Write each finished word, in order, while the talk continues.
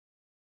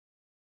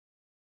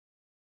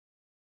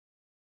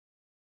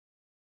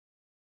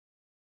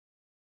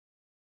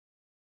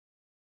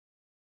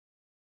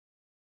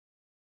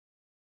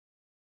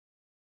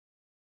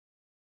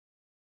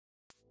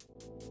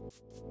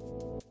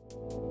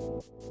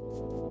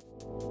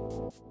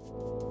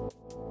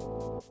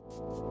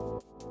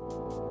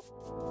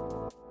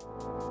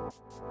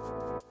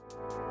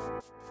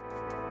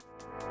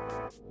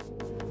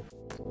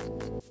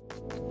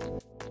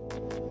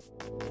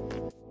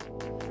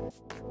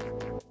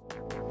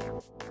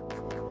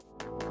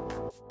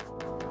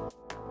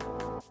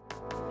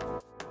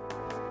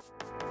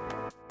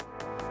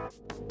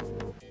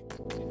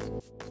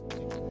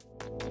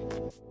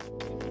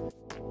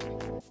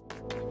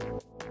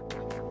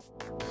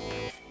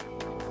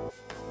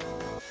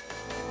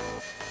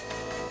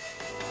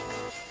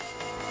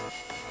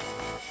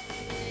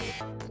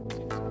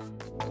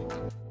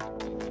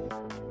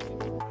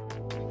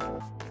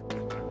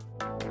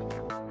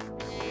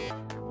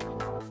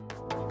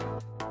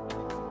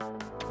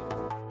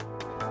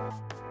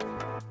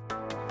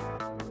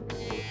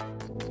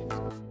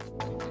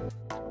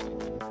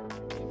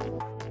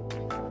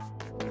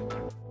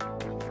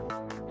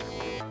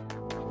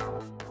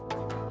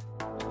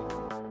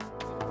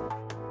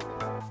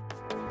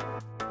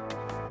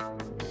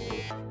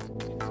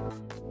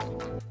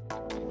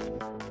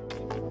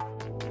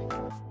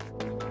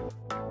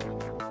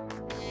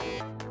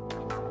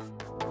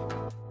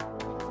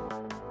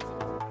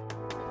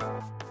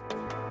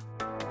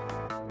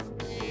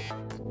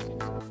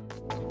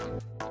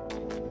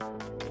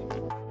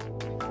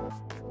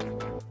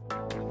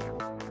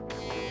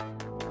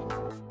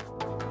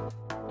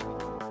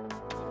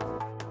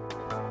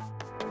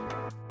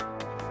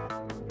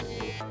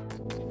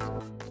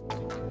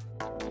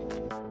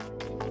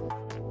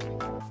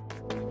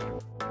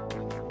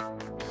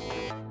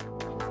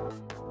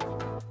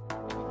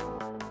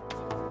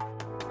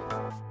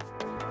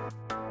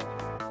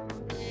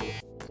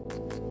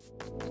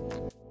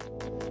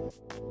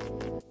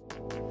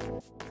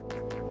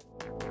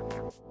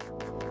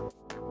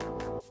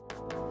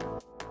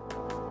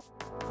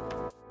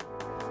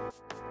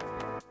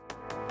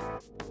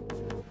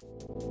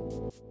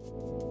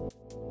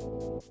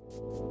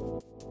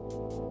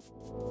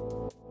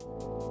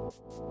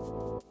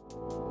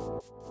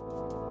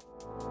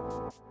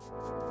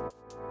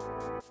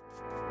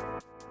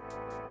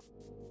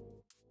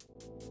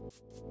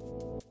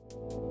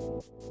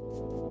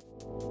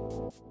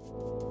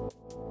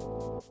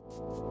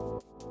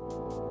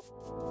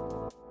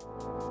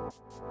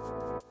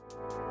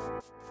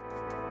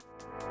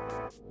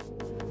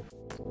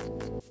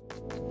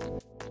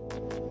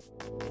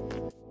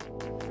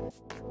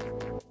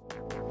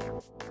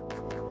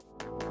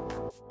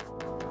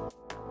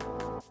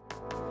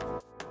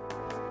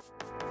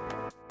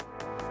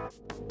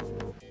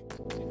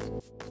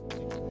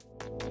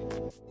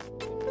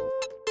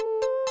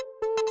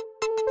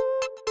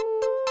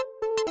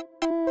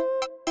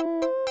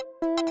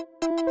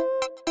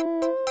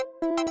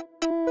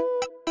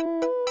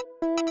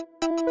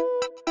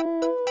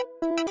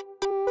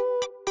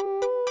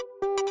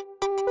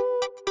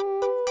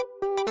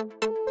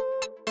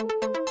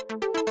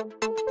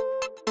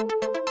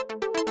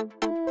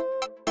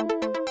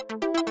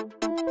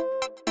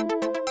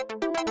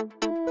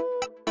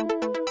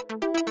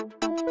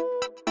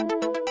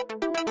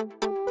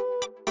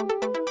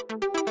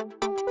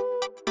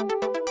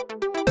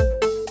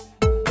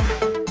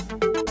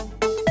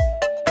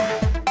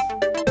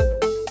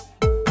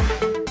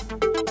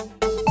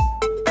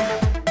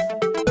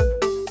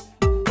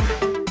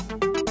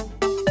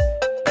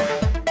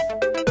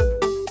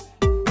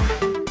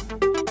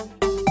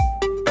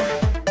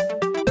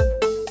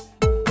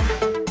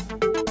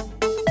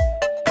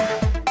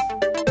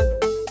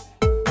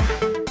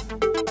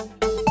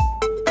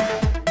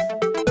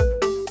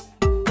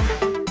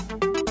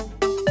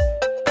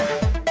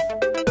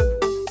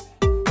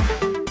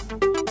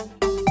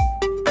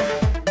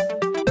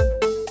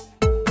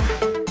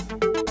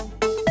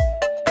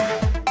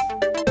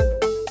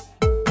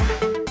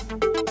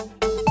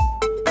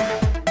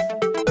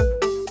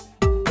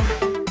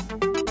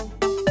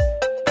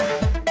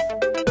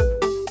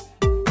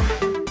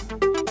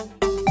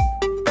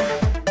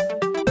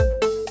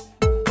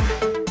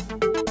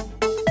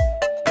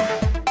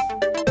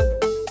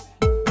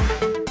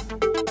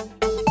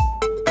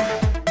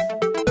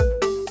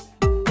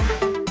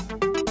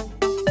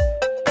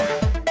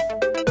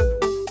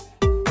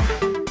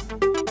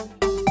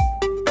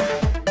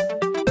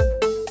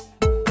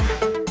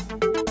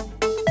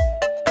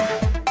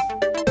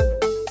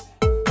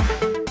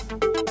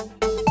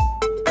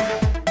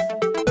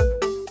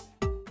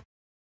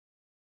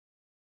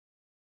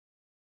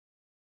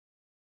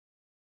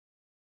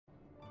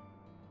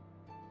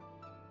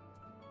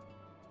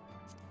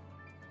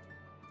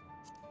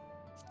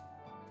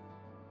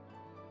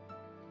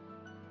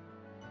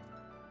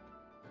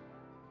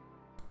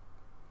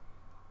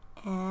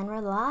And we're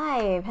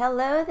live!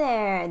 Hello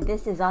there!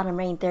 This is Autumn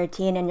Rain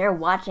 13 and you're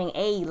watching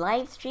a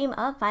live stream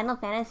of Final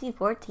Fantasy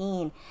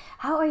 14.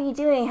 How are you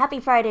doing? Happy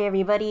Friday,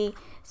 everybody!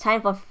 It's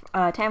time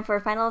for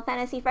Final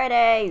Fantasy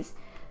Fridays!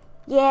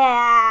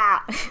 Yeah!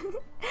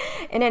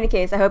 In any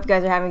case, I hope you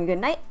guys are having a good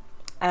night.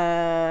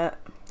 I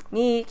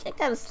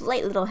got a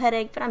slight little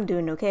headache, but I'm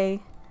doing okay.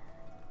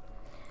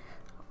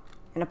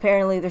 And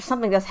apparently there's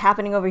something that's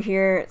happening over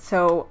here,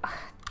 so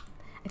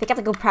I think I have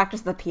to go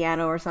practice the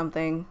piano or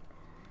something.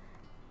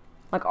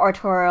 Like,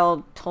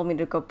 Artorial told me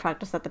to go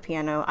practice at the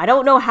piano. I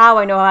don't know how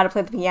I know how to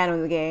play the piano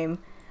in the game.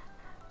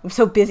 I'm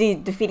so busy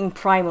defeating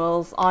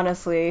primals,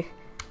 honestly.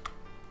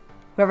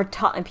 Whoever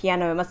taught me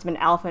piano, it must have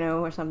been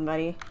Alphinaud or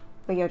somebody.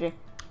 Wait, OJ.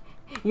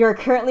 You're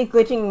currently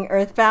glitching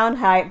Earthbound?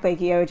 Hi,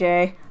 Blakey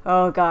OJ.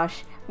 Oh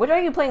gosh. What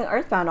are you playing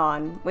Earthbound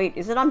on? Wait,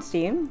 is it on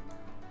Steam?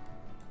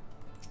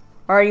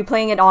 Or are you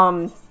playing it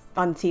on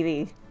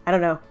TV? I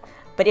don't know.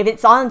 But if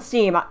it's on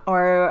Steam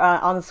or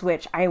on the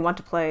Switch, I want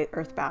to play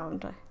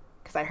Earthbound.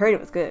 Because I heard it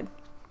was good.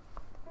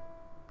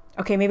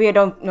 Okay, maybe I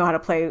don't know how to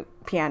play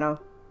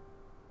piano.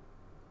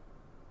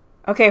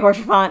 Okay,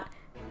 Horsefont.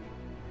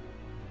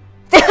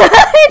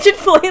 It should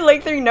play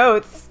like 3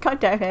 notes. God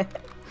damn it.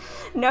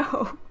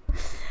 No.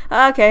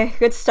 Okay,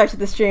 good start to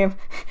the stream.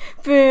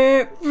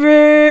 I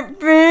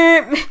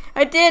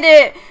did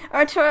it!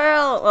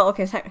 Artorial! Well,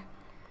 okay, sorry.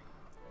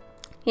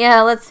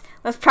 Yeah, let's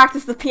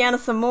practice the piano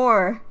some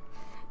more.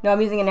 No,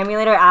 I'm using an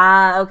emulator?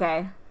 Ah,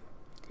 okay.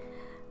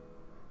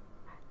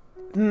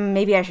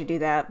 Maybe I should do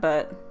that,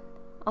 but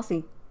I'll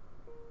see.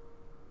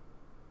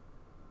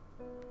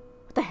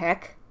 What the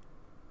heck?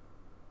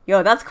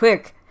 Yo, that's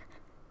quick.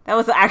 That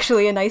was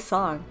actually a nice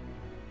song.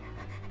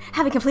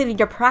 Having completed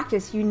your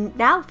practice, you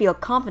now feel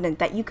confident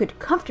that you could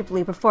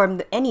comfortably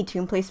perform any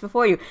tune placed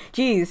before you.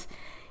 Jeez,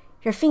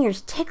 your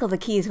fingers tickle the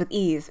keys with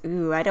ease.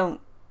 Ooh, I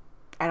don't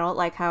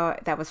like how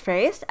that was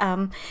phrased.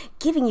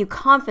 Giving you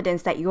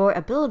confidence that your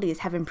abilities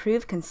have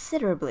improved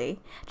considerably.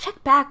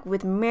 Check back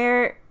with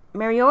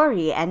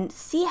Mariori and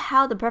see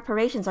how the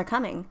preparations are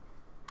coming.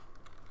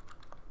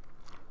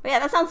 But yeah,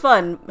 that sounds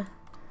fun.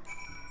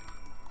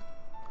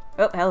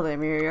 Oh, hello there,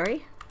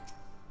 Mariori.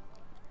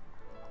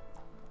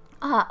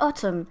 Ah,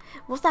 Autumn,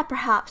 was that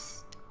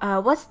perhaps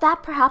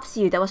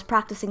you that was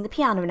practicing the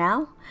piano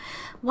now?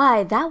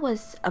 Why, that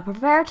was a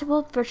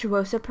veritable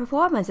virtuoso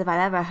performance if I've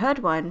ever heard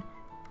one.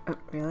 Oh,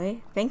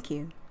 really? Thank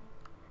you.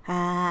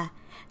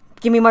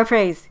 Give me more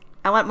praise.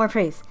 I want more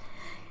praise.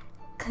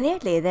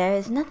 Clearly, there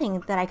is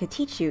nothing that I could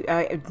teach you.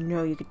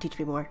 No, you could teach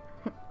me more.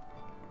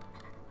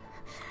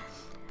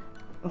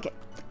 Okay.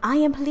 I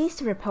am pleased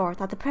to report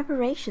that the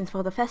preparations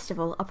for the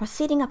festival are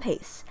proceeding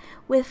apace.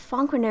 With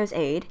Foncrenaud's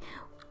aid,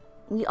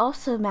 we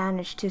also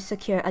managed to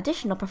secure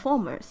additional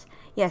performers.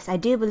 Yes, I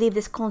do believe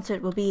this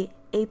concert will be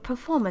a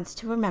performance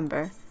to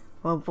remember.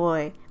 Oh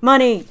boy.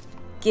 Money!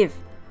 Give.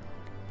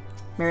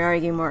 Mariori,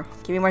 give me more.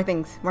 Give me more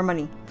things. More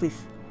money,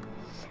 please.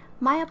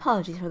 My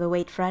apologies for the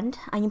wait, friend.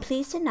 I am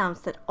pleased to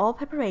announce that all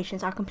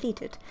preparations are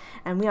completed,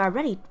 and we are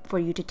ready for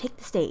you to take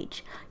the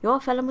stage.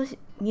 Your fellow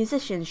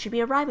musicians should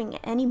be arriving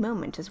at any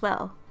moment as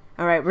well.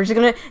 Alright, we're just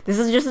gonna... This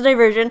is just a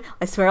diversion.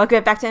 I swear I'll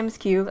get back to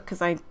MSQ,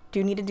 because I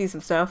do need to do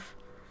some stuff.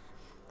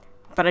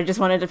 But I just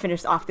wanted to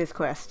finish off this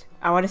quest.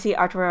 I want to see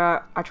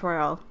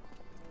Artorial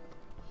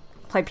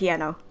play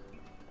piano.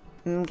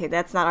 Okay,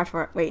 that's not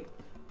Artorial. Wait.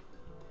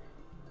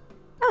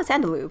 Oh,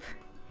 Sandaloop.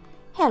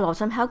 Hey,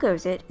 Autumn, how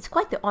goes it? It's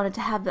quite the honor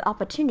to have the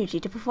opportunity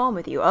to perform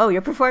with you. Oh,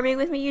 you're performing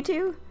with me, you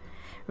two?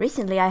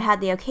 Recently, I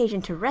had the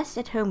occasion to rest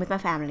at home with my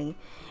family,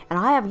 and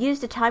I have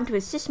used the time to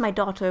assist my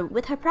daughter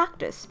with her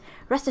practice.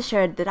 Rest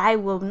assured that I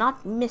will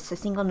not miss a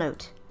single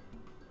note.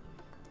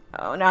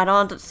 Oh, no, I don't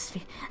want to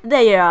speak.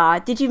 There you are.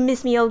 Did you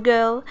miss me, old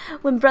girl?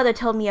 When brother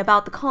told me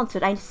about the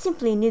concert, I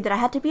simply knew that I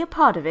had to be a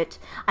part of it.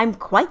 I'm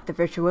quite the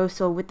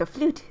virtuoso with the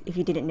flute, if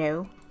you didn't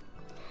know.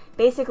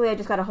 Basically, I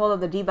just got a hold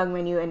of the debug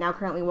menu and now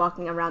currently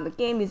walking around the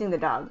game using the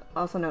dog,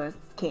 also known as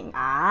King.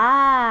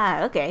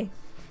 Ah, okay.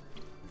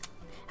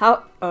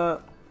 How,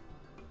 well,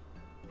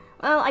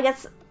 I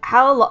guess,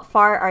 how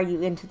far are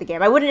you into the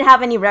game? I wouldn't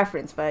have any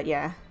reference, but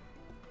yeah.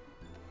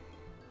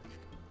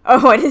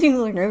 Oh, I didn't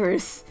even look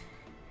nervous.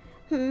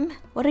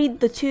 What are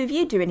the two of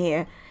you doing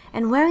here?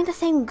 And wearing the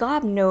same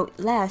garb, no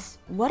less.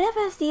 Whatever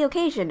is the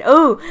occasion.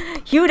 Oh,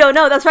 you don't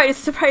know. That's right. It's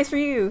a surprise for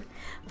you.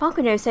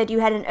 Foncrenaud said you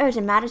had an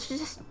urgent matter to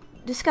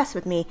discuss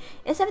with me.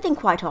 Is everything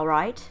quite all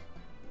right?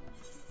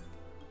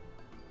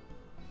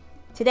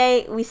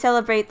 Today, we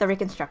celebrate the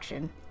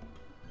reconstruction.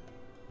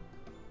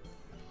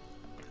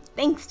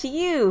 Thanks to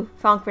you,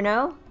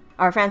 Foncrenaud.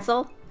 Or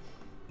Francel.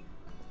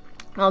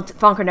 Well,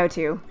 Foncrenaud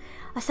too.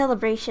 A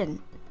celebration,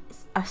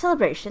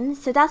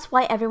 so that's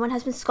why everyone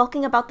has been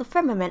skulking about the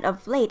firmament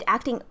of late,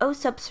 acting oh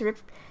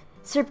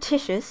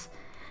surreptitious.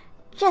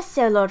 Just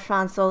so, Lord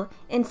Francel,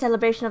 in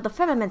celebration of the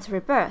firmament's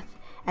rebirth,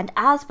 and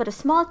as but a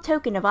small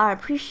token of our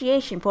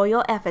appreciation for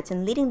your efforts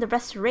in leading the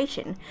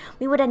restoration,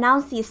 we would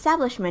announce the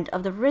establishment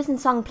of the Risen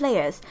Song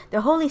Players,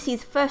 the Holy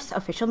See's first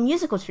official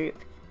musical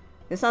troupe.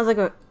 This sounds like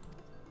a...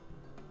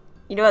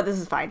 You know what, this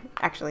is fine,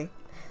 actually.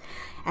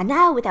 And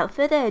now, without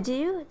further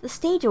ado, the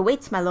stage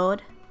awaits, my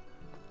lord.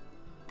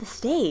 The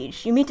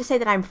stage? You mean to say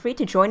that I'm free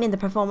to join in the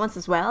performance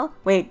as well?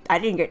 Wait, I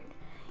didn't get...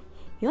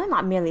 You're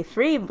not merely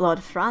free, Lord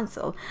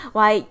Francel.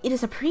 Why, it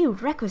is a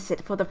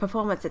prerequisite for the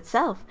performance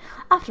itself.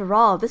 After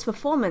all, this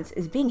performance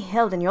is being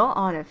held in your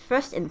honor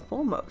first and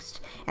foremost,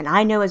 and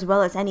I know as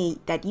well as any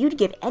that you'd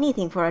give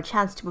anything for a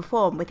chance to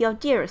perform with your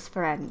dearest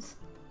friends.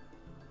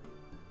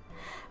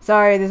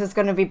 Sorry, this is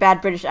gonna be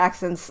bad British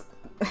accents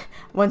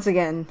once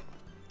again.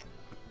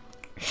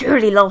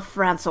 Surely, Lord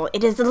Francel,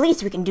 it is the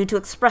least we can do to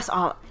express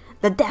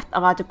the depth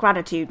of our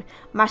gratitude.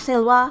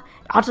 Marcelois,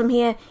 Autumn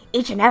here,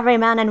 each and every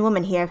man and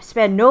woman here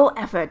spared no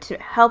effort to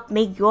help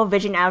make your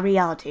vision a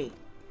reality.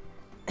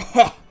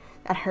 That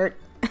hurt.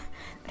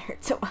 That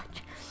hurt so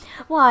much.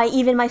 Why,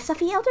 even my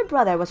stuffy elder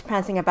brother was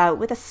prancing about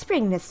with a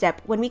spring in his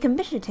step when we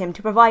commissioned him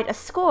to provide a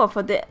score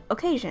for the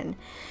occasion.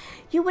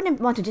 You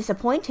wouldn't want to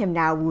disappoint him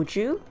now, would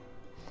you?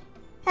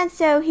 And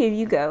so, here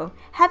you go.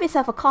 Have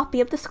yourself a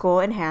copy of the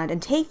score in hand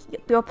and take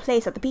your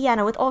place at the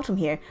piano with Autumn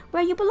here,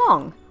 where you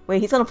belong.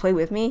 Wait, he's gonna play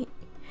with me?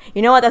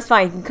 You know what? That's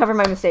fine. You can cover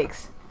my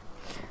mistakes.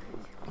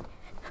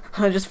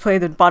 I'll just play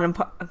the bottom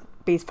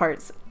bass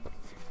parts.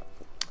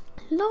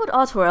 Lord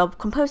Oswald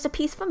composed a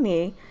piece for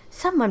me.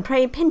 Someone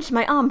pray pinch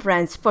my arm,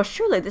 friends, for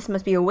surely this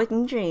must be a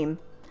waking dream.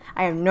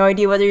 I have no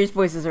idea whether his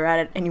voices are at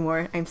it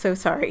anymore. I'm so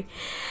sorry.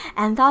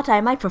 And thought I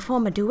might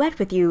perform a duet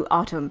with you,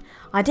 Autumn.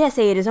 I dare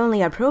say it is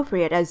only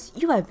appropriate, as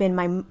you have been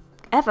my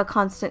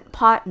ever-constant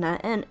partner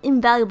and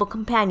invaluable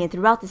companion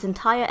throughout this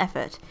entire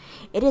effort.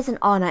 It is an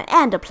honor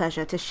and a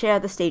pleasure to share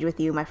the stage with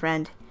you, my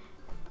friend.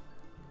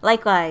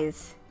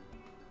 Likewise.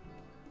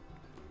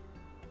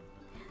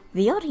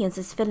 The audience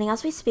is filling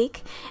as we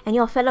speak, and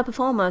your fellow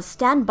performers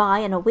stand by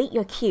and await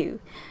your cue.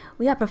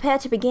 We are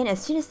prepared to begin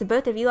as soon as the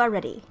both of you are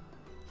ready.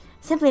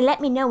 Simply let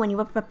me know when you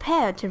are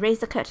prepared to raise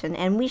the curtain,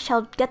 and we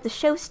shall get the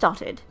show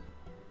started.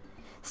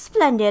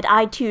 Splendid!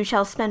 I too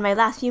shall spend my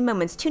last few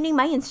moments tuning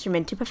my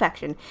instrument to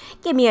perfection.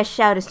 Give me a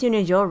shout as soon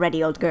as you're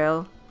ready, old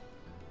girl.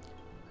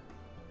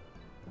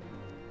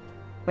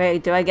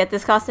 Wait, do I get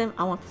this costume?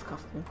 I want this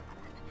costume.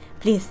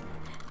 Please,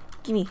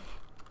 give me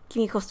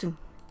a costume.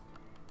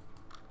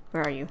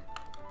 Where are you?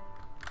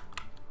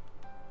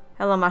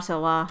 Hello,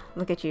 Marcelois.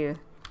 Look at you.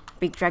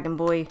 Big dragon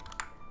boy.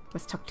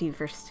 Let's talk to you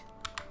first.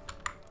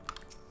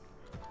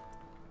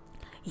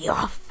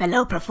 Your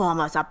fellow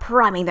performers are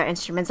priming their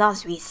instruments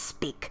as we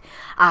speak.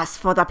 As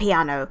for the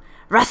piano,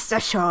 rest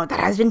assured that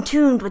it has been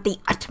tuned with the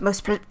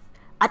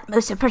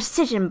utmost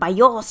precision by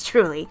yours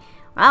truly.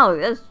 Wow,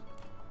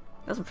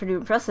 that's pretty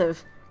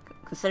impressive,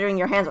 considering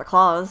your hands are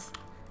claws,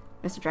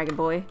 Mr. Dragon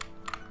Boy.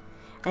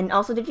 And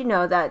also, did you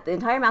know that the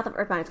entire mouth of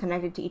Earthbound is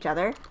connected to each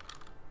other?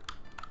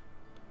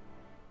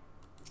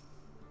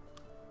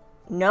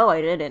 No,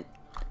 I didn't.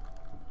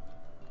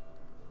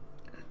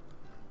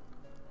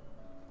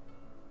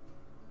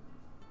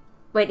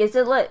 Wait, is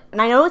it lit?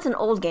 And I know it's an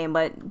old game,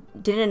 but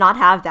did it not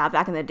have that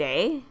back in the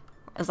day?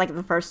 As like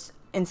the first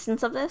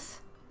instance of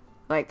this?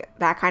 Like,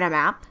 that kind of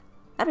map?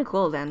 That'd be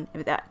cool then,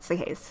 if that's the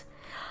case.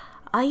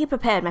 Are you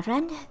prepared, my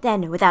friend?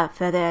 Then, without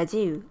further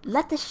ado,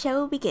 let the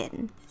show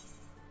begin.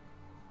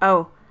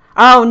 Oh.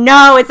 Oh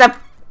no, it's a...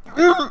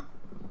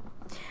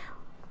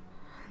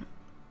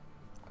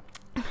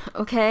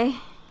 Okay.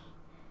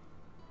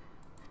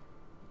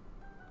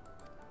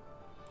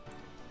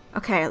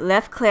 Okay,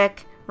 left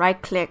click,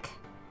 right click.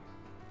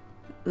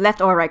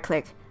 Left or right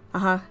click.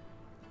 Uh-huh.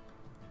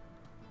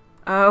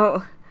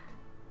 Oh.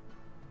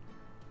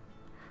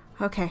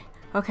 Okay,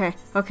 okay,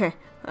 okay.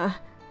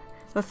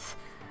 Let's...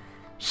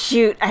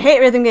 Shoot, I hate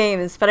rhythm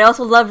games, but I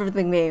also love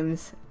rhythm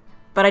games.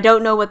 But I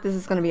don't know what this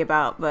is gonna be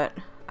about, but...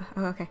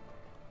 Okay.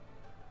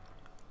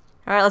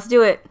 Alright, let's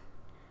do it.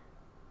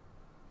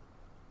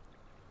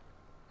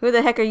 Who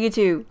the heck are you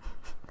two?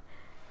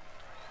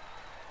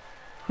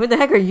 Who the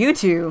heck are you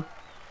two?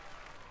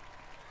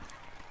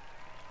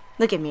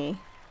 Look at me.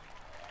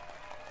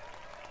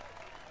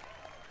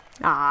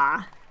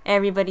 Ah,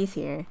 everybody's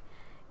here.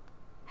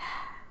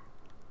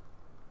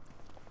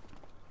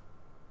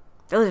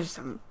 Those are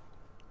some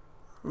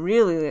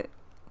really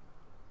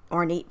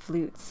ornate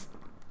flutes.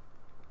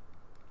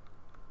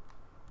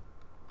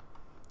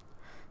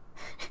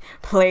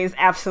 Plays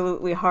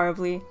absolutely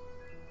horribly.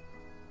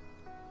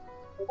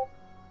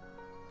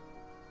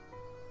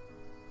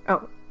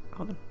 Oh,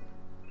 hold on.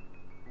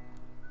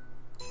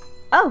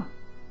 Oh!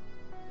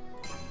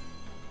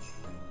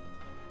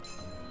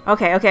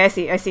 Okay, okay, I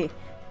see.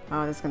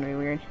 Oh, this is gonna be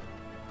weird.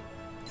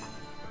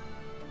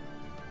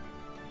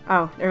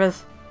 Oh, there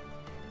was...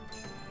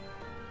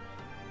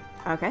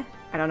 Okay,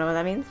 I don't know what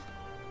that means.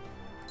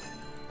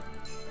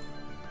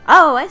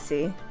 Oh, I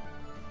see.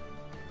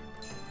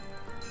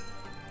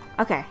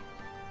 Okay.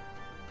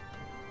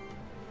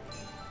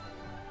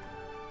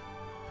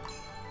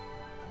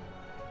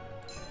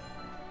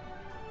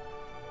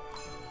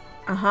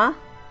 Uh-huh.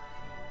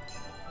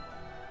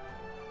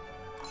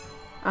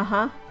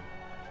 Uh-huh.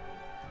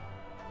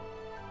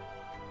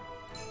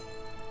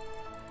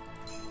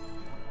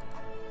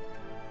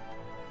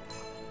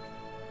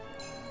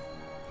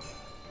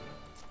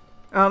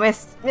 Oh,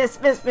 miss.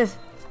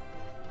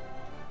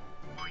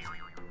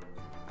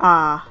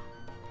 Ah.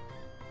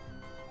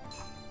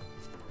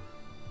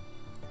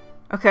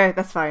 Okay,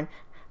 that's fine.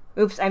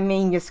 Oops, I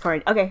main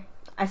discord. Okay,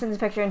 I sent this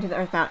picture into the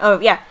Earthbound. Oh,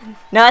 yeah.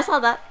 No, I saw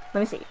that. Let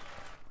me see.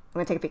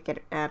 I'm gonna take a peek at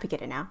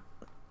it now.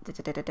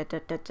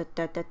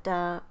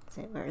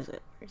 Where is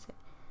it?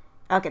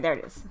 Okay, there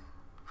it is.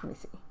 Let me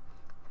see.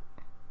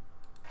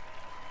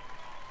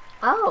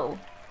 Oh,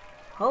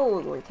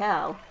 Holy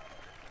cow.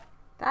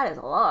 That is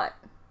a lot.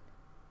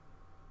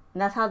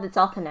 And that's how it's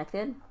all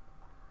connected?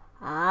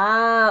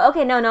 Ah,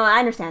 okay, no, I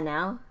understand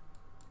now.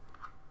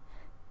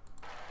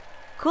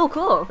 Cool,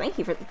 cool. Thank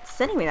you for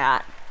sending me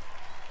that.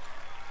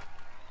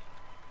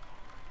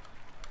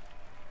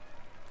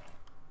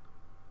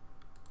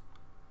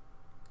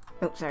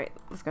 Oh, sorry.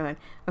 Let's go ahead.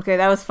 Okay,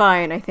 that was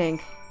fine, I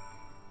think.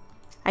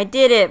 I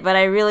did it, but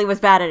I really was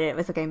bad at it. It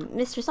was okay.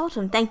 Mr.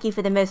 Saltum, thank you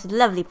for the most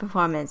lovely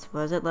performance.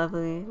 Was it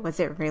lovely? Was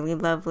it really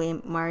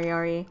lovely,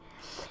 Mariori?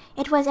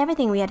 It was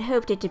everything we had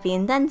hoped it to be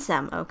and then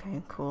some.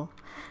 Okay, cool.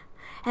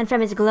 And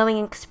from his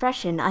glowing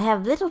expression, I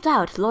have little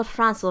doubt Lord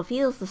Francel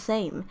feels the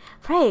same.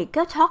 Pray,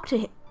 go talk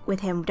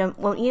with him,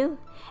 won't you?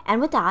 And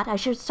with that, I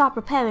should start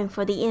preparing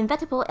for the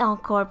inevitable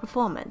encore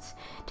performance,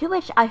 to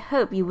which I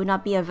hope you would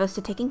not be averse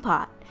to taking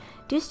part.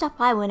 Do stop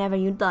by whenever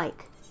you'd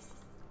like.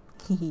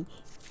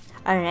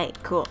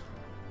 Alright, cool.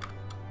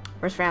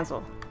 Where's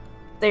Francel?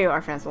 There you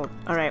are, Francel.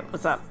 Alright,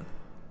 what's up?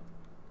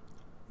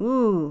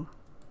 Ooh.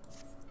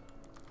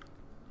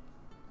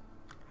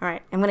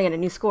 Alright, I'm gonna get a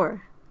new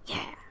score.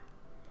 Yeah.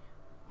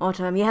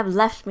 Autumn, you have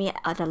left me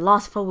at a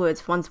loss for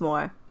words once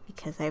more.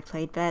 Because I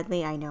played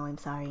badly, I know, I'm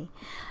sorry.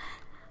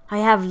 I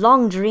have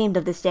long dreamed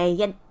of this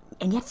day,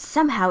 and yet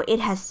somehow it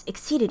has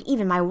exceeded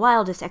even my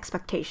wildest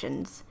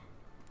expectations.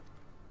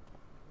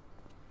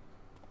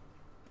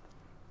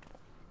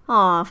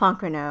 Ah,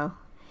 Alphinaud.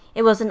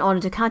 It was an honor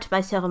to count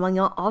myself among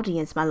your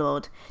audience, my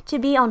lord, to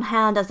be on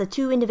hand as the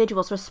two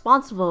individuals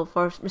responsible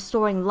for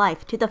restoring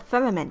life to the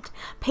firmament,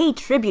 pay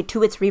tribute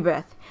to its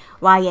rebirth.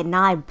 Why, it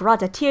nigh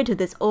brought a tear to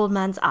this old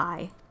man's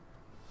eye.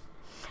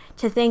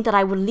 To think that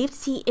I would live to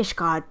see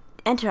Ishgard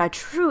enter a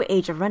true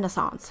age of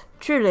renaissance.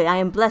 Truly, I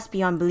am blessed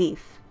beyond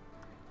belief.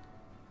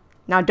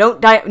 Now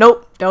don't die.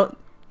 Nope,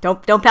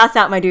 don't pass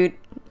out, my dude.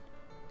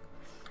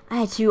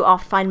 I too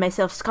oft find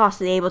myself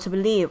scarcely able to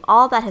believe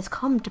all that has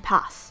come to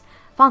pass.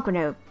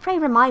 Alphinaud, pray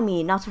remind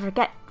me not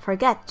to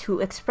forget to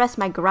express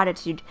my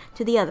gratitude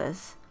to the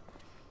others.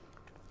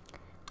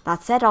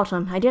 That said,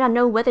 Autumn, I do not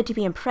know whether to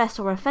be impressed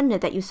or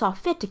offended that you saw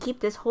fit to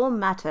keep this whole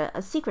matter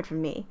a secret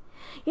from me.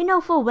 You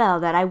know full well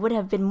that I would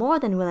have been more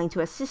than willing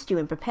to assist you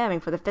in preparing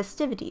for the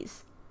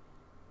festivities.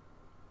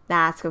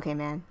 That's okay,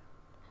 man.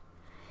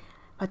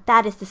 But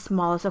that is the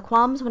smallest of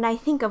qualms when I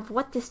think of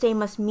what this day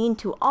must mean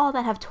to all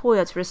that have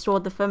toiled to restore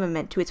the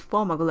firmament to its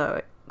former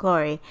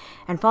glory,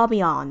 and far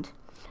beyond.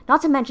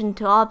 Not to mention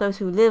to all those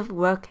who live,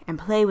 work, and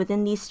play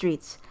within these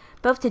streets,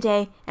 both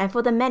today and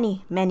for the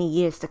many, many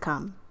years to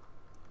come.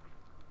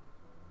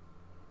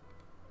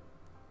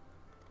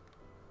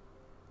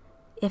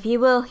 If you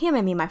will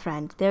humor me, my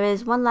friend, there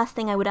is one last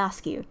thing I would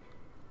ask you.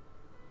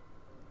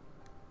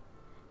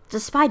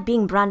 Despite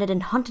being branded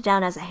and hunted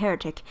down as a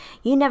heretic,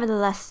 you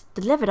nevertheless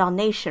delivered our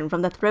nation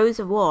from the throes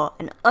of war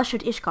and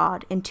ushered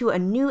Ishgard into a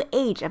new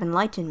age of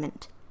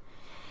enlightenment.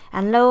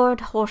 And Lord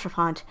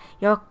Horsefront,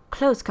 your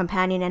close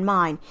companion and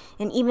mine,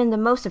 in even the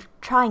most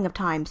trying of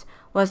times,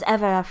 was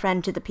ever a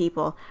friend to the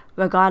people,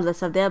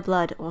 regardless of their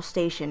blood or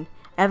station.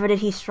 Ever did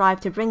he strive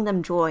to bring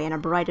them joy and a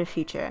brighter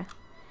future.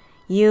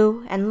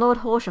 You and Lord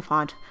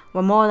Horsefront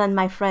were more than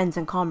my friends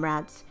and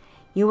comrades.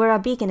 You were a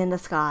beacon in the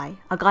sky,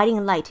 a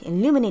guiding light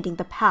illuminating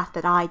the path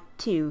that I,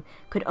 too,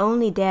 could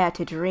only dare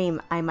to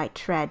dream I might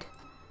tread.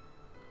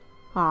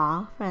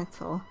 Ah,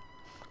 Francel.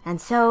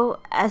 And so,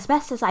 as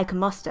best as I could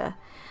muster,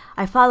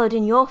 I followed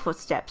in your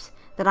footsteps,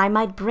 that I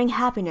might bring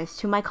happiness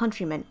to my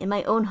countrymen in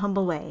my own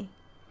humble way.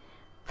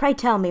 Pray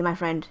tell me, my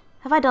friend,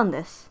 have I done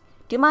this?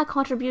 Do my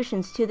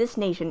contributions to this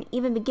nation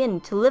even begin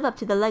to live up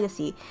to the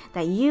legacy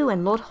that you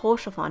and Lord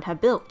Horsefront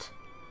have built?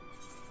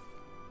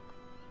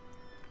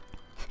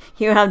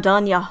 You have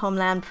done your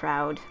homeland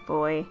proud,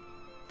 boy.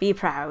 Be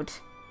proud.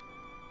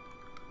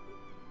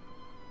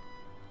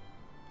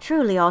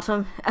 Truly,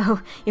 Autumn.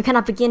 Oh, you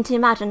cannot begin to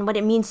imagine what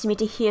it means to me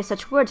to hear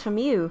such words from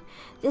you.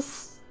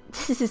 This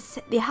is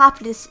the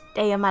happiest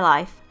day of my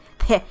life.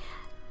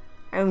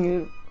 I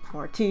need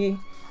more tea.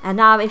 And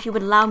now, if you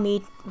would allow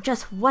me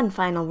just one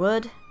final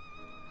word.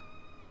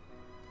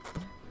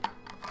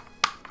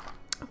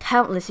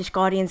 Countless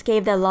Ishgardians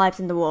gave their lives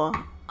in the war.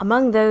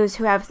 Among those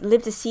who have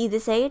lived to see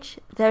this age,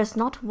 there is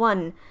not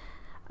one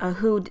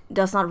who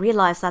does not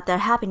realize that their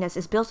happiness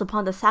is built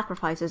upon the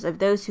sacrifices of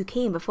those who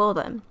came before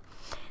them.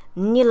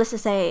 Needless to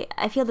say,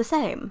 I feel the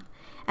same,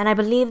 and I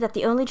believe that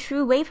the only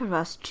true way for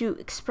us to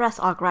express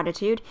our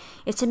gratitude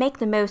is to make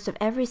the most of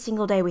every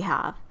single day we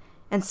have,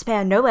 and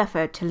spare no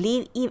effort to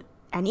leave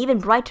an even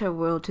brighter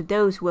world to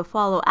those who will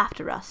follow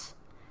after us.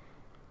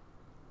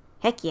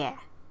 Heck yeah.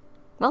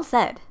 Well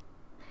said.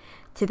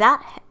 To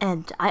that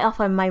end, I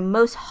offer my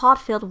most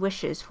heartfelt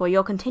wishes for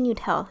your continued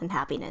health and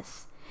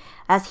happiness.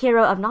 As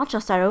hero of not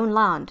just our own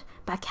land,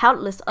 but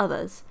countless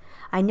others,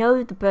 I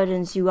know the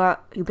burdens you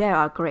bear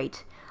are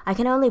great. I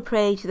can only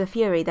pray to the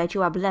Fury that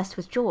you are blessed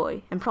with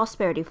joy and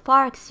prosperity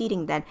far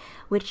exceeding that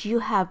which you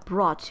have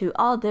brought to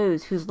all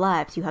those whose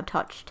lives you have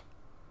touched.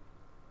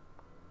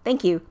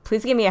 Thank you.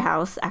 Please give me a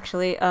house,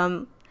 actually,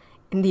 in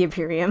the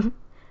Imperium.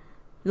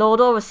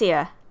 Lord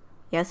Overseer.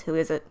 Yes, who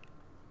is it?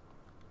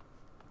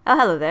 Oh,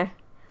 hello there.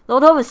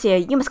 Lord Overseer,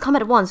 you must come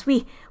at once.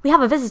 We have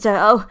a visitor.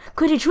 Oh,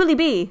 could he truly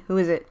be? Who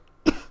is it?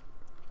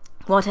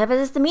 Whatever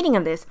is the meaning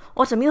of this?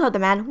 Autumn, you heard the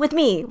man. With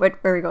me. Where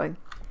are we going?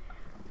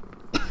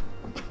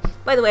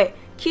 By the way,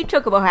 cute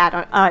chocobo hat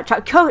on,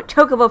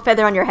 chocobo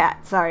feather on your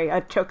hat. Sorry,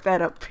 I choked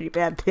that up pretty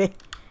bad.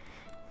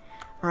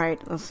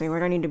 Alright, let's see, where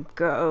do I need to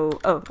go?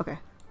 Oh, okay.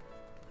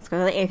 Let's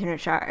go to the Aethernet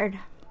Shard.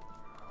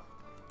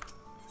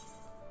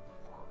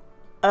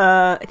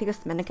 I think it's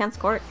the Mendicant's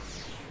Court.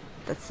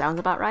 That sounds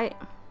about right.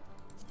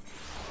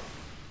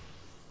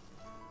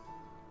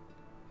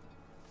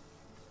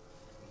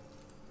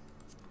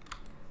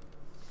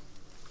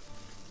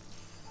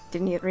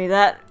 Didn't yet read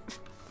that,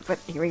 but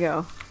here we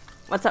go.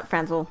 What's up,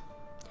 Franzel?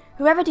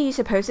 Whoever do you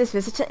suppose this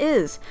visitor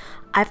is?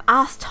 I've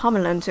asked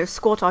Tomlin to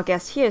escort our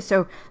guests here,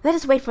 so let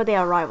us wait for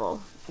their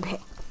arrival. Okay.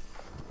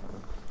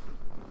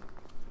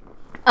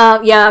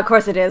 Yeah, of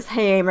course it is.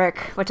 Hey, Amric,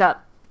 what's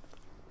up?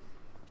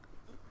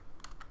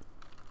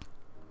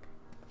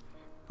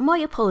 My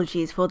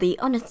apologies for the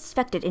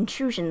unexpected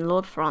intrusion,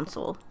 Lord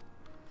Franzel.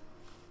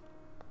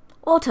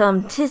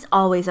 Autumn, 'tis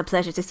always a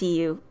pleasure to see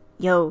you.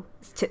 Yo,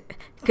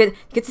 good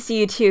to see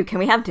you too. Can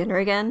we have dinner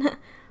again?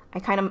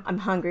 I'm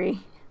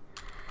hungry.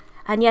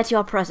 And yet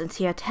your presence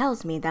here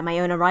tells me that my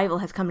own arrival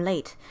has come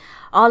late.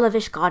 All of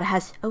Ishgard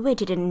has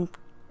awaited in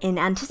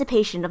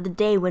anticipation of the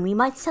day when we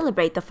might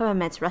celebrate the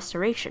firmament's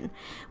restoration.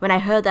 When I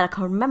heard that a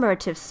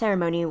commemorative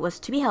ceremony was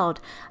to be held,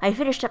 I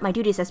finished up my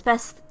duties as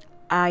best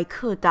I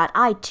could that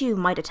I too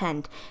might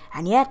attend.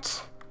 And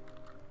yet...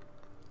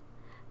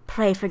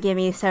 Pray forgive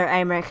me, Sir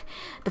Aymeric.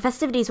 The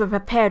festivities were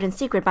prepared in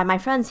secret by my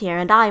friends here,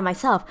 and I,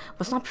 myself,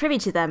 was not privy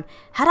to them.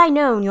 Had I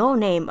known, your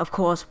name, of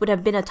course, would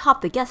have been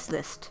atop the guest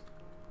list.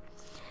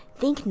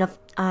 Think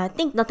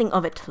nothing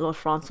of it, Lord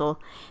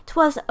Franzel.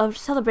 'Twas a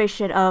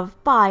celebration of,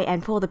 by,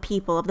 and for the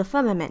people of the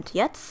firmament,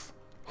 yet?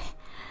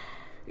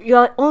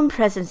 Your own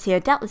presence here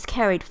doubtless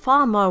carried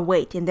far more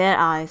weight in their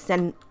eyes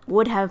than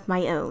would have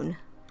my own.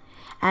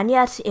 And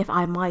yet, if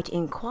I might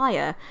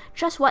inquire,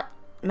 just what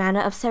manner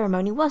of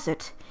ceremony was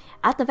it?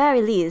 At the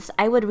very least,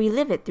 I would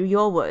relive it through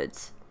your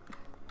words.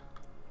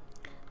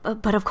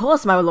 But of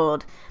course, my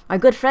lord. My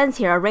good friends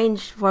here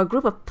arranged for a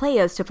group of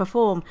players to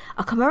perform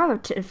a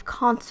commemorative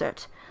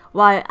concert.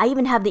 Why, I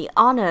even have the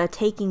honor of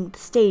taking the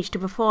stage to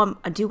perform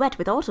a duet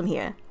with Autumn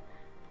here.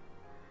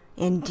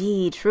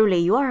 Indeed, truly,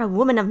 you are a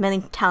woman of many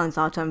talents,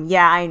 Autumn.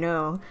 Yeah, I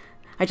know.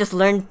 I just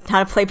learned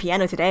how to play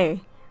piano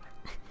today.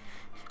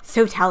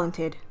 So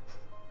talented.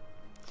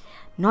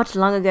 Not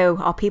long ago,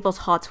 our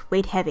people's hearts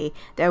weighed heavy.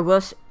 Their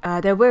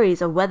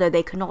worries of whether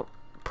they could not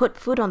put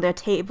food on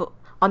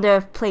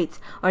their plates,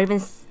 or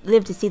even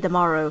live to see the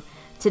morrow.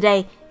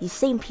 Today, these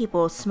same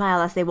people smile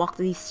as they walk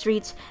these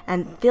streets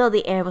and fill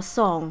the air with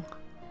song.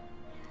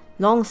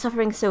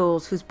 Long-suffering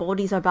souls whose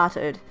bodies are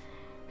battered,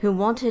 who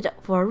wanted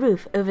for a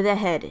roof over their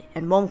head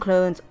and warm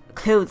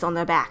clothes on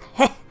their back.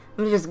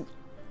 I'm just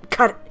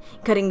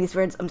cutting these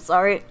words. I'm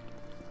sorry.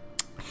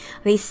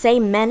 These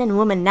same men and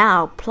women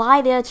now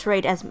ply their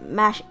trade as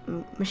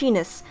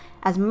machinists,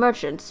 as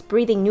merchants,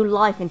 breathing new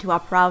life into our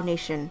proud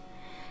nation.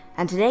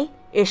 And today,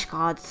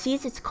 Ishgard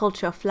sees its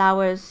culture of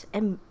flowers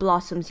and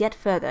blossoms yet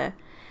further,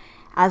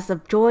 as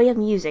the joy of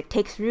music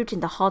takes root in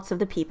the hearts of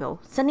the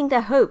people, sending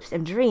their hopes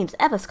and dreams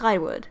ever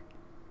skyward.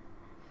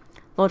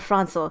 Lord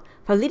Franzel,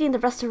 for leading the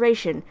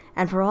restoration,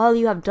 and for all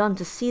you have done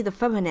to see the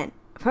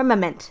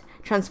firmament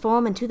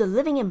transform into the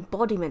living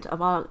embodiment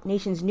of our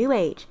nation's new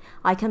age,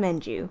 I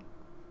commend you.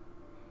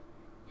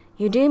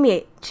 You do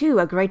me, too,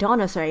 a great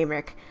honor, Sir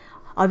Aymeric.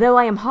 Although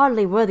I am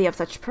hardly worthy of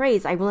such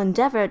praise, I will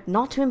endeavor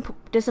not to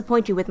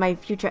disappoint you with my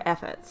future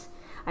efforts.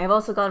 I have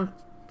also gotten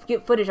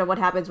footage of what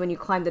happens when you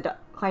climb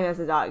as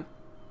a dog.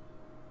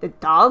 The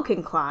dog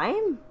can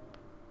climb?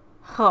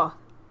 Huh.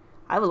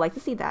 I would like to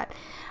see that.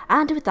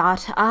 And with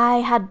that, I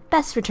had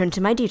best return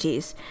to my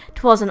duties.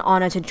 'Twas an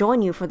honor to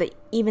join you for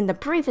even the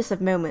briefest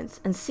of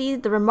moments, and see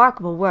the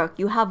remarkable work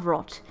you have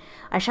wrought.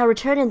 I shall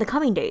return in the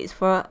coming days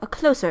for a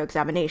closer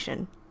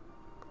examination.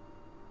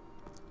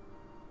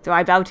 Do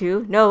I bow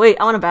too? No, wait,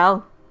 I want to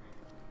bow.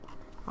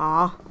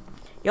 Aw.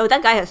 Yo,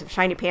 that guy has some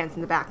shiny pants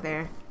in the back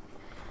there.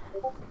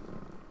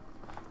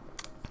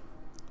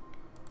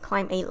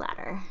 Climb a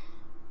ladder.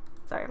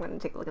 Sorry, I'm going to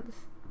take a look at this.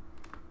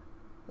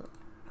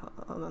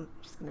 Hold on.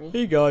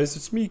 Hey guys,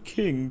 it's me,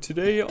 King.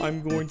 Today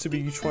I'm going to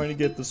be trying to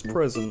get this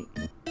present.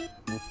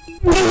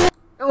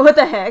 What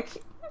the heck?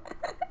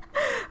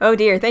 Oh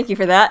dear, thank you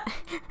for that.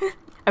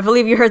 I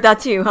believe you heard that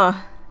too, huh?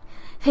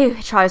 Phew,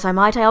 try as I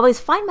might, I always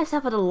find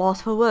myself at a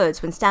loss for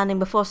words when standing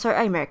before Sir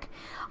Aymeric.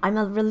 I'm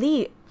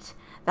relieved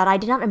that I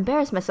did not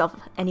embarrass myself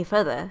any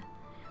further.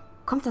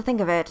 Come to think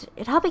of it,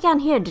 it all began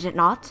here, did it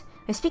not?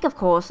 I speak, of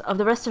course, of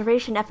the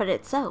restoration effort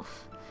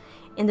itself.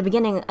 In the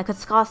beginning, I could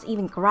scarce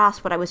even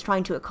grasp what I was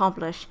trying to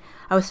accomplish.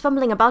 I was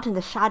fumbling about in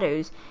the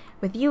shadows,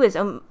 with you as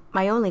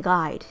my only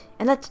guide.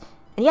 And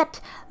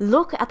yet,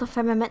 look at the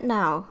firmament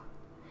now.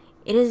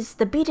 It is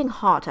the beating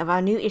heart of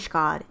our new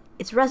Ishgard,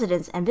 its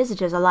residents and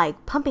visitors alike,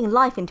 pumping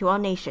life into our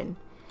nation.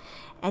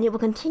 And it will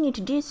continue to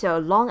do so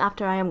long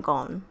after I am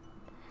gone.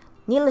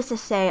 Needless to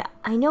say,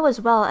 I know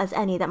as well as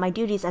any that my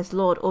duties as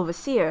Lord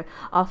Overseer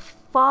are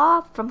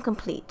far from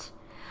complete.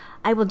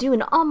 I will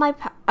do all in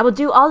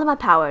my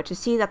power to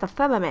see that the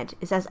firmament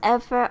is as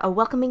ever a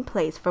welcoming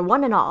place for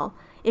one and all,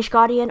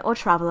 Ishgardian or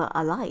traveler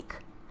alike.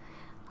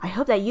 I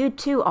hope that you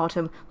too,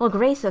 Autumn, will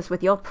grace us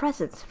with your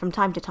presence from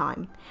time to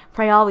time,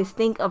 for I always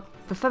think of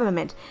the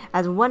firmament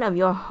as one of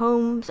your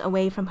homes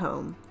away from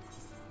home.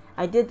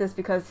 I did this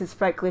because his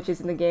sprite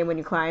glitches in the game when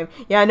you climb.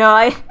 Yeah,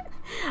 no,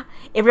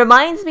 it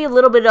reminds me a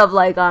little bit of,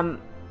 like,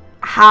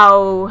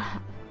 how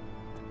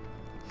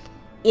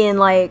in,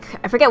 like,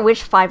 I forget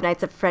which Five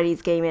Nights at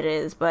Freddy's game it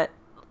is, but,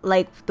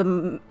 like,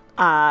 the,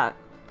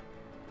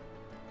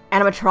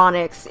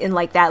 animatronics in,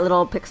 like, that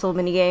little pixel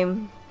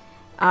minigame,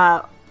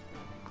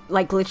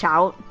 like, glitch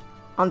out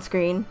on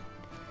screen.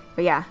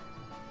 But yeah.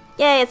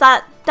 Yay, it's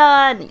not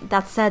done!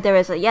 That said, there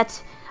is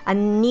yet a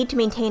need to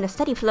maintain a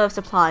steady flow of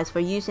supplies for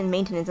use in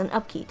maintenance and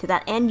upkeep. To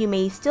that end, you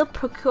may still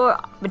procure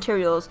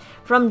materials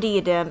from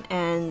Diadem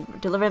and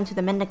deliver them to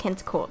the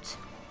Mendicant's court.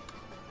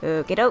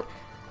 Okay, doke.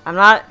 I'm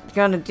not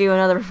gonna do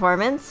another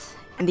performance.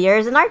 And the heir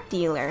is an art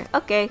dealer.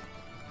 Okay,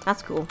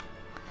 that's cool.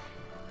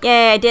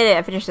 Yay, I did it.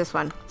 I finished this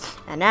one.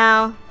 And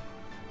now,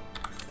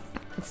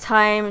 it's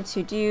time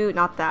to do,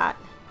 not that,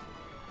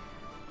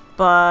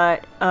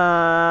 but,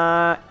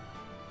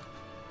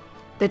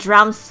 the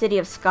Drowned City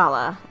of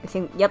Scala. I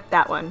think, yep,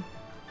 that one.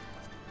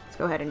 Let's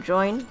go ahead and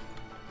join.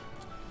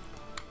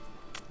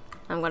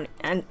 I'm gonna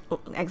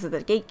exit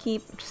the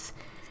gatekeep. Just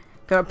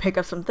go pick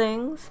up some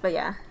things. But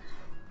yeah.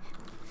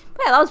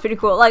 But yeah, that was pretty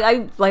cool. Like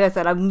I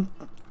said, I'm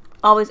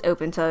always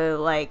open to,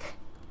 like,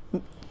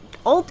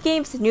 old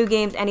games, new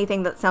games,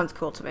 anything that sounds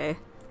cool to me.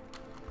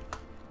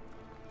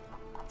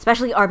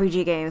 Especially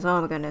RPG games. Oh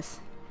my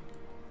goodness.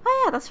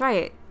 Oh yeah, that's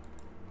right.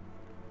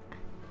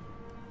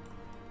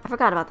 I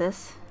forgot about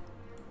this.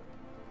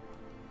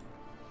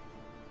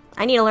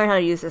 I need to learn how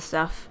to use this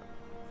stuff.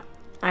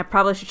 I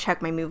probably should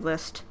check my move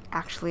list,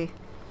 actually.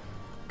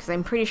 Because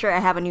I'm pretty sure I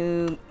have a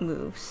new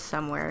move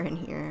somewhere in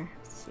here.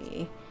 Let's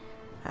see.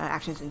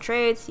 Actions and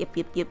trades.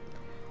 Yep.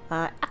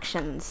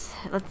 Actions.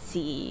 Let's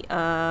see.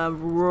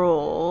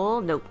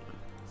 Roll. Nope.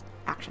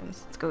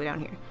 Actions. Let's go down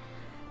here.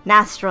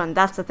 Nastron.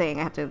 That's the thing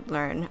I have to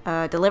learn.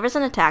 Delivers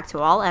an attack to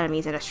all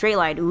enemies in a straight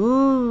line.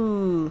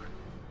 Ooh.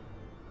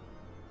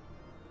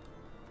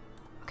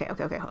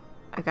 Okay.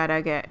 I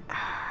gotta get...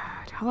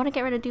 I want to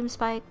get rid of Doom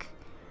Spike.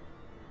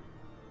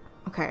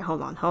 Okay,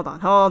 hold on.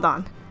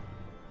 I'm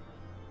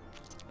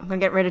gonna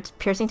get rid of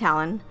Piercing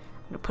Talon.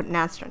 I'm gonna put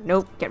Nastron.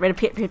 Nope, get rid of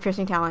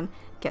Piercing Talon.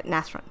 Get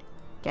Nastron.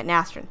 Get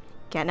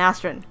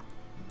Nastron.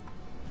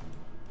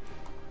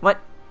 What?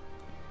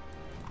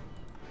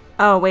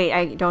 Oh, wait,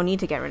 I don't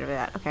need to get rid of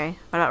that. Okay,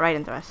 what about Right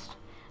and Thrust?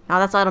 Now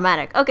that's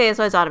automatic. Okay,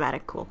 so it's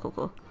automatic.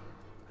 Cool.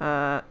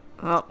 Well,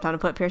 time to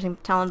put Piercing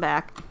Talon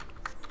back.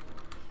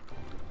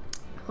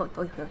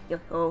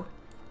 Oh.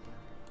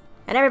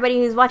 And everybody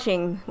who's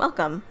watching,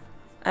 welcome.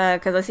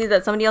 Because I see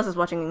that somebody else is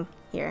watching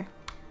here.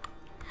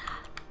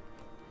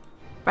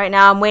 Right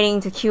now, I'm waiting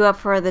to queue up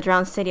for the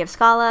Drowned City of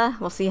Scala.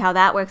 We'll see how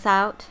that works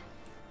out.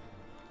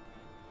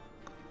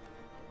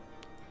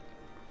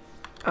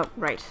 Oh,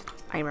 right.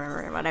 I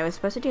remember what I was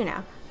supposed to do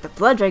now. The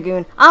Blood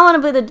Dragoon. I want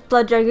to play the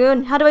Blood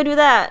Dragoon. How do I do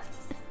that?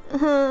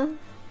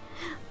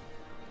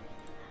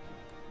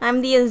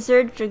 I'm the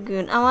Azure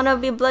Dragoon. I want to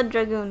be a Blood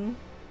Dragoon.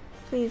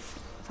 Please.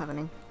 What's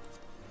happening?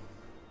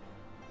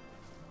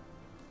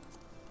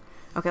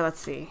 Okay, let's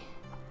see.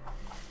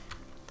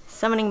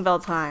 Summoning bell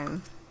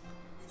time.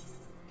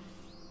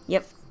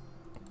 Yep.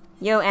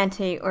 Yo,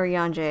 Ante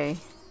Oriange.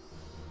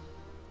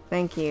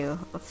 Thank you.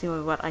 Let's see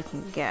what I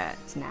can get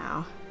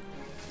now.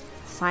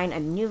 Sign a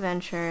new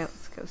venture.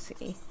 Let's go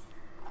see.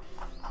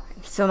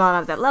 I'm still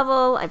not at that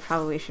level. I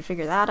probably should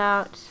figure that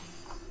out.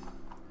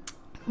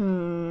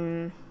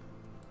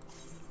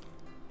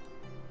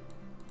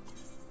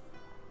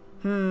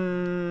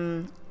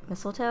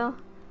 Mistletoe?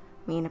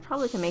 I mean, I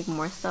probably can make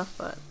more stuff,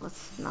 but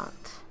let's not.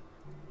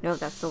 No,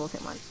 that's still the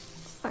same one.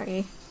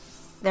 Sorry.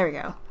 There we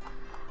go.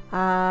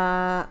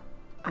 I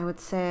would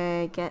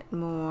say get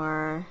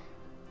more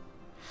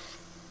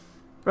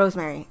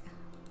rosemary.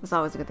 It's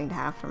always a good thing to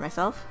have for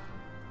myself.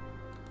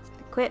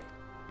 Quit.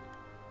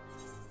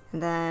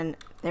 And then,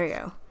 there we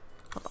go.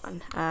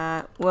 Hold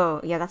on. Whoa,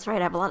 yeah, that's right.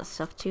 I have a lot of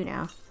stuff too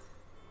now.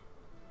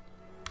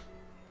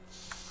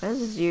 What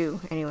is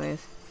you,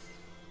 anyways?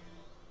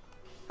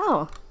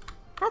 Oh,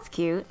 that's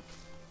cute.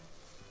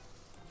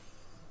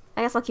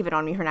 I guess I'll keep it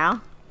on me for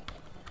now.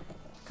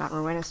 Got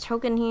Rowena's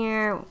token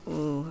here.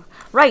 Ooh.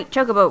 Right,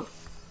 Chocobo!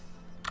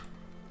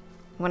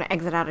 I'm gonna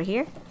exit out of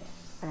here.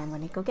 And I'm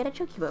gonna go get a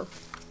Chocobo.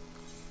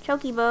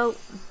 Chocobo!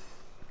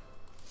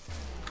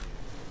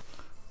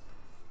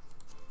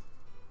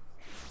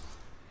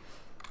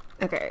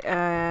 Okay,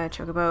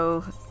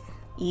 Chocobo.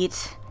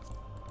 Eat.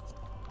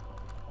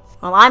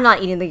 Well, I'm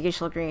not eating the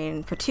Grishel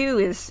Green.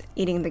 Patu is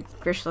eating the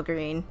Grishel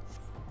Green.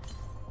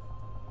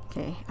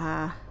 Okay,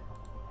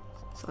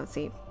 so let's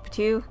see.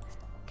 Patu,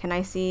 can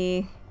I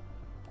see...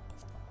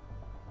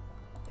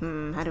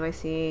 how do I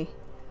see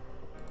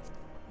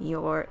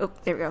your... Oh,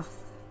 there we go.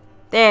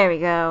 There we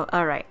go.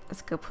 Alright,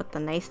 let's go put the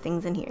nice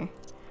things in here.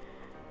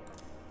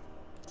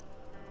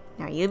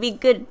 Now you be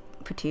good,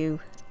 Patu.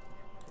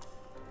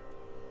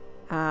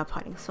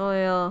 Potting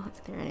soil.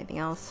 Is there anything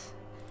else?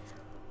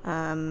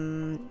 I'll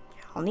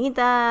need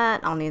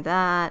that. I'll need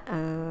that.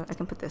 I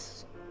can put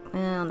this.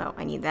 Well, no,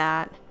 I need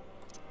that.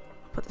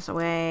 Put this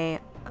away.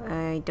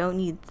 I don't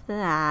need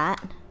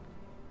that.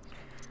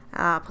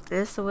 Put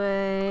this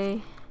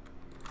away.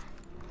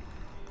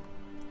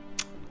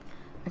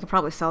 I could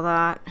probably sell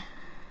that.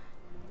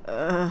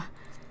 Oh,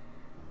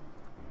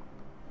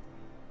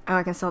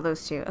 I can sell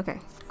those too. Okay,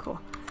 cool.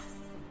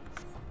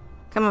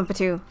 Come on,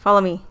 Patu,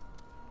 follow me.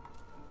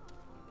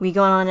 We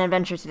going on an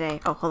adventure today.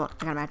 Oh, hold on,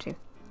 I got a map too.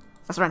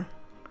 Let's run.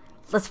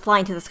 Let's fly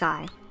into the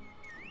sky.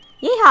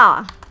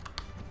 Yeehaw!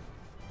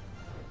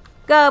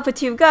 Go,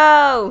 Patu,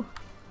 go!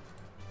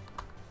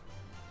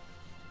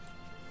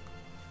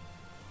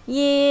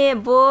 Yeah,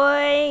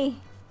 boy!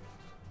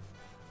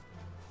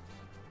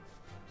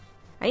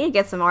 I need to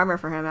get some armor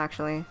for him,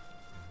 actually.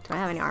 Do I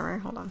have any armor?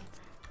 Hold on.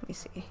 Let me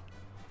see.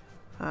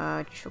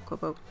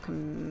 Chocobo...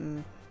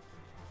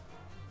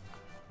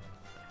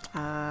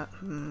 How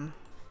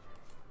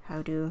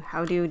do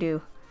you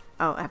do?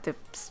 Oh, I have to...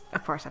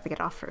 Of course, I have to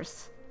get off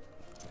first.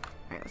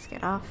 Alright, let's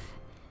get off.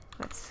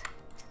 Let's...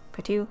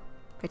 Patu.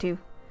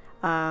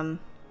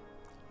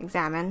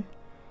 Examine.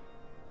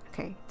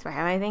 Okay, do I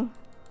have anything?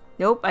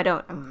 Nope, I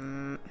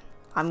don't.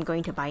 I'm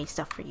going to buy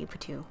stuff for you,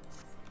 Patu.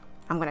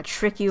 I'm gonna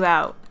trick you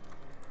out.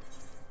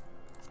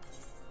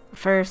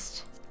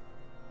 First,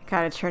 I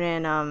gotta turn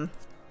in,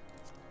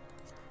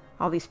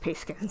 all these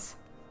paste skins.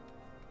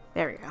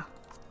 There we go.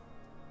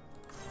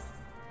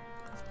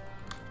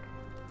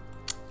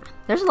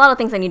 There's a lot of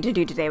things I need to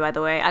do today, by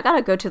the way. I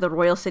gotta go to the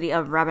royal city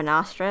of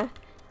Rabanastra.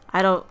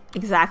 I don't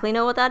exactly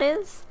know what that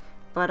is,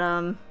 but,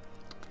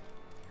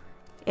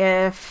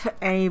 if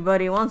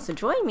anybody wants to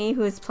join me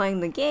who is playing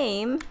the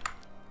game,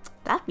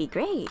 that'd be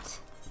great.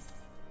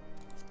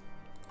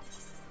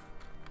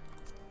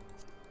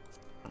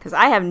 Because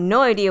I have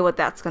no idea what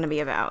that's going to be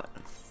about.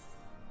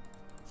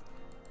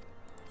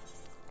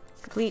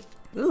 Complete.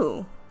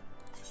 Ooh.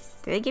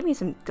 Did they give me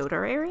some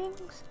Dodo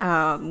earrings?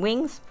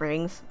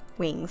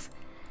 Wings.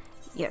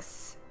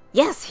 Yes.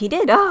 Yes, he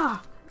did!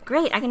 Oh!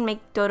 Great, I can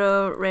make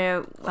Dodo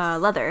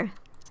leather.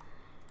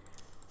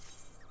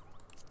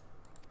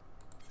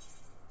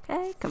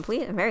 Okay,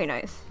 complete. Very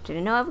nice.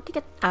 Didn't know I would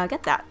get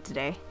that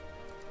today.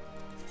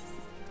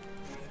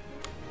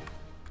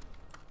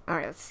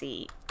 Alright, let's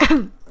see.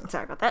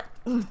 Sorry about that.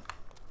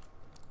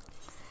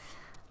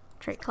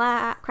 Trade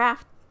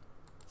craft.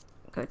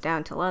 Go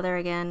down to leather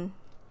again.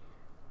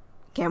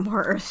 Get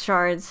more earth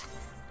shards.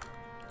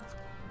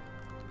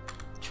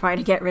 Try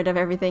to get rid of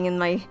everything in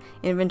my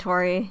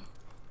inventory.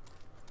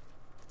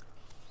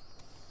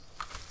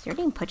 Is your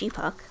name Pudgy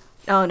Puck?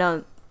 Oh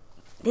no.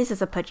 This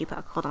is a Pudgy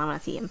Puck. Hold on, I wanna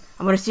see him.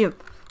 I wanna see him.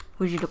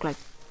 What does he look like?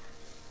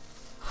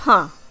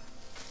 Huh.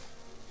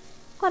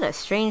 What a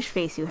strange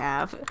face you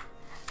have.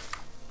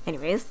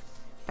 Anyways,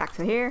 back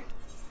to here.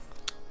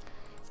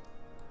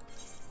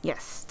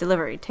 Yes,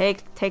 delivery.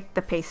 Take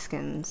the paste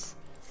skins.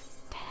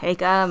 Take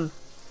them.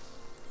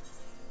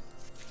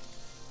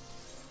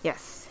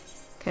 Yes.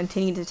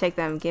 Continue to take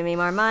them. Give me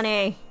more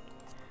money.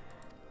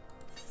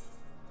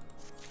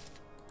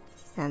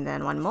 And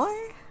then one more.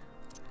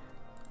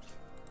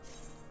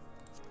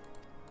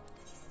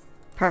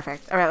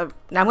 Perfect. Alright,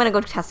 now I'm gonna go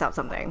test out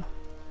something.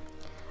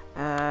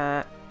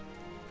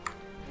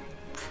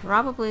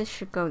 Probably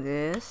should go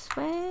this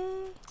way.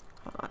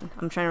 Hold on.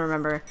 I'm trying to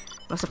remember.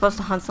 I was supposed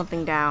to hunt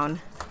something down.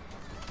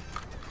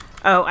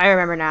 Oh, I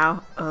remember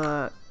now.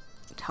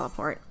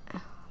 Teleport.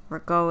 We're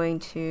going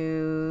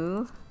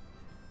to...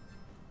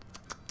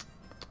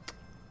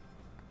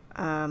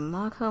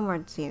 Mogholm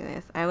or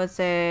Zenith? I would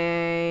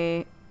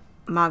say...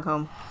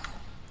 Mogholm.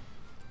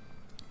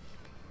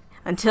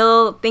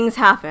 Until things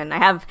happen. I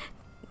have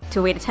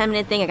to wait a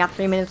 10-minute thing. I got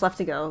 3 minutes left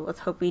to go. Let's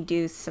hope we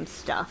do some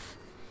stuff.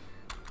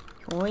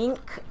 Oink.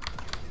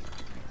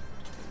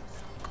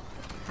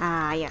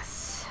 Ah,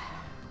 yes.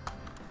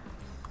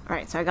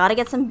 Alright, so I gotta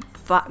get some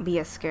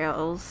BS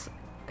skills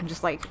and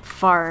just like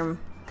farm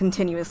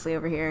continuously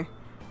over here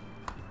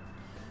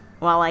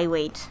while I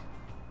wait.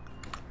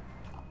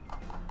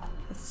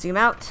 Let's zoom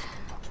out.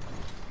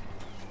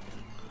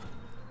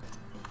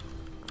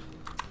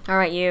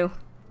 Alright, you.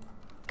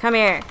 Come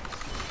here.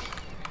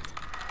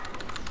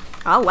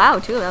 Oh wow,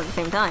 two of them at the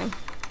same time.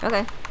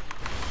 Okay.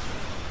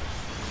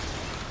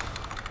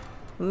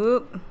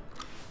 Oop.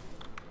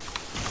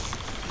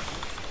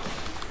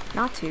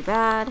 Not too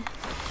bad.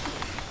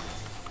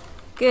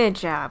 Good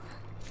job.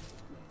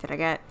 Did I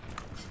get...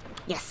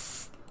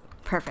 Yes!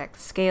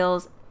 Perfect.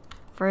 Scales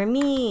for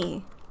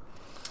me.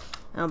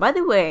 Oh, by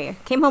the way,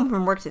 came home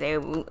from work today.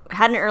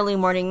 Had an early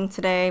morning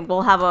today.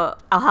 I'll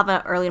have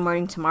an early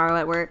morning tomorrow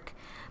at work.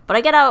 But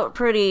I get out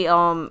pretty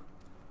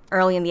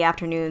early in the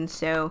afternoon,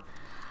 so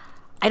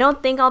I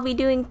don't think I'll be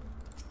doing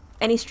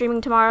any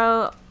streaming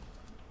tomorrow.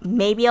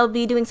 Maybe I'll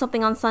be doing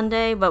something on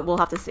Sunday, but we'll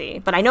have to see.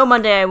 But I know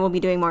Monday I will be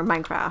doing more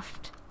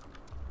Minecraft.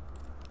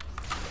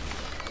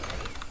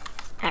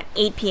 Heck.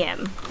 8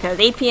 p.m. because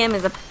 8 p.m.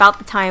 is about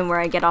the time where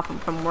I get off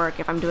from work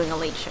if I'm doing a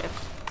late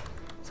shift.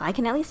 So I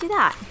can at least do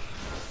that.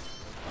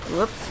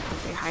 Whoops.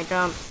 Let's see, high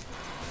jump.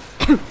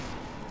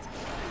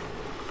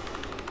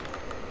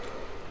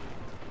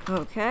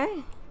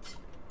 Okay.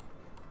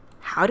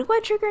 How do I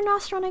trigger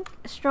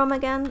Nostrum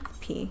again?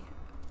 P.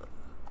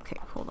 Okay,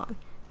 hold on.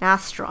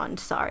 Nostron,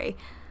 sorry.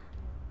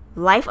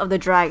 Life of the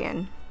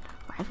Dragon.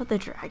 Life of the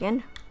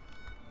Dragon?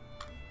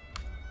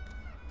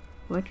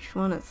 Which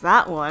one is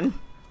that one?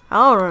 I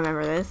don't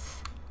remember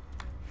this.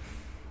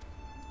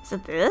 Is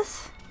it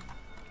this?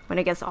 When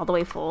it gets all the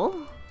way full?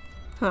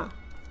 Huh.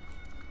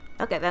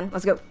 Okay then,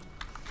 let's go.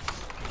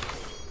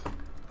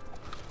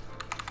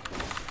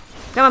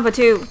 Come on,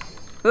 Patu!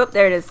 Oop,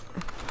 there it is.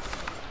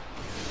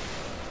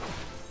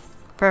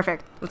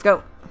 Perfect. Let's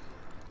go.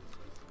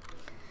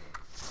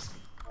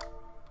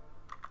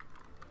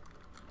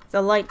 It's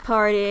a light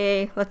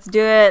party. Let's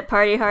do it.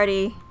 Party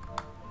hardy.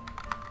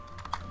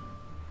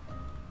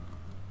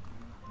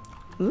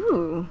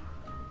 Ooh.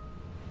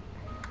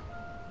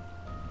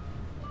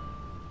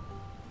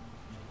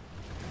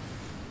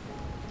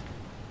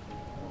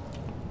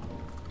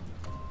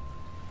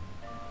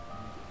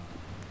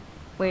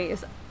 Wait,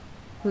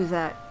 who's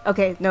that?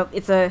 Okay, no,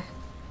 it's a...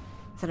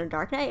 Is it a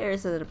Dark Knight or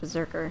is it a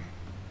Berserker?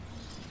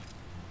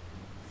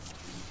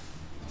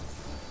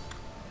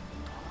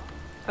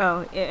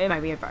 Oh, it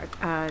might be a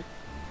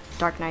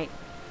Dark Knight.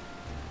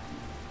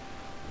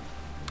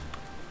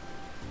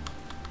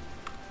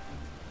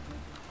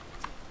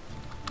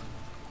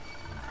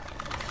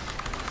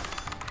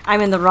 I'm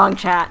in the wrong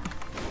chat.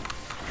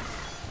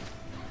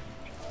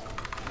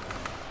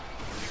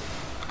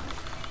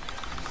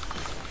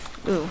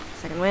 Ooh,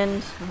 second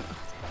wind.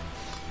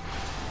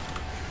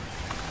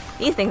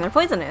 These things are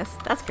poisonous.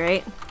 That's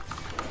great.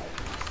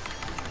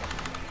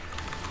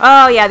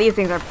 Oh yeah, these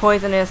things are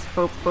poisonous.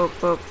 Boop, boop,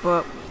 boop,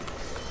 boop.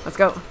 Let's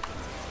go.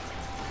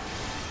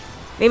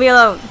 Leave me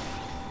alone.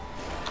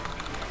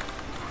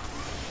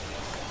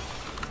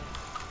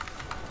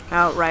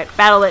 Oh, right.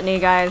 Battle Litany,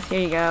 guys. Here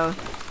you go.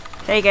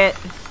 Take it.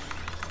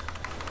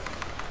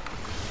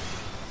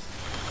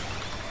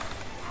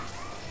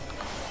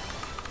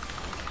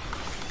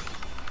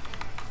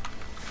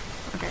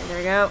 Okay, there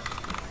we go.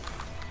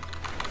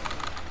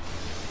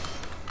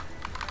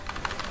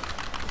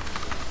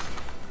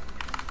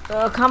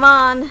 Oh, come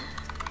on.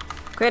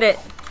 Quit it.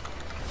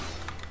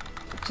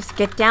 Just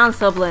get down,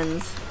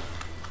 Sublins.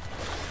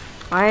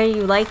 Why are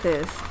you like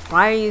this?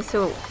 Why are you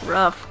so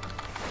rough?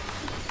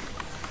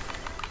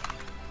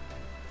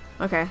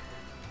 Okay.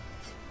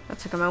 That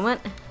took a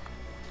moment.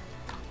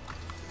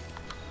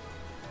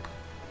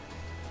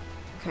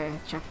 Okay,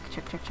 check,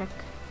 check, check, check.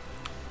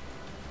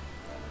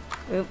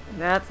 Oop,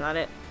 that's not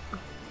it.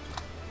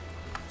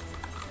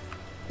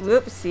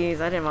 Whoopsies,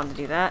 I didn't want to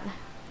do that.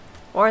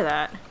 Or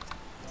that.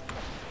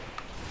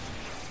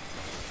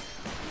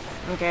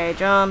 Okay,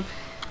 jump.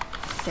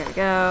 There we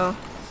go.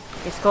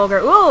 Okay,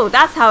 Skullgirl. Ooh,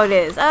 that's how it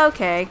is.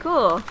 Okay,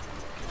 cool.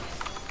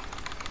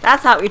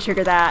 That's how we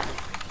trigger that.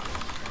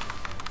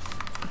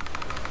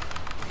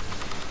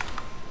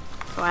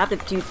 So I have to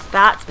do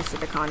that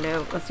specific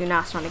condo. Let's do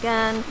Nostron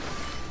again.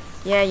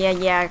 Yeah, yeah,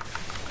 yeah.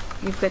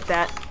 You quit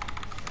that.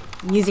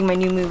 I'm using my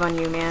new move on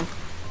you, man.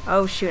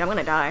 Oh shoot, I'm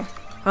gonna die.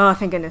 Oh,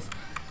 thank goodness.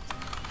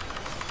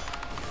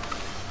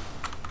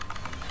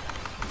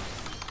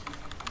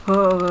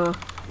 Oh.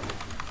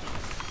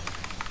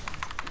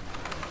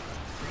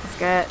 Let's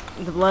get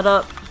the blood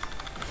up.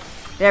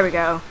 There we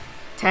go.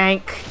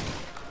 Tank.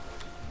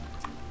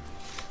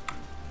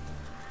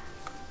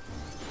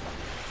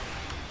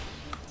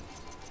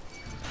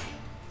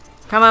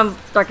 Come on,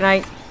 Dark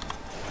Knight.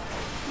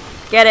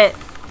 Get it.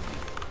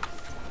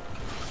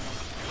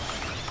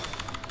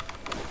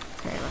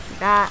 Okay, let's see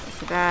that. Let's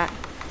see that.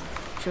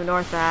 True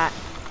north that.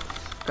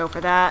 Go for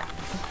that.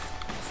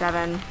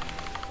 7.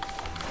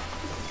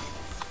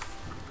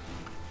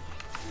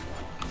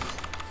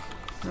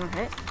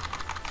 Alright.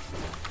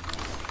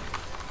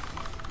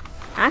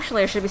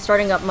 Actually, I should be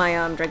starting up my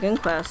Dragoon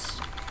quest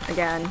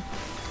again.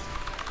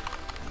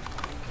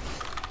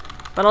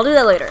 But I'll do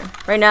that later.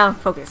 Right now,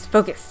 focus.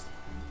 Focus.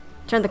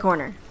 Turn the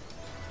corner.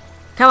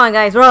 Come on,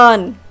 guys,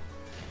 run!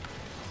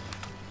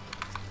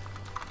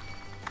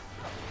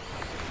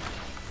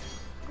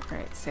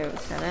 Alright, so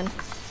 7.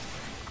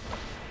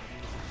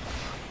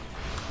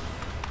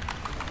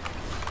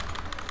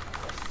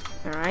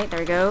 Alright, there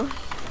we go.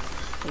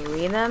 Can you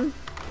read them?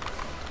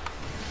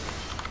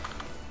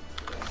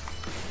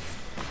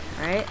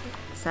 Alright,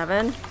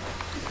 7.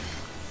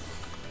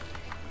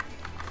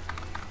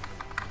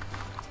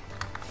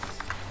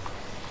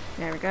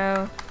 There we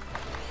go.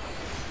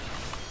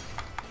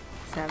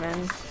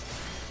 7.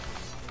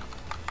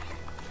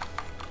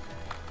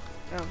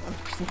 Oh, I'm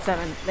pressing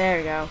 7. There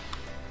we go.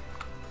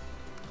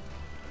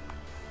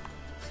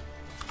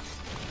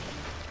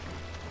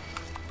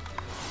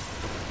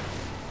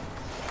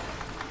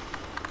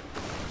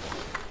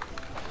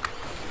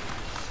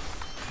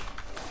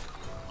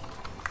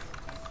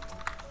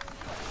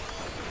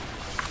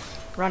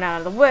 Run out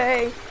of the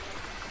way.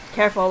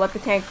 Careful, let the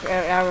tank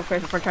out of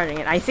first before charging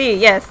it. I see,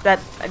 yes, that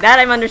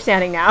I'm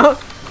understanding now.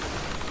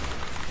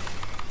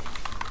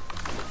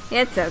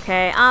 It's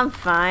okay, I'm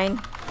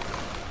fine.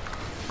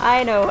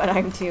 I know what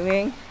I'm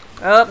doing.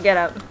 Oh, get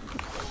up.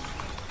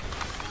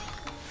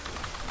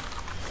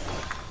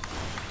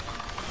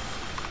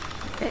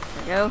 Okay,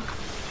 there we go.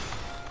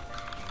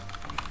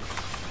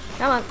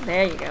 Come on,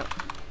 there you go.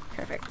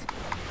 Perfect.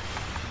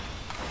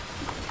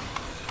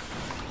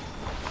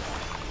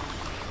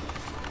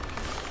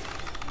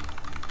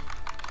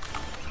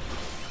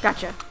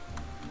 Gotcha.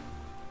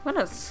 What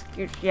a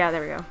scooch. Yeah,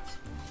 there we go.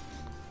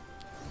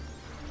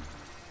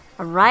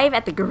 Arrive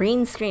at the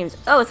green streams.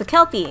 Oh, it's a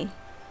Kelpie!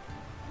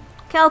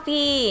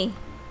 Kelpie!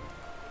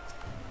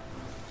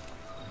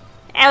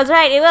 I was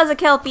right, it was a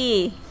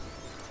Kelpie!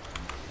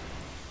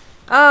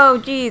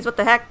 Oh, jeez, what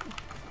the heck?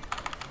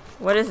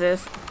 What is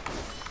this?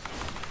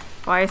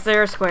 Why is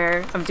there a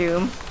square of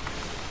doom?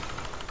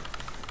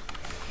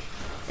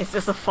 Is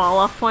this a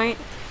fall-off point?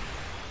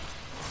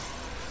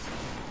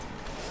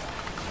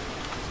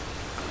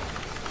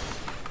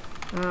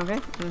 Okay.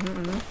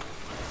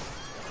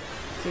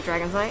 See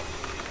Dragon's Light.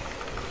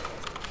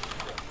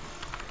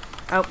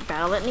 Oh,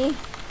 Battle Litany?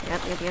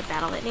 Yep,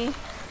 Battle Litany.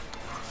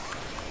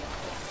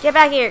 Get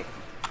back here!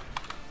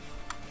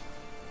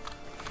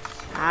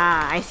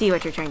 Ah, I see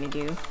what you're trying to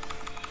do.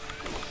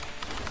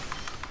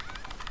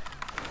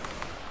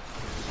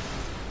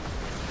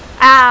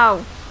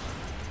 Ow!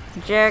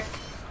 Jerk.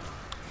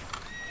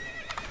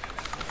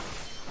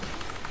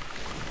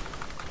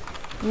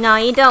 No,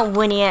 you don't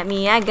whinny at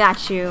me. I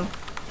got you.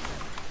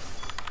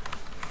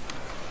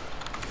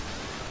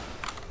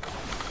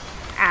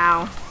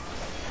 Ow.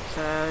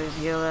 So, just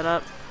heal it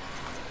up.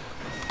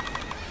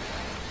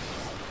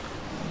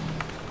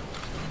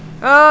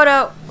 Oh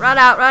no! Run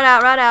out, run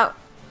out, run out!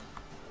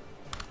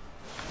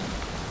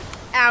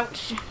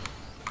 Ouch.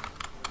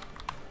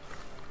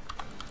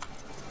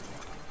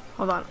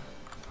 Hold on.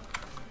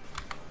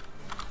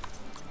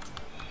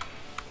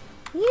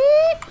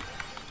 Yeet.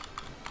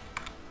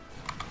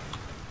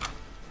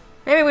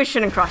 Maybe we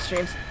shouldn't cross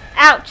streams.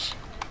 Ouch!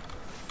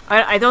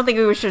 I don't think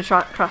we should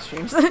cross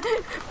streams.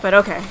 But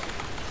okay.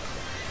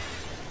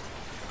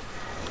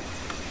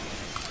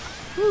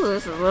 Ooh,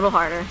 this is a little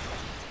harder.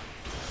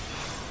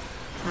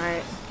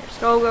 Alright, here's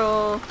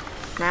Skull,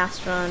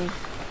 Mass Run,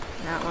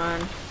 that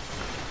one.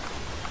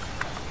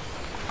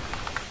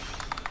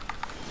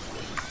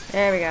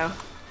 There we go.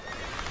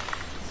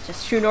 Let's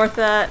just true north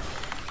that.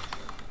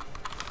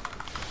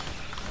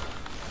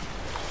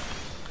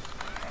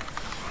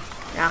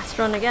 Mass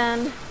Run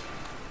again.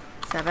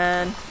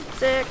 7,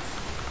 6.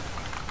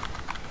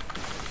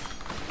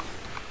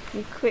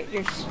 You quit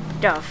your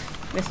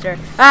stuff, mister.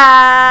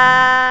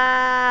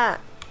 Ah!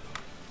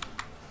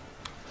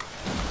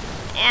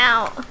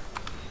 Ow!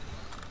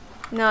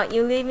 No,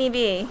 you leave me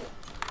be.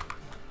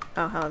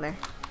 Oh, hello there.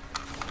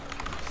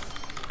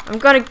 I'm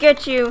gonna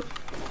get you!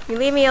 You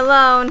leave me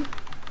alone!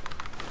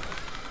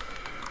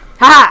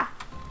 Ha!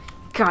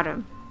 Got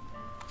him.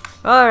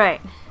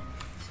 Alright.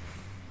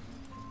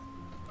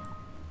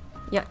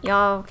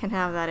 Y'all can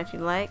have that if you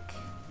like.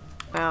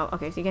 Well,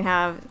 okay, so you can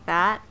have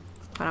that,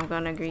 but I'm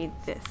gonna agree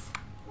this.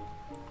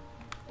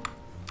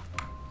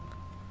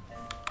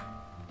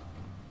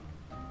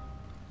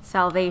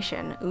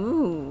 Salvation.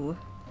 Ooh.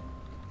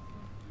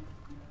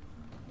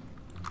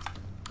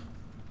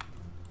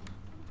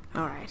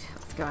 Alright,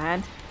 let's go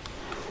ahead.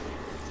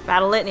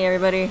 Battle Litany,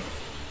 everybody.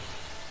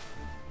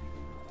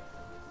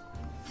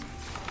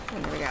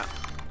 And there we go.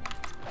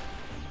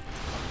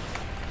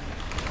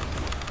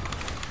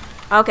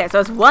 Okay, so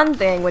it's one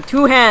thing with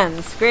two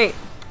hands. Great.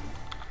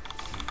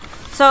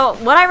 So,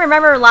 what I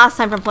remember last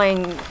time from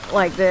playing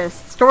like this,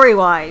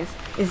 story-wise,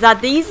 is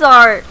that these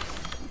are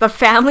the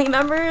family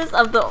members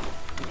of the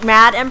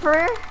Mad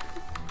Emperor,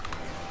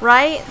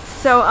 right?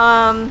 So,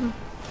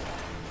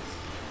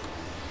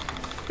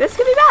 this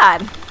could be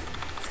bad.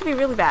 This could be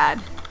really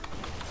bad.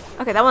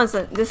 Okay,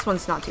 this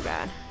one's not too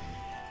bad.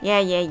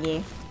 Yeah. Get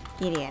it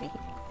out of here.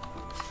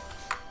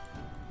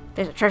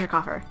 There's a treasure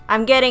coffer.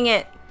 I'm getting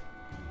it.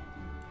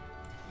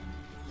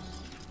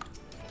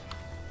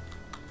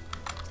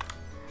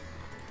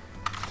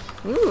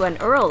 Ooh, an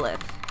Urolith.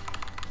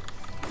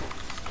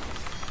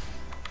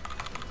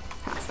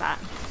 Pass that.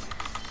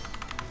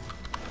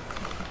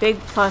 Big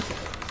plus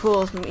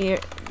pools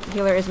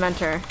healer is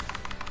mentor.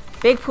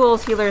 Big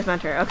pools healer is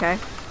mentor. Okay.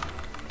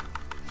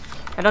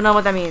 I don't know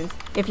what that means.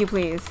 If you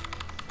please.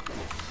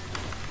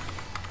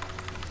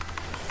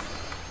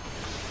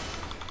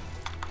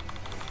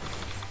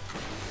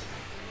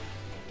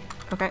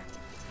 Okay.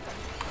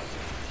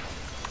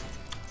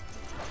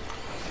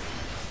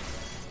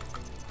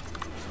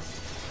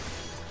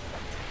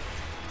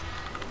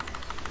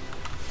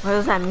 What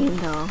does that mean,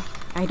 though?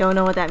 I don't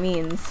know what that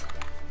means.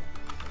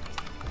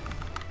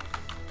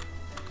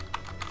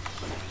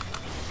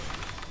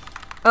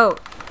 Oh,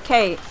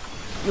 okay.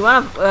 You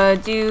wanna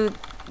do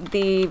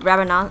the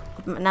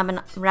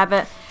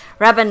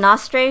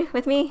Rabanastre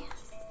with me?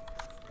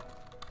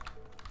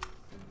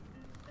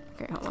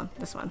 Okay, hold on.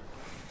 This one.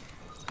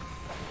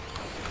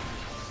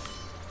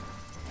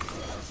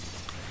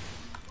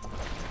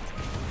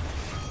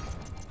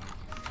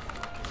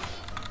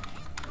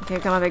 Okay,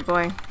 come on, big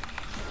boy.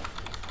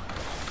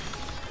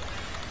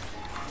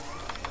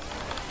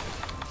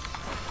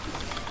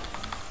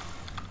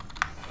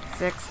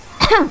 Six.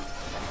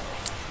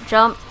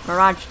 Jump,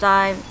 Mirage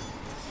Dive,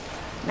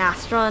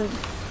 Nastrund,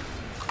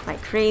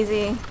 like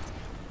crazy.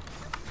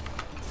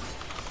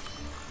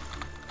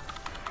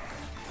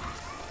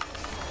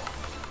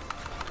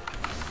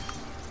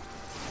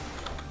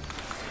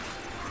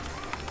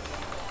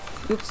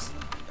 Oops,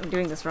 I'm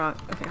doing this wrong.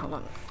 Okay, hold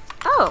on.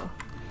 Oh!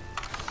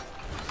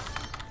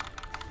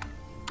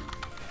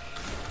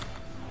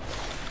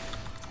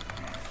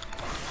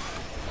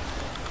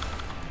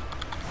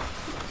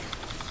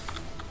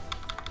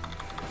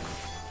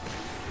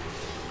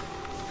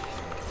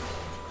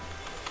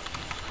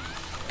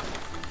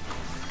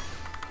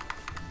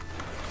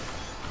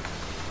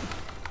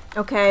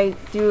 Okay,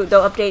 the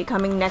update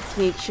coming next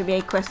week should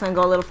make questline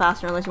go a little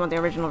faster unless you want the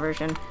original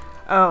version.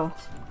 Oh.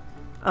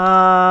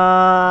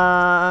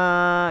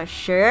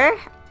 Sure?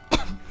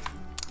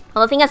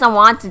 Well, the thing is I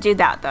want to do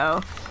that,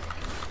 though.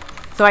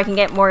 So I can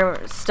get more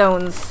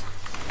stones.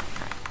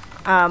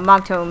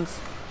 Mog tomes.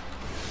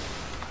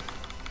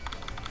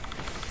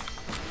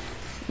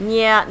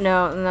 Yeah,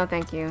 no,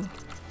 thank you.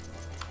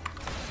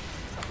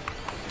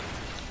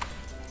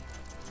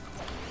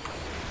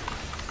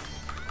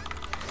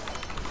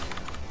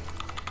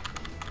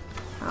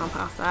 I'll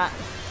pass that.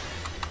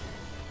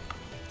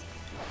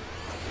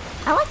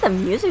 I like the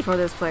music for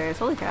this place.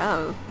 Holy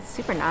cow. It's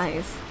super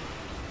nice.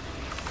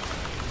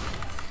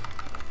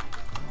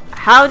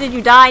 How did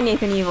you die,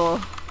 Nathan Evil?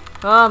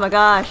 Oh my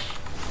gosh.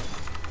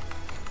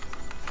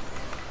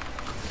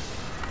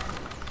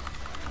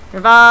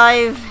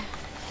 Revive.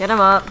 Get him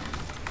up.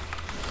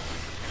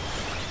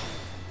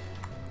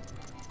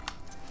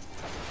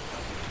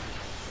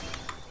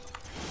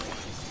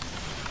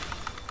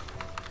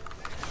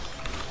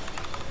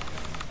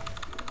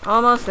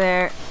 Almost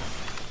there.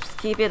 Just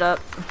keep it up.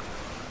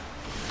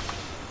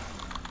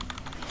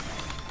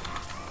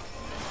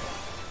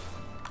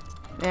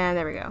 And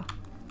there we go.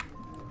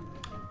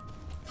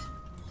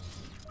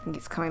 I think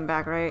he's coming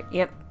back, right?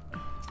 Yep.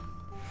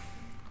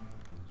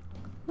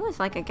 Ooh, it's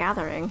like a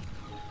gathering.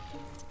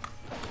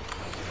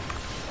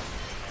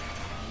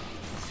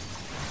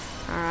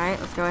 Alright,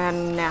 let's go ahead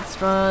and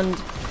Nastrund.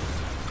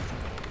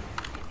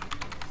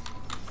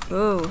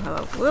 Ooh,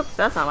 hello. Whoops,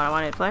 that's not what I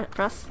wanted to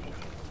press.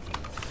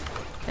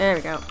 There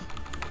we go.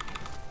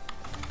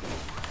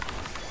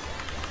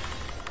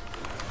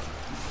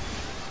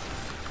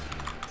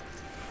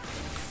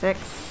 Six.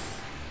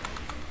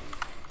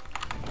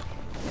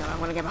 No, I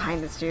want to get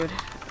behind this dude.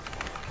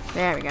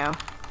 There we go.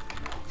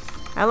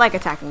 I like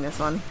attacking this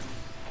one.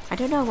 I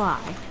don't know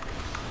why.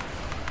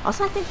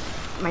 Also, I think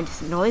my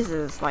noise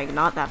is like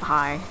not that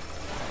high.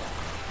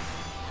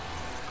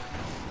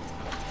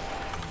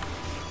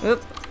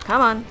 Oop,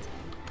 come on.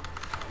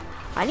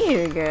 I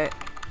need to get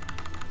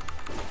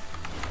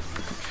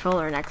a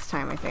controller next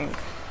time, I think.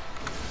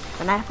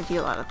 Then I have to do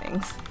a lot of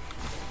things.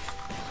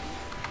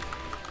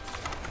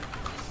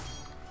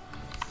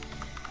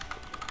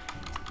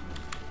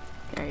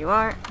 There you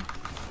are.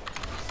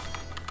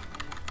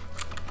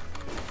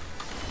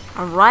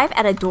 Arrive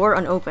at a door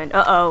unopened.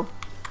 Uh-oh.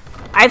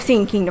 I've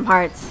seen Kingdom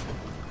Hearts.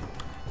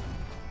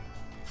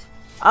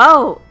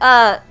 Oh,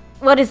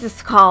 what is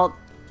this called?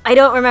 I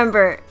don't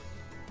remember.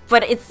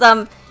 But it's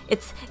that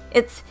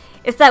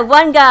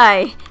one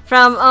guy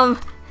from,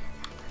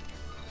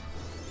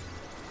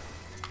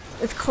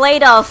 it's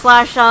Claydol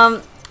slash,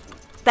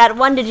 that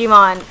one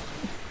Digimon.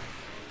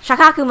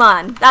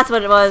 Shakakumon. That's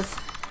what it was.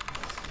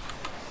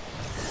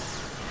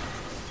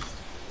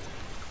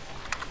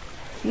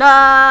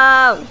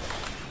 No!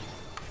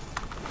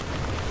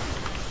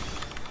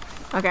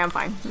 Okay, I'm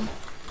fine.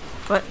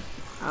 What?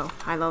 Oh,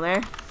 hi, low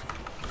there.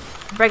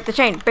 Break the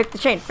chain, break the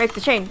chain, break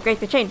the chain,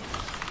 break the chain.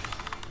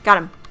 Got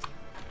him.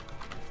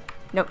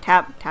 Nope,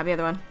 tab the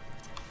other one.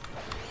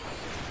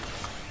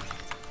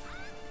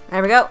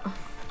 There we go.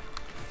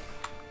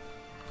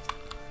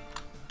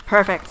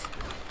 Perfect.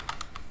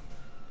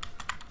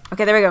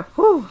 Okay, there we go.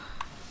 Whew.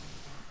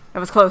 That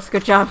was close.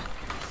 Good job.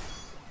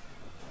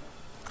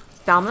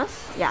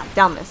 Dalmas? Yeah,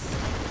 Dalmas.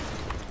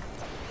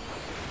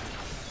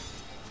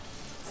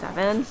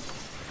 7,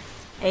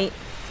 8.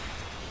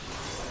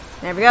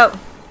 There we go.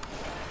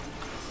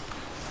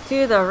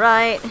 To the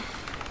right.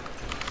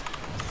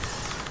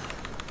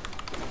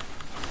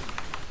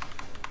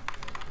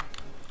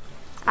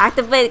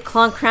 Activate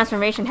clone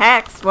transformation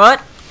hex.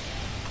 What?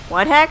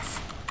 What hex?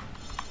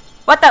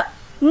 What the?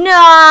 No!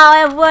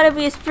 I want to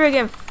be a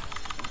friggin'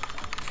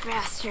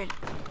 bastard.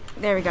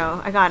 There we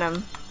go. I got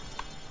him.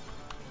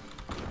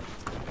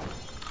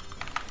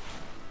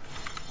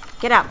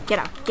 Get out, get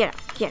out, get out,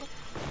 get.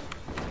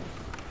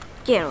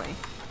 Get away.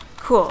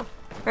 Cool.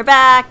 We're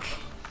back.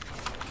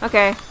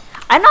 Okay.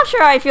 I'm not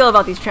sure how I feel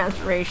about these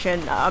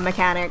transformation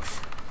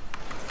mechanics.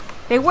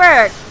 They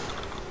work.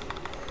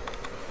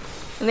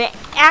 And they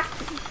act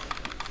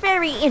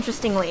very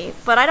interestingly,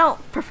 but I don't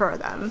prefer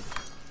them.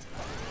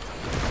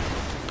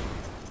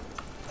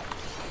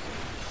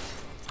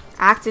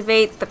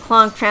 Activate the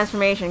clunk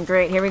transformation.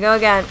 Great, here we go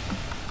again.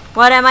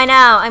 What am I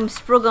now? I'm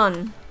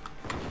Sprugun.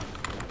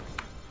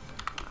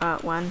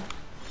 One.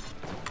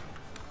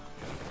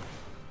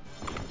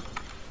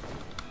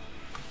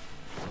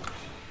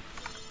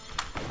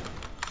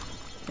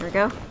 There we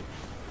go.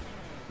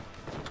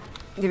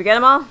 Did we get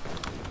them all?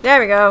 There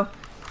we go.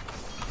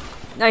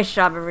 Nice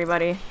job,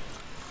 everybody.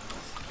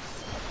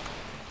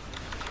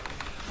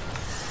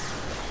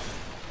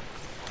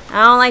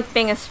 I don't like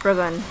being a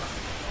Sprugun.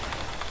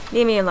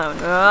 Leave me alone.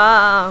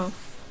 Oh.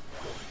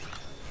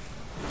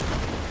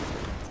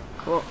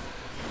 Cool.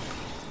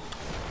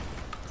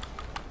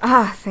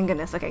 Ah, thank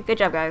goodness. Okay, good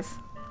job, guys.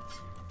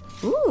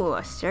 Ooh,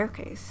 a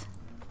staircase.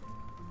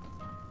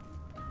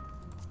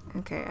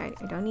 Okay,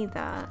 I don't need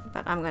that,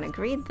 but I'm gonna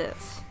greed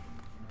this.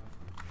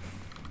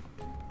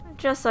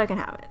 Just so I can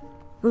have it.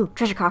 Ooh,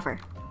 treasure coffer.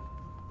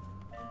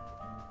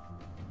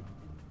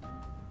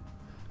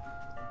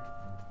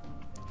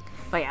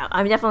 But yeah,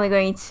 I'm definitely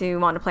going to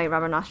want to play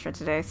Rubber Nostra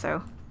today,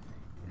 so...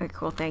 Okay,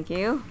 cool, thank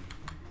you.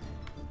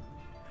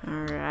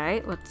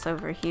 Alright, what's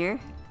over here?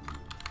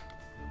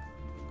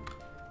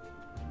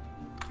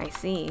 I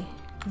see.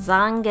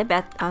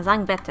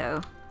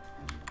 Zangbeto.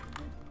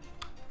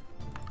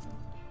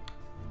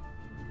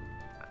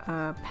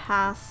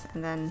 Pass,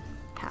 and then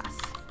pass.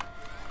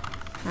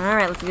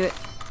 Alright, let's do it.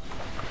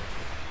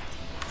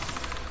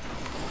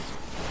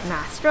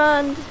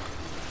 Mastrund.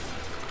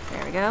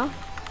 There we go.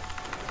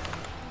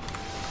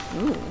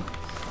 Ooh.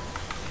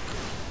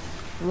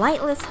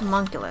 Lightless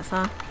homunculus,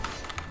 huh?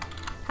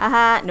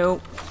 Haha,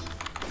 nope.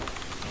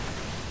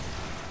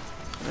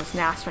 Just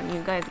Nastrund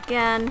you guys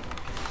again.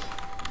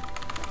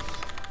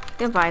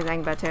 Goodbye,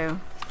 Zangbeto.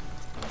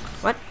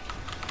 What?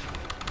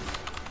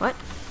 What?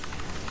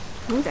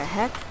 Who the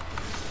heck?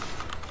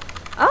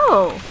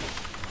 Oh!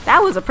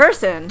 That was a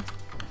person!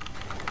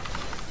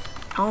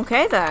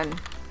 Okay then.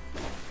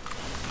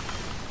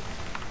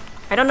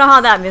 I don't know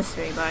how that missed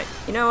me, but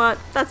you know what?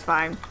 That's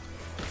fine.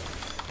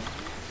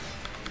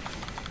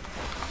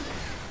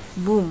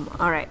 Boom.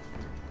 Alright.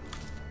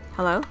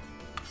 Hello?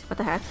 What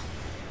the heck?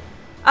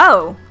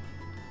 Oh!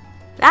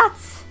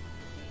 That's...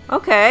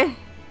 okay.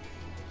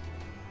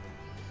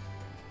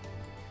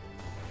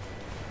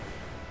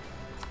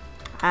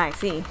 I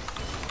see.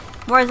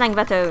 More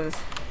Zangbetos.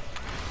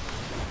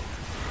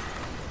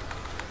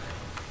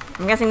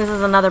 I'm guessing this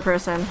is another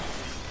person.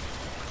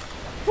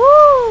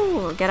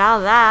 Woo! Get out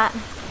of that.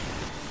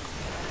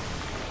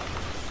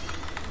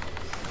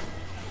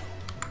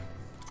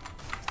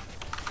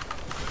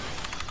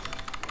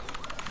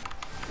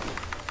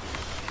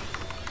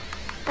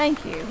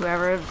 Thank you,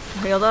 whoever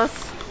healed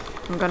us.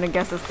 I'm gonna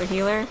guess it's the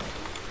healer.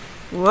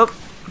 Whoop.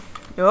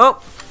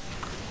 Whoop.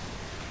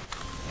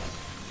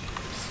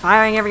 Just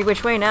firing every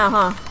which way now,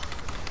 huh?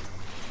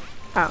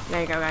 Oh,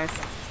 there you go, guys.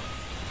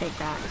 Take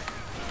that.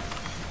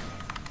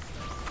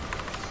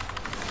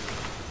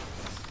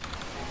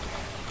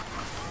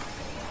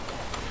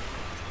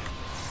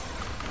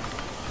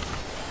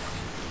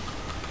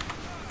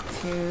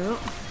 Two.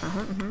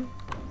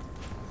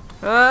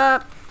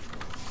 Up.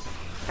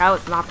 That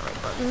was not the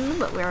right button,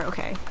 but we're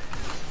okay.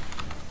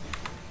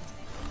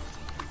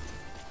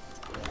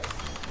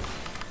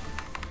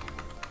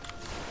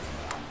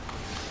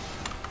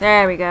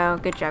 There we go.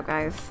 Good job,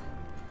 guys.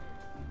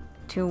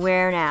 To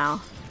where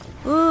now?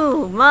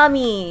 Ooh,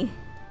 mommy!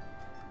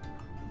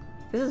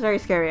 This is very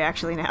scary,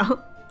 actually,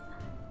 now.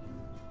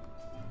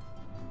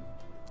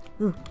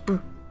 Ooh,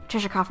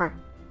 treasure coffer.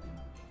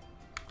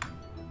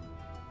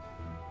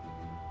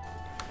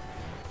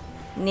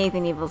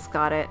 Nathan Evil's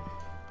got it.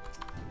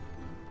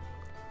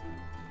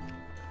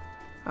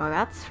 Oh,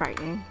 that's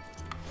frightening.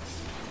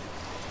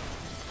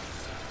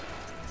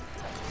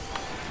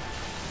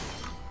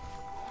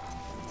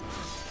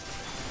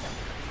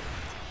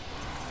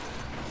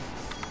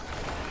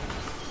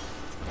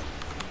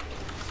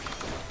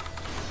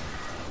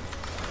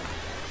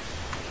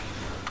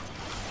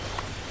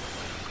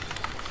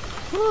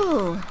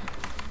 Whew.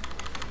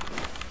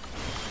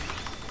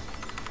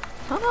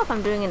 I don't know if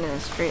I'm doing it in a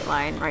straight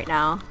line right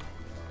now.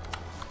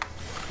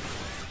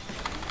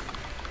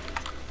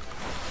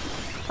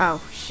 Oh,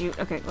 shoot.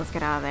 Okay, let's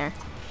get out of there.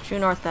 True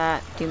north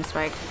that. Doom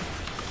spike.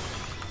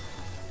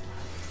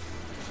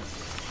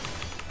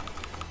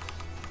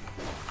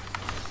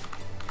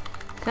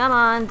 Come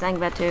on,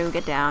 Zangbeto,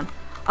 get down.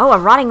 Oh, a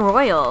rotting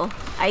royal.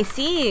 I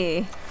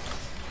see.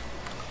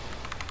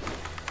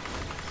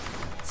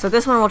 So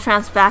this one will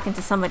transfer back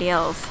into somebody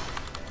else.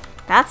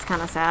 That's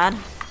kind of sad.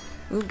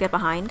 Ooh, get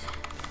behind.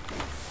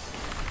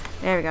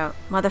 There we go.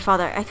 Mother,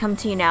 father, I come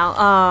to you now.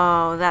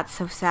 Oh, that's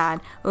so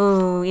sad.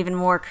 Ooh, even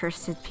more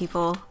cursed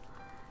people.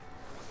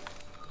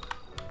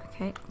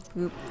 Okay.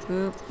 Boop,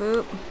 boop,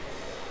 boop.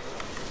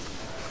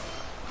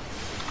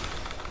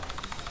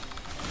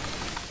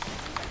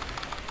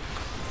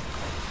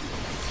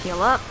 Let's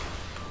heal up.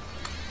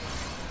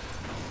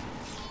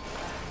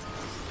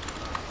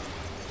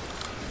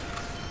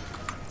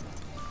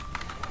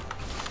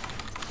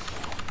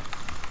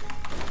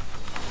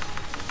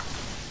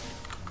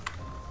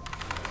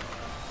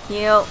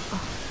 Heal.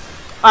 Oh,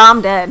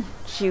 I'm dead.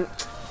 Shoot.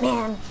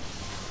 Man.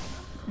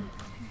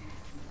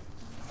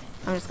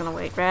 I'm just gonna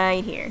wait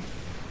right here.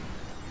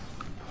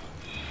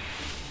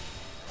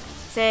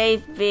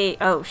 Save V.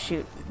 Oh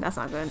shoot, that's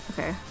not good.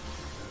 Okay.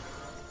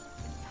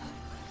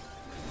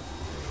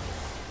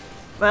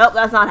 Well,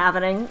 that's not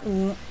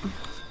happening.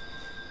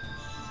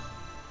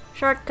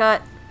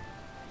 Shortcut.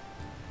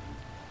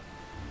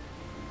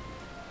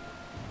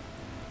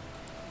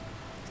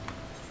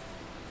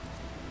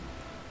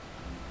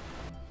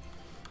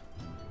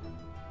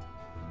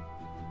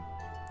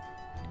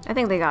 I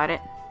think they got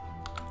it.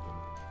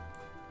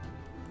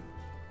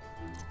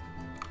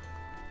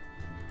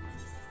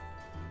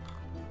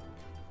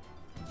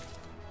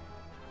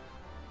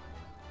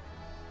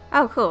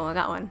 Oh, cool, I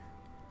got one.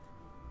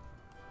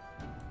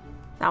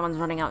 That one's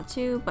running out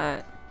too,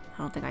 but I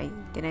don't think I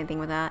did anything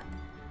with that.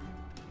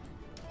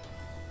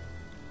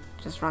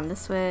 Just run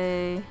this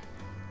way.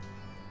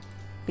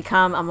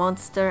 Become a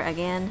monster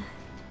again.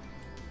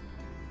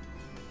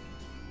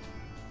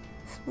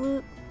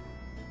 Swoop.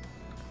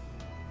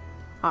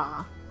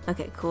 Ah,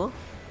 okay, cool.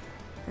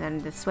 And then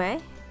this way.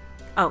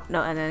 Oh,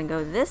 no, and then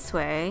go this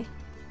way.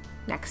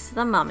 Next to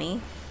the mummy.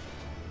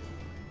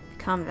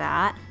 Become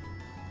that.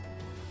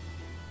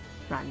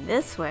 Run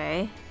this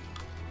way.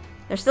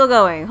 They're still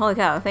going. Holy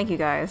cow, thank you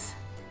guys.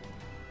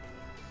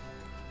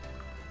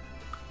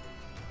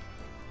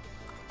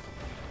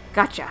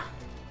 Gotcha.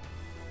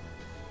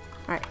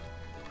 Alright.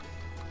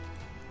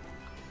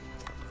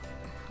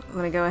 I'm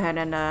gonna go ahead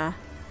and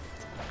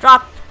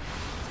drop.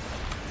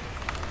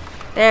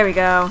 There we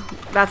go.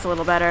 That's a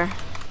little better.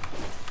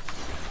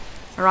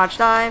 Mirage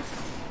dive.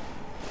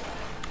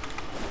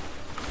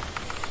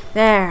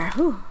 There.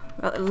 Whew.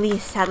 Well, at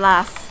least, at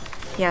last.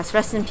 Yes,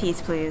 rest in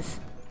peace, please.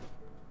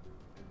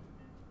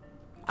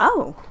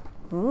 Oh.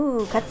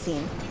 Ooh,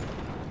 cutscene.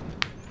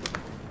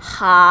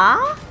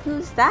 Huh?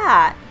 Who's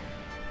that?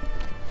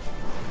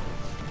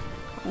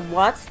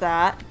 What's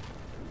that?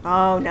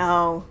 Oh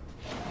no.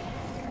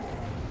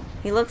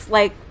 He looks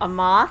like a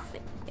moth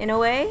in a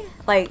way.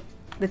 Like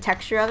the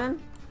texture of him.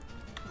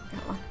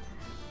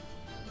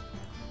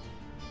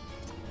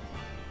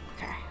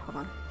 Okay, hold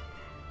on.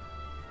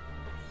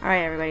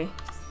 Alright, everybody.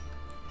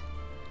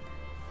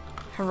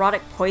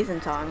 Erotic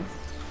poison tongue.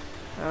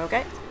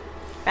 Okay.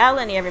 Battle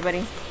any,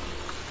 everybody.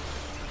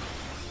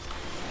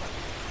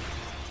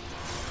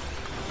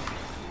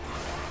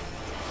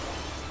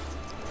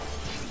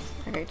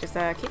 Okay, just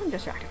keep him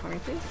distracted for me,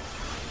 please.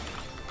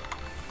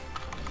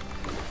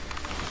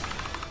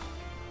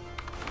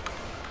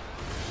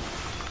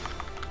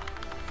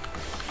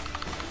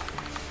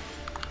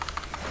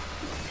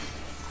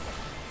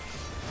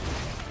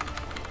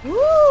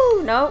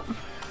 Woo! Nope.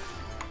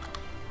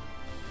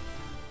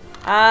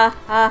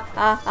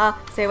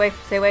 Stay away,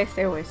 stay away,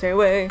 stay away, stay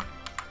away.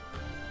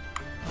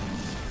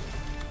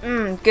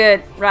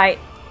 Good, right.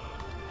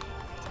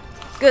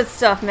 Good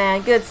stuff,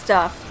 man, good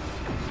stuff.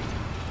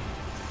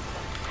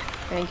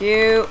 Thank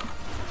you.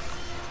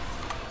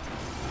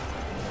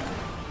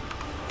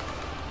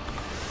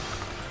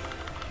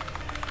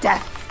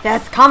 Death.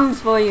 Death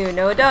comes for you.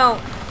 No,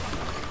 don't.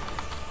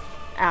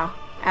 Ow.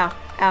 Ow.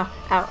 Ow.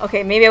 Ow.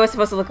 Okay, maybe I was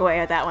supposed to look away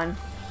at that one.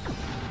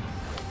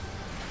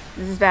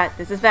 This is bad.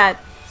 This is bad.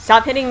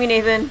 Stop hitting me,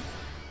 Nathan.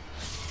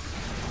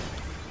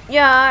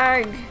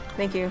 Yarg.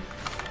 Thank you.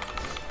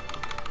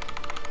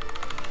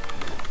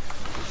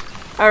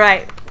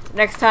 Alright.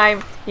 Next time,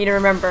 you need to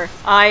remember.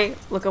 I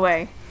look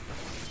away.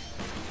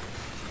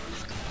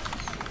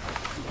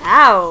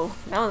 Ow!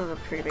 That was a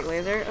pretty big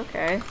laser.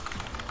 Okay.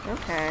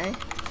 Okay.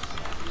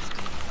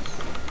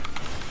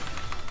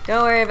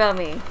 Don't worry about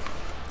me.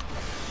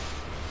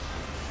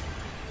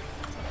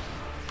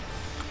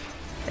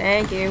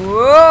 Thank you.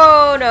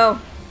 Whoa, no!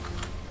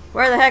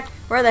 Where the heck?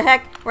 Where the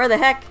heck? Where the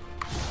heck?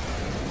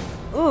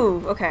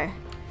 Ooh, okay.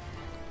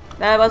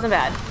 That wasn't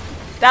bad.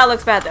 That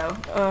looks bad, though.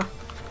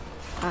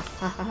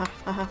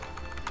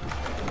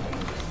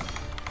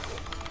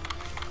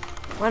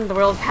 What in the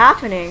world is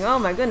happening? Oh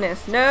my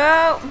goodness.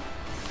 No!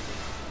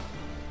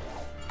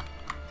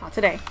 Not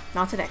today.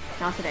 Not today.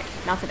 Not today.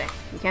 Not today.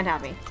 You can't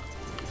have me.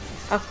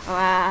 Oh, get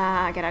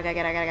out, get out,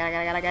 get out, get out,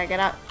 get out, get out, get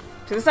out.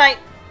 To the site!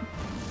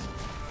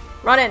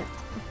 Run in!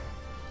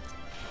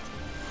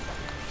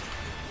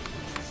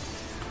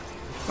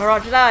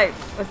 Mirage dive!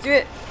 Let's do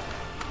it!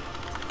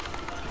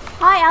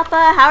 Hi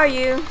Alpha, how are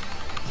you?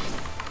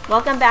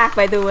 Welcome back,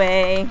 by the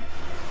way.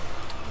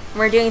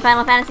 We're doing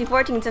Final Fantasy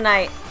XIV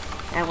tonight.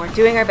 And we're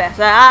doing our best.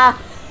 Ah!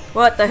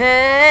 What the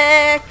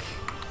heck?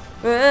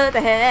 What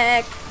the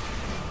heck?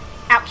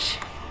 Ouch!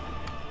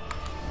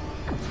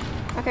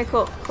 Okay,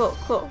 cool, cool,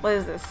 cool. What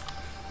is this?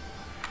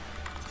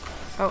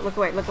 Oh, look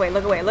away, look away,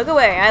 look away, look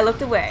away! I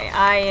looked away.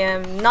 I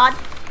am not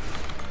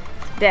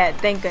dead,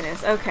 thank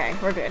goodness. Okay,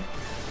 we're good.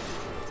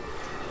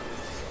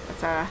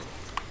 Let's,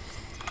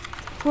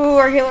 ooh,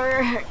 our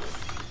healer!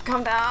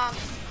 Calm down.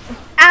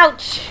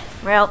 Ouch!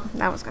 Well,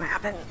 that was gonna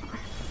happen.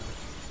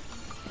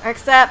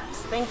 Accept.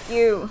 Thank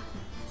you.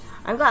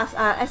 I'm glad.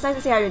 It's nice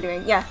to see how you're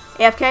doing. Yeah.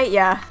 AFK?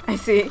 Yeah, I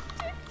see.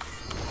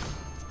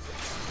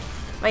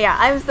 But yeah,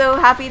 I'm so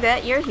happy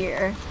that you're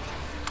here.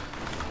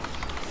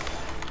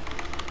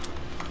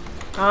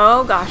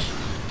 Oh gosh.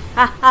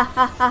 Ha ha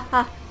ha ha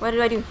ha. What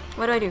do I do?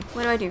 What do I do?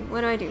 What do I do?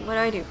 What do I do? What do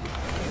I do?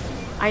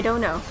 I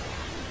don't know.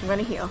 I'm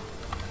gonna heal.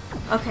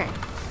 Okay.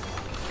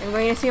 I'm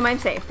going to assume I'm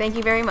safe. Thank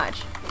you very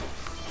much.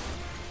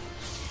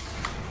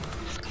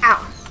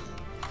 Ow.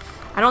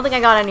 I don't think I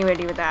got anywhere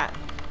to do with that.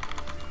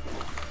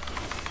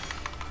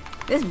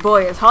 This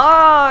boy is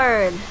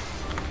hard!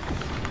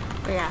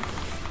 Oh yeah.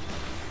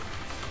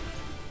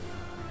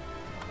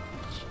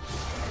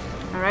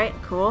 Alright,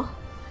 cool.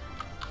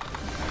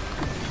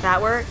 That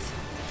worked.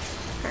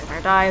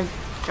 Fire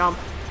dive. Jump.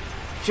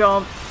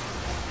 Jump.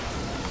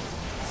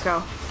 Let's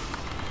go.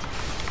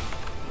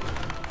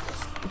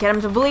 Get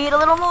him to bleed a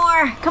little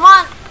more! Come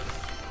on!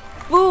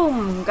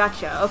 Boom!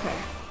 Gotcha. Okay.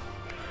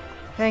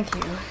 Thank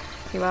you.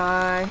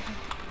 Goodbye.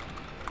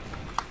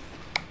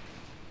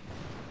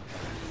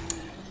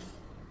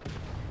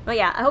 Well,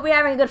 yeah, I hope you're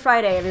having a good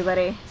Friday,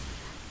 everybody.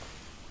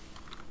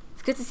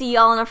 It's good to see you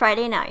all on a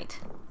Friday night.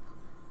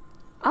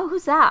 Oh,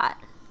 who's that?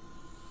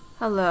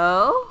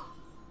 Hello?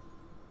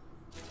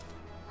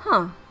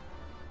 Huh.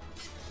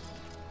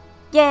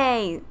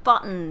 Yay!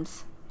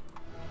 Buttons.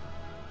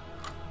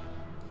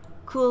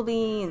 Cool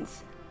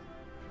beans.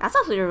 That's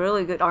actually a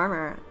really good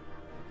armor.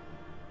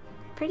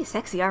 Pretty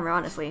sexy armor,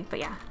 honestly. But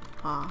yeah.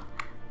 Aw.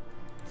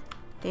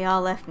 They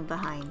all left me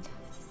behind.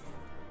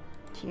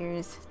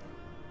 Cheers.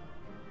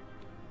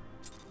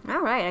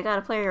 Alright, I got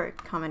a player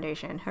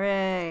commendation.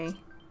 Hooray.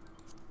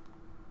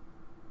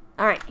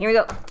 Alright, here we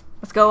go.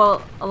 Let's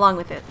go along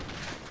with it.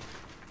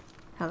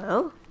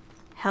 Hello?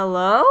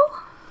 Hello?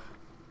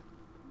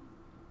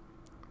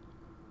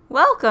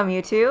 Welcome,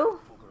 you two.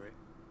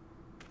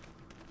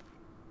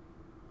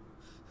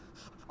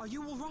 Are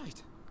you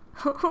alright?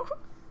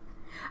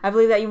 I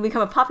believe that you'll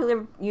become a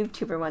popular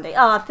YouTuber one day.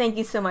 Oh, thank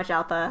you so much,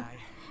 Alpha.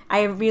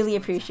 I really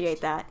appreciate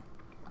that.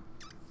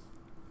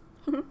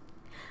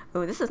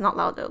 Oh, this is not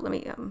loud though. Let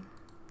me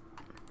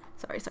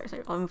sorry.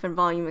 I'll move in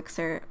volume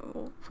mixer.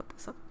 We'll put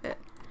this up a bit.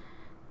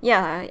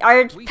 Yeah,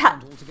 our we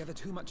spent altogether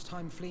too much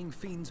time fleeing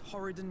fiends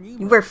horrid and numerous.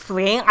 You were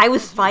fleeing? I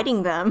was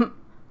fighting them.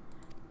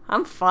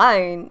 I'm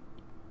fine.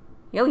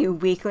 Yo, you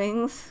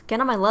weaklings. Get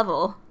on my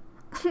level.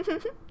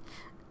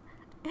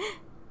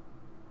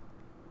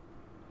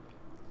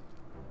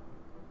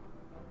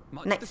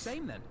 Much nice. The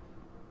same then.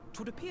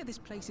 'Twould appear this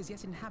place is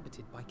yet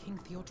inhabited by King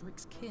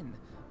Theodoric's kin,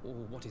 or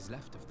what is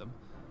left of them.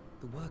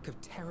 The work of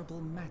terrible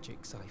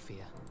magics, I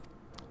fear.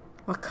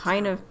 What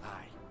kind of...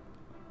 Aye.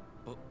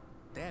 But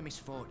their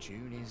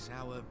misfortune is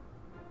our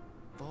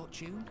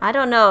fortune? I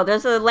don't know.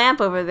 There's a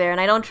lamp over there and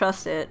I don't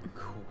trust it.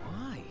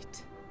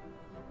 Quite.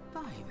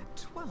 By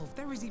the 12,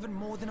 there is even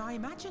more than I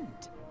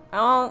imagined. I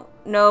don't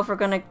know if we're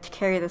gonna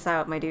carry this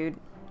out, my dude.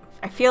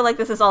 I feel like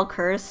this is all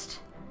cursed.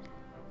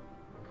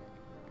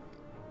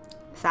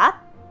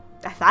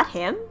 Is that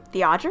him?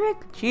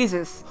 Theodoric?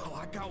 Jesus. Oh,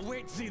 I can't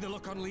wait to see the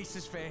look on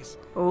Lisa's face.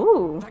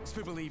 Ooh. Thanks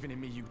for believing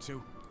in me, you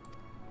two.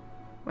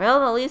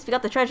 Well, at least we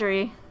got the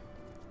treasury.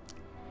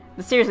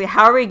 But seriously,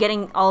 how are we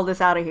getting all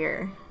this out of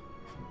here?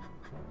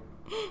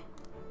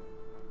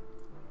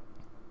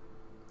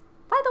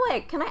 By the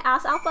way, can I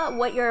ask Alpha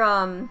what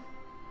your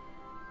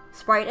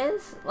sprite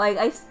is? Like,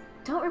 I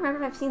don't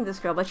remember if I've seen this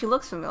girl, but she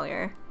looks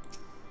familiar.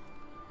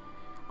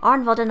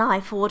 Arenvald and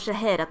I forged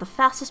ahead at the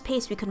fastest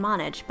pace we could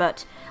manage,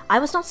 but I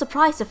was not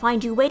surprised to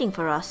find you waiting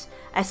for us.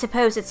 I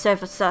suppose it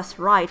serves us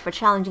right for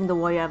challenging the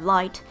Warrior of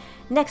Light.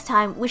 Next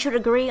time, we should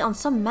agree on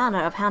some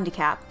manner of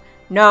handicap.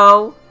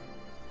 No!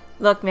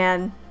 Look,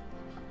 man.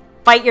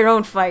 Fight your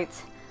own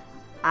fight.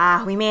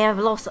 Ah, we may have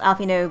lost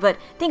Alphinaud, but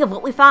think of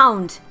what we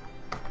found!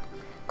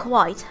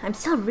 Quite. I'm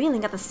still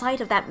reeling at the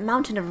sight of that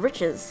mountain of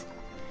riches.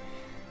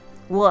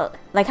 What?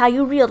 Like how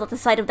you reeled at the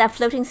sight of that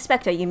floating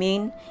spectre, you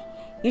mean?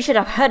 You should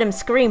have heard him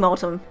scream,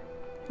 Autumn.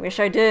 Wish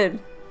I did.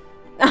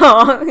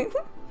 Oh,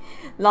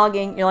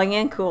 logging. You're logging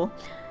in? Cool.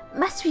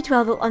 Must we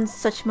dwell on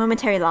such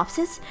momentary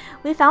lapses?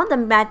 We found the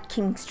Mad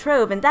King's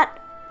trove, and that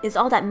is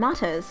all that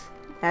matters.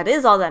 That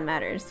is all that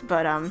matters.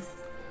 But,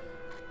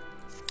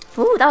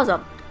 ooh, that was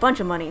a bunch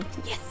of money.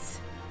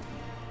 Yes!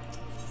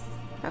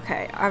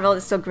 Okay, Arenvald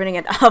is still grinning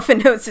at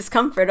Alphinaud's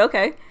discomfort.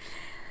 Okay.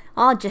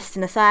 Oh, just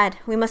an aside.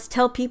 We must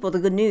tell people the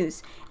good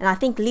news, and I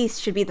think Lise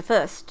should be the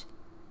first.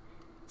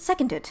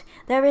 Seconded.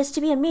 There is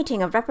to be a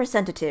meeting of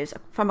representatives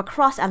from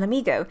across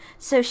Alamigo,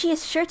 so she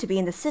is sure to be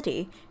in the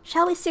city.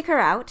 Shall we seek her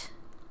out?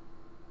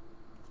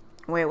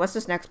 Wait, what's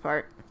this next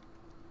part?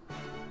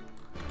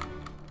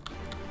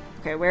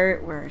 Okay,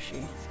 where is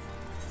she?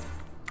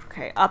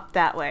 Okay, up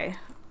that way.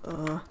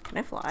 Can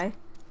I fly?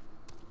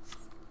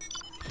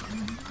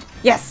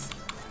 Yes!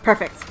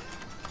 Perfect.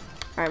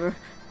 Alright,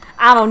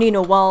 I don't need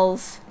no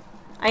walls.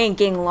 I ain't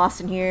getting lost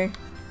in here.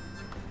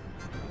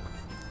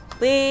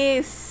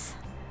 Please!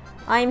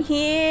 I'm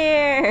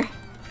here!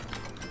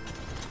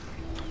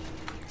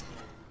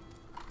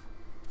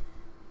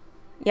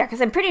 Yeah,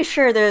 because I'm pretty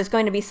sure there's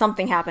going to be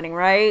something happening,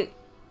 right?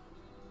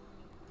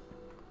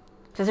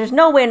 Because there's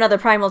no way another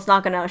Primal's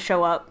not going to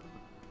show up.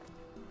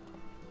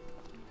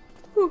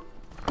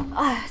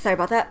 Sorry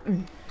about that.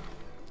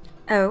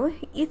 Oh,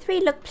 you three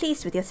look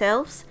pleased with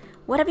yourselves.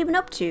 What have you been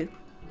up to?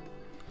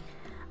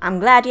 I'm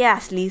glad you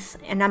asked, Lise,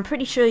 and I'm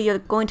pretty sure you're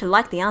going to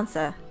like the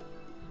answer.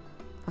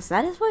 Was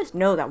that his voice?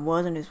 No, that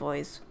wasn't his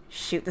voice.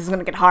 Shoot, this is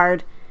gonna get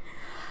hard.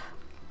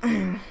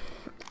 Okay,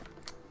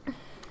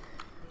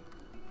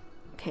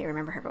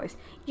 remember her voice.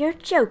 You're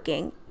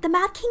joking. The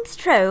Mad King's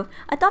trove?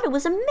 I thought it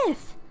was a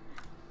myth.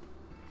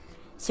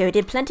 So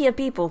did plenty of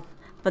people,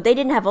 but they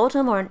didn't have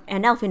Autumn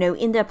and Alphinaud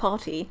in their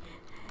party.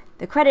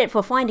 The credit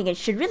for finding it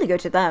should really go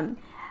to them.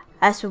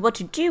 As for what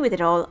to do with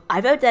it all,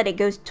 I vote that it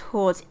goes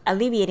towards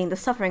alleviating the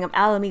suffering of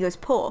Alamigo's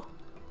poor.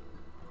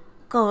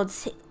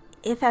 Gods,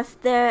 if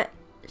there's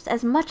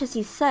as much as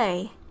you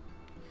say.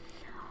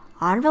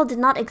 Arenvald did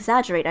not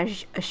exaggerate, I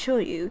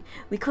assure you.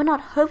 We could not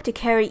hope to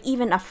carry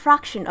even a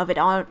fraction of it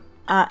out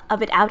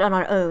on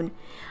our own.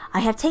 I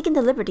have taken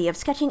the liberty of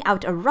sketching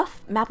out a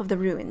rough map of the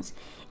ruins.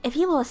 If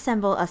you will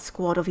assemble a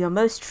squad of your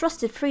most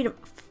trusted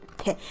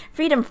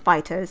freedom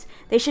fighters,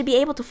 they should be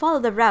able to follow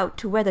the route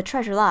to where the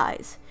treasure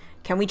lies.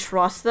 Can we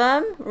trust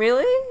them?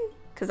 Really?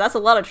 Because that's a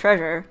lot of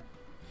treasure.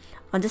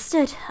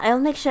 Understood. I'll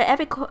make sure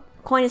every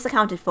coin is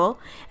accounted for,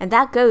 and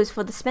that goes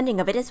for the spending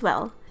of it as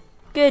well.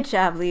 Good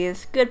job,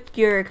 Lise. Good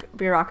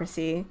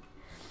bureaucracy.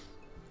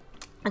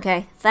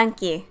 Okay,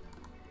 thank you.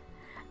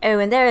 Oh,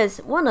 and there is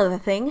one other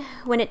thing.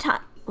 When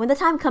the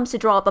time comes to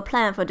draw up a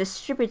plan for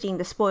distributing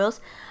the spoils,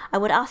 I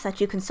would ask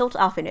that you consult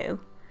Alphinaud.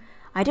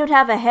 I don't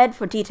have a head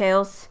for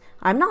details.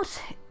 I'm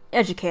not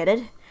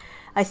educated.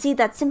 I see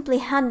that simply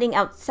handing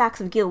out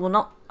sacks of gil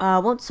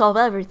won't solve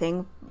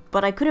everything,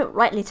 but I couldn't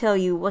rightly tell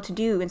you what to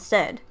do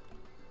instead.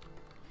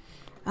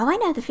 Oh, I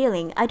know the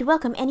feeling. I'd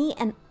welcome any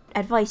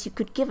advice you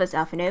could give us,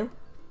 Alphinaud.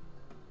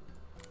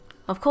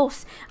 Of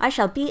course, I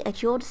shall be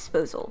at your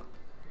disposal.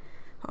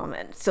 Oh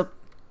man, so,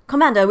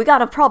 Commander, we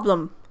got a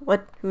problem.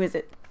 What? Who is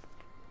it?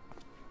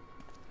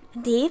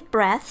 Deep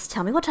breaths.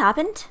 Tell me what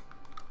happened.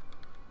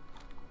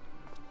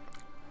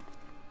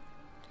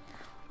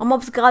 Our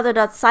mobs gathered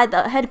outside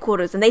the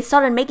headquarters and they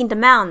started making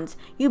demands.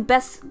 You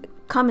best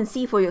come and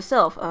see for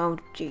yourself. Oh,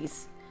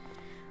 jeez.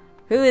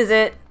 Who is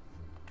it?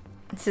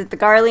 Is it the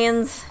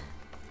Garleans?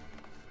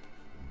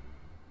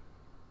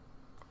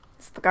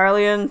 It's the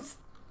Garleans.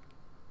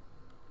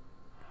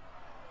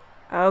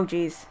 Oh,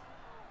 jeez.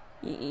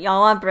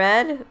 Y'all want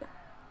bread?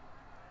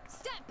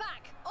 Step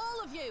back,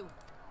 all of you!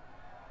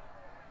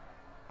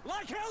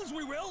 Like hells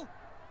we will!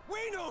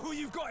 We know who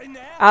you've got in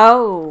there!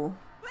 Oh.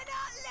 We're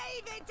not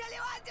leaving till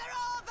you hand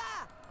her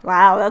over!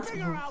 Wow, that's...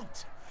 Bring her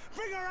out!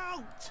 Bring her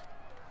out!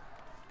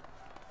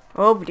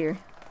 Oh, dear.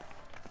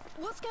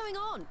 What's going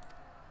on?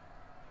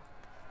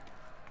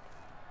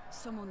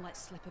 Someone let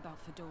slip about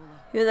Fedola.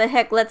 Who the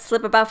heck let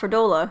slip about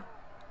Fedola?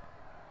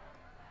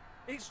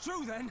 It's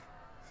true then!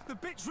 The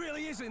bitch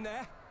really is in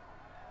there!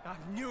 I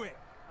knew it!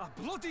 I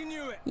bloody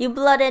knew it! You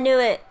bloody knew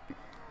it!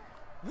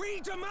 We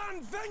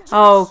demand vengeance!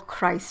 Oh,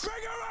 Christ.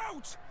 Bring her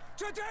out!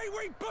 Today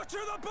we butcher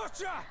the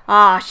butcher!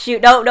 Ah,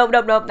 shoot. Nope, nope,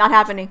 nope, nope. Not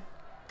happening.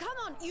 Come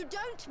on, you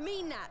don't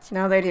mean that.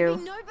 No, they You'd do.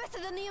 be no better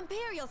than the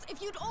Imperials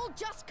if you'd all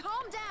just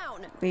calm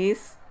down.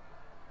 Please.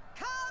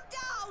 Calm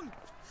down!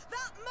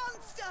 That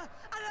monster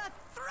and her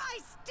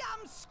thrice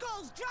damned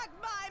skulls dragged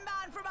my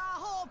man from our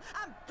home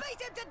and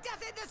beat him to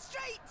death in the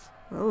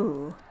street!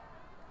 Ooh.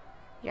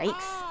 Yikes.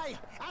 Aye,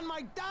 and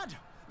my dad!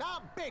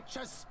 That bitch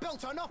has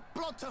spilt enough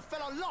blood to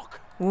fill a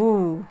lock!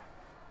 Ooh.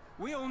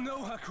 We all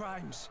know her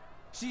crimes.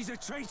 She's a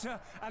traitor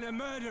and a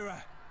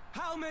murderer.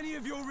 How many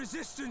of your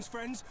resistance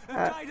friends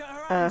have died at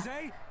her hands,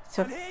 eh?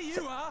 so- and here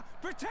you are,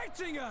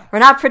 protecting her! We're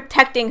not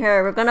protecting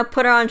her. We're gonna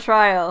put her on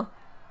trial.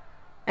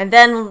 And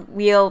then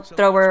we'll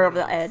throw her over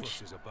the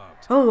edge.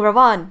 Oh,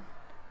 Ravan.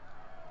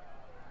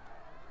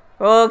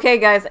 Okay,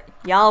 guys.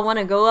 Y'all want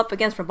to go up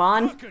against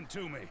Ravan? Hearken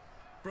to me,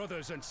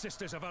 brothers and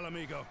sisters of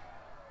Alamigo.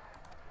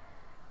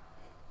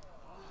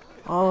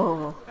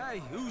 Oh.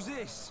 Hey, who's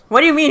this?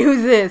 What do you mean,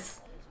 who's this?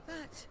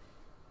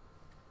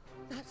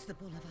 That's the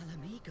Bull of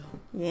Alamigo.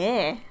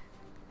 Yeah.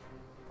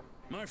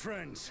 My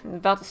friends, I'm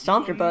about to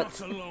stomp your you are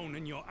butts. not alone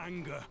in your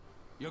anger,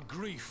 your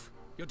grief,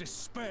 your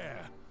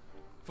despair,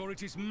 for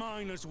it is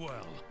mine as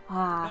well.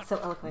 Ah, That so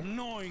eloquent.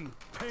 gnawing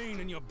pain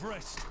in your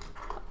breast,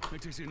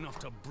 it is enough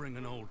to bring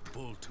an old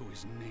bull to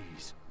his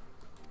knees.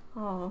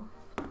 Oh.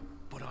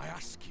 But I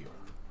ask you,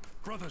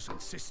 brothers and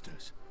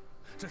sisters,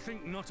 to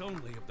think not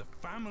only of the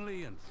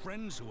family and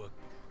friends who were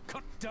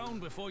cut down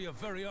before your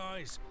very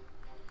eyes,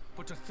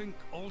 but to think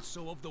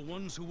also of the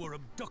ones who were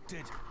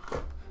abducted,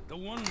 the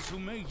ones who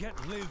may yet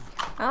live.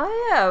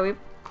 Oh, yeah. We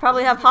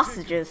probably have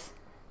hostages.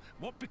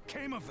 What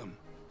became of them?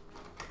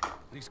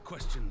 These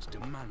questions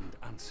demand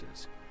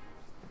answers.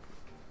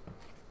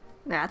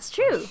 That's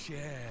true.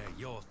 Share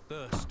your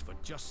thirst for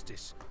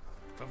justice,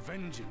 for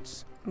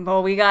vengeance.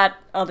 Well, we got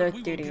other We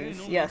will gain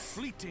duties. only Yes.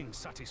 fleeting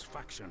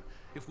satisfaction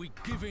if we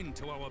give in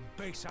to our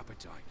base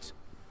appetites.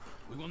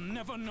 We will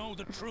never know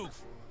the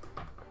truth.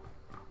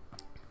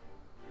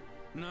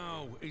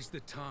 Now is the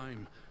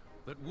time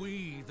that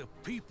we, the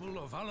people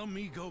of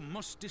Alamigo,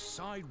 must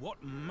decide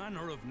what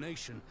manner of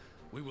nation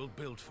we will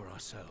build for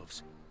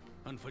ourselves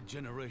and for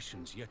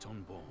generations yet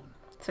unborn.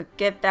 So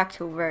get back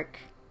to work.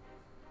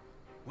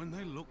 When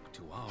they look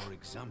to our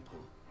example,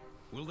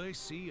 Will they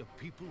see a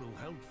people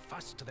who held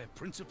fast to their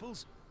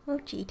principles?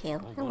 Mochi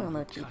tail. Or Hello, one who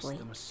Mochi cast boy.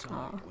 them aside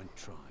Aw. when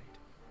tried?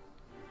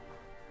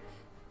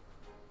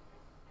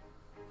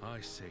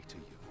 I say to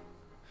you,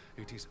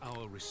 it is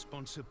our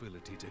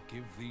responsibility to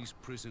give these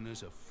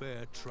prisoners a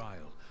fair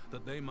trial,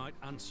 that they might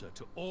answer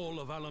to all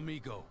of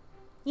Alamigo.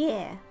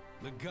 Yeah.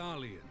 The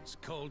Gallians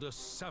called us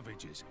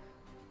savages,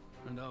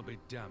 and I'll be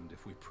damned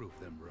if we prove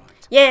them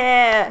right.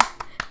 Yeah!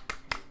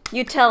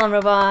 You tell him,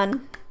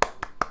 Raban.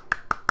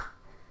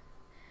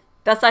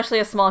 That's actually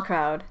a small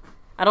crowd.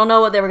 I don't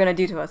know what they were gonna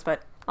do to us,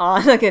 but...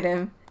 Aw, look at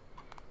him.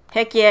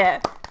 Heck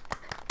yeah.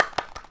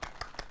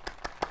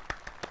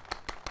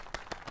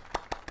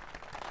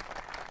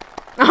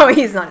 Oh,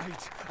 he's not.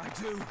 Right, I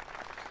do,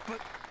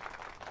 but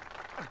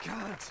I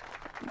can't.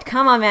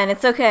 Come on, man.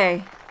 It's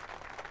okay.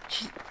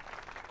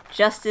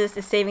 Justice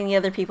is saving the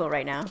other people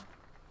right now.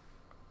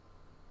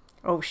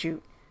 Oh,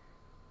 shoot.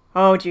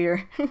 Oh,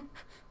 dear.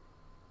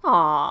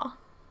 Aw.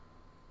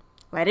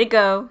 Let it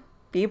go.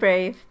 Be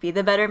brave. Be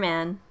the better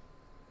man.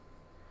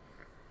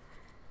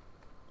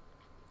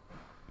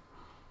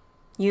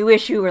 You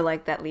wish you were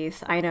like that,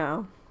 Lise. I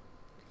know.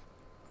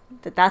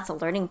 But that's a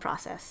learning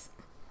process.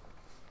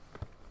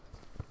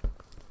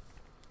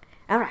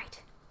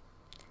 Alright.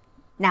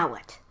 Now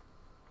what?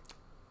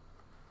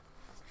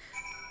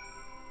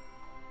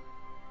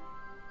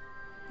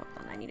 Hold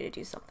on, I need to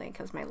do something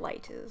because my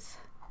light is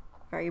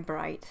very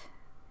bright.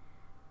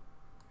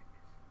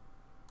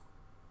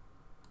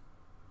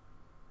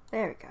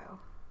 There we go.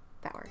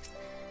 That works.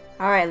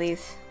 Alright,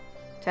 Lise.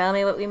 Tell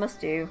me what we must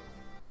do.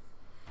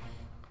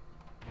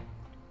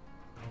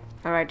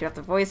 Alright, do I have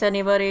to voice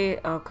anybody?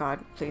 Oh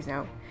god, please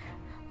no.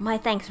 My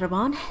thanks,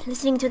 Ramon.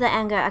 Listening to the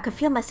anger, I could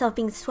feel myself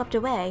being swept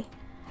away.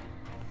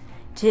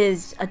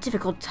 'Tis a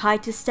difficult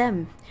tide to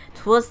stem.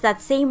 'Twas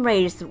that same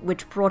rage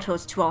which brought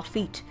us to our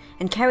feet,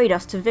 and carried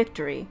us to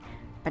victory.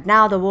 But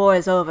now the war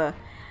is over.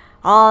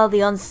 All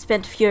the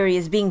unspent fury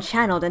is being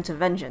channeled into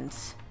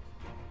vengeance.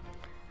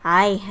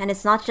 Aye, and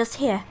it's not just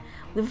here.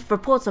 We've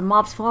reports of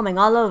mobs forming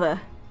all over.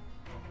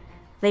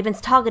 They've been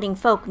targeting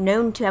folk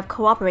known to have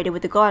cooperated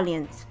with the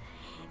Guardians.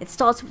 It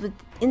starts with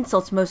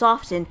insults most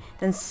often,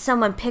 then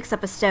someone picks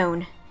up a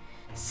stone.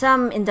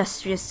 Some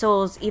industrious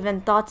souls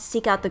even thought to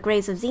seek out the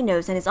graves of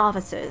Xenos and his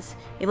officers.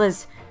 It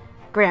was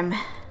grim.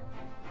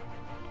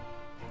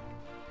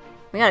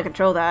 We gotta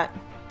control that,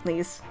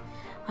 Lise.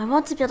 I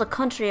want to build a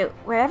country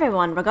where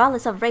everyone,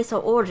 regardless of race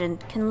or origin,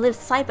 can live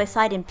side by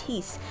side in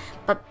peace.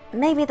 But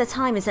maybe the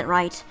time isn't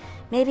right.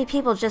 Maybe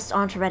people just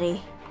aren't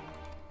ready.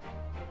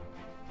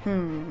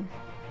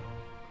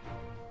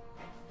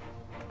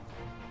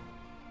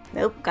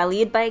 Nope, gotta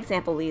lead by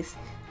example, Lise.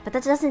 But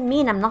that doesn't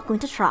mean I'm not going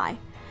to try.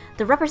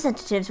 The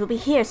representatives will be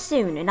here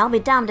soon, and I'll be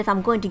damned if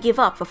I'm going to give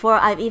up before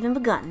I've even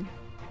begun.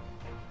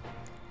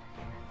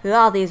 Who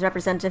are these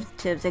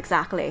representatives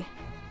exactly?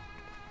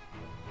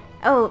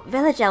 Oh,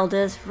 village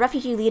elders,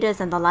 refugee leaders,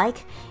 and the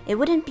like. It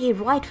wouldn't be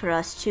right for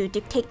us to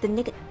dictate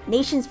the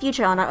nation's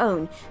future on our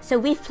own, so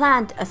we've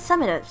planned a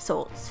summit of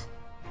sorts.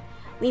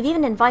 We've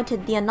even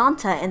invited the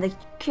Ananta and the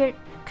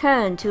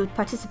Kern to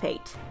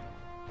participate.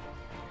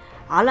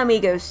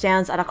 Alamigo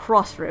stands at a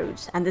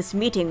crossroads, and this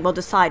meeting will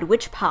decide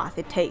which path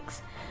it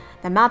takes.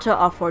 The matter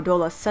of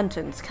Fordola's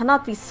sentence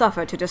cannot be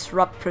suffered to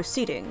disrupt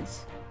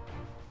proceedings.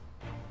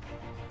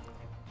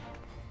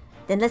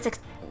 Then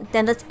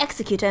let's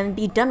execute her and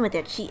be done with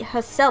it. She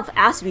herself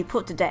asked to be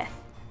put to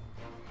death.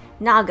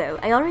 Nago,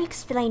 I already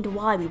explained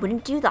why we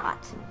wouldn't do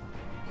that.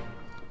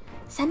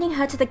 Sending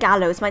her to the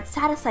gallows might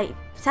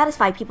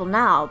satisfy people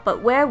now,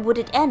 but where would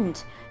it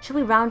end? Should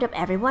we round up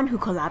everyone who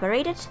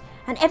collaborated?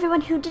 And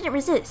everyone who didn't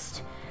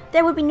resist?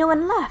 There would be no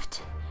one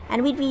left,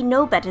 and we'd be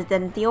no better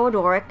than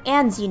Theodoric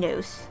and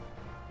Xenos.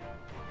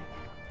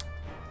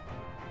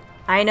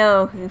 I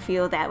know you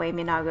feel that way,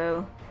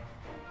 Minago,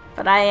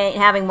 but I ain't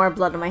having more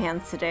blood on my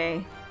hands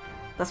today.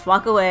 Let's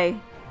walk away.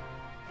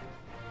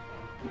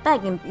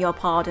 Begging your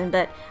pardon,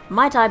 but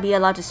might I be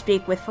allowed to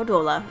speak with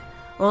Fordola?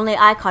 Only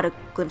I caught a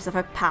glimpse of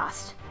her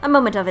past. A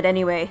moment of it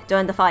anyway,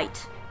 during the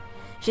fight.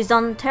 She's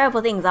done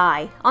terrible things,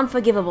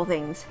 unforgivable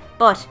things.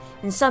 But,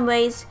 in some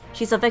ways,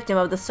 she's a victim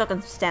of the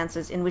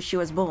circumstances in which she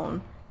was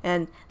born.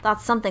 And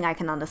that's something I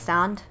can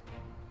understand.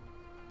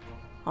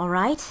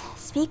 Alright,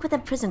 speak with the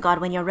prison guard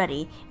when you're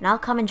ready, and I'll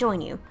come and join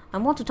you. I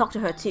want to talk to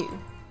her too.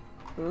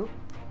 Ooh.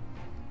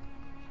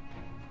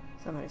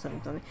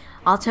 Something.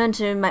 I'll return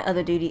to my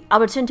other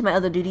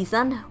duties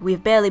then.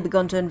 We've barely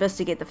begun to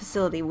investigate the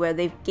facility where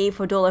they gave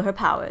Fordola her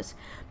powers.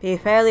 Be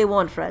fairly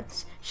warned,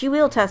 friends. She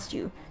will test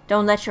you.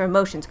 Don't let your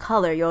emotions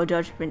color your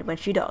judgment when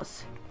she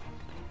does.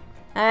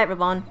 Alright,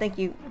 Rabon. Thank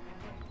you.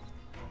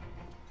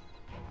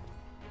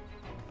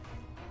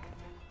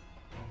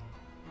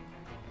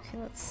 Okay,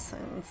 let's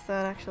silence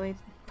that actually.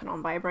 Put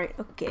on vibrate.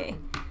 Okay.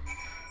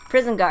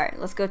 Prison guard.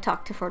 Let's go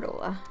talk to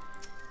Fordola.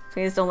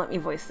 Please don't let me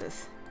voice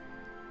this.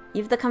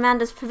 You've the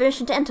commander's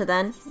permission to enter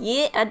then?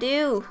 Yeah, I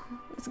do.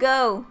 Let's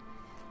go.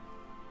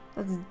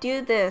 Let's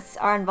do this,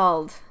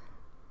 Arenvald.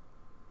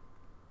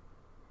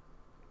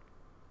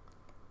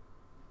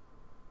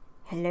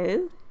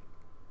 Hello?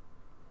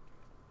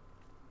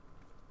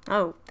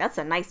 Oh, that's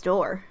a nice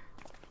door.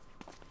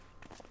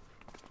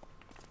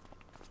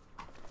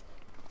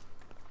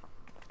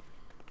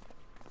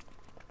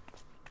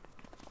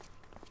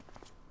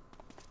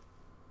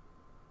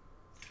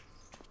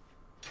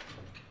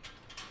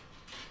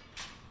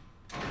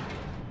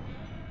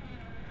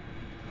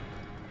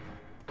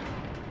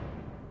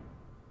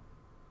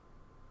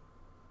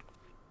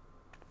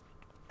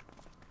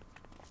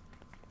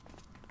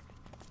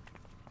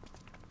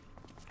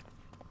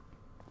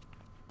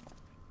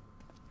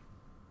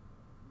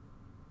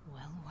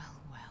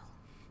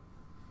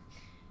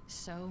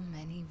 So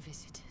many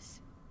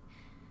visitors.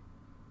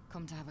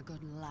 Come to have a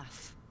good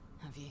laugh,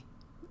 have you?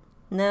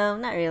 No,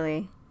 not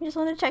really. We just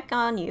want to check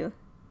on you.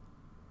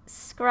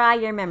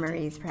 Scry your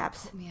memories,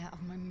 perhaps. Put me out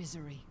of my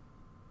misery.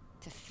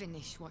 To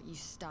finish what you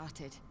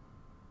started.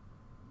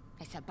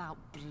 It's about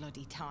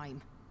bloody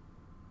time.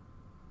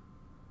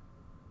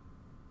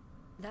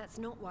 That's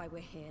not why we're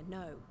here,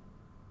 no.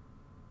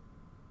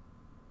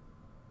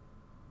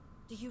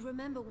 Do you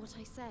remember what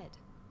I said?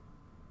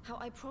 How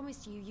I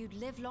promised you you'd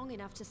live long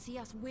enough to see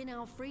us win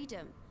our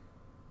freedom.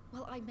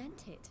 Well, I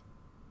meant it.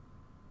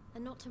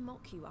 And not to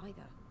mock you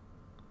either.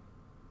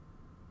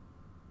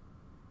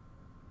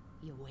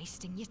 You're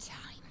wasting your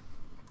time.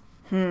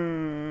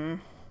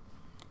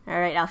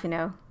 Alright,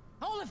 Alphinaud.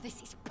 All of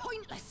this is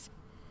pointless.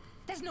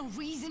 There's no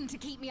reason to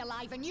keep me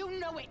alive, and you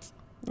know it.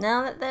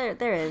 No,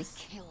 there is.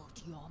 I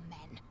killed your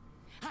men.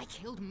 I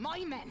killed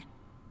my men.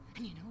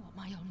 And you know what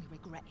my only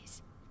regret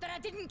is? That I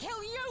didn't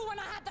kill you when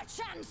I had the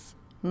chance.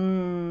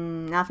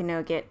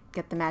 Alphinaud, get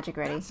the magic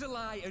ready. That's a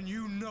lie, and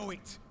you know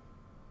it.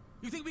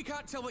 You think we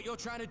can't tell what you're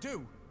trying to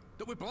do?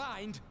 That we're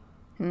blind?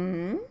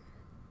 Yeah,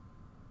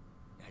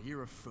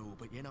 you're a fool,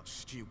 but you're not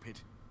stupid.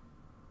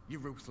 You're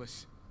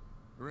ruthless.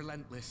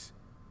 Relentless.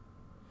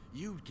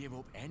 You'd give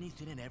up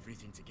anything and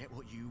everything to get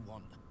what you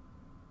want.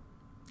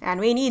 And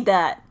we need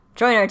that.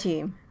 Join our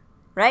team.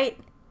 Right?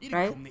 You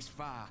didn't come this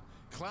far,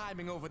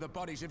 climbing over the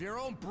bodies of your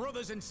own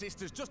brothers and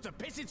sisters just to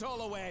piss it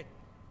all away.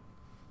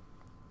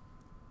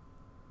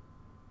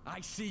 I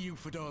see you,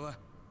 Fedora.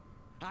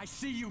 I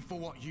see you for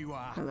what you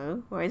are.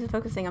 Hello? Why is it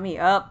focusing on me?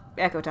 Oh,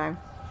 echo time.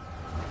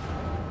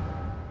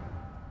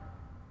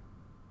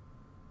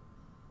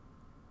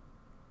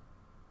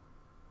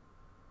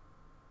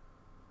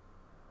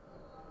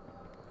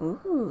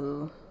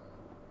 Ooh.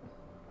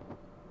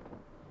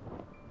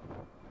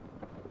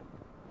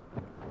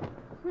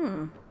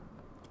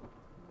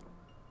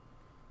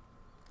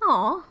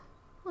 Aw,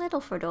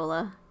 little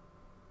Fedora.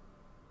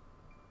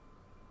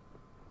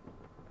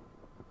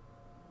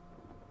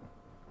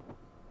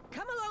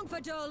 Come along,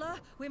 Fadola.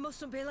 We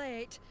mustn't be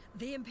late.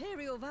 The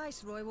Imperial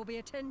Viceroy will be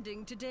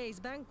attending today's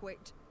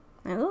banquet.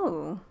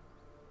 Oh.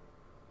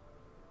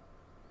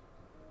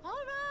 All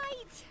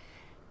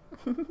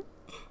right.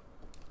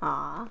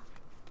 Aw.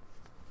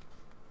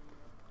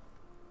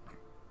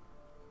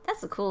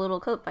 That's a cool little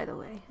coat, by the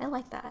way. I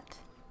like that.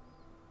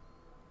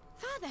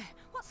 Father,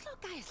 what's Lord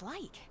Gaius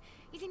like?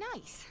 Is he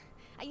nice?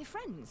 Are you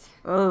friends?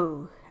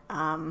 Oh,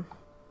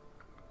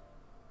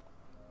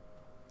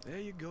 There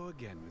you go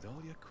again with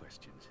all your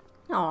questions.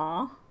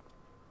 Aw.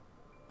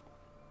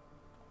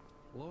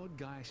 Lord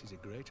Gaius is a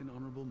great and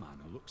honourable man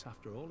who looks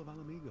after all of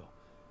Alamigo.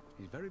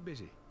 He's very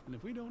busy, and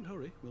if we don't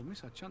hurry, we'll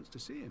miss our chance to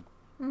see him.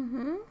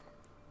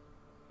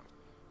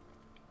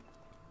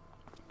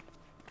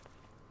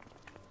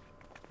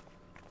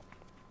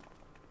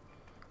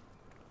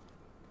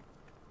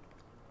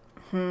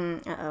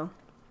 Uh-oh.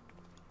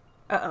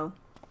 Uh-oh.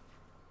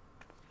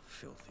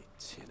 Filthy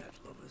tin-head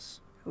lovers.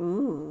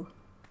 Ooh.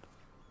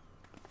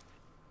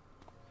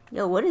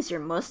 Yo, what is your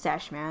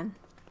mustache, man?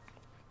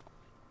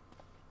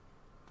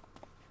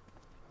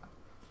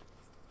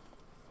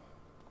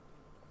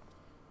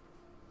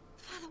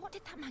 Father, what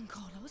did that man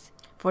call us?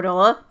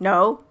 Fedora?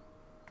 No.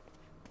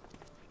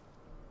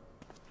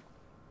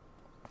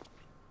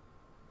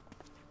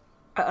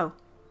 Uh-oh.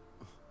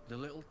 The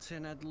little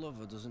tin-head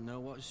lover doesn't know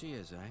what she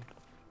is, eh?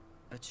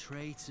 A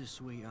traitor,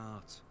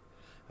 sweetheart.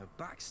 A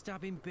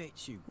backstabbing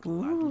bitch who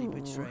gladly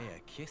betray her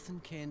kith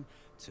and kin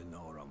to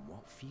gnaw on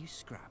what few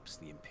scraps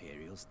the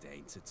Imperials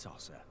deign to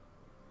toss her.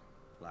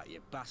 Like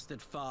your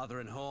bastard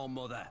father and whore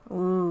mother.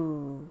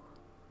 Ooh.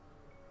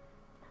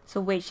 So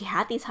wait, she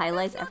had these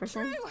highlights ever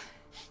since? True.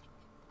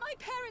 My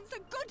parents are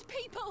good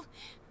people.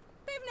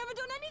 They've never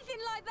done anything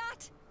like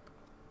that.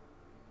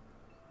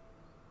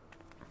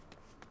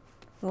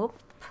 Whoop.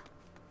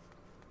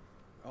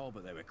 Oh,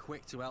 but they were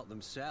quick to help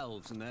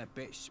themselves and their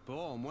bitch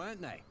spawn,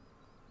 weren't they?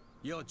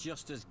 You're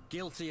just as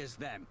guilty as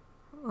them.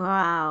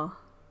 Wow.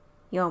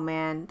 Yo,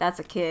 man, that's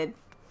a kid.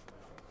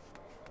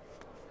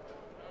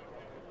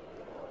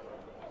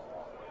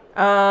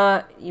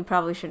 You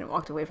probably shouldn't have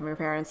walked away from your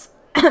parents.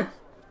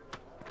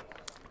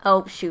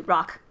 Oh, shoot,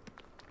 rock.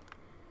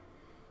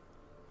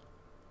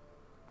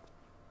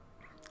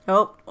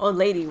 Oh, old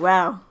lady,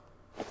 wow.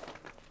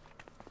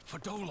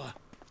 Fedora.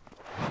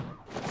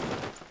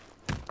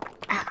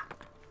 Ah.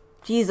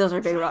 Jeez, those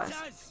are big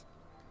rocks.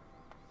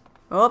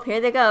 Oh, here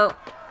they go.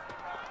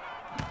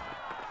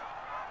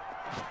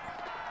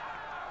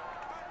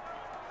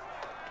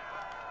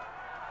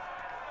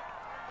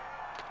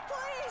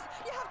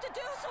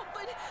 do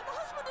something! My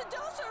husband and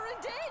daughter are in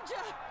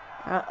danger!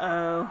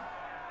 Uh-oh.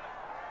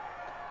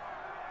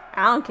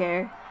 I don't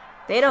care.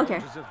 They don't care.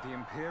 Soldiers of the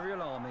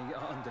Imperial Army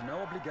are under no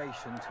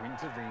obligation to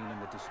intervene in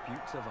the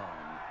disputes of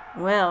arms.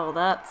 Well,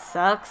 that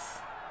sucks.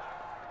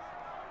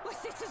 We're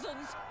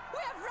citizens! We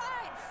have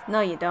rights!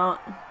 No, you don't.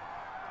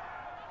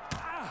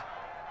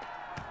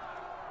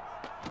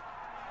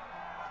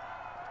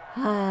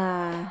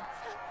 I'm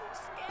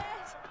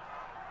scared.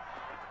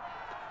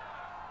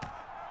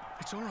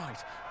 It's all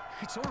right.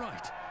 It's all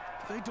right.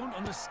 They don't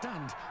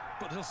understand,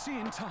 but they'll see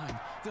in time.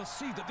 They'll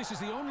see that this is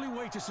the only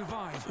way to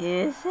survive.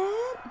 Is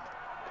it?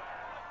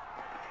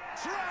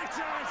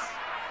 Traitors!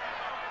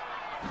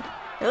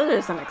 Those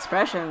are some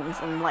expressions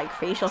and like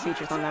facial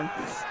features on them.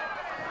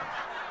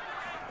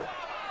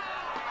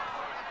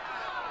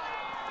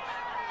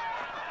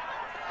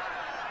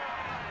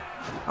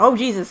 Oh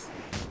Jesus!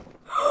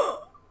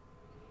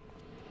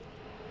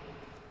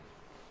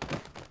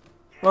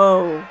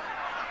 Whoa!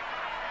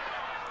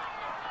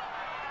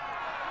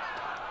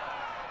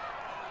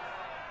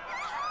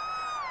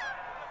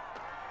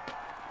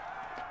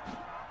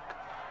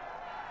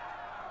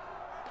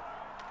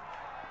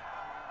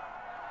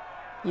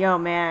 Yo,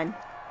 man.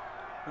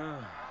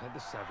 Let the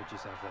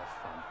savages have their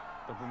fun.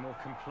 They'll be more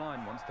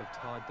compliant once they've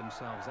tired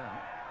themselves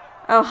out.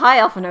 Oh, hi,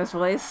 Alphinaud's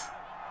voice.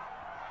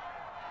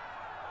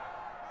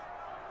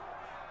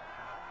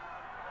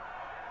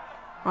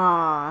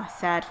 Aw,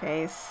 sad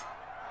face.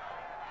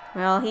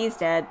 Well, he's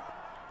dead.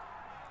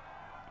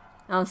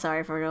 I'm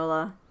sorry,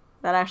 Fergola.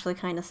 That actually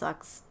kind of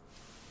sucks.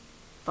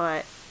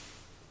 But...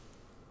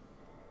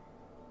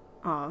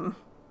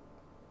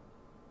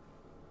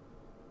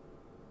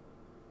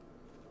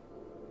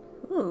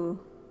 Ooh.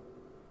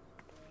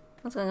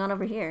 What's going on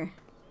over here?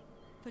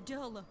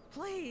 Fergola,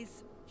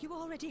 please! You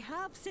already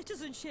have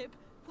citizenship.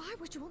 Why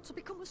would you want to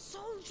become a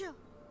soldier?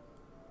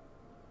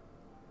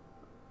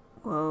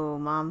 Whoa,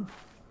 Mom.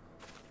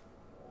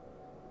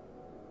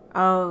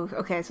 Oh,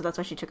 okay, so that's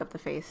why she took up the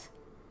face.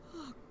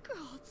 Oh,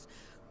 gods!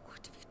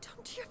 What have you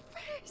done to your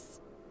face?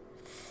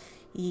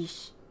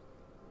 Yeesh.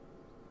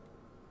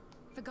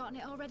 Forgotten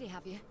it already,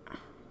 have you?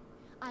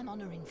 I'm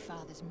honoring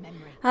Father's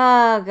memory.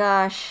 Oh,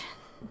 gosh.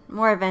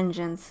 More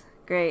vengeance.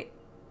 Great.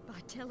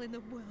 By telling the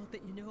world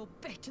that you know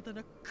better than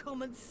a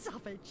common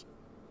savage.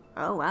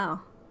 Oh,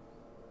 wow.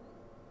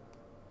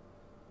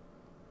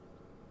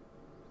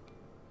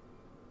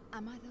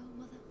 Am I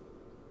though, Mother?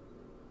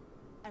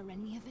 Are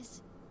any of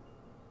us?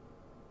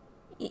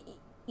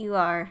 You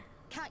are.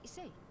 Can't you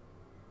see?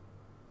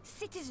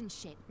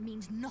 Citizenship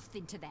means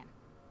nothing to them.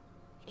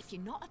 If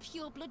you're not a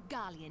pure-blood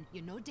Gallian,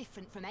 you're no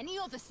different from any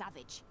other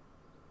savage.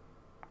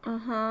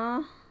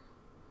 Uh-huh.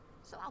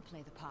 So I'll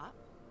play the part.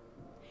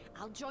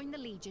 I'll join the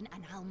Legion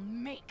and I'll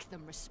make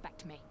them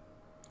respect me.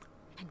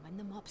 And when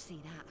the mob see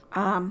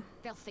that,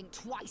 they'll think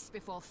twice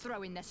before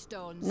throwing their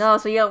stones. No,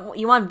 so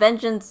you want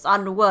vengeance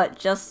on what?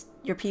 Just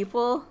your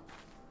people?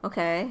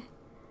 Okay.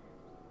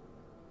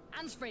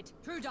 Ansfrid,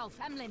 Rudolph,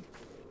 Emlyn.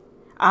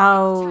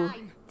 Oh,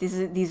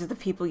 these are the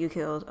people you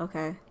killed.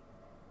 Okay.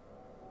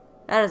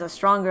 That is a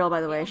strong girl,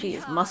 by the way. She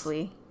is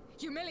muscly.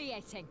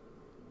 Humiliating.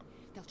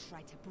 They'll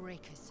try to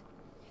break us,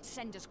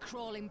 send us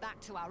crawling back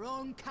to our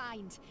own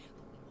kind.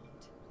 But we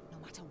won't, no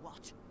matter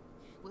what.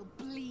 We'll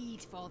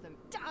bleed for them,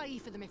 die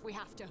for them if we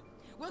have to.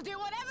 We'll do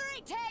whatever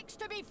it takes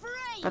to be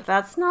free! But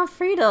that's not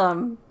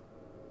freedom.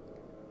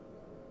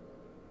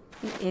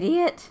 You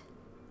idiot.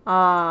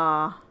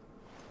 Ah.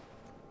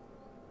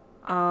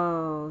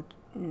 Oh,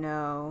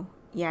 no.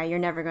 Yeah, you're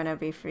never gonna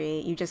be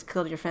free. You just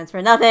killed your friends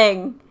for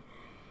nothing!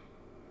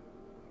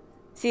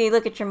 See,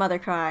 look at your mother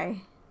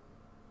cry.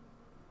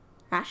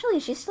 Actually,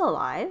 she's still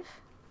alive.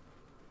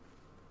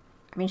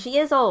 I mean, she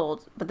is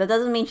old, but that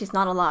doesn't mean she's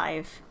not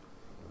alive.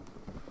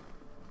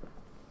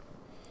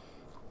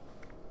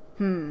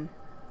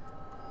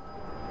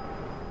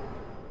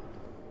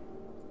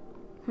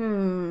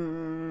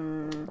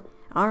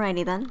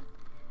 Alrighty then.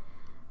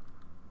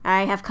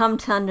 I have come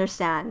to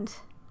understand.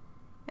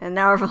 And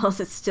now Arenvald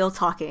is still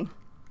talking.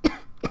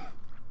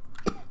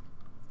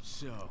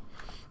 So,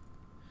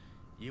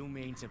 you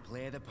mean to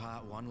play the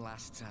part one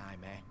last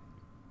time, eh?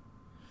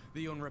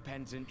 The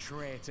unrepentant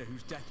traitor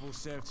whose death will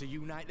serve to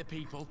unite the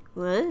people?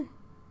 What?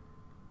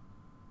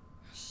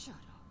 Shut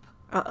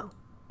up. Uh-oh.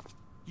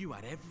 You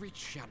had every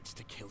chance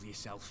to kill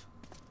yourself.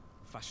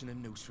 Fashion a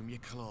noose from your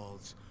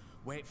clothes.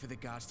 Wait for the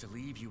guards to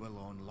leave you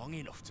alone long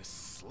enough to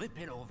slip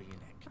it over your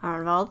neck.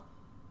 Arenvald.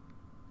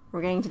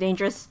 We're getting to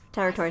dangerous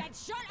territory. I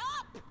said shut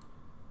up!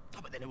 Oh,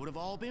 but then it would have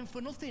all been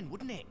for nothing,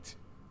 wouldn't it?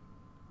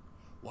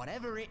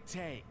 Whatever it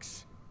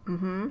takes.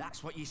 Mm-hmm.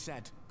 That's what you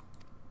said.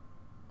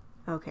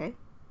 Okay.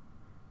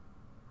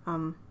 I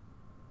Been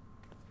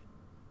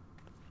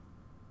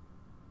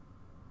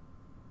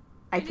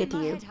in pity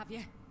my you. head, have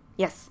you?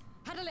 Yes.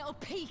 Had a little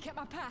peek at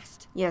my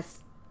past. Yes.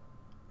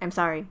 I'm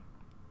sorry.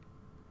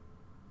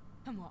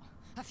 And what?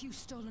 A few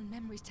stolen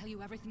memories tell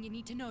you everything you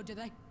need to know, do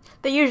they?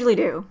 They usually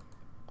do.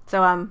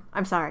 So,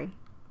 I'm sorry.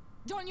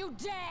 Don't you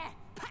dare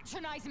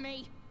patronize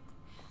me!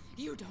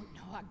 You don't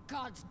know a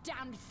god's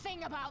damned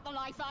thing about the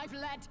life I've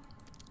led.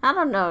 I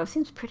don't know. It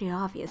seems pretty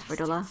obvious,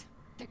 Fordola.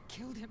 That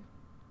killed him.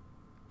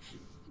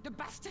 The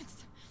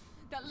bastards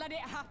that let it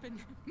happen.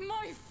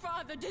 My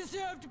father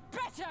deserved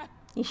better.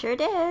 You sure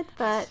did,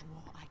 but...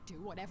 I'd do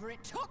whatever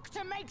it took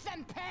to make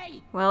them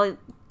pay. Well...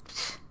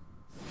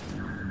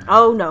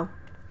 Oh, no.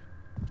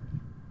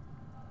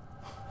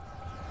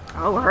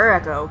 Oh, her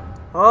echo.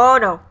 Oh,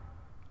 no.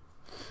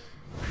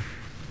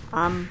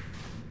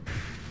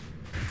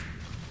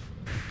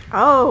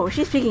 Oh,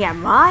 she's speaking at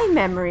my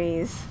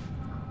memories.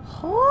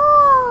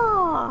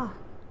 Oh.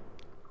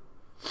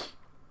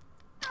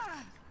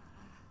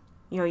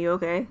 Yo, you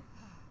okay?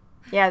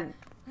 Yeah.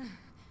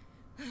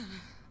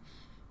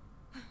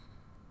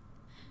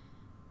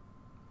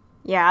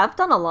 Yeah, I've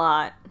done a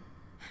lot.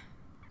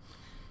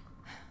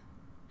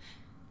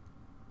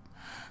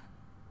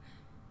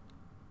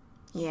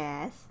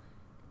 Yes.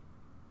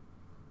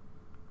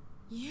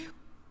 You?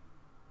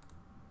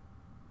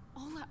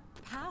 All that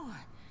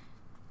power,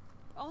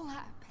 all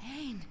that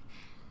pain.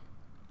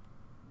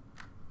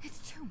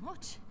 It's too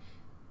much.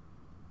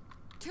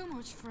 Too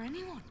much for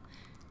anyone.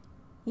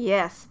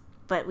 Yes,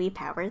 but we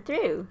powered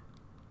through.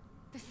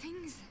 The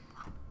things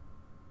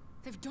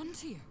they've done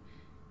to you.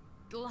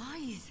 The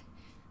lies.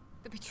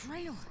 The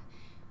betrayal.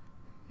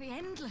 The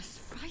endless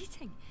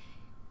fighting.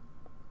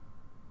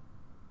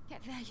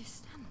 Yet there you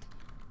stand.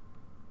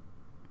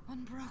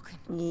 Unbroken.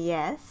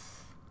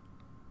 Yes.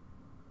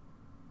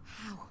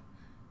 How?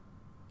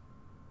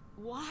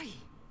 Why?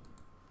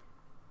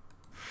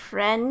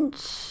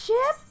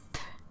 Friendship?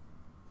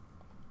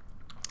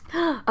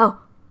 Oh.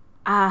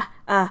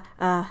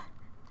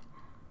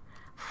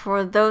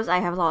 For those I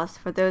have lost,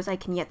 for those I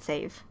can yet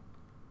save.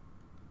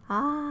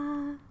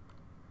 I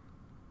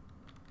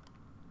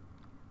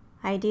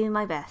do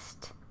my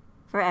best.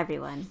 For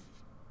everyone.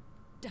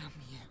 Damn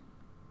you.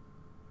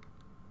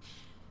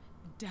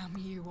 Damn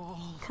you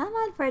all. Come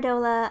on,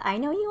 Fordola. I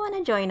know you want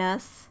to join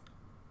us.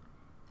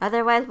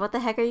 Otherwise, what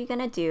the heck are you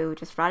gonna do?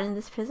 Just rot in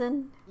this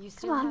prison? You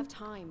still have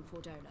time,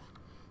 Fordola.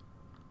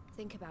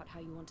 Think about how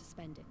you want to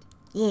spend it.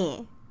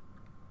 Yeah.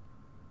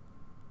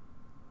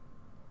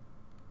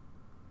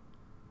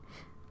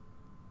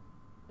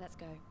 Let's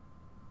go.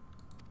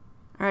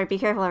 Alright, be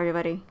careful,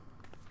 everybody.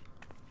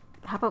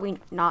 How about we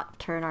not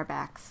turn our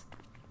backs?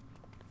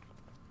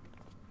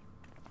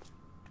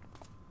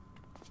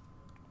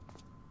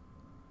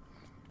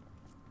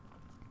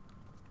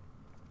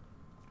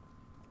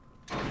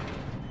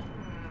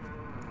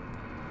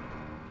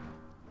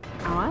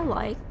 Oh, I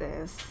like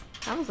this.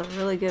 That was a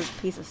really good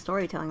piece of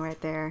storytelling right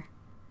there.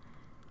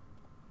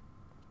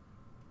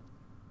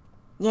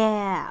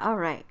 Yeah,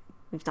 alright.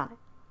 We've done it.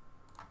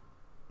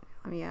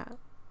 Let me,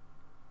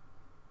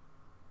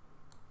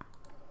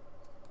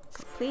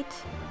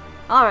 complete.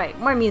 Alright,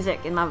 more music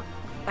in my,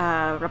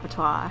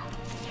 repertoire.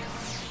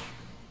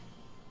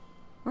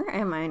 Where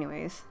am I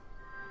anyways?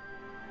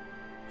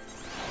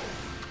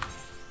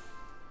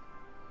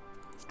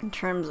 In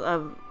terms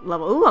of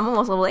level... Ooh, I'm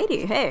almost level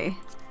 80, hey!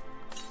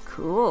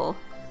 Cool.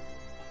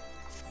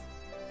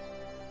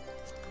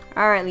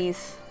 Alright,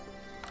 Lise.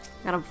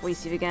 Gotta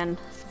voice you again.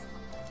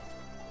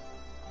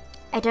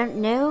 I don't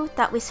know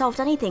that we solved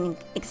anything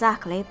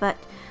exactly, but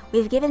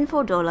we've given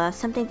Fordola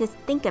something to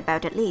think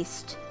about at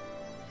least.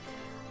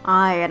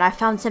 Aye, and I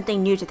found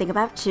something new to think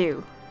about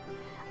too.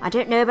 I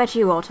don't know about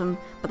you, Autumn,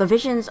 but the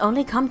visions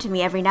only come to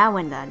me every now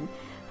and then.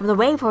 From the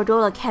way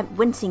Fordola kept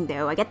wincing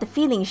though, I get the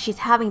feeling she's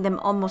having them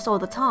almost all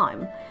the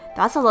time.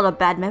 That's a lot of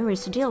bad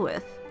memories to deal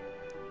with.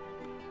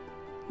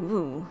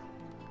 Ooh.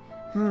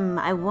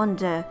 I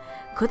wonder,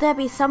 could there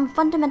be some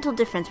fundamental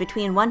difference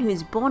between one who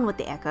is born with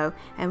the echo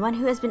and one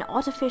who has been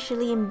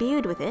artificially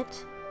imbued with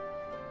it?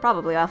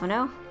 Probably,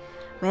 Alphinaud.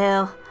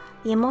 Well,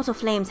 the immortal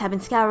flames have been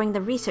scouring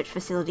the research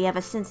facility ever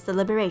since the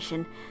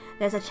liberation.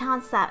 There's a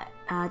chance that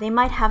they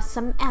might have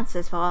some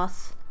answers for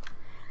us.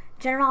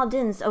 General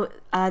Din's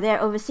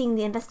there overseeing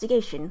the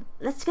investigation.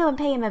 Let's go and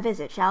pay him a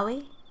visit, shall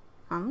we?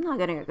 I'm not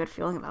getting a good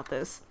feeling about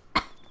this.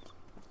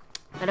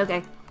 But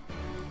okay.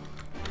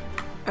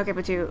 Okay,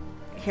 but you...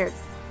 Here,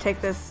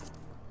 take this.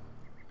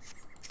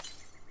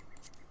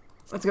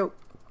 Let's go.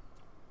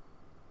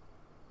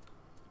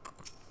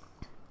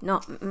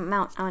 No,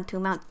 mount. I want to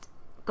mount.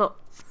 Go.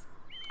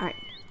 Alright.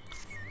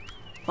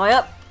 Fly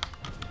up.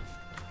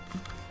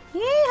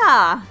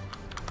 Yeah.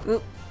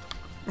 Oop.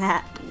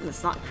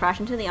 Let's not crash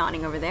into the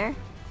awning over there.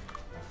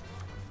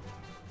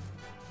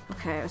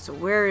 Okay, so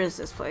where is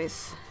this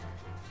place?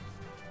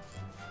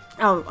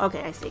 Oh,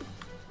 okay, I see.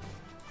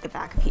 The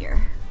back of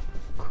here.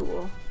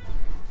 Cool.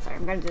 Sorry,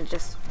 I'm going to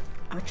just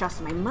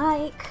adjust my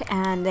mic,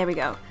 and there we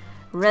go.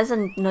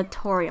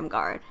 Resonatorium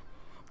Guard.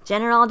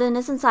 General Din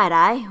is inside,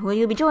 aye? Will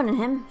you be joining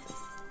him?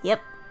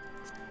 Yep.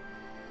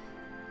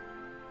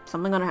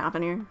 Something gonna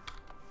happen here.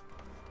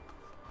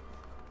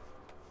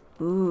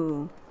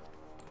 Ooh.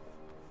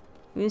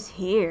 Who's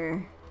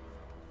here?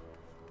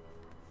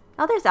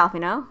 Oh, there's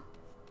Alphinaud.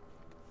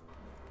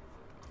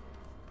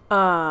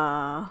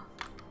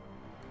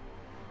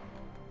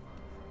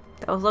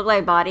 Those look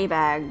like body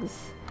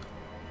bags.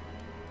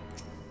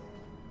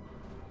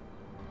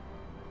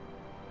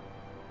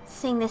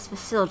 Seeing this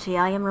facility,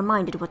 I am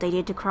reminded what they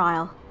did to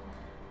Kryl.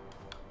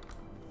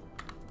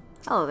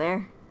 Hello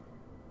there.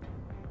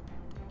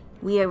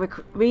 We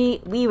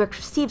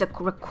received a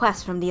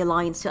request from the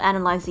Alliance to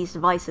analyze these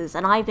devices,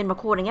 and I've been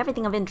recording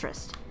everything of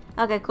interest.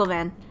 Okay, cool,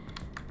 man.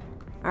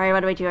 Alright,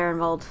 what about you,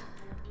 Arenvald?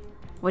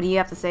 What do you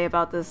have to say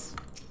about this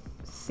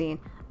scene?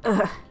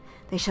 Ugh,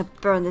 they shall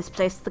burn this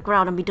place to the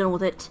ground and be done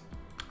with it.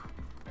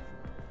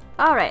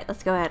 Alright,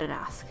 let's go ahead and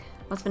ask.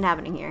 What's been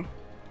happening here?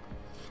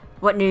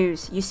 What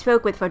news? You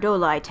spoke with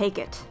Fordola, I take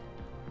it.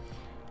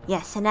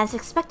 Yes, and as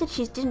expected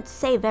she didn't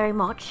say very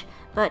much,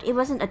 but it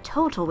wasn't a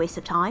total waste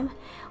of time.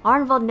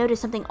 Arenvald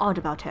noticed something odd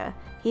about her.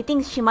 He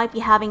thinks she might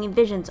be having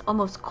visions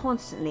almost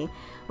constantly,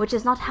 which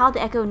is not how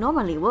the Echo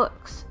normally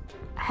works.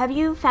 Have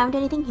you found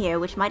anything here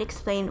which might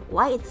explain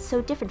why it's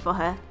so different for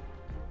her?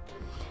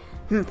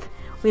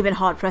 We've been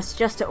hard-pressed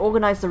just to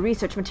organize the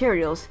research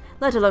materials,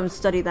 let alone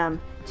study them.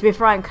 To be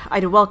frank,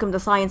 I'd welcome the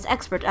science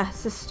expert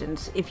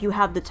assistance if you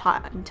have the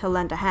time to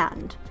lend a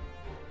hand.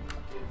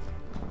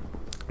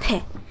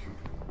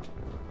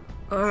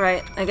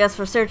 Alright, I guess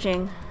for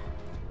searching,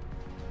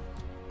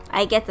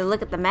 I get to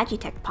look at the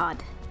Magitech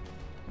pod.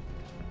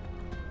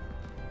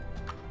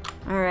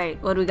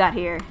 Alright, what do we got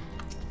here?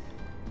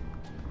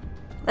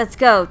 Let's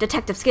go,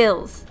 detective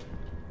skills!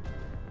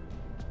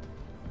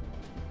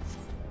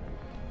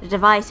 The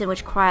device in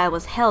which Kryl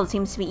was held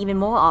seems to be even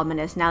more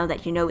ominous now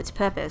that you know its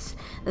purpose.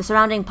 The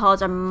surrounding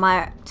pods are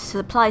marked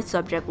supply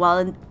subject, while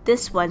in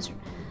this one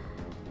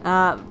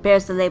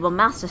bears the label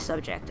master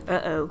subject.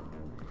 Uh-oh.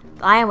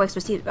 The ironworks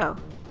received... Oh.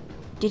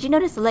 Did you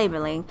notice the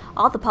labeling?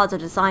 All the pods are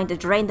designed to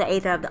drain the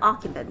aether of the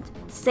occupant,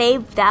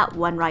 save that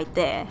one right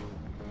there.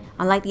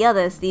 Unlike the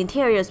others, the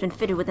interior has been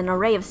fitted with an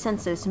array of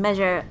sensors to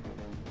measure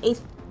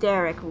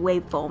etheric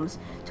waveforms.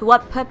 To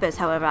what purpose,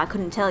 however, I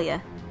couldn't tell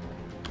you.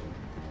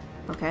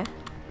 Okay.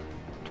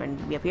 Trying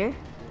to be up here.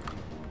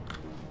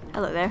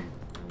 Hello there.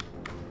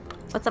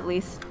 What's up,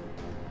 Lise?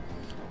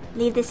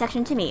 Leave this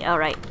section to me.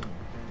 Alright.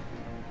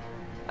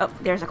 Oh,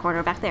 there's a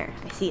corner back there.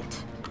 I see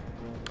it.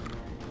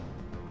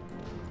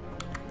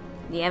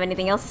 Do you have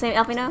anything else to say,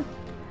 Alphinaud?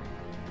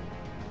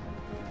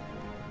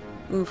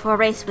 For a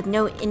race with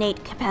no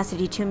innate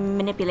capacity to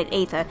manipulate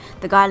aether,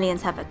 the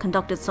Guardians have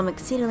conducted some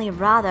exceedingly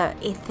rather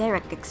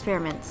etheric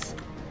experiments.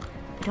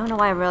 I don't know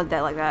why I wrote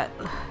that like that.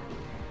 Ugh.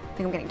 I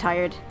think I'm getting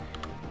tired.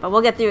 But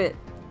we'll get through it.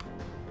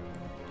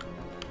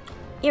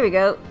 Here we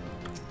go.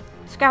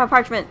 Scrap of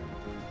parchment.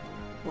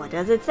 What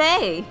does it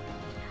say?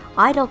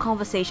 Idle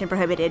conversation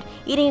prohibited.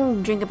 Eating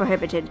and drinking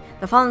prohibited.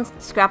 The following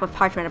scrap of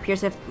parchment appears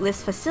to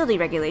list facility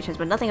regulations,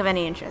 but nothing of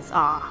any interest.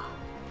 Ah.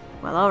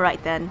 Well,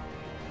 alright then.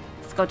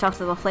 Let's go talk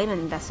to the flame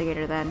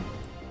investigator then.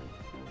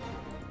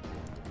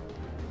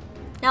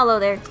 Hello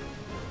there.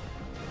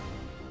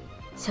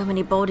 So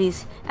many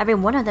bodies. Every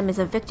one of them is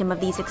a victim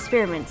of these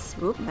experiments.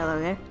 Oop, hello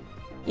there.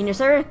 Union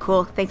sir?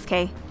 Cool, thanks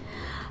Kay.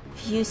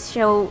 If you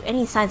show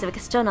any signs of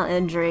external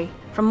injury,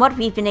 from what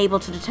we've been able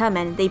to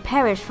determine, they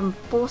perished from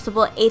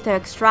forcible aether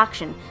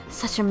extraction.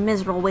 Such a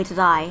miserable way to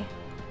die.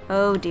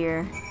 Oh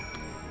dear.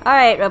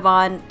 Alright,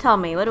 Robon, tell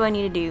me, what do I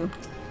need to do?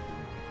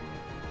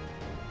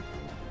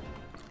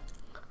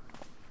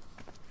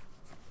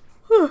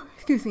 Whew,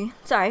 excuse me,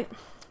 sorry.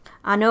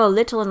 I know a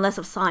little and less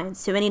of science,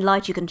 so any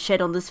light you can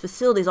shed on this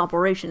facility's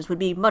operations would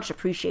be much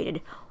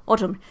appreciated.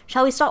 Autumn,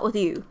 shall we start with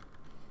you?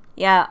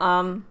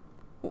 Yeah,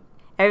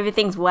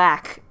 everything's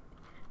whack.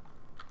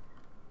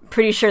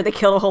 Pretty sure they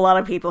killed a whole lot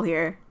of people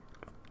here.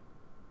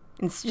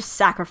 And just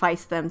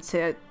sacrificed them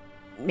to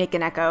make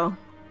an echo.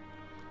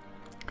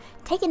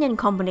 Taken in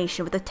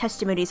combination with the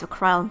testimonies of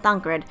Kryl and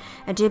Thancred,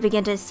 I do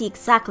begin to see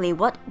exactly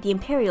what the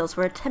Imperials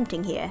were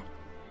attempting here.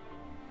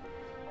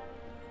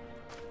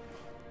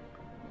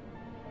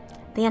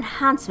 The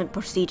enhancement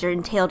procedure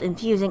entailed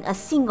infusing a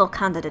single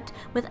candidate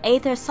with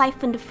aether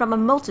siphoned from a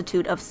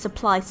multitude of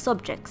supply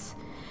subjects.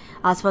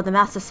 As for the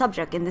master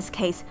subject, in this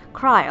case,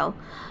 Kryl,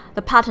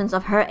 the patterns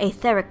of her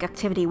etheric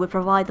activity would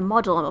provide the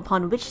model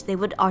upon which they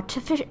would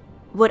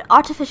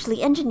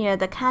artificially engineer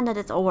the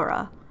candidate's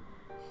aura.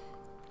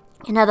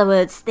 In other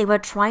words, they were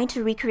trying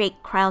to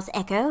recreate Kryl's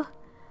echo?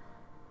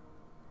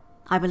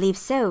 I believe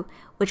so,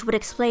 which would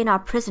explain our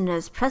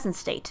prisoner's present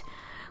state.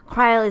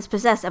 Kryl is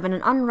possessed of an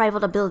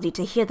unrivaled ability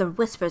to hear the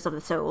whispers of the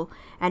soul,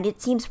 and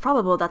it seems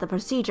probable that the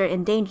procedure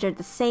endangered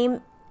the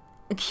same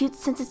acute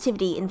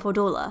sensitivity in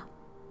Fordola.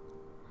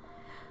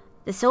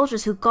 The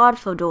soldiers who guard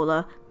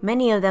Fordola,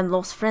 many of them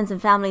lost friends and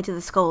family to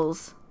the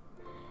skulls.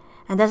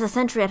 And there's a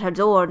sentry at her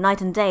door night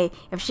and day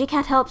if she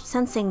can't help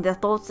sensing their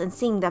thoughts and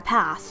seeing their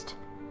past.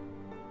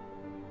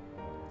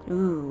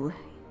 Ooh.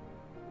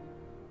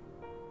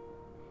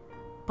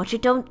 But you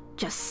don't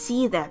just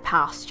see their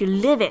past, you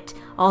live it.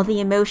 All the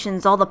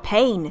emotions, all the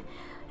pain.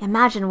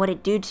 Imagine what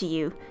it'd do to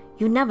you.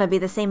 You'd never be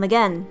the same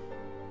again.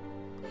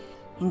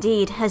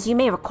 Indeed, as you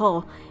may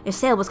recall,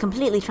 Isael was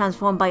completely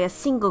transformed by a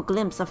single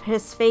glimpse of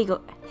Hresfager's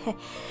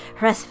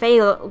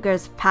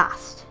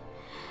past.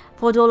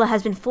 Fordola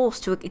has been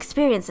forced to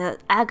experience the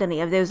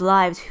agony of those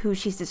lives who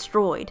she's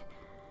destroyed.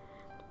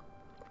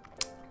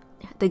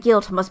 The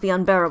guilt must be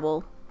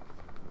unbearable.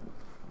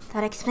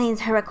 That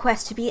explains her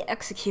request to be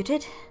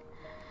executed.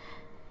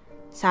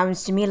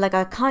 Sounds to me like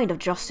a kind of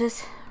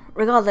justice.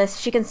 Regardless,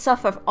 she can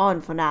suffer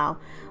on for now.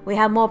 We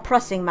have more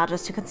pressing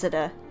matters to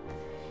consider.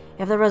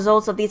 If the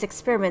results of these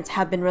experiments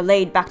have been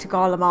relayed back to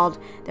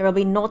Gallivanting, there will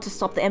be naught to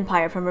stop the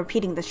Empire from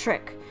repeating the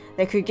trick.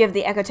 They could give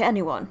the echo to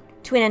anyone,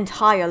 to an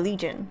entire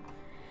legion.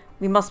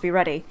 We must be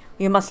ready.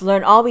 We must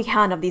learn all we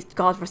can of these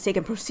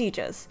god-forsaken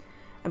procedures.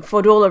 And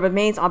Fordola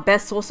remains our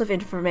best source of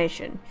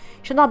information.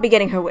 She'll not be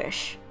getting her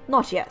wish.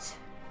 Not yet.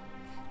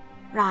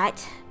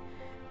 Right.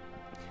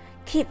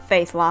 Keep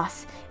faith,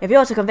 lass. If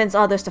you're to convince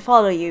others to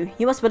follow you,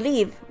 you must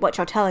believe what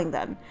you're telling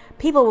them.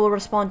 People will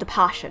respond to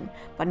passion,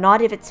 but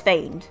not if it's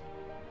feigned.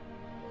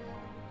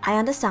 I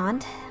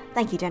understand.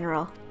 Thank you,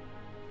 General.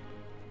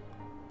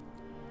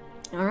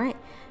 Alright.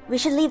 We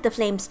should leave the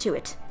flames to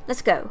it.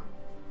 Let's go.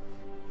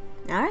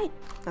 Alright.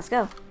 Let's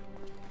go.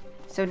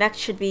 So next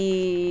should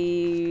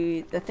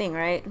be the thing,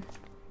 right?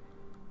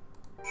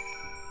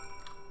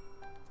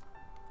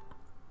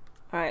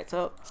 Alright,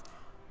 so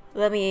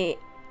let me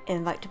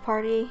invite to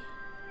party.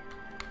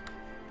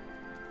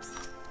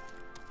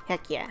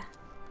 Heck yeah.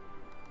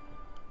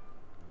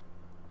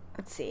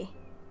 Let's see.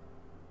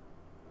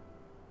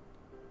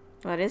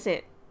 What is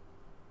it?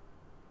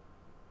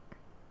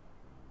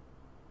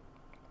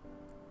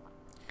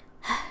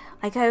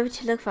 I go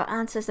to look for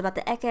answers about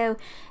the echo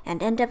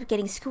and end up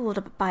getting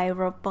schooled by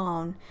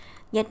Robon.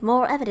 Yet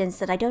more evidence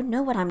that I don't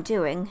know what I'm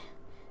doing.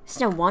 It's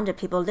no wonder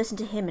people listen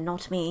to him and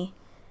not me.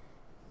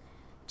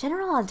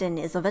 General Alden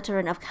is a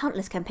veteran of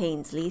countless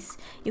campaigns, Lise.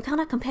 You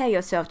cannot compare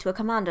yourself to a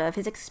commander of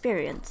his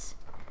experience.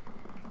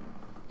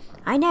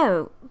 I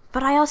know,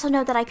 but I also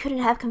know that I couldn't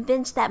have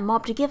convinced that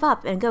mob to give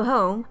up and go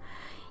home.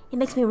 It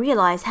makes me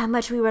realize how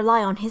much we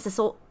rely on his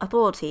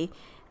authority,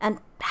 and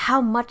how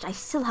much I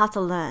still have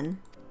to learn.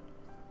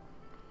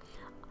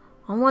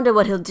 I wonder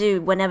what he'll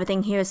do when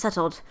everything here is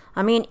settled.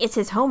 I mean, it's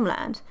his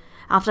homeland.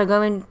 After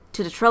going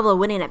to the trouble of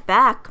winning it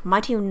back,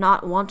 might he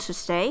not want to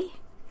stay?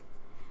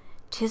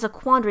 'Tis a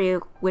quandary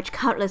which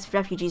countless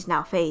refugees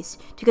now face,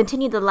 to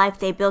continue the life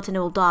they built in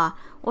Ul'dah,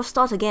 or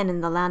start again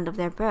in the land of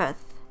their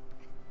birth.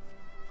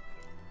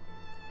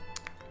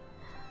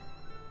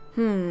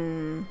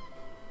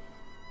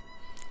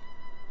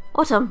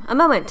 Autumn, a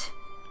moment!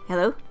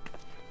 Hello?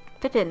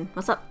 Pippin,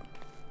 what's up?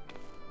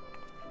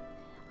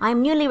 I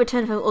am newly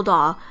returned from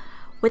Ul'dah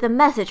with a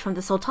message from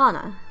the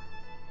Sultana.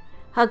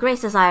 Her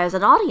Grace desires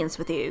an audience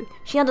with you.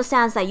 She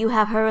understands that you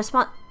have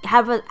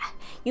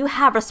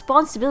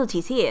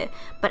responsibilities here,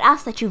 but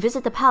asks that you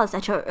visit the palace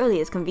at your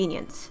earliest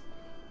convenience.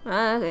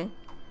 Okay.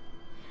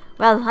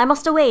 Well, I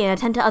must away and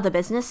attend to other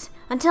business.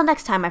 Until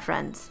next time, my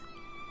friends.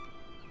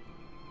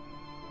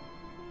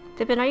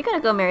 Pippin, are you gonna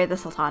go marry the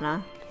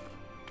Sultana?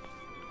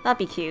 That'd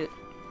be cute.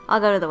 I'll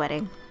go to the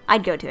wedding.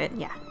 I'd go to it,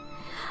 yeah.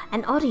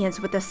 An audience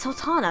with the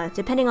Sultana,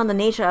 depending on the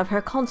nature of her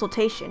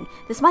consultation.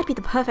 This might be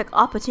the perfect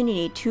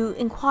opportunity to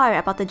inquire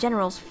about the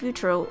General's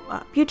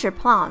future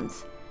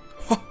plans.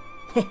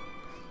 Okay,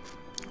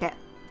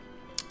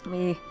 let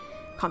me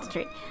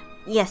concentrate.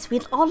 Yes,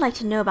 we'd all like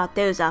to know about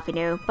those,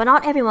 Alphinaud, but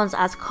not everyone's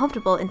as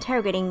comfortable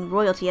interrogating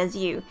royalty as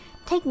you.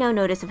 Take no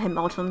notice of him,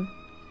 Autumn.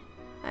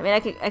 I mean, I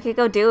could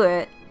go do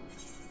it.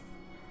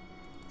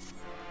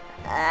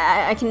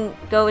 I can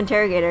go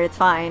interrogate her, it's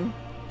fine.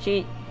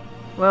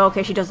 Well,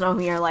 okay, she doesn't owe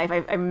me her life.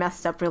 I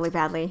messed up really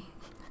badly.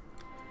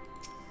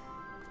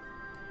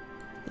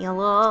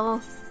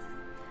 Hello?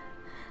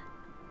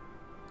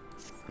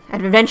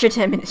 Adventure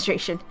to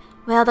administration.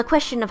 Well, the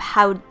question of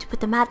how to put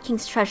the Mad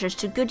King's treasures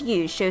to good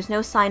use shows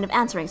no sign of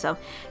answering so.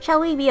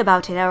 Shall we be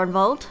about it,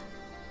 Arenvald?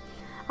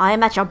 I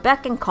am at your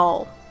beck and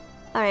call.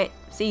 Alright,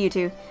 see you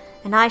two.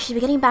 And I should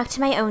be getting back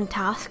to my own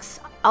tasks.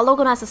 I'll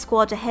organize a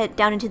squad to head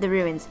down into the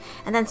ruins,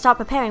 and then start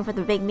preparing for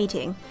the big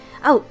meeting.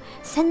 Oh,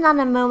 send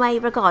Nanaimo my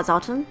regards,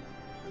 Autumn.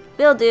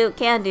 Will do,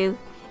 can do.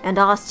 And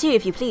ours too,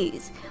 if you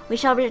please. We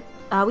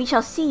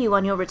shall see you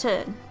on your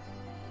return.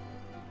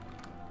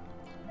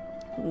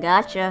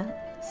 Gotcha.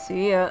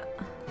 See ya.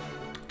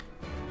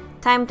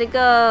 Time to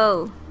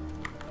go.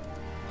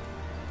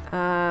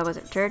 Was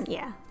it turn?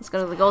 Yeah. Let's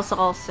go to the Gold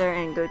Saucer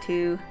and go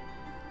to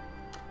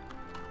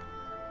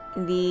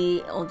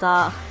the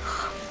Ul'dah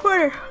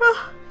quarter.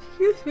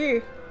 Excuse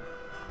me.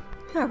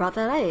 Sorry about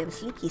that. I am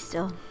sleepy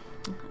still.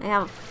 I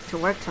have to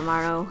work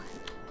tomorrow.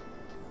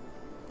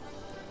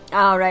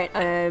 Alright,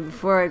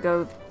 before I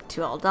go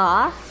to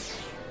Ul'dah,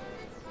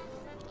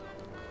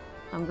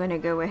 I'm gonna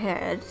go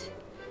ahead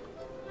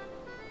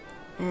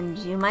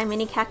and do my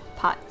mini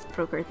pot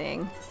broker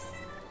thing.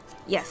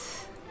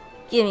 Yes.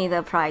 Give me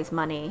the prize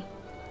money.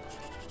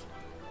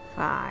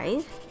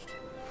 5,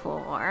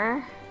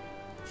 4,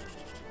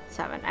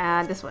 7.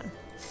 This one.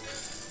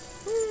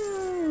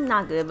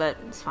 Not good, but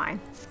it's fine.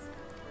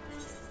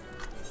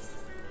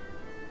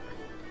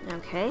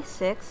 Okay,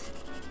 6,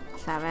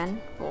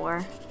 7,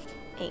 4,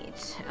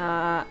 8.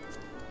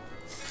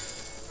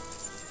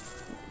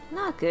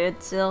 Not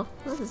good still.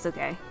 This is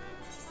okay.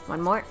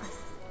 One more.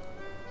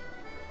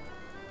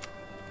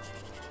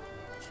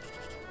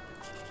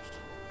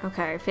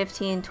 Okay,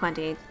 15,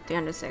 20,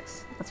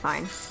 306. That's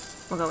fine.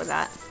 We'll go with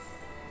that.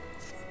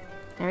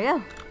 There we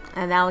go.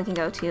 And now we can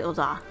go to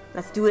Ul'dah.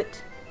 Let's do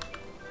it.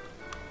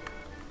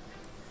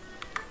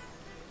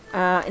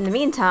 In the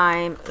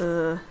meantime,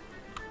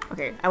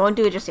 okay, I won't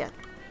do it just yet.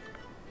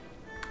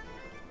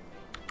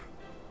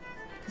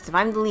 Because if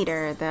I'm the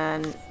leader,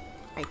 then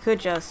I could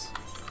just...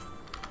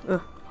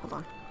 hold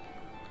on.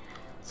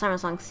 Simon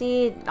Song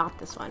Seed, not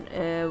this one.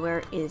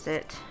 Where is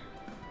it?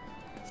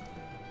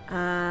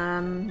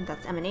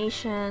 That's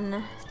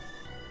Emanation.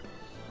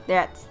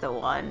 That's the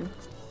one.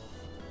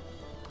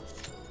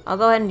 I'll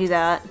go ahead and do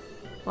that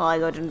while I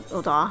go to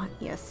Ul'dah.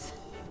 Yes.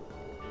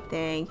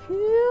 Thank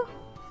you.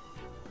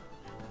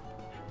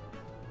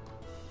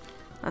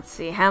 Let's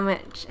see, how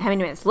many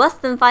minutes? Less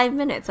than 5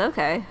 minutes.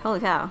 Okay, holy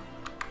cow.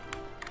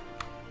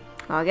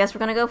 Well, I guess we're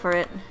gonna go for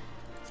it.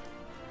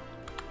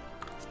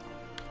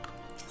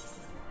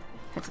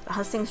 Head to the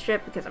hustings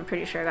strip because I'm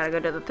pretty sure I gotta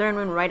go to the third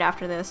one right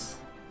after this.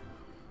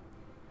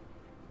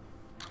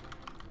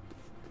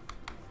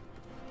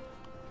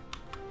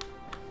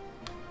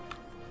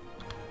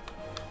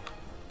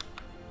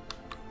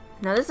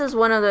 Now this is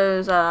one of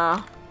those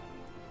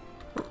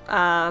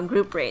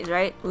group raids,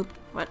 right? Oop,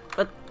 what?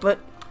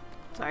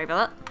 Sorry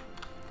about that.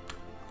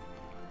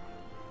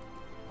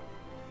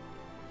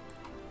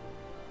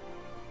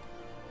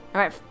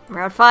 Alright, we're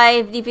at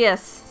 5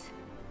 DPS.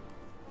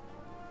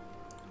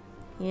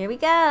 Here we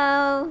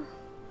go.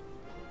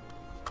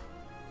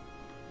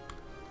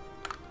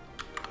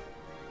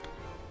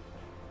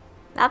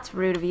 That's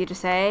rude of you to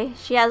say.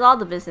 She has all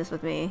the business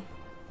with me.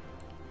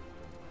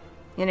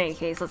 In any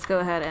case, let's go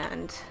ahead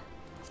and...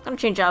 I'm gonna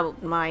change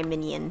out my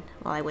minion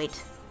while I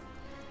wait.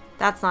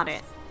 That's not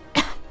it.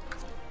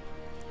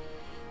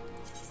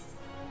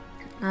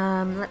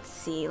 Let's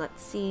see.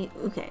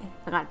 Okay,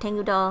 I got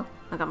Tengu doll.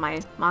 I got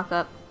my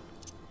mock-up.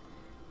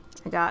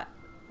 I got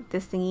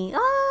this thingy.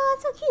 Oh,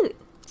 it's so cute.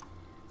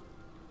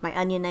 My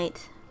Onion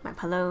Knight. My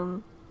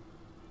Palome.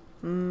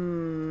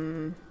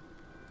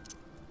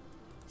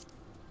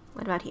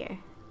 What about here?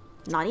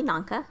 Naughty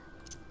Nanka.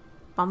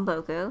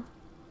 Bomboko.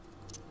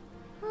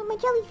 Oh, my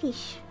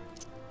jellyfish.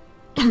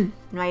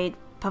 My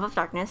Puff of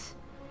Darkness.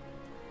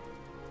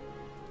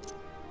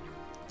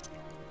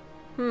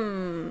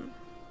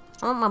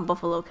 I want my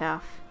buffalo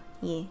calf.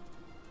 Yeah.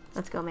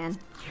 Let's go, man.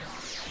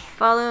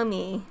 Follow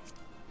me.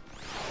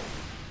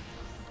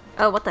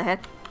 Oh, what the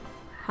heck?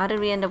 How did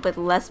we end up with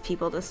less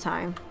people this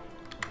time?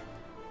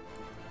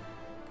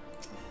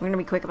 We're gonna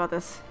be quick about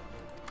this.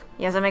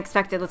 Yes, I'm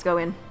expected. Let's go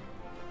in.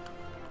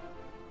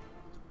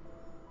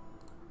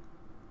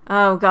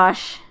 Oh,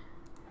 gosh.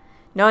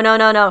 No. I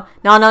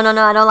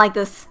don't like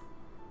this.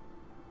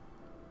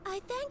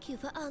 I thank you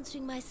for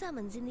answering my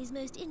summons in these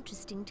most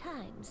interesting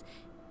times.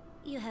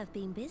 You have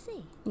been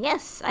busy.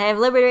 Yes, I have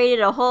liberated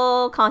a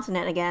whole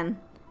continent again.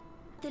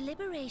 The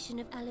liberation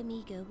of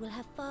Alamigo will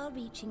have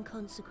far-reaching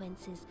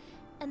consequences,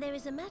 and there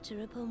is a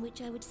matter upon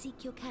which I would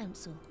seek your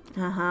counsel.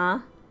 Uh-huh.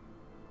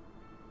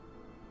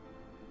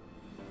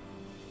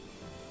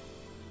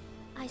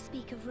 I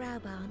speak of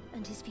Rauban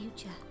and his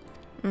future.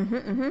 Are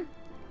you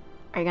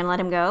gonna let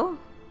him go?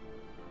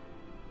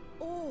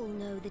 All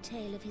know the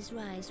tale of his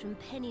rise from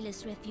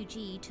penniless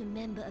refugee to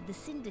member of the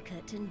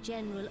Syndicate and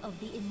General of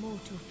the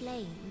Immortal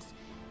Flames.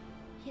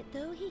 Yet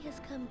though he has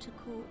come to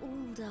call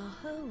Ul'dah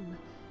home,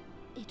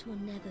 it will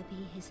never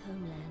be his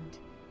homeland.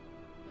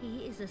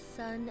 He is a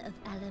son of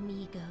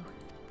Alamigo.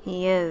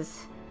 He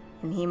is,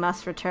 and he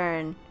must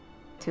return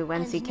to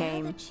whence he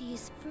came. Now that she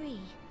is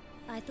free,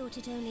 I thought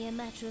it only a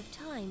matter of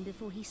time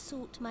before he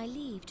sought my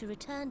leave to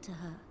return to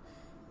her.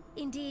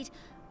 Indeed,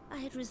 I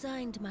had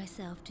resigned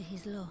myself to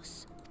his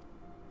loss.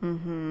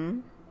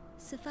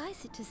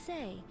 Suffice it to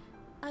say,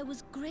 I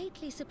was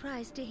greatly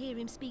surprised to hear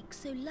him speak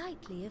so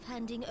lightly of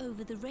handing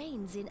over the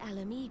reins in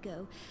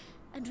Alamigo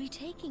and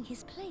retaking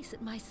his place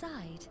at my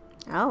side.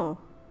 Oh,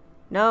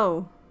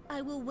 no.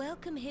 I will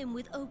welcome him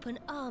with open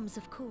arms,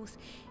 of course.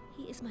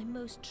 He is my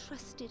most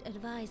trusted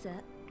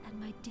advisor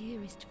and my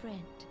dearest friend.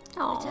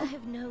 Aww. But I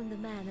have known the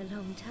man a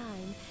long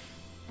time,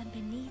 and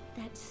beneath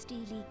that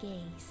steely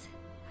gaze,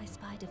 I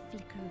spied a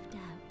flicker of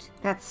doubt.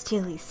 That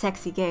steely,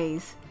 sexy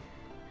gaze.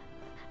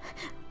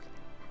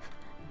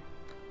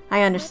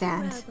 I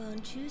understand. Whether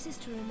Rauban chooses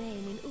to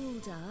remain in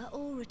Ul'dah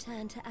or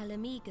return to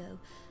Alamigo,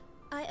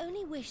 I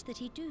only wish that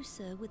he do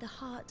so with a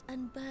heart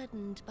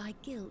unburdened by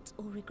guilt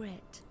or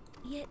regret.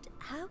 Yet,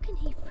 how can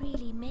he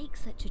freely make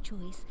such a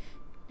choice,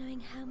 knowing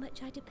how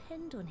much I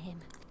depend on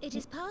him? It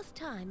is past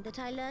time that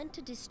I learned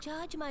to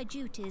discharge my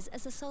duties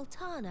as a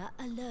sultana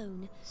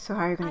alone. So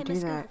how are you going to do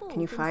that? Can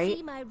you fight? I must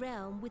see my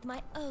realm with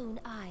my own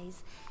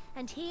eyes,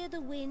 and hear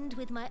the wind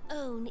with my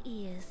own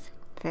ears.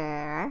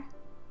 Fair.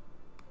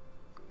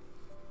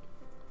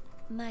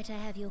 Might I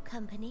have your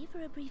company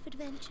for a brief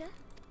adventure?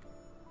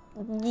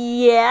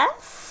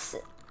 Yes.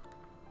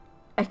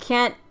 I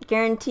can't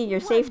guarantee your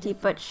safety,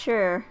 but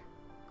sure.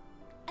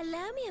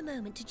 Allow me a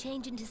moment to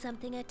change into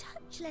something a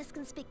touch less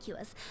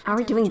conspicuous. Are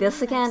we doing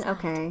this again?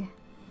 Okay.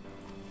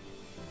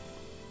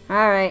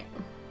 Alright.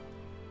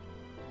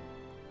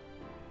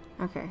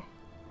 Okay.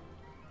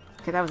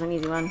 Okay, that was an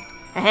easy one.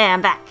 Hey,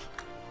 I'm back.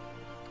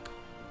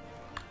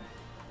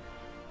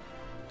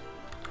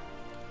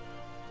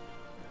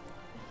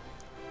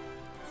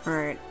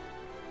 Alright.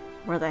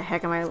 Where the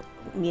heck am I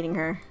meeting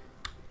her?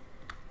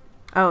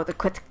 Oh, the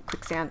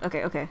quicksand.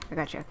 Okay, okay. I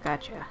gotcha.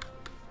 Gotcha.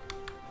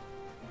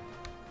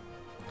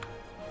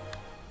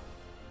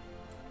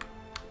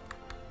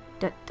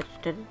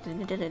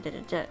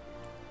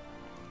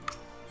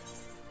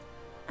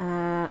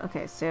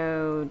 Okay,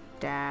 so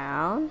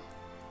down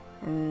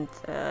and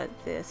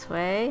this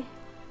way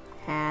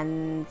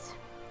and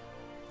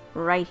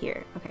right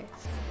here. Okay,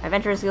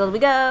 Adventurers Guild we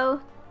go.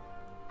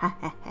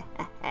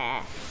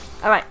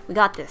 Alright, we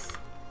got this.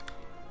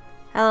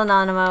 Hello,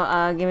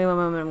 Nanamo. Give me one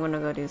moment. I'm gonna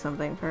go do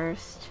something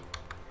first.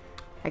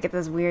 I get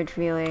this weird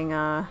feeling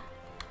that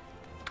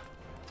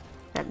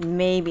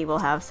maybe we'll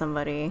have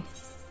somebody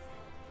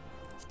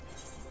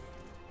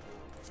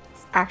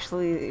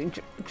actually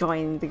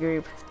join the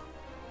group.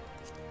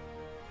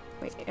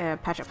 Wait,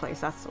 patch up place,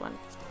 that's the one.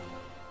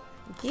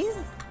 Thank you.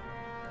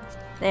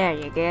 There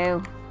you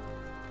go.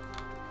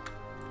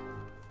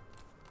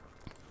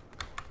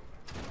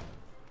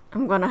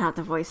 I'm gonna have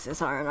to voice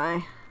this, aren't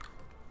I?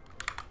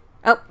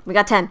 Oh, we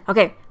got 10.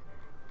 Okay.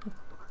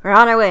 We're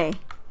on our way.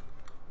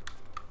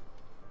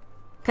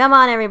 Come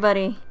on,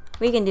 everybody.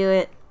 We can do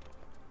it.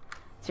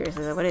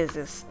 Seriously, what is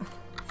this?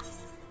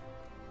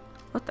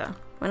 What the?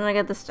 When did I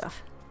get this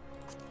stuff?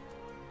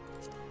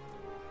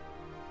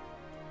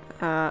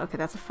 Okay,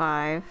 that's a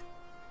 5.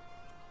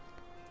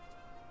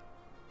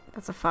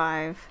 That's a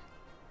 5.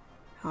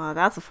 Oh,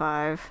 that's a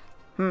 5.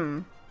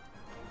 Do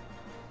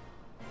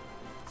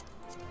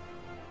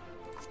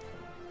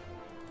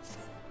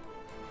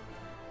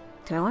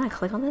I want to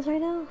click on this right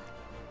now?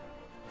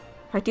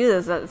 If I do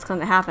this, it's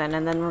going to happen,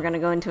 and then we're going to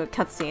go into a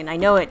cutscene. I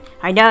know it!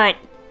 I know it!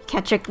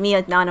 Can't trick me,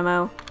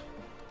 Anonymous.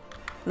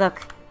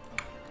 Look.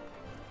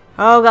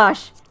 Oh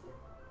gosh.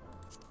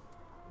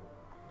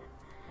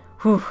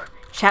 Whew.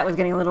 Chat was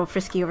getting a little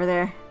frisky over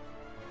there.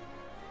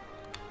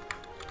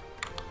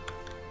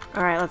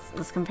 Alright,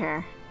 let's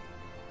compare.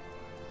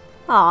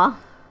 Aw.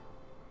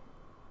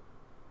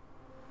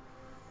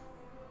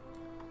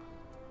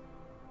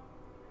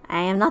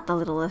 I am not the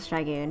littlest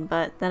dragoon,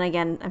 but then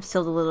again, I'm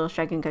still the littlest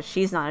dragoon because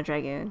she's not a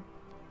dragoon.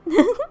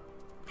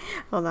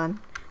 Hold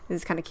on. This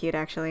is kind of cute,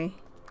 actually.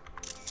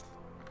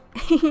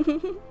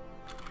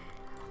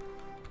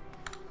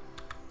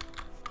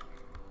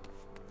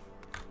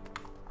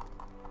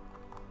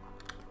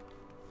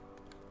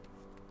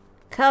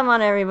 Come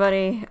on,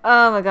 everybody.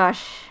 Oh my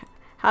gosh.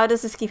 How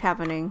does this keep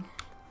happening?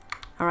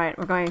 Alright,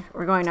 we're going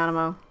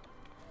Nanamo.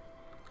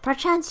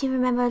 Perchance you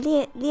remember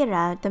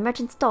Lyra, the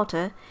merchant's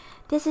daughter.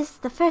 This is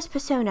the first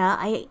persona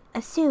I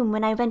assume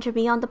when I venture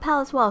beyond the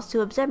palace walls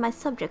to observe my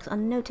subjects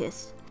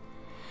unnoticed.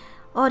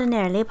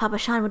 Ordinarily, Papa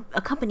Shan would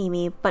accompany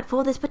me, but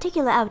for this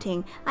particular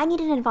outing, I need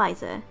an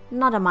advisor,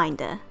 not a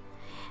minder.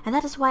 And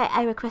that is why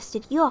I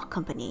requested your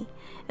company.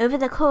 Over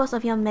the course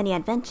of your many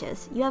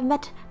adventures, you have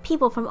met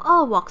people from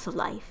all walks of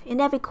life,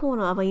 in every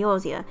corner of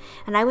Eorzea,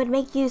 and I would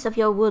make use of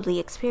your worldly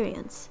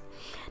experience.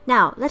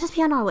 Now, let us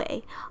be on our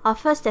way. Our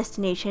first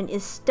destination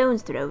is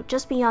Stone's Throw,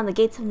 just beyond the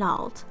Gates of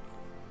Nald.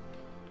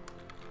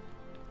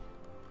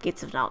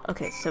 Gates of Nald.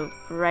 Okay, so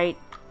right...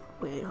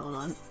 Wait, hold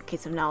on.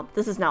 Gates of Nald.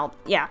 This is Nald.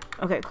 Yeah.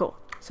 Okay, cool.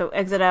 So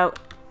exit out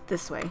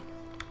this way.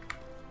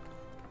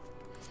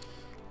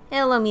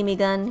 Hello, Mimi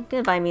Gun.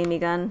 Goodbye, Mimi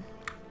Gun.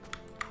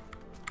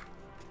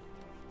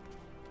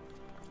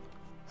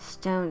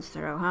 Stone's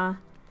Throw, huh?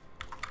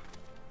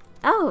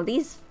 Oh,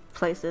 these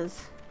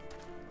places.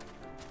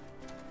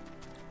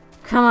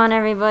 Come on,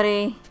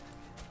 everybody.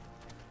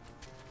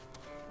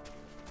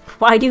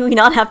 Why do we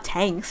not have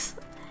tanks?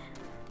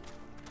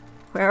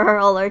 Where are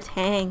all our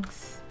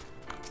tanks?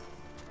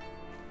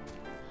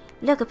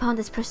 Look upon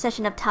this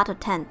procession of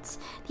tattered tents.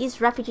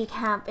 These refugees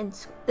camp in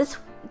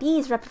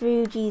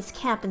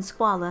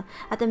squalor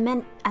at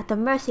the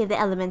mercy of the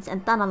elements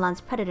and Thanalan's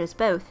predators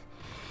both.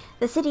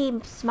 The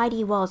city's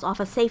mighty walls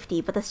offer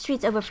safety, but the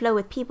streets overflow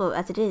with people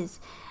as it is,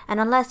 and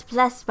unless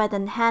blessed by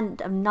the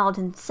hand of Nald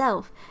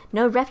himself,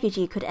 no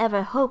refugee could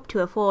ever hope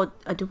to afford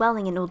a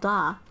dwelling in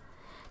Uldar.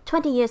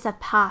 20 years have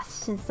passed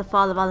since the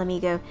fall of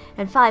Alamigo,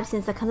 and 5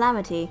 since the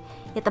calamity,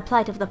 yet the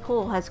plight of the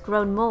poor has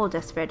grown more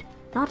desperate,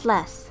 not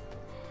less.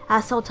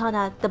 As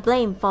Sultana, the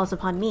blame falls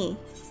upon me.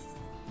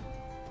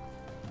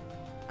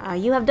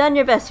 You have done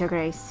your best, Your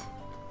Grace.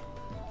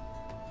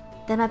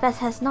 Then my best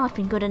has not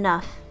been good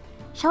enough.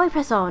 Shall we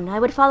press on? I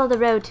would follow the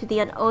road to the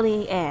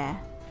unholy air.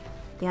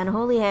 The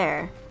unholy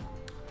air.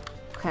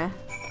 Okay.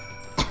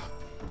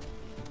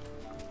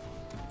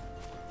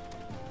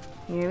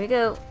 Here we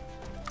go.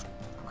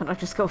 Why not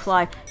just go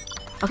fly?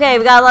 Okay,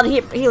 we got a lot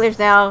of healers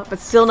now, but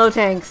still no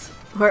tanks.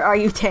 Where are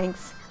you,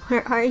 tanks?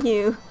 Where are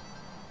you?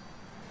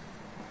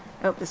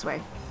 Oh, this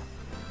way.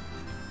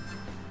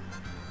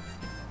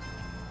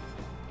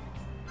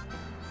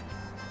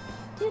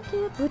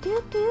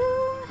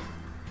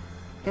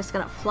 Just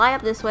gonna fly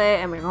up this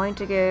way, and we're going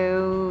to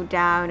go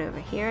down over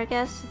here, I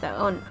guess.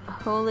 The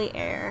unholy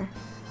air.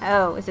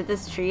 Oh, is it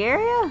this tree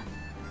area?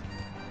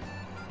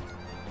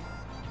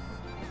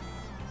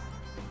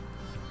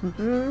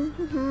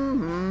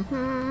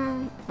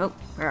 Oh,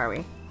 where are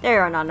we? There you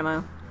are,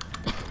 Nanamo.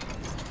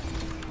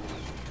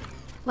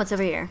 What's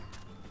over here?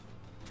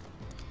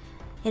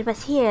 It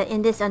was here,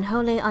 in this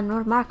unholy,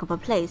 unremarkable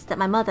place, that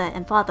my mother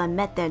and father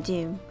met their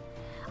doom.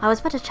 I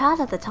was but a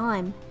child at the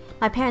time.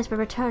 My parents were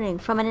returning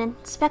from an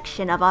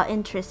inspection of our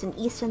interests in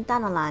eastern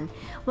Thanalan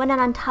when an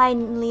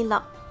untimely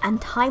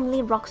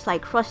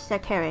rockslide crushed their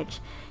carriage.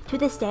 To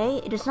this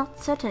day, it is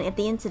not certain if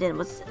the incident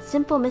was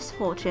simple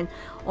misfortune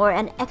or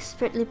an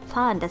expertly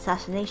planned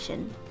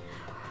assassination.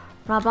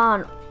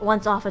 Raban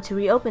once offered to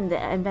reopen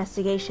the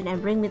investigation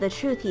and bring me the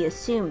truth he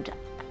assumed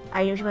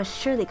I must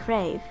surely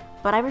crave,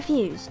 but I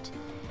refused.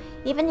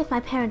 Even if my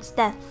parents'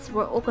 deaths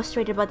were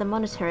orchestrated by the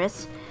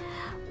monetarists,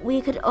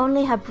 we could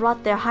only have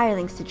brought their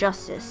hirelings to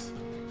justice.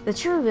 The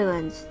true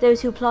villains,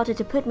 those who plotted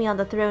to put me on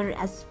the throne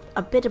as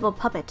a biddable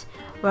puppet,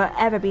 were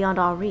ever beyond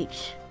our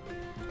reach.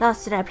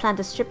 Thus did I plan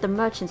to strip the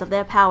merchants of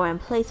their power and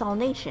place our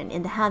nation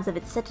in the hands of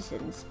its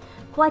citizens,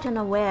 quite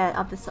unaware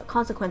of the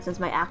consequences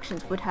my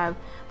actions would have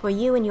for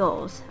you and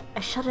yours. I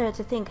shudder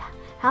to think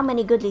how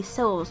many goodly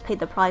souls paid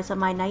the price of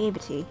my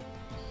naivety.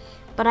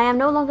 But I am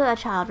no longer a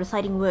child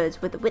reciting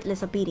words with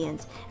witless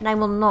obedience, and I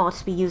will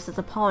not be used as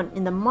a pawn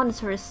in the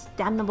monetarist's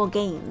damnable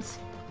games.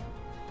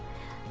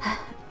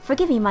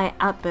 Forgive me my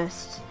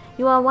outburst.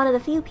 You are one of the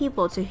few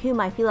people to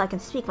whom I feel I can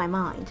speak my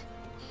mind.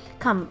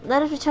 Come,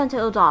 let us return to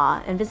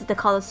Eldar and visit the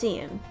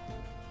Colosseum.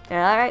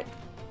 Alright.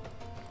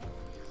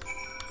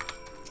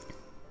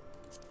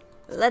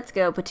 Let's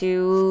go,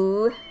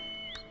 Patu.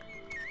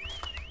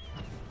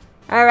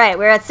 Alright,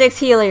 we're at 6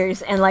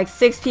 healers and like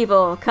 6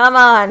 people. Come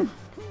on!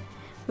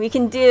 We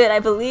can do it, I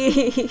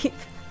believe.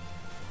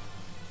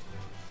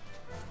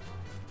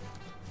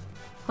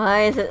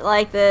 Why is it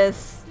like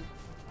this?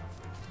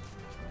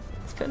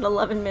 It's been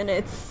 11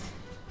 minutes.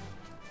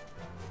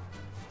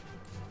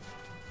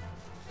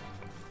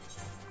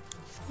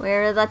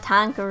 Where are the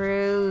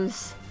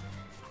tankaroos?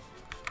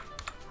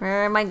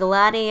 Where are my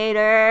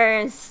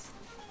gladiators?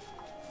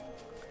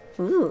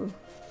 Ooh.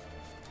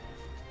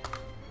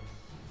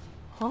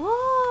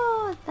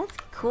 Oh, that's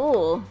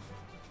cool.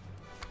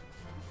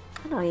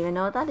 I don't even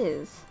know what that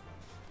is.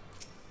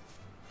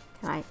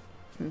 Can I?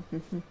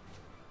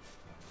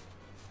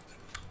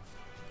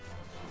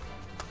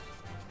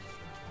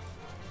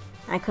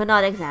 I could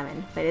not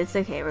examine, but it's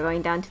okay. We're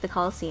going down to the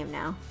Colosseum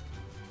now.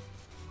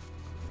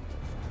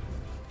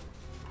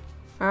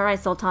 Alright,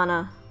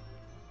 Sultana.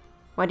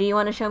 What do you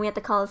want to show me at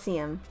the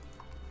Colosseum?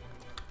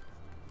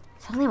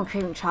 Suddenly I'm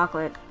craving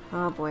chocolate.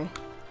 Oh boy.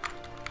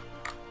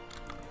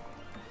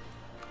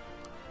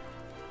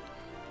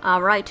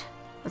 Alright,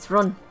 let's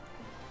run.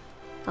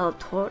 Hello,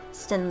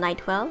 Torsten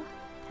Nightwell.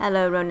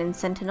 Hello, Ronin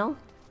Sentinel.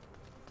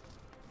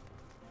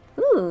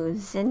 Ooh,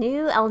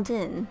 Zenu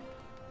Aldin.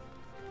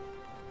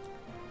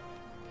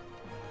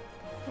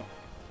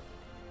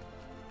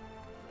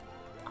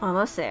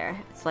 Almost there.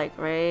 It's like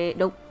right...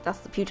 Nope, that's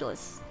the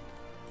pugilist.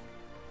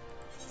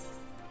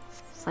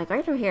 It's like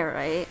right over here,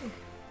 right?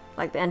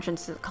 Like the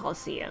entrance to the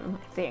Colosseum,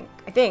 I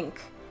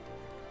think.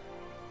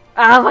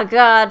 Oh my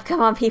god, come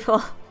on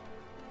people.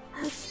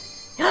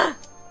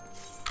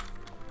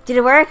 Did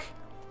it work?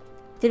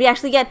 Did we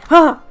actually get...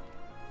 Huh!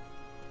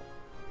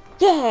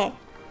 Yeah!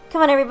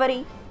 Come on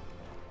everybody.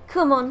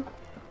 Come on.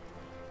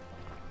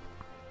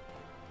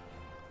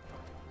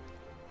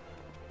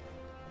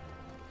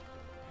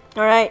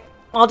 Alright.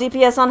 All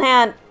DPS on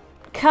hand.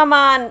 Come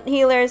on,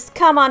 healers.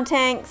 Come on,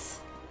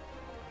 tanks.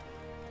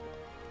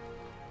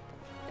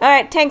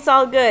 Alright, tanks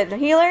all good.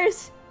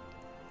 Healers?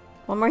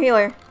 One more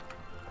healer.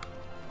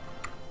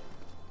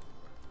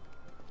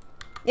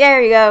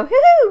 There you go.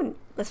 Woohoo!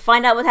 Let's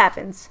find out what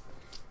happens.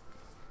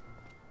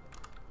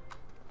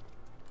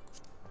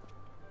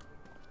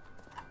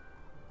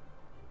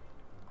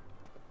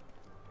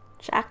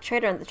 Jack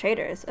Trader and the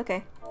Traders.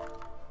 Okay.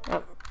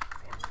 Oh.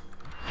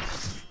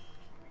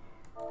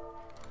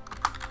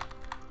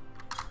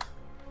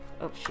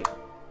 Oh shoot.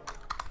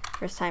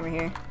 First timer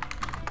here.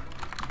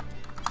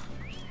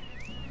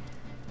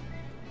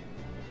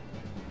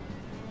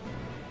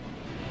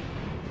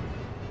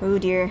 Oh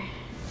dear.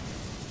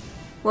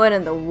 What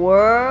in the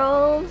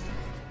world?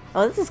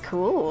 Oh, this is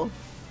cool.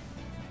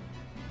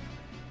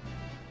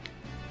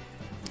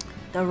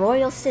 The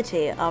Royal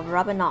City of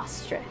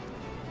Rabanastre.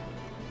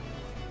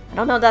 I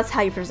don't know if that's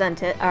how you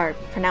present it, or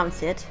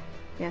pronounce it.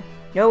 Yeah.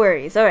 No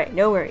worries. Alright,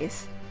 no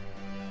worries.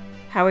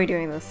 How are we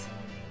doing this?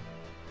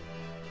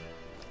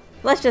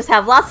 Let's just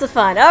have lots of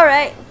fun.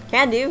 Alright.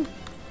 Can do.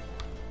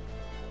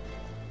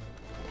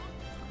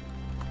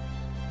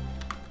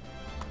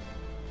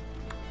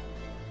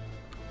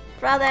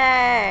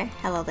 Brother!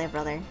 Hello there,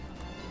 brother.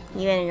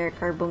 You and your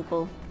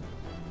carbuncle.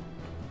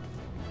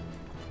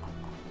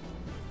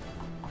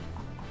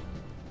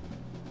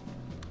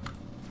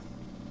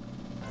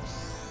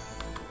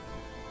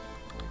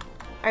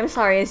 I'm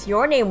sorry, is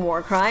your name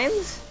War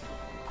Crimes?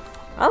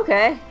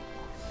 Okay.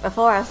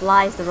 Before us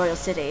lies the Royal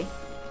City.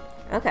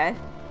 Okay.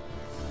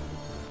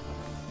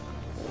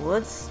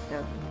 Woods?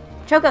 No.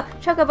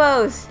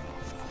 Chocobos!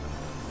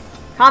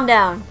 Calm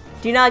down.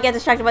 Do not get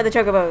distracted by the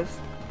chocobos.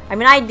 I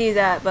mean, I'd do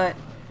that, but...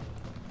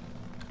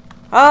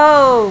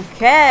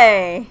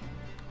 Okay.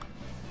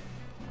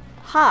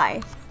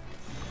 Hi.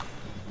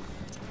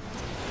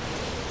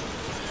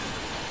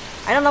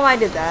 I don't know why I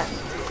did that.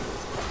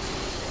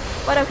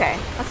 But okay,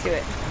 let's do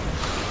it.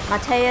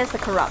 Mateus the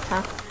Corrupt,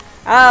 huh?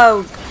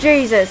 Oh,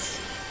 Jesus!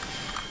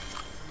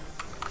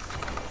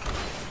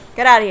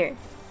 Get out of here.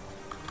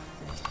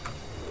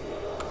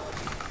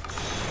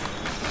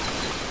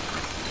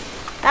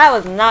 That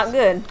was not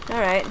good.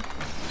 Alright.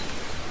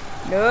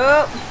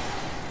 Nope.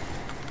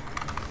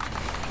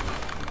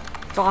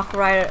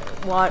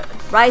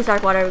 Rise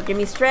Dark Water, give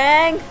me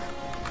strength!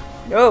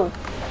 No!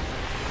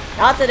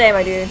 Not today,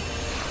 my dude.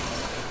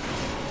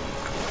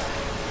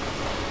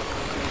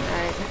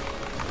 Alright.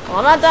 Well,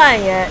 I'm not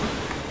dying yet.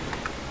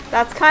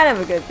 That's kind of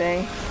a good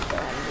thing. Go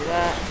ahead and do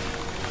that.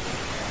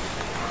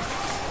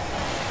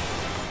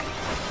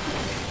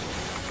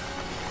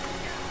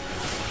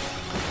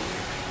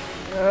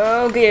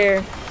 Oh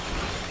dear.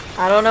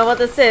 I don't know what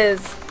this is.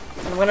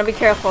 I'm gonna be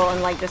careful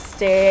and like just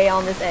stay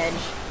on this edge.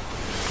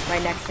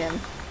 Right next to him.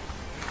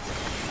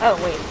 Oh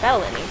wait,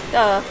 battle enemy.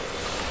 Duh.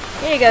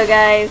 Here you go,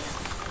 guys.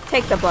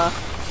 Take the buff.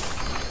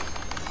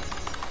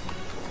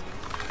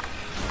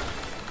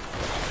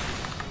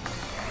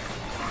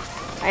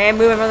 I am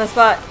moving from the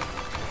spot.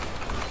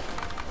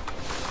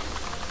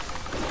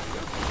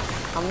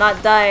 I'm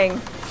not dying.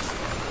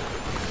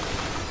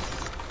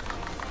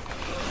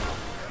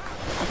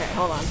 Okay,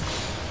 hold on.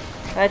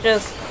 Let's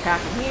just attack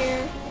him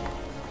here.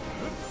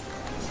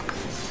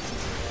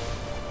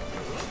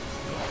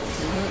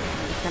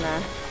 I'm just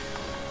gonna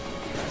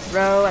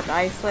throw at the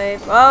ice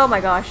slave. Oh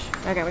my gosh.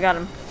 Okay, we got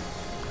him.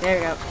 There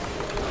we go.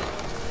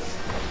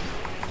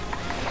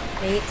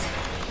 8, 2,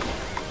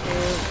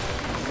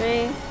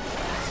 3.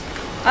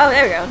 Oh,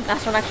 there we go.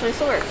 That one actually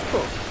still works.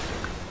 Cool.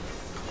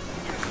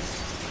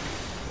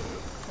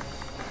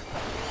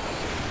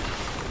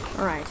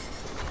 Alright.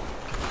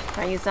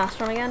 Can I use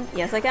Nostrum again?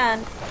 Yes, I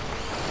can.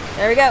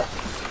 There we go.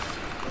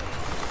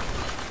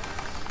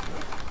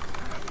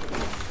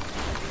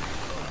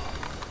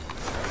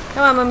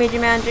 Come on, Momiji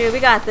Manju. We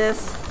got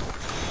this.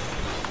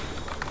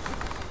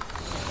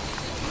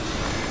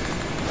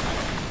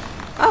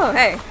 Oh,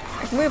 hey.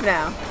 I can move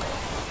now.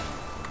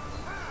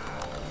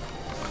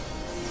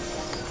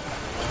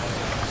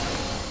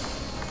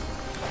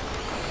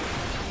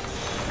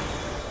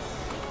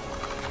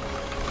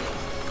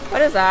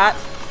 What is that?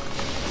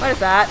 What is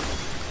that?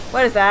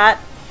 What is that?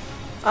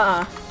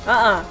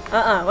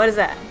 What is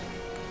that?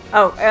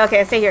 Oh,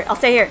 okay, stay here. I'll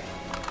stay here.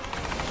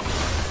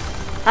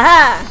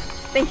 Aha!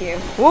 Thank you.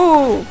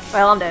 Woo!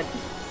 Well, I'm dead.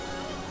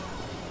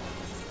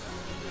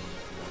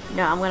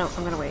 No, I'm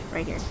gonna wait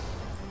right here.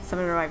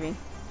 Someone revive me.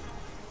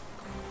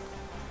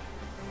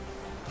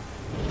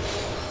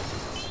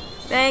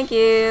 Thank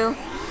you.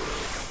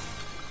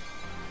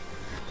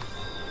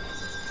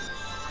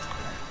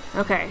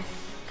 Okay.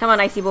 Come on,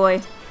 icy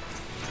boy.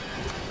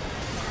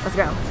 Let's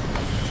go.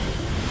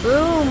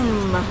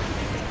 Boom!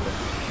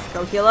 Let's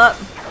go heal up.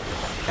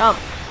 Jump.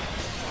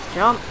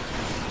 Jump.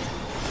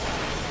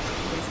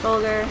 Please,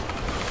 Bulger.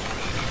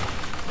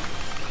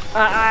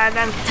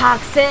 Them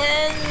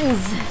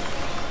toxins!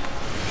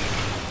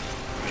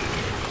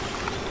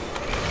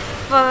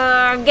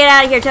 Get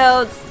out of here,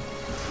 Toads!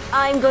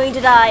 I'm going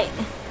to die.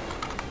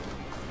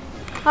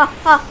 Ha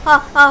ha ha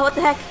ha! What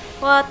the heck?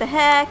 What the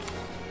heck?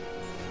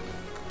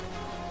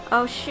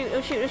 Oh shoot!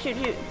 Oh shoot! Oh shoot!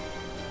 Shoot!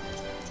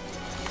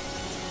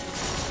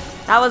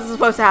 That wasn't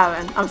supposed to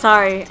happen. I'm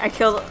sorry. I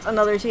killed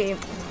another team.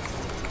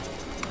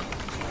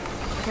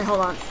 Okay,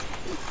 hold on.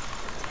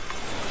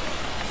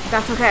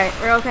 That's okay.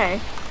 We're okay.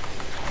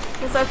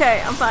 It's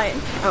okay. I'm fine.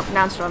 Oh,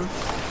 Nanstrom.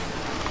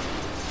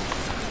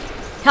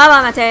 Come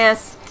on,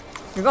 Mateus.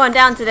 You're going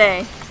down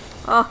today.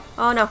 Oh,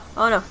 oh no.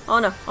 Oh no. Oh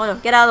no. Oh no.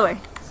 Get out of the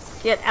way.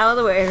 Get out of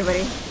the way,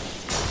 everybody.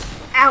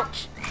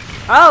 Ouch.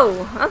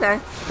 Oh, okay.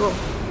 Cool.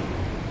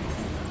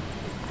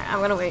 I'm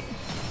gonna wait.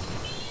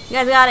 You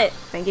guys got it.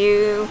 Thank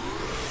you.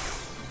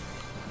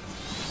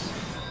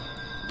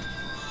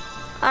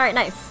 Alright,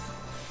 nice.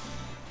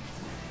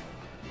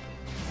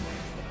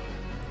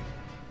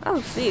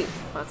 Oh, sweet.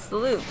 What's the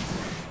loot?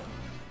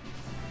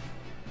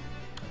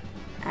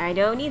 I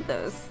don't need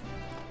those.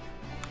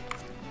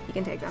 You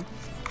can take them.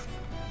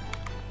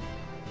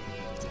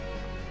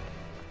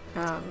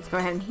 Let's go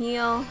ahead and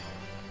heal.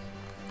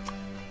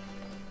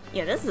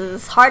 Yeah, this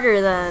is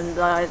harder than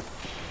the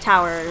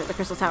tower, the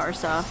Crystal Tower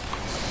stuff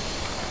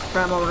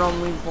from A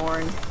Realm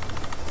Reborn.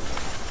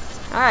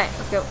 Alright,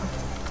 let's go.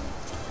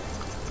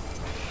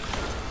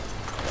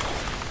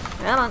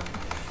 Come on.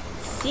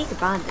 Seek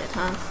Bandit,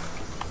 huh?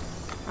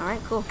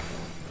 Alright, cool.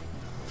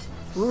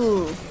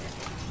 Ooh.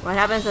 What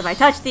happens if I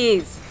touch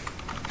these?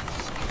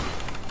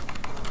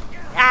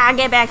 Ah,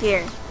 get back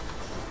here.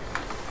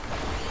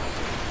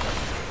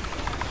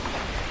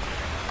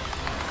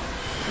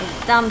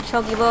 These dumb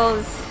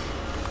chokibos.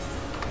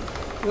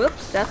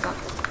 Whoops, that's not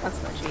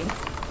G.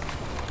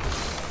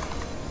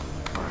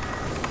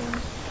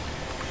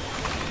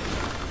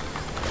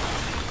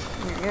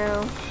 There we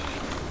go.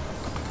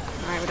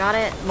 Alright, we got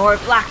it. More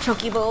black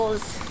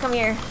chokibos. Come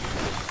here.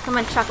 Come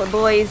on, chocolate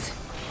boys.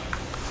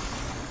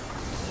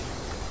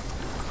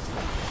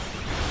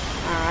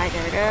 Alright,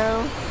 there we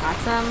go. Got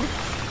some.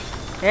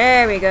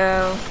 There we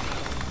go.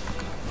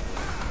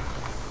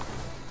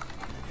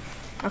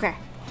 Okay.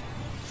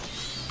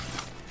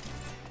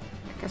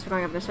 Guess we're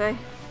going up this way.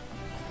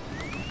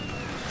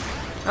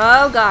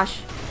 Oh gosh.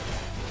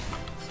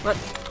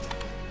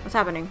 What's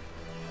happening?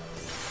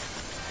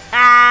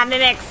 Ah,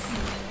 mimics!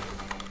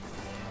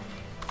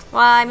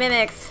 Why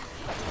mimics?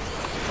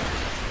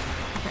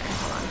 Okay,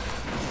 hold on.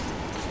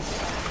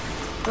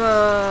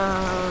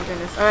 Oh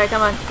goodness. Alright,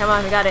 come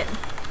on, we got it.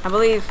 I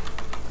believe.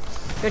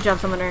 Good job,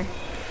 summoner.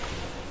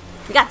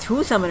 We got 2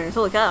 summoners,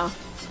 holy cow.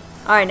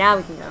 Alright, now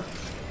we can go.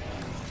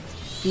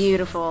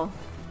 Beautiful.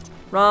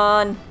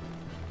 Run!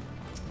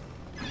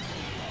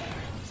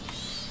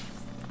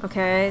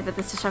 Okay, but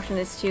this destruction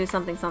is to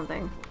something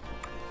something.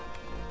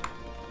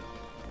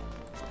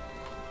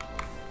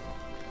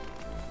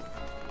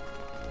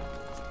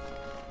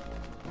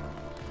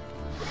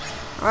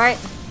 Alright.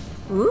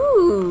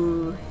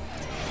 Ooh.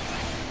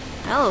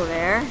 Hello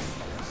there.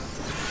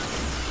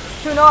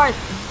 True north!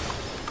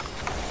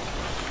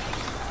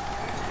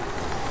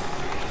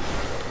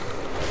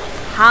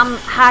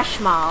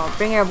 Hashmal,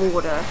 bring her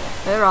water.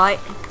 Alright.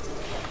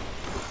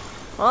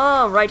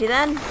 Oh, righty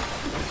then.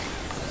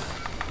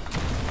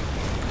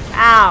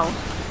 Ow.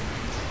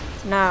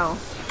 No.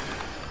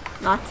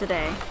 Not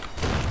today.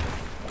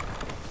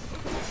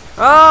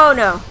 Oh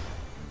no.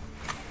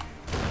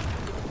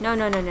 No.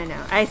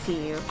 I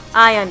see you.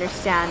 I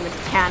understand the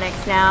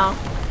mechanics now.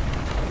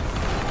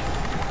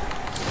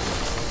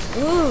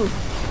 Ooh.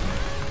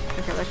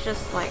 Okay, let's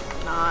just like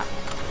not.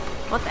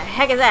 What the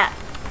heck is that?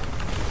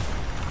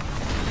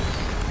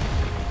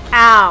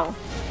 Ow.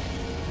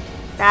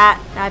 That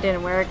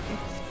didn't work.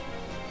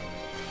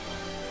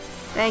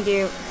 Thank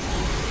you.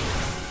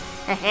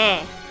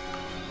 Heh.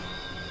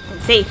 I'm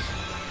safe.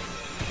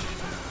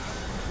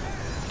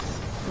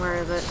 Where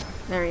is it?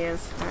 There he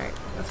is. Alright,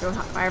 let's go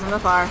fire from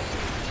afar.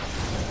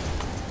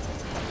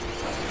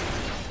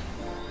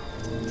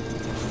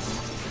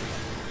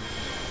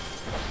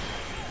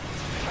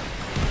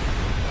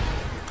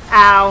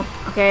 Ow.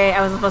 Okay,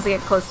 I wasn't supposed to get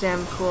close to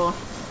him. Cool.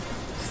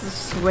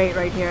 Just wait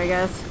right here, I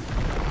guess.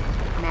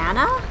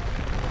 Mana?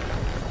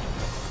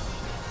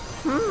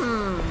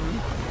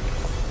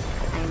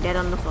 I'm dead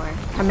on the floor.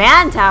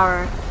 Command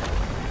tower!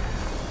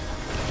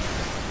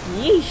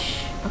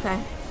 Yeesh. Okay.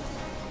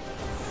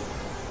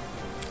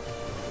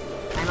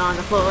 I'm on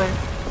the floor.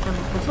 I'm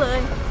on the floor.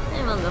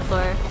 I'm on the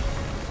floor.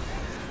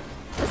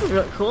 This is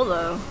really cool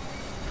though.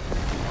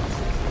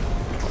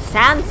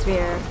 Sand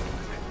spear.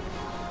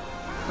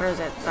 Where is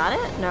it? Is that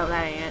it? No,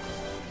 that ain't it.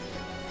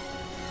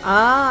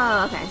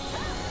 Oh, okay.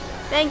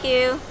 Thank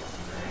you.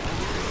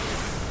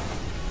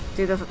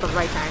 Do this at the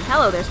right time.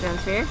 Hello there, Sand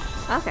Sphere.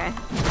 Okay.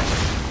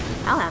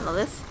 I'll handle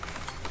this.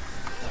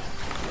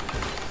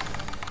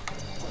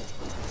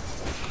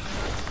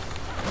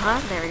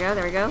 There we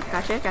go.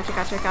 Gotcha.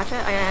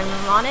 I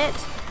am on it.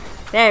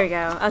 There we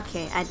go.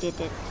 Okay, I did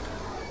it.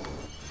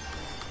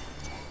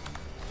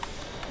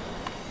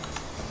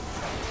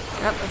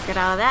 Oh, let's get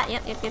out of that.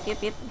 Yep.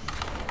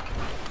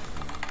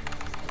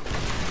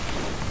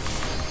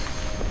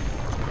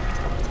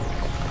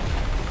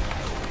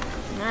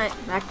 Alright,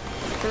 back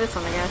to this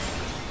one, I guess.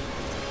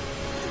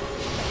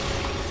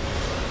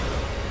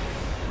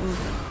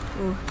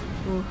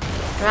 Ooh.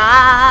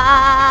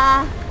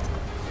 Ah!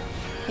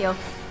 Heal.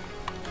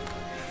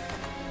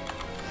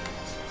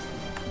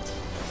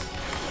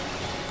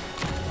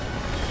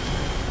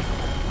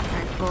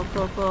 Alright,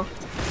 cool.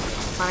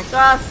 Sonic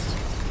Thrust!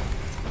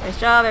 Nice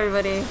job,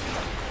 everybody.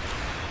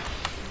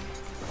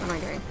 What am I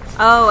doing?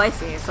 Oh, I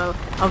see. So,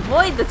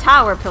 avoid the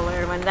tower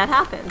pillar when that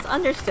happens.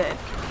 Understood.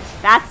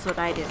 That's what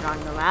I did wrong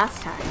the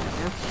last time.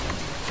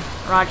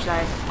 Raj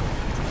died.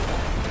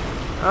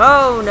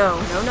 Oh,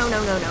 no.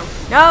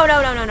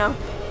 No.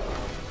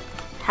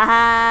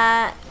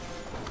 Haha.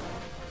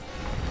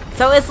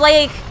 So it's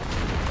like...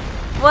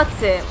 What's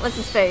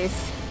his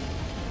face?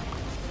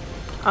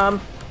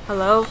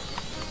 Hello?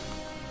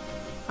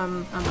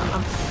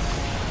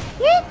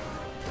 Yeet.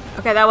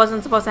 Okay, that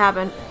wasn't supposed to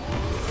happen.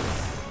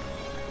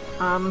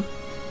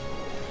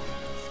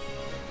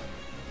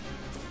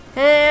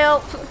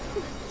 Help!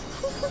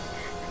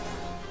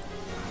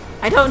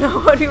 I don't know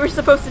what we were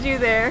supposed to do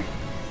there.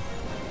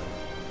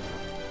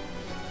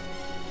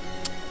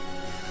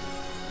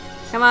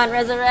 Come on,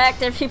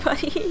 resurrect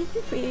everybody.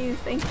 Please,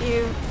 thank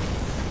you.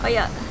 Oh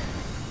yeah.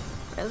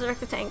 Resurrect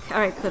the tank.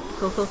 Alright,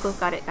 cool.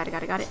 Got it.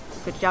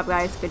 Good job,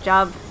 guys. Good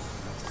job.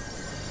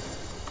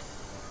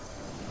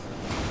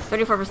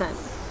 34%.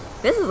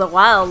 This is a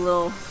wild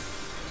little...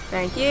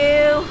 Thank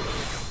you.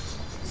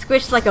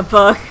 Squished like a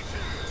bug.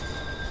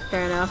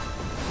 Fair enough.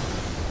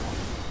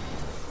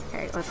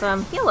 Okay, let's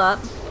heal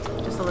up.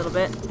 Just a little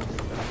bit.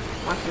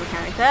 Watch the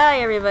mechanics.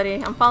 Hey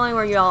everybody, I'm following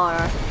where y'all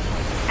are.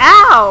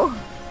 Ow!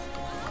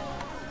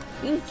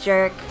 You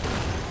jerk.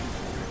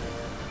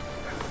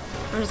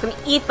 I'm just gonna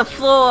eat the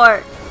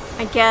floor,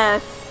 I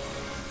guess.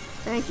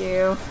 Thank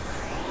you.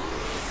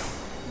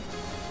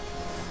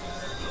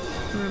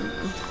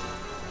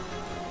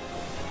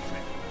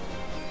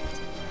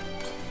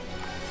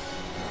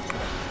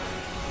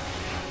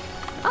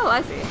 Oh,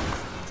 I see.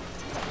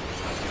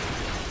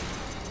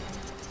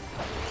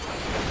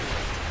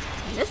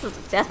 this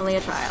is definitely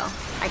a trial.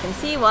 I can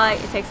see why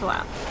it takes a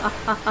while.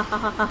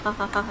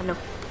 No.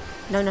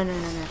 No, no, no,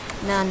 no, no.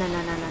 No, no,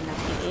 no, no, no, no.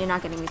 You're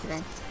not getting me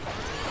today.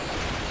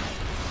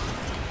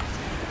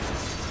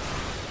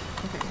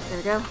 Okay, there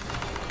we go.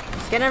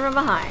 Just getting from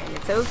behind.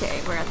 It's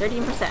okay. We're at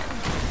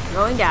 13%.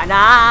 Going down.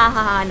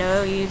 Ah,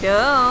 no, you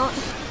don't.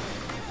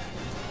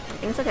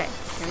 Everything's okay.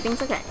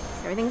 Everything's okay.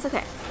 Everything's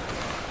okay.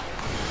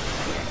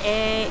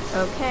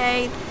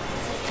 Okay.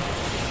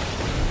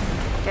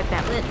 Get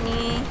that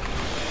litany.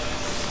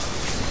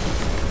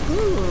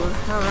 Ooh,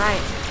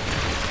 alright.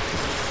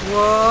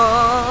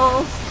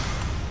 Whoa.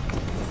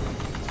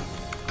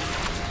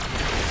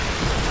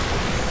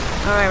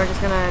 Alright, we're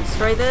just gonna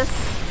destroy this.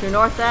 True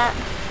north that.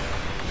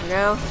 There we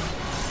go.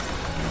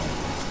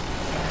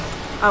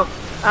 Oh,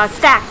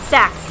 stack,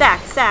 stack,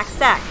 stack, stack,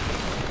 stack.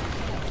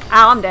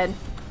 Ow, I'm dead.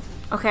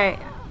 Okay,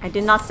 I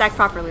did not stack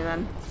properly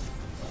then.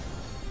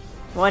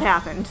 What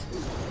happened?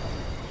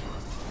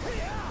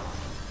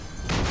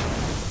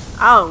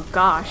 Oh,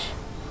 gosh.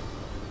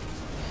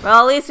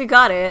 Well, at least we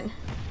got it.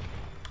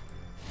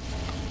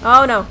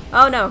 Oh, no.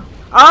 Oh, no.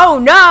 Oh,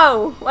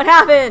 no! What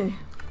happened?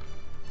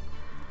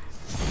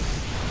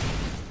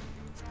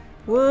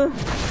 Woo.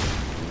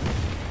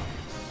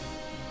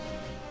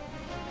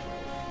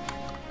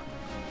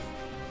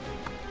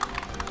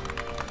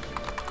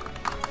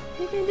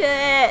 You can do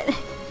it!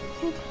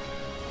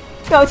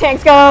 Go,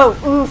 tanks, go!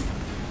 Oof!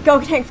 Go,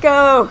 tanks,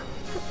 go!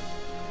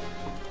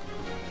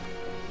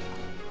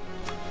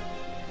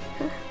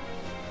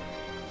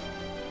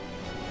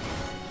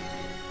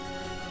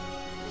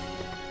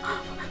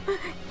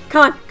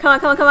 Come on, come on,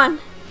 come on, come on!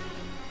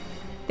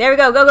 There we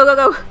go, go, go, go,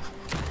 go!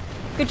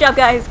 Good job,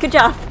 guys, good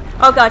job!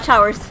 Oh god,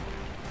 towers.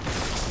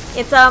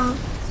 It's,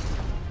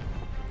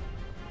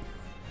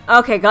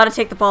 okay, gotta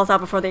take the balls out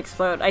before they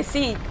explode. I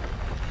see.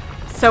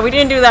 So we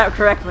didn't do that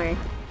correctly.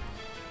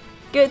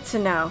 Good to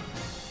know.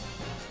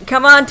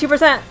 Come on,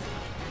 2%!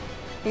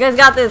 You guys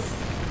got this!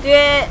 Do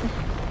it!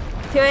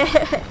 Do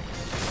it!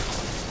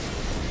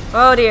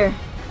 Oh dear.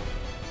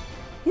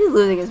 He's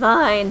losing his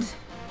mind.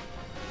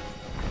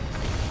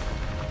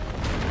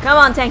 Come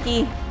on,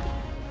 tanky!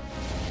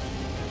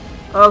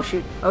 Oh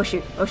shoot, oh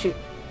shoot, oh shoot.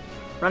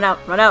 Run out,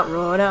 run out,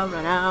 run out,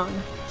 run out.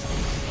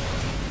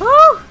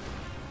 Woo!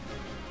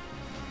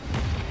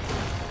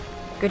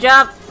 Good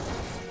job!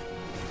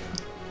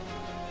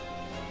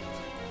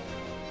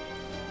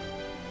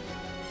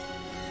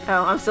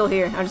 Oh, I'm still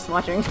here. I'm just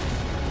watching.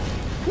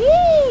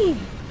 Whee!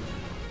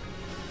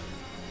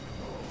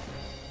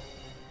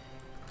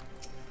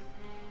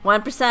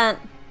 1%.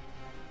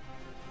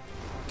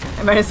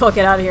 I might as well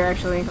get out of here,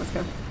 actually. Let's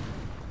go.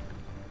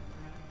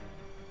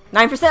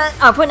 9%?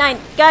 Oh, 0.9.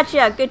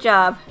 Gotcha! Good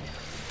job.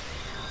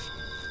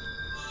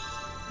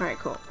 Alright,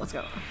 cool. Let's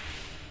go.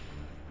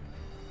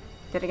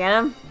 Did I get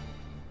him?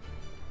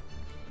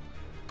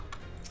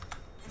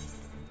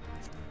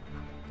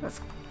 Let's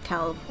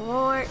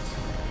teleport.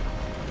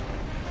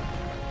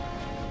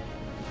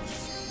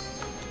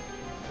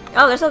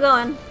 Oh, they're still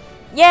going.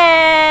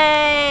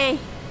 Yay!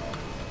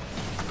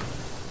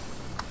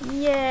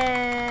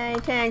 Yay!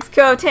 Tanks.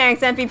 Go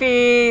tanks,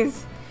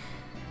 MPPs!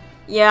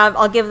 Yeah,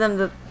 I'll give them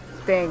the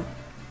thing.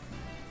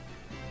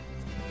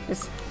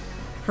 Just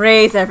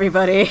praise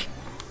everybody.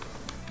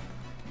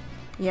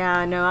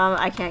 Yeah, no,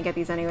 I can't get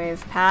these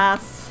anyways.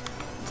 Pass.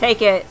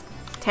 Take it.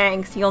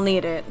 Tanks, you'll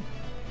need it.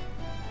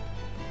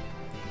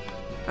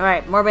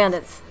 Alright, more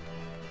bandits.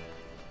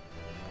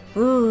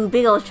 Ooh,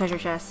 big old treasure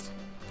chest.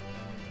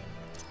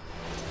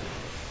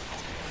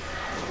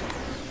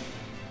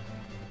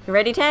 You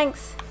ready,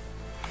 tanks?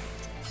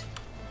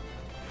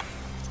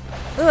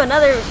 Ooh,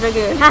 another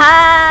dragoon.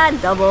 Haha!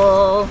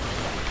 Double.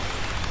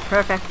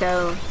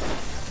 Perfecto.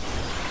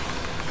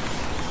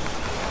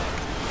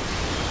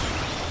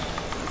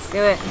 Let's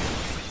do it.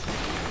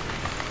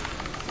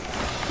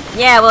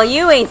 Yeah, well,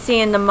 you ain't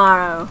seeing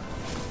tomorrow.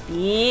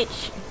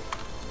 Beach.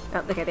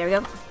 Oh, okay, there we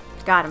go.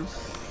 Got him.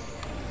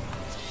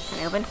 Can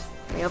I open?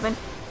 Can we open?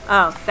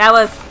 Oh, that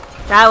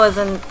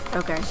wasn't,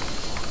 okay.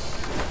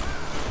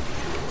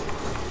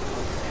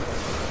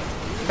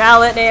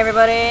 Ballot day,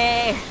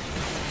 everybody!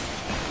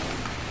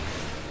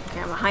 Okay,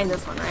 I'm behind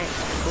this one, right?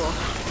 Cool.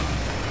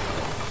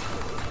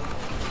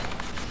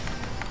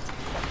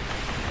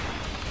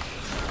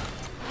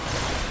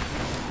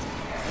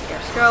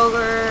 There's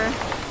Stroger.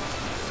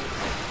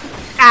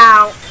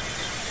 Ow!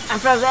 I'm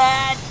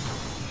frozen!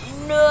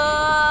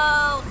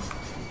 No!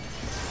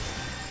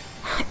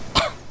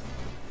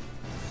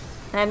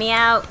 Let me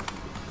out.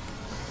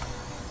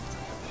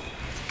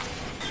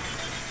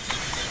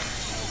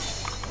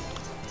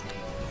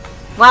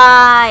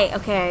 Why?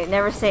 Okay,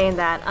 never saying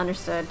that.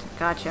 Understood.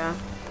 Gotcha.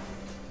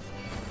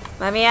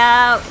 Let me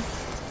out.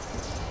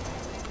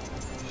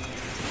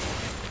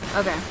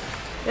 Okay.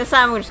 This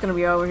time we're just gonna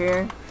be over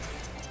here.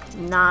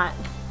 Not.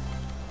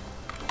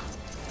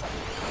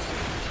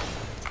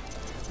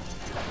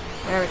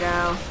 There we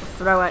go. Let's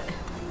throw it.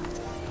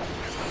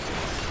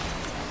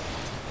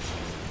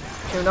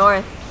 True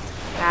north.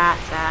 That.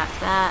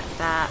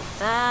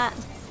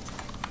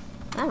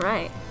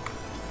 Alright.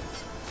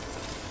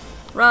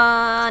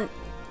 Run!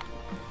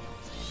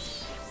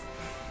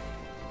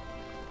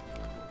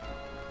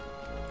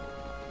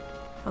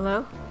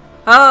 Hello?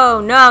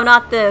 Oh, no,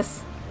 not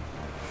this.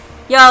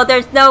 Yo,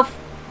 there's no...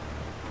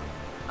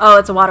 Oh,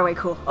 it's a waterway.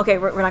 Cool. Okay,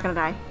 we're not gonna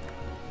die.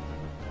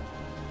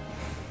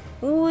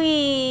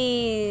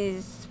 Whee!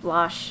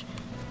 Splosh.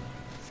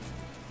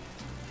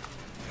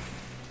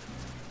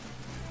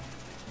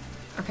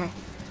 Okay.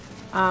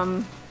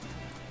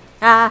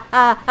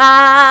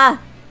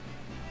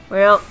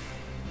 Well,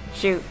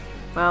 shoot.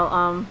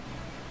 Well,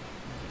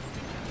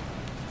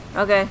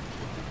 okay.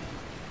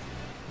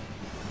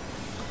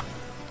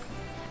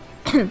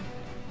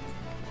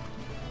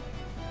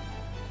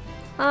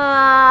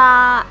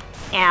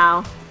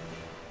 Ow.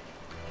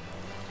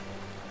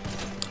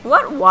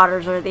 What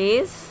waters are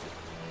these?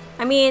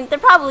 I mean, they're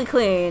probably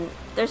clean.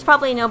 There's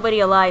probably nobody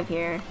alive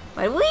here.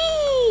 But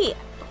wee!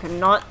 Okay,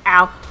 not.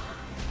 Ow.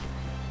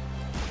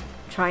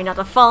 Trying not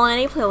to fall on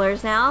any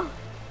pillars now.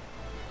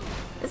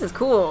 This is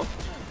cool.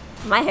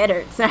 My head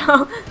hurts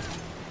now.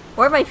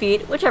 Or my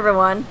feet, whichever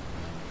one.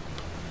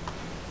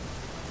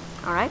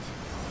 Alright.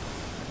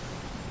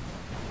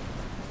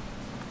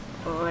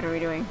 What are we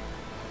doing?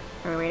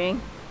 Are we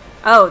waiting?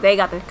 Oh, they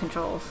got the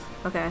controls.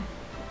 Okay.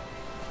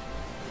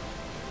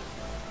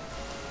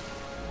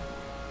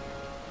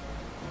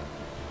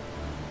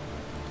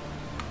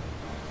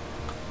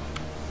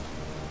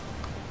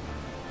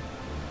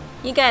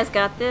 You guys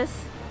got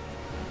this.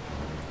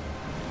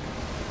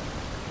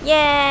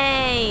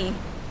 Yay!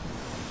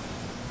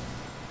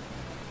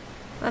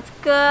 Let's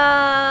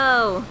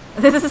go!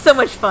 This is so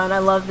much fun. I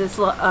love this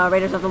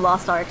Raiders of the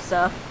Lost Ark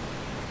stuff.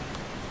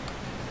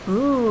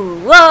 Ooh,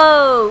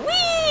 whoa!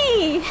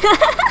 Whee!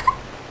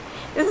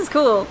 This is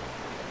cool.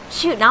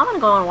 Shoot, now I'm gonna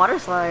go on a water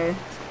slide.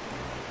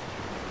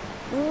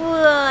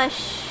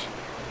 Whoosh!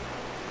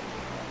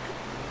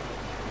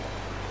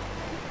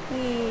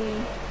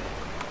 Whee!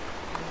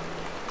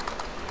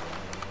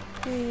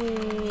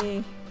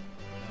 Whee!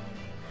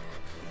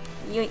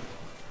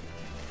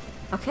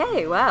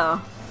 Okay,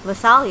 wow.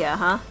 Lasalia,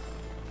 huh?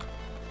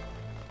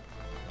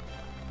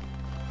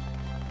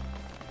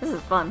 This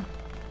is fun.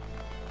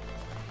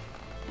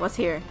 What's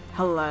here?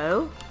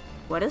 Hello?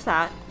 What is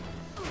that?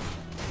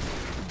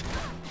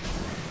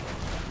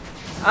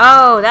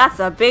 Oh, that's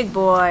a big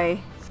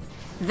boy.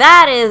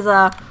 That is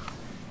a...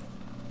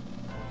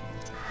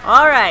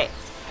 Alright.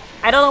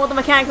 I don't know what the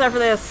mechanics are for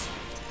this,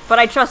 but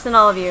I trust in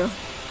all of you.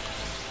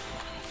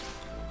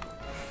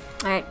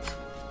 Alright.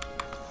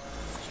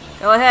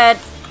 Go ahead.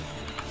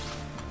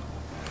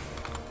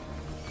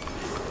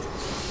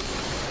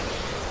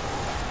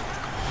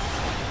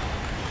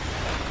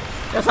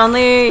 Just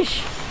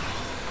unleash.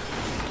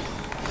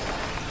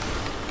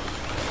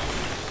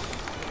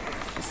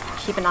 Just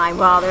keep an eye.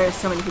 Wow, there's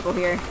so many people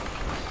here.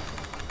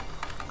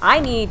 I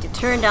need to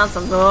turn down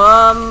some. Nope.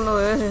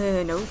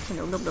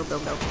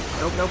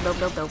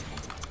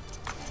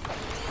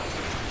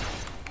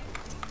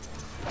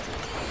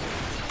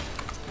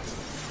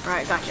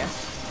 Alright, gotcha.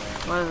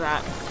 What is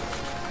that?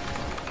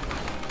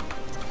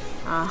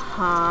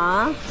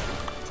 Uh-huh.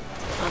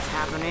 What's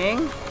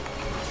happening?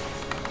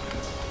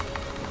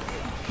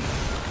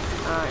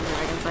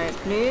 Dragon sight,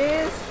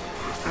 please.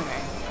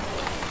 Okay.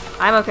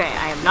 I'm okay.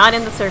 I am not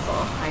in the circle.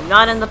 I'm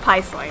not in the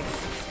pie slice.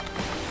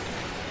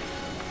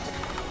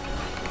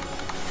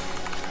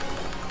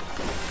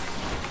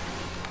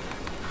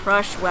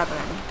 Crush weapon.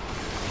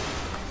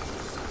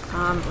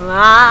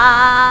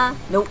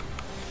 Nope.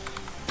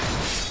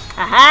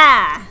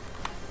 Aha!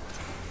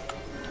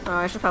 Oh,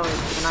 I should probably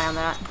keep an eye on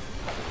that.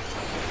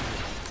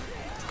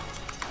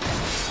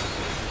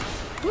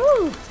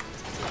 Woo!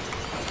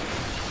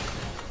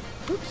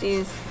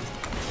 Oopsies.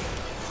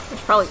 I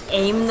should probably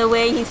aim the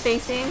way he's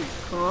facing.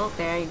 Cool.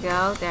 There you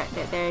go.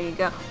 There you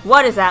go.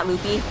 What is that,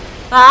 Loopy?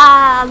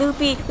 Ah!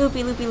 Loopy!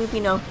 Loopy, Loopy, Loopy,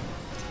 no.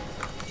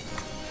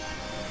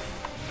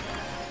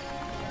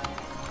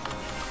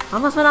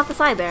 Almost went off the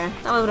side there.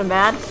 That would have been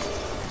bad.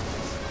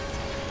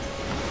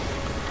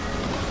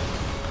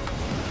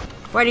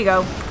 Where'd he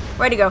go?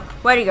 Where'd he go?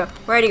 Where'd he go?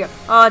 Where'd he go?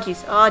 Oh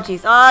jeez. Oh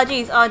jeez. Oh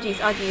jeez. Oh jeez.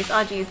 Oh jeez.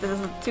 Oh jeez. This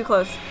is too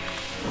close.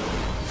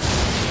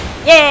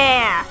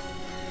 Yeah!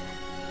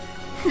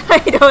 I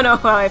don't know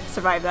how I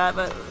survived that,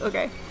 but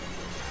okay.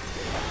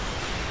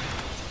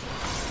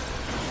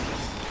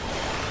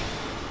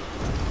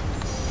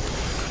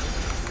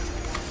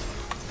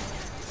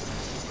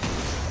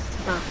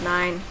 Oh,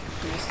 9.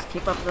 Just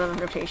keep up the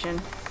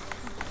rotation.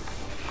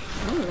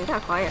 Ooh, they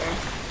got quieter.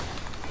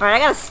 Alright, I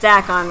got a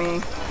stack on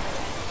me.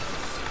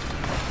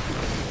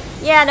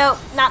 Yeah, no,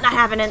 not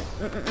happening.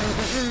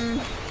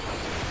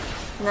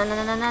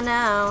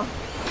 No.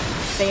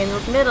 Stay in the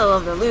middle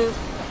of the loop.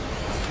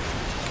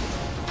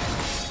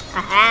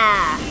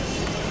 Aha!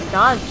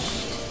 Dodged.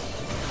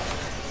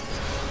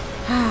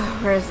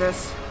 Where is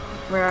this?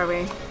 Where are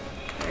we?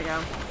 There we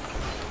go.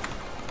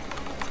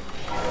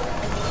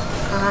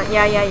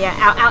 Yeah.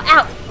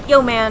 Ow!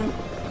 Yo, man.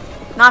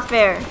 Not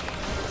fair.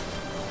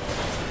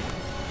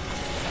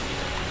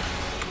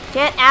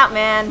 Get out,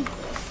 man.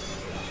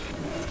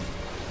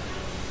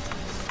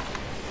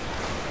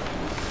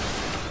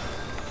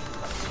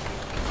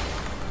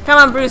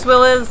 Come on, Bruce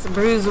Willis.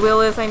 Bruce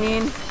Willis, I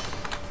mean.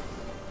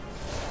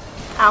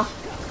 Ow.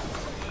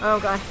 Oh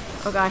god.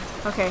 Oh god.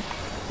 Okay.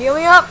 Heal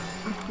me up.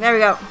 There we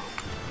go.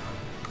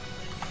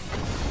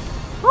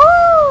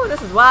 Woo!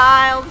 This is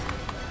wild.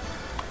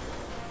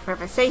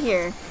 Perfect. Stay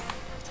here.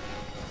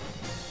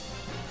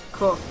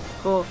 Cool.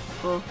 Cool.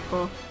 Cool.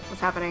 Cool.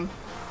 What's happening?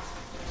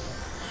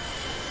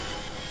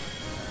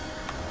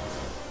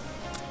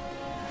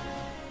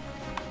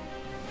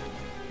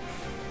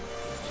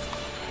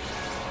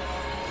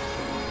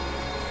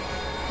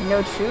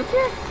 No truth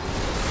here?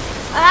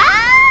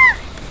 Ah!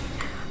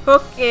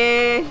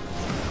 Okay.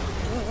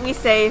 We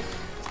safe.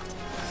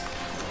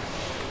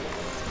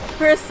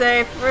 We're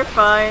safe. We're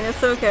fine.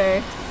 It's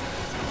okay.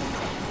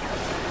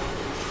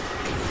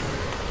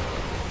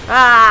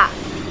 Ah!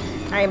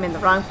 I am in the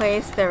wrong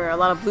place. There were a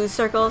lot of blue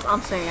circles.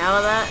 I'm staying out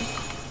of that.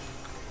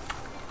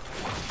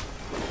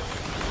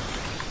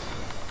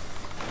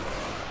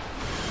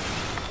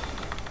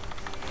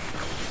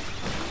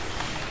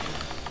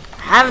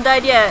 I haven't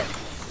died yet.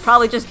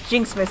 Probably just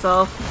jinxed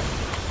myself.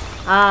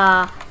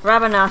 Ah,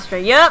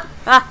 Rabanastra. Yep.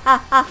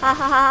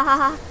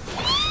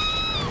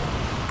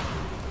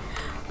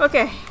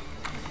 Okay.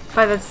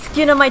 By the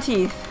skin of my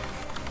teeth.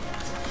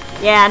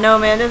 Yeah, no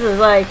man, this is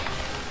like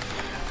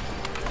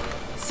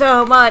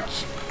so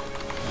much.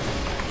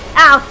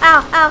 Ow,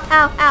 ow, ow,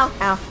 ow, ow,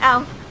 ow,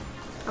 ow.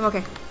 I'm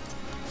okay.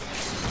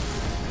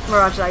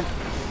 Mirage died.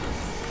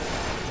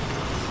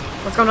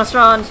 What's going on,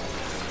 Strand?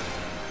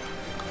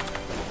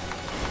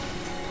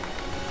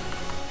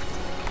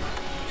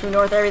 True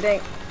north,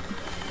 everything.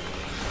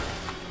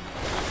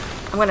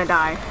 I'm gonna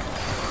die.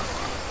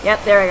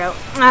 Yep, there we go.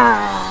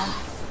 Ah.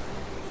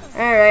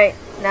 Alright,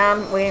 now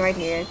I'm waiting right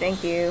here.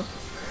 Thank you.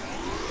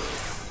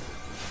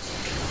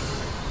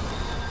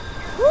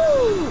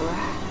 Woo!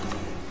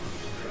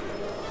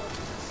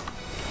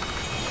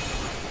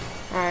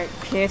 Alright,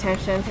 pay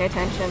attention, pay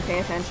attention, pay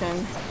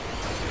attention.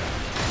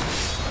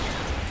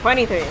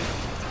 23.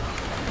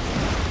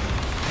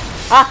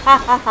 Ha ha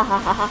ha ha ha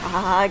ha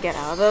ha ha! Get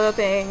out of the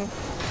thing.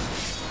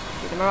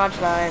 Do the Mirage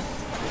Dive.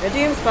 Do the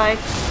Doom Spike.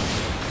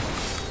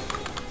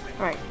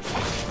 Alright, I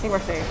think we're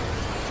safe.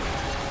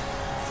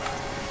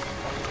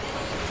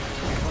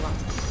 Okay, hold on.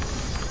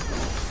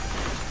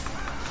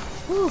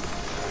 Woo!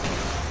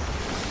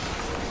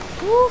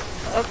 Woo!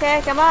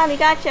 Okay, come on, we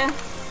gotcha!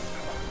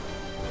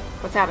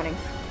 What's happening?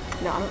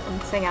 No, I'm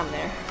staying out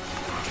there.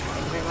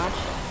 Thank you very much.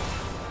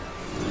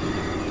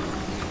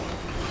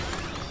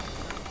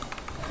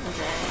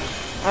 Okay.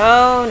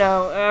 Oh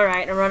no,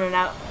 alright, I'm running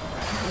out.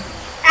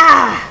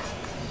 Ah!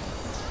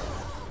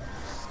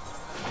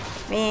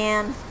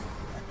 Man.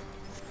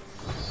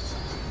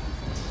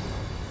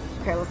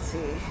 Okay, let's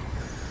see.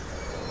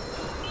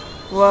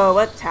 Whoa,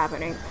 what's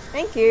happening?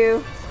 Thank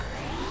you.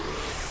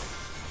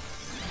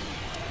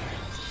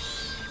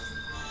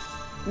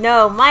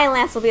 No, my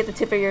lance will be at the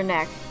tip of your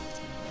neck.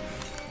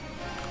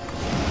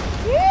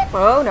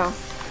 Oh no.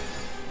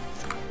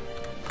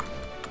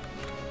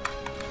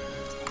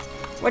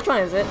 Which one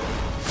is it?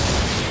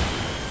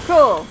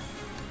 Cool.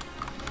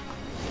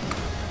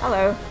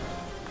 Hello.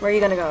 Where are you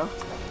gonna go?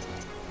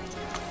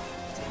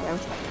 Hello.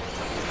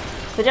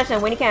 Suggestion,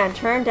 when you can,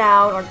 turn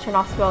down or turn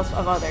off spells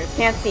of others.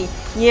 Can't see.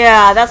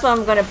 Yeah, that's what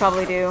I'm gonna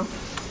probably do.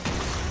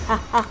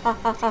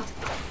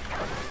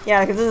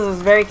 Yeah, because this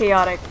is very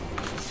chaotic.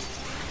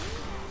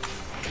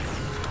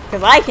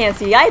 Because I can't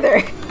see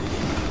either.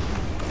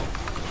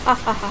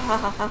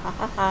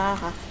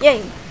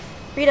 Yay!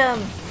 Freedom!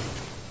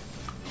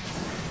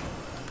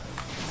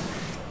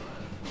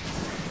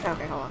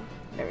 Okay, hold on.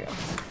 There we go.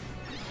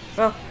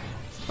 Oh,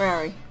 where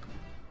are we?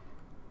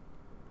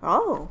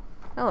 Oh,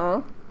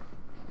 hello.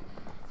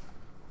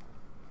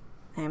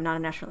 I am not a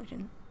national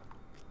legend.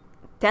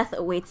 Death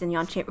awaits in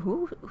yon chamber.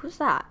 Who's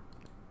that?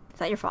 Is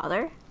that your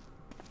father?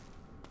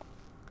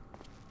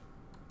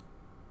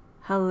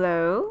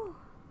 Hello?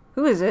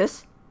 Who is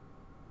this?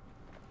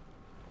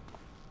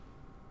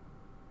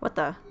 What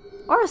the?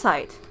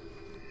 Orsite!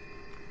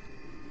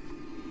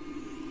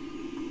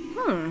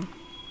 Hmm.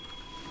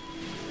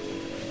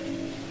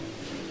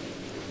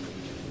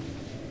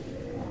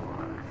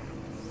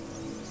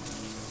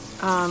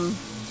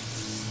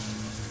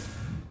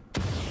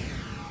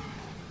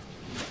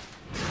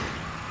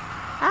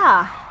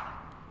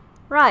 Ah!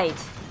 Right.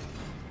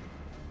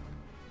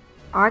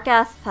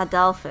 Argath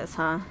Adelphus,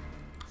 huh?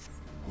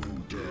 Who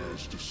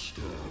dares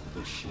disturb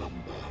the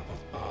slumber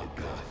of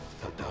Argath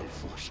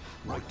Adelphus,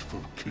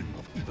 rightful king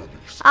of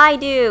Ivalis? I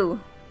do!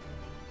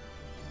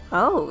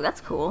 Oh,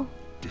 that's cool.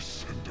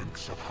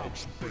 Descendants of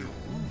House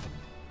Beowulf?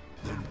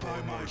 Then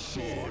by my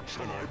sword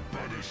shall I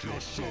banish your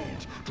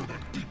souls to the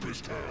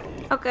deepest hell.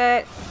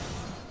 Okay.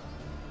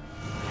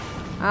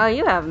 Oh,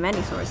 you have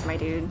many swords, my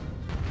dude.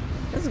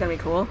 This is gonna be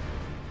cool.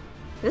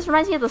 This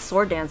reminds me of the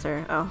sword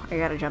dancer. Oh, I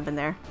gotta jump in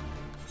there.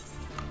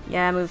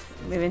 Yeah, move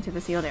into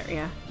the sealed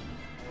area.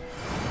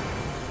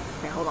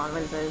 Okay, hold on,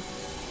 what is this?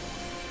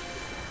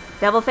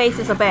 Devil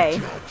faces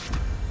obey.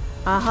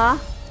 Uh-huh.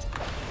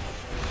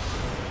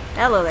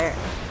 Hello there.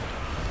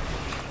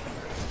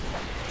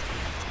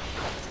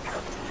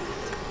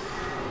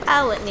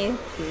 battle litany.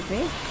 Excuse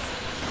me.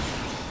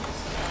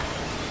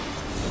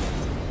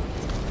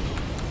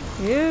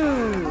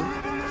 Ooh.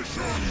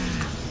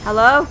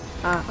 Hello?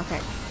 Oh,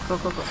 okay. Cool,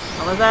 cool, cool.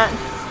 What was that?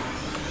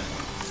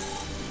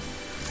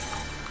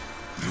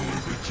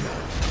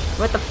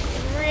 What the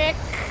frick?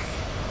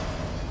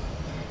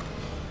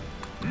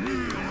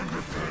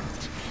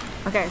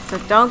 Okay, so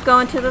don't go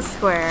into the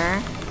square.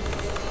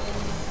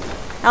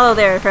 Hello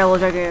there, fellow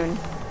dragoon.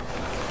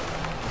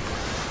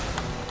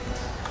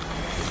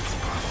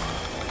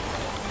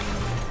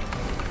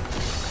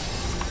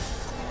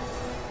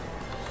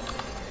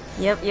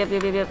 Yep.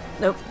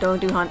 Nope, don't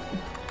do hunt.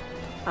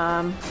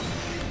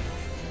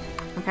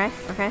 Okay.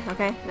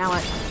 Now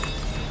what?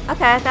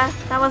 Okay,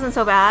 that wasn't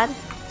so bad.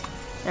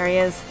 There he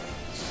is.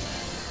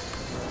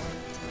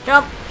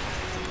 Jump!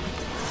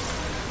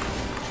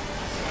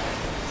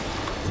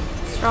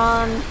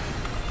 Strong.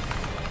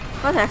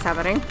 What the heck's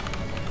happening?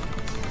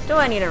 Do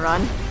I need to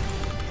run?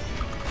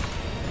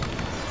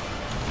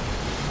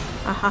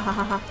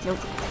 Ahahaha. Nope.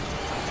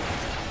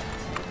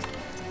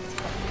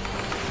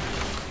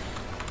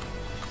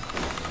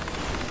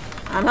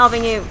 I'm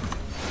helping you.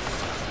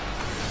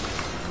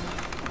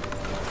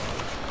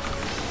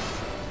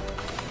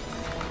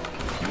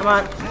 Come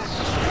on.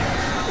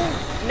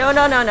 No.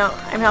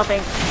 I'm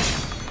helping.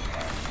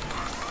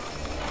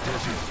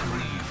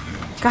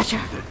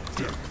 Gotcha.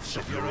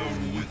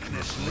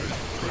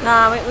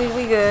 Nah,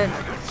 we good.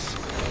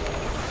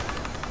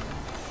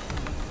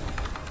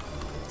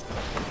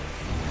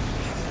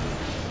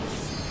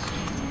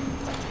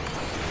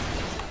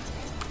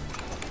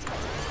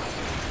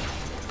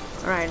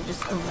 Alright,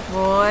 just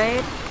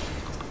avoid.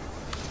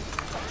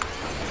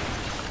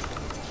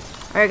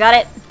 Alright, got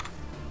it.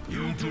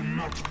 You do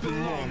not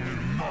belong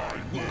in my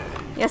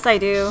world. Yes, I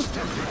do.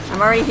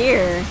 I'm already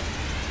here.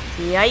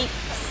 Yikes.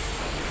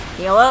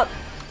 Heal up.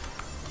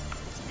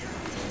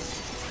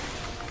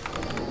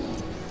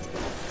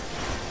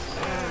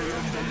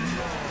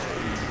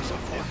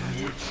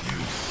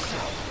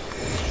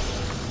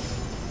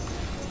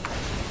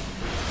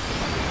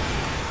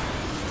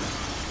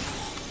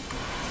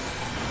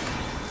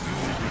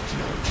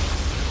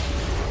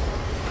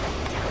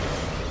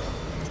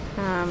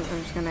 I'm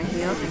just gonna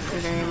heal, thank you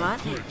very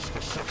much.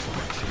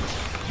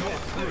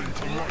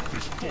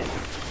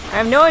 I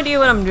have no idea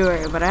what I'm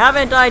doing, but I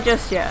haven't died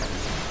just yet.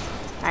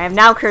 I have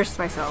now cursed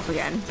myself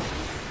again.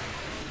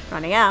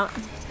 Running out.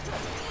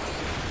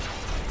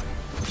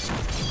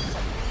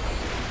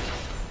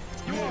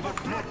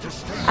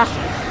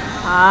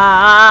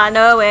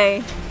 No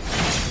way.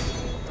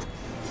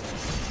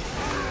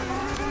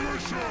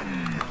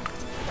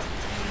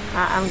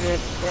 I'm good.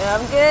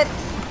 I'm good.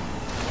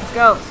 Let's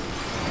go.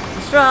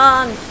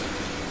 Strong.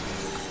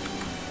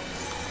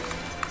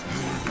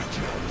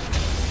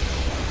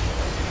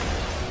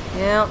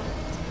 Yep.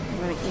 I'm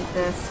gonna eat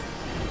this.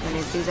 I'm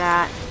gonna do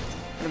that.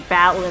 I'm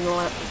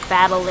gonna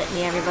battle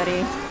litany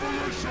everybody.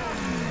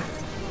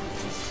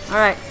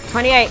 Alright,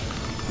 28.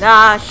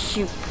 Ah,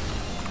 shoot.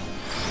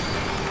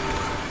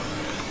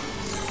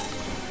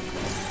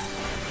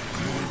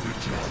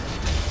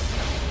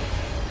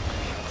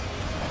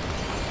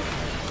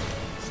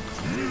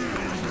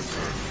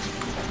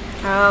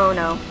 Oh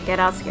no, get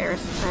out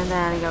scares. And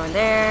then go in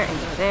there, and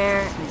go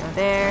there, and go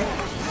there.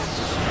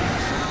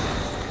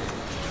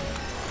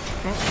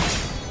 Okay.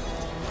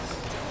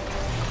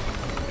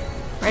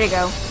 Ready to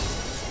go.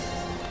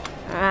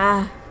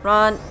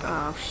 Run.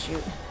 Oh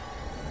shoot.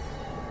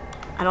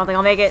 I don't think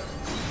I'll make it.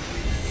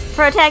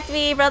 Protect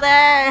me,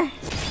 brother!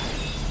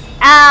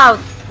 Ow!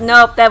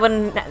 Nope, that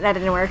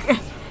didn't work.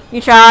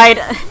 You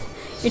tried.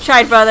 You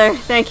tried, brother.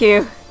 Thank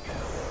you.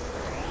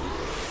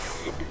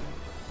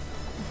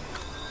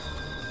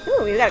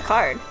 Ooh, we got a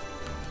card.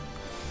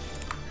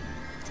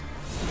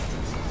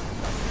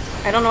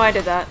 I don't know why I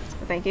did that,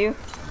 but thank you.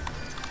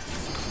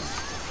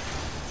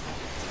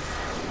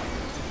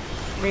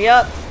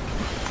 Re-up.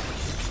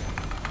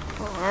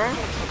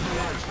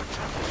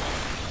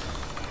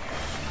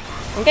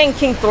 I'm getting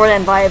King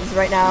Thordan vibes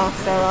right now,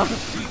 so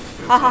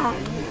haha.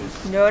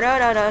 No.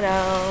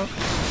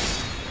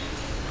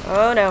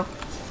 Oh no.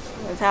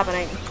 What's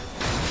happening?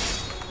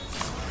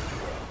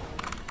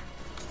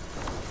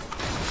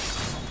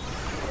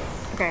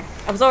 Okay,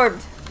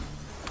 absorbed.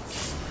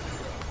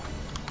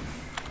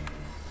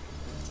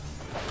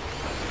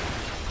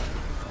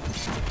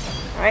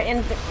 Alright,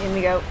 in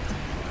we go.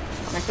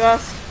 Next to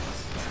us.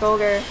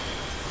 Skolgar.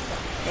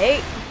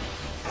 8.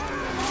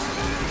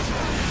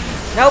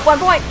 Nope, 1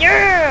 point!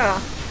 Yeah!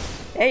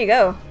 There you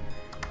go.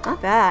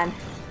 Not bad.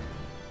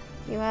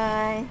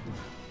 UI.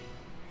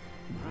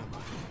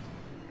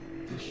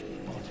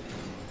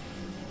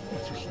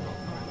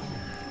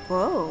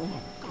 Whoa.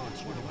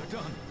 Gods, what have I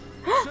done?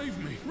 Save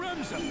me!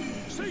 Ramza!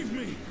 Save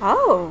me!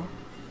 Oh.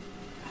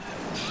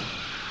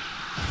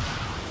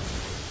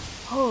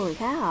 Holy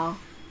cow.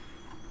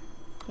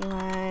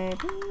 UI.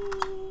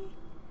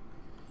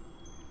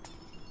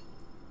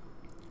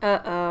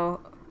 Uh-oh.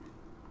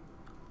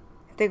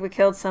 I think we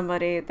killed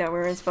somebody that we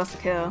weren't supposed to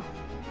kill.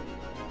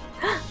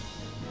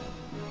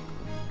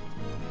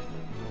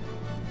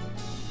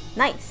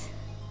 Nice.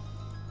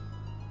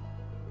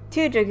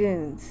 2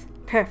 dragoons.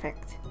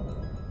 Perfect.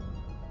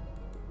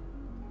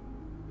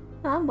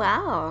 Oh,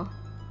 wow.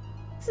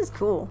 This is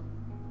cool.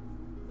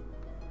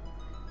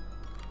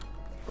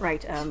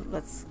 Right,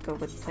 let's go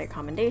with player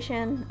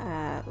commendation.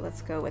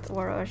 Let's go with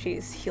Aura.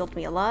 She's healed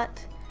me a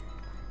lot.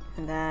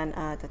 And then,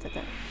 I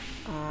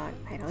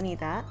don't need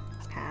that.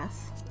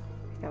 Pass.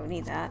 I don't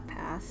need that.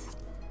 Pass.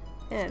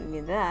 I don't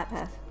need that.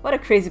 Pass. What a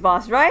crazy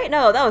boss, right?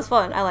 No, that was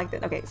fun. I liked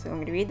it. Okay, so I'm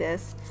gonna read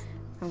this.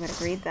 I'm gonna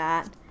read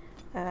that.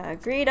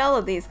 Read all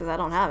of these because I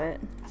don't have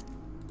it.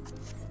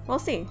 We'll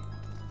see.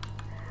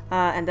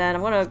 And then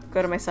I'm gonna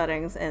go to my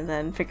settings and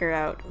then figure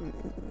out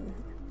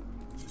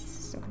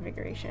system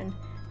configuration.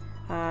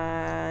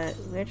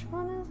 Which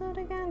one is it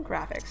again?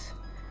 Graphics.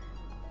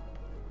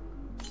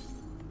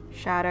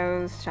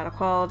 Shadows, shadow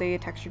quality,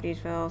 texture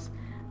details,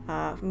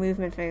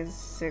 movement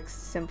physics,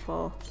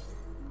 simple.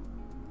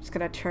 Just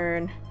gonna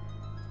turn.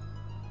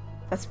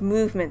 That's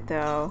movement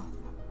though.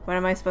 What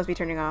am I supposed to be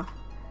turning off?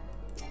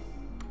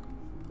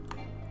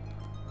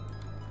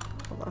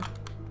 Hold on.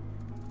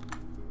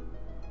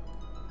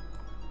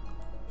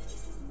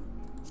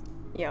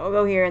 Yeah, we'll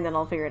go here and then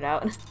I'll figure it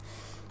out.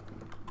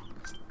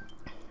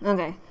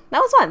 Okay. That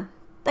was fun.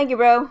 Thank you,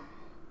 bro.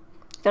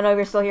 Don't know if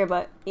you're still here,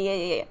 but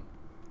yeah.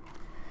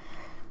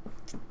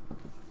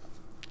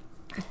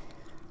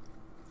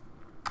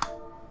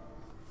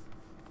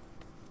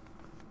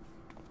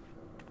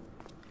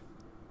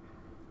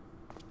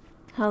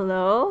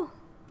 Hello?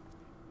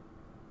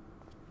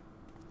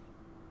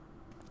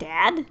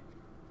 Dad?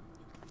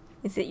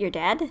 Is it your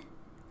dad?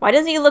 Why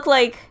doesn't he look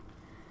like...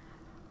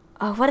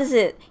 Oh, what is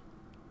it?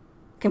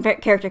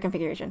 Character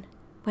configuration.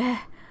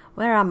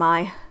 Where am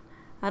I?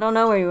 I don't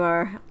know where you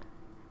are.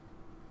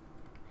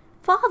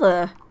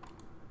 Father!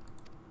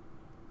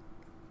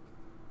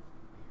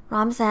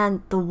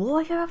 Ramzan, the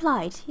warrior of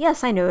light.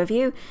 Yes, I know of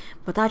you,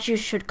 but that you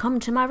should come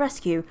to my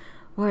rescue.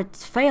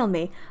 Words fail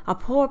me. A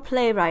poor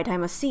playwright I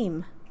must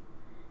seem.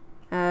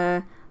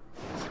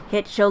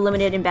 Hit show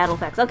limited in battle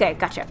effects. Okay,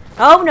 gotcha.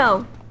 Oh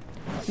no!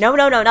 No,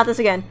 not this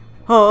again.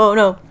 Oh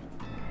no.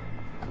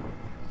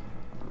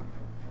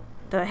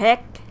 The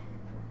heck?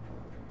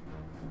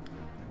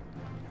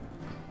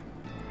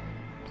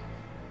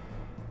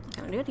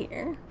 Do it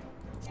here.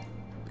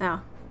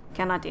 Oh,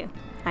 cannot do.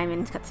 I'm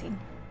in cutscene.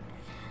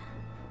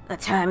 The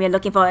term you're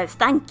looking for is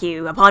thank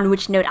you, upon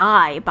which note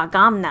I,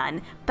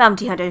 Bagamnan,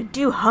 bounty hunter,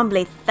 do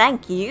humbly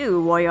thank you,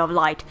 warrior of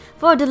light,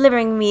 for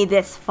delivering me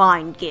this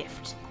fine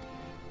gift.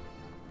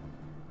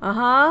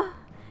 Now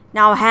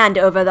hand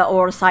over the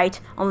ore sight,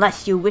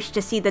 unless you wish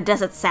to see the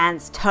desert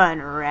sands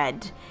turn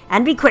red.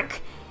 And be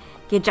quick!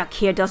 Gijak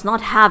here does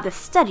not have the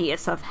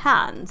steadiest of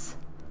hands.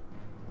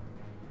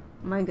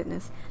 My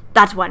goodness.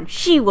 That one,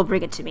 she will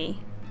bring it to me.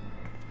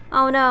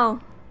 Oh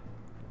no.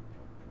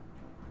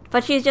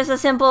 But she's just a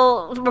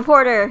simple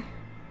reporter.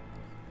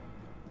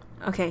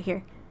 Okay,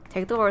 here.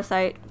 Take the ore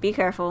sight. Be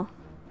careful.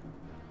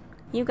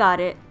 You got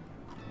it.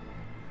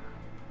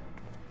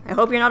 I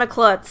hope you're not a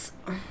klutz.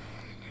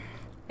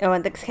 Oh,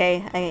 and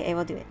okay, I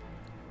will do it.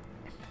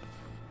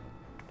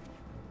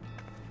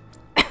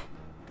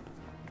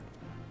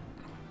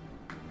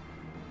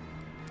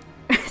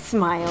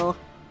 Smile.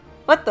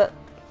 What the?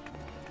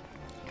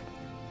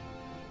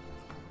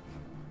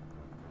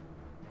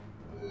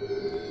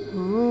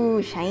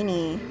 Ooh,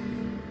 shiny.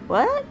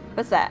 What?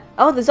 What's that?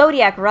 Oh, the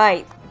Zodiac,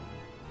 right.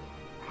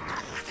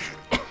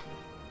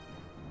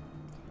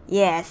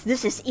 Yes,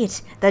 this is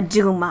it, the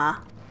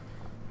Duma.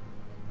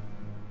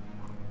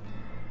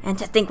 And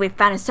to think we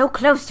found it so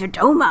close to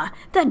Doma,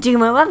 the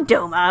Duma of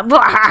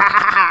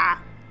Doma.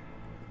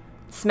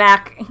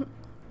 Smack.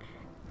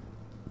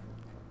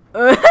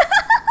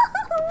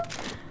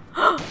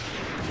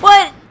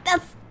 What?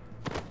 That's...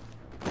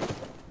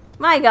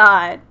 My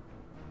god.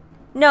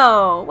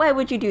 No, why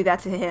would you do that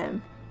to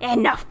him?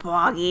 Enough,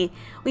 Boggy.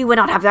 We would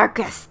not have our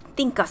guests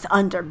think us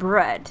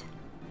underbred.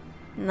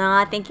 No,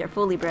 I think you're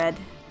fully bred.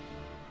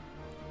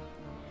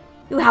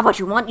 You have what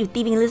you want, you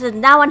thieving lizard.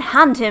 Now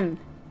unhand him.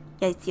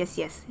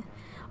 Yes.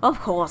 Of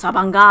course, our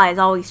Bangai is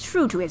always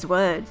true to his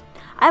word.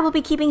 I will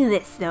be keeping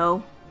this,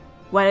 though.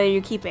 What are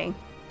you keeping?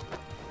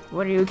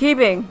 What are you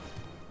keeping?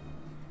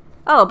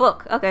 Oh, a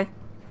book. Okay.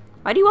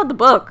 Why do you want the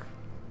book?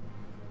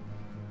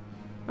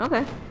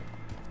 Okay.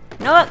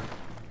 You know what?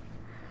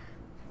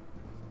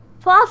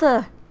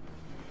 Father!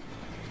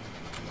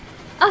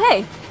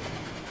 Okay.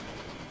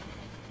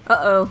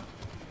 Uh-oh.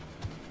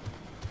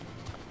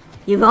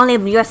 You've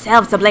only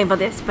yourselves to blame for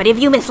this, but if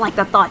you mislike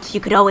the thought, you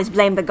could always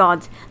blame the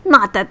gods.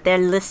 Not that they're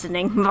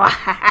listening.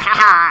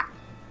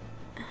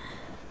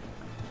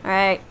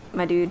 Alright,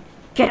 my dude.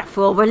 Get up,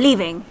 fool, we're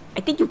leaving.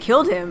 I think you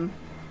killed him.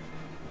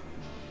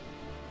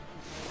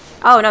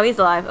 Oh, no, he's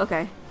alive.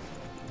 Okay.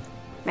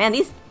 Man,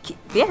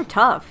 they're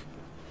tough.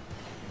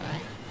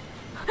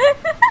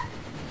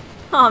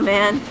 Oh,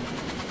 man.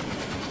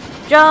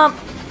 Jump!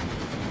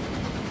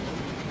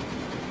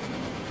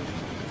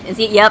 Is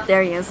he? Yep,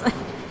 there he is.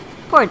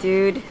 Poor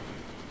dude.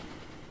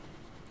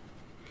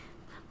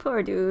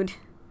 Poor dude.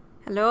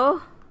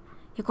 Hello?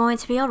 You're going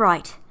to be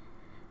alright.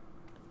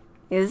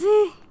 Is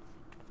he?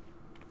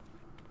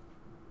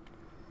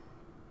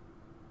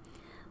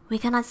 We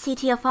cannot see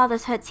to your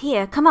father's hurts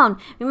here. Come on,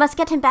 we must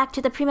get him back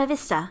to the Prima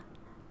Vista.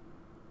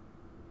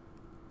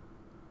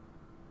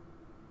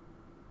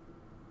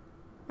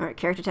 Alright,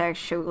 character tags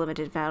show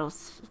limited battle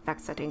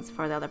effect settings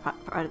for the other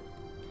part.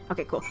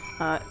 Okay, cool.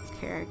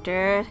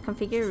 Character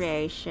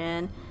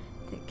configuration.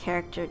 The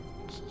character.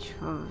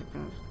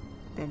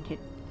 Then hit.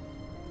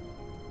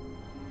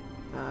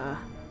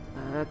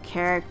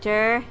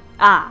 Character.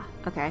 Ah,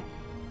 okay.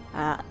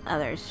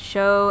 Others.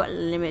 Show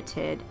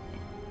limited.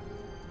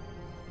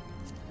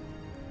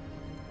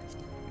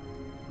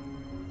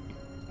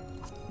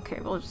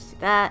 Okay, we'll just see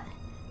that.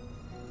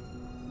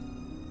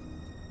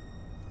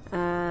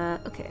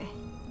 Okay.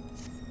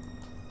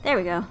 There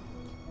we go.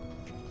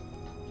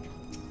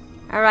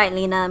 Alright,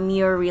 Lena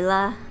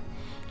Murilla.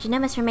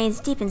 Genomus remains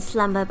deep in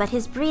slumber, but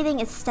his breathing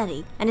is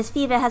steady, and his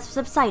fever has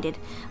subsided.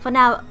 For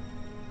now,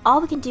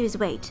 all we can do is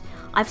wait.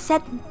 I've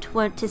said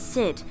to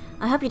Sid.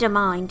 I hope you don't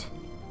mind.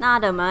 Nah, I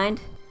don't mind.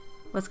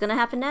 What's gonna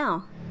happen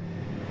now?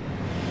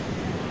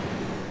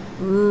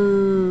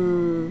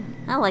 Ooh.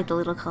 I like the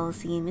little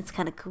Colosseum. It's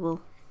kinda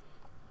cool.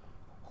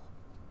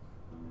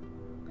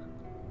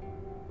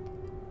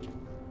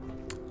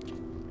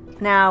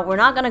 Now, we're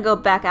not gonna go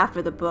back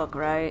after the book,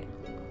 right?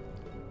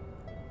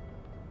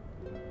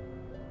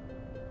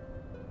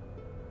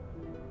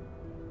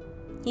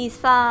 He's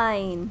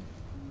fine.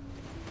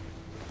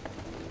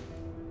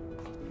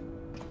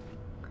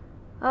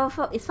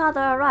 Oh, is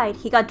father alright?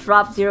 He got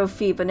dropped 0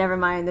 feet, but never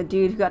mind. The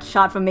dude who got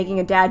shot for making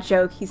a dad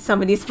joke. He's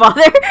somebody's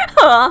father.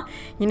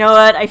 You know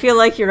what? I feel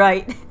like you're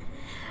right.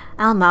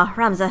 Alma,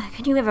 Ramza,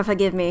 can you ever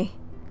forgive me?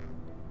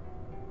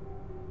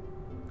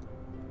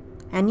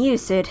 And you,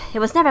 Sid, it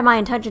was never my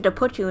intention to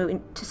put you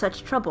into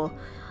such trouble.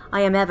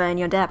 I am ever in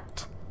your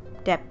debt.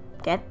 Debt.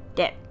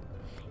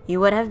 You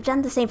would have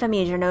done the same for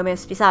me,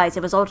 Genomus. Besides,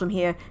 it was Autumn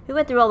here who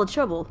went through all the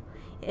trouble.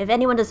 If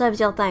anyone deserves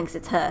your thanks,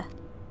 it's her.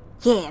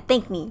 Yeah,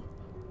 thank me.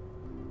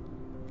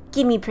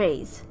 Give me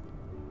praise.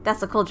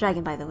 That's the cold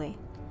dragon, by the way.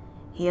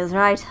 He is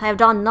right. I have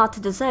done naught to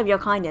deserve your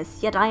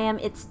kindness, yet I am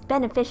its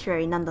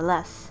beneficiary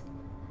nonetheless.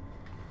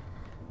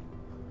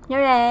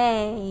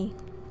 Hooray!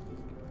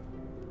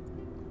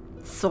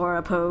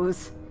 Sora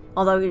pose.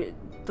 Although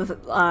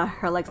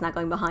her leg's not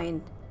going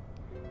behind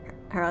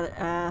her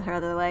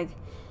other leg.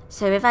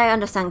 So if I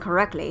understand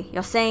correctly,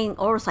 you're saying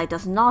Oversight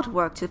does not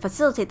work to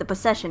facilitate the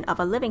possession of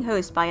a living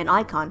host by an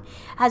icon,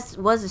 as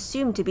was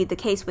assumed to be the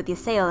case with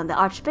Ysael and the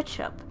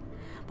Archbishop,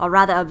 but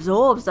rather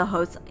absorbs the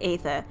host's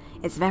aether,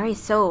 its very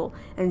soul,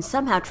 and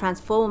somehow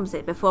transforms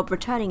it before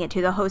returning it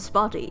to the host's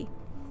body.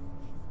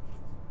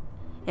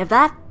 If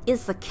that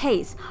is the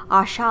case,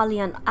 our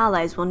Sharlayan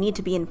allies will need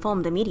to be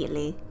informed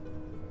immediately.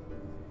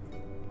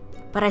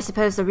 But I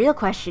suppose the real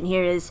question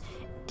here is,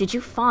 did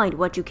you find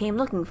what you came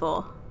looking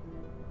for?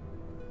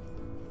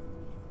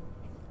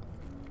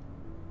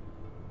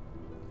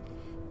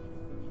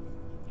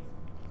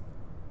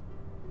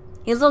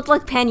 He looked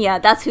like Pena,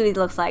 that's who he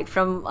looks like,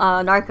 from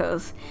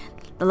Narcos.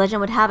 The legend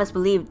would have us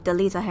believe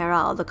Delita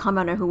Herald, the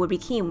commander who would be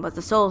Kim, was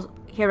the sole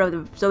hero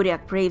of the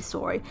Zodiac Brave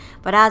story,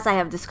 but as I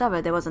have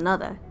discovered, there was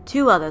another.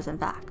 2 others, in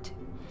fact.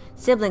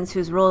 Siblings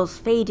whose roles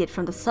faded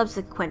from the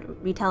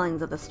subsequent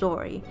retellings of the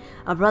story.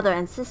 A brother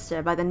and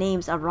sister by the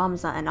names of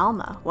Ramza and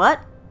Alma. What?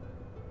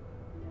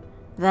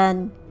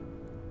 Then...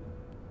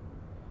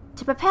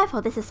 To prepare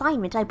for this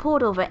assignment, I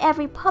pored over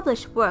every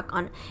published work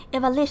on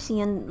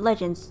Evalician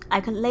legends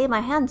I could lay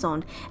my hands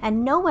on,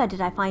 and nowhere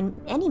did I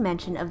find any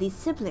mention of these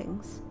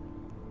siblings.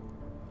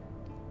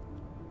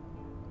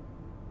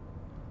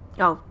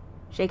 Oh,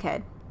 shake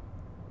head.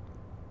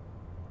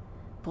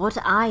 What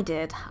I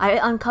did, I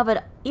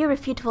uncovered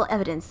irrefutable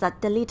evidence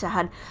that Delita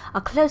had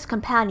a close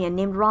companion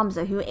named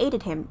Ramza who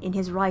aided him in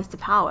his rise to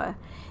power.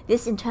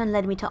 This in turn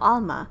led me to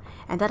Alma,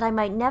 and that I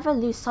might never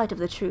lose sight of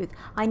the truth,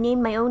 I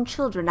named my own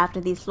children after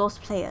these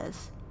lost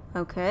players.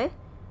 Okay?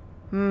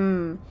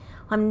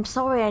 I'm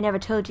sorry I never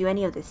told you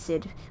any of this,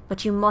 Sid,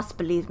 but you must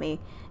believe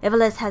me.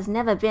 Ivalice has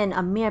never been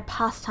a mere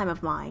pastime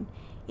of mine.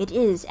 It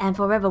is, and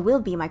forever will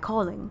be, my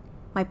calling,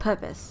 my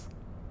purpose.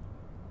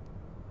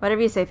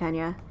 Whatever you say,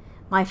 Pena.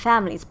 My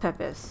family's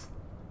purpose.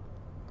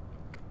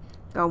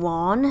 Go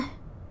on.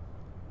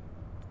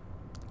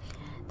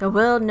 The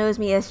world knows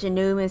me as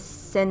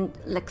Genomus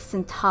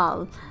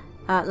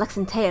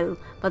Lexentail,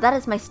 but that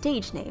is my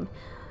stage name.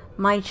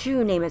 My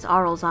true name is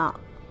Arazlam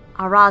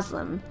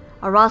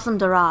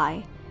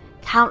Darai.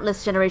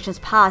 Countless generations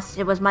past,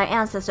 it was my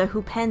ancestor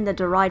who penned the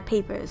Darai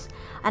papers,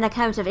 an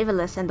account of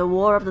Ivalice and the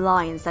War of the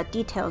Lions that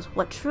details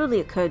what truly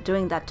occurred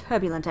during that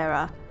turbulent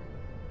era.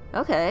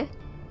 Okay.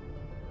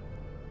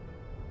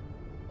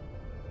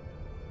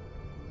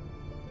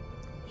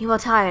 You are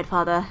tired,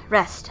 father.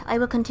 Rest. I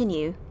will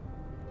continue.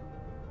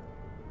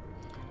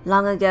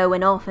 Long ago,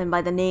 an orphan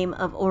by the name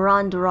of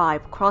Oran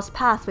Darai crossed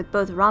paths with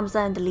both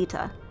Ramza and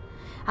Delita.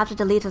 After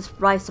Delita's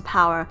rise to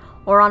power,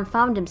 Oran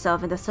found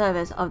himself in the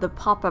service of the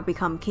pauper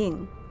become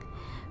king.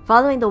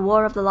 Following the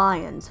War of the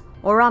Lions,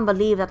 Oran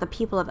believed that the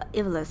people of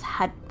Ivlis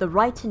had the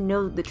right to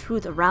know the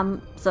truth of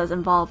Ramza's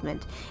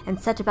involvement and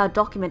set about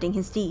documenting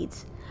his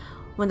deeds.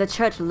 When the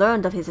church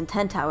learned of his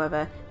intent,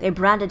 however, they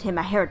branded him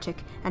a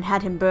heretic and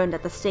had him burned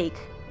at the stake.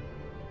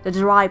 The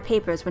dry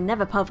papers were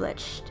never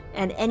published,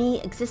 and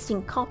any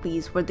existing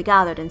copies were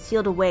gathered and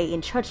sealed away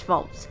in church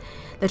vaults,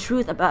 the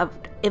truth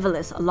about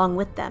Ivlis along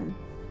with them.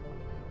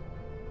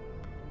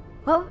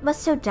 What was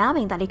so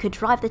damning that he could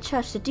drive the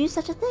church to do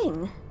such a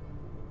thing?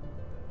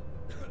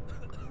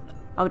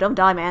 Oh, don't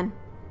die, man.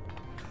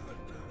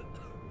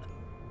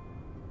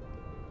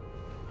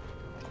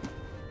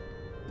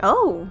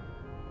 Oh!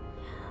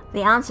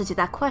 The answer to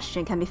that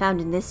question can be found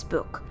in this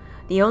book,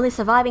 the only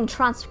surviving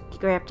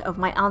transcript of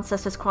my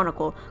ancestors'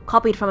 chronicle,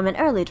 copied from an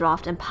early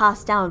draft and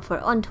passed down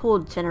for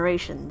untold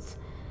generations.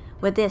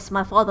 With this,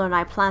 my father and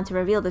I plan to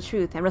reveal the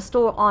truth and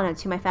restore honor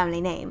to my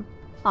family name.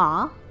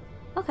 Ah,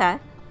 okay.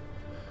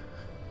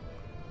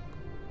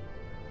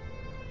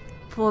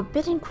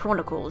 Forbidden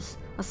Chronicles,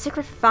 a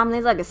secret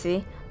family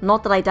legacy?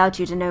 Not that I doubt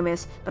you,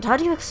 Genomis, but how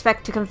do you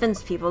expect to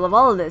convince people of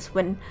all this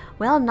when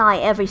well nigh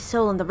every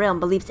soul in the realm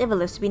believes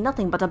Ivlis to be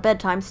nothing but a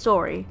bedtime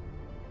story?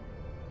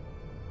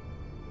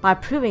 By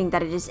proving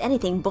that it is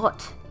anything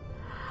but.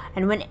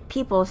 And when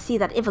people see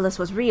that Ivlis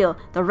was real,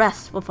 the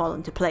rest will fall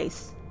into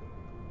place.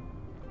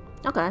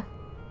 Okay.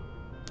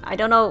 I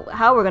don't know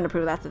how we're going to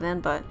prove that to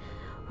them, but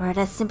were it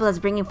as simple as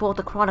bringing forth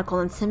the chronicle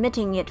and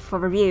submitting it for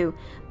review,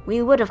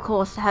 we would of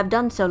course have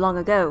done so long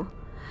ago.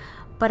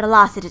 But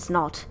alas, it is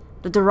not.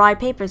 The Durai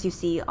papers, you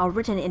see, are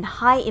written in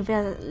High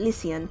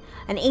Ivelician,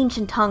 an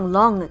ancient tongue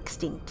long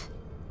extinct.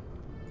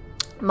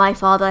 My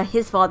father,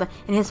 his father,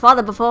 and his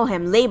father before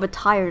him labored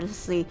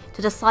tirelessly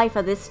to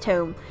decipher this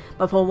tome,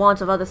 but for want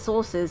of other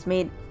sources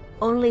made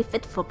only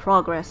fitful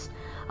progress.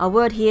 A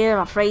word here,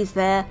 a phrase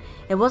there.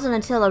 It wasn't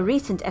until a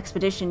recent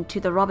expedition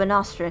to the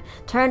Rabanastre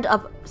turned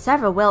up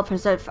several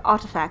well-preserved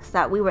artifacts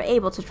that we were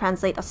able to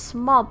translate a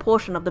small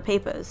portion of the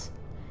papers.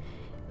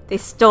 They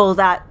stole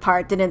that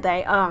part, didn't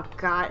they? Oh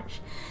gosh.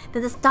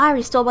 Then this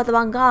diary stole by the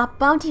Manga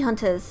bounty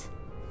hunters.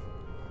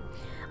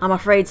 I'm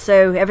afraid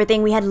so.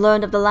 Everything we had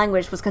learned of the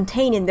language was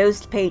contained in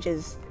those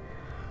pages.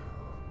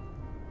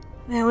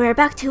 Well, we're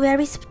back to where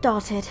we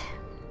started.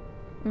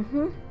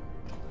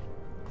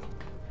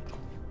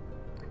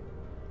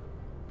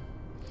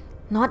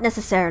 Not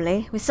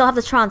necessarily. We still have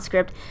the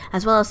transcript,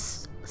 as well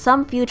as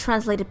some few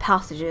translated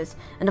passages,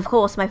 and of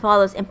course my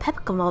father's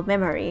impeccable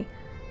memory.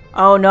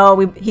 Oh no,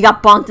 he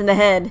got bonked in the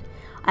head.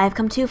 I have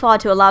come too far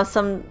to allow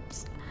so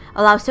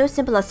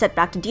simple a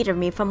setback to deter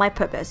me from my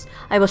purpose.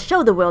 I will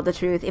show the world the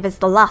truth if it's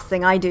the last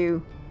thing I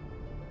do.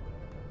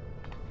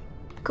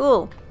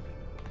 Cool.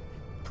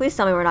 Please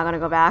tell me we're not gonna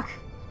go back.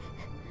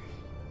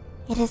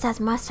 It is as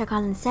Master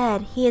Garland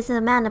said, he is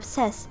a man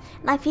obsessed,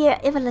 and I fear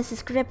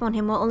Ivalis's grip on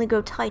him will only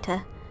grow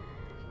tighter.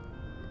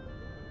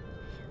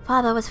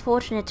 Father was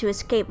fortunate to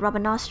escape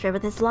Rabanastre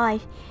with his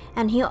life,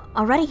 and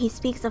already he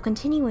speaks of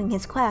continuing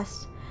his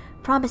quest.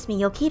 Promise me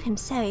you'll keep him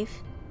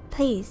safe.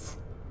 Please.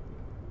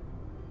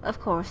 Of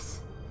course.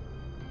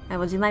 I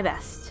will do my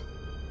best.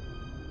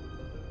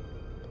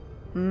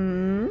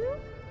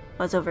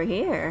 What's over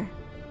here?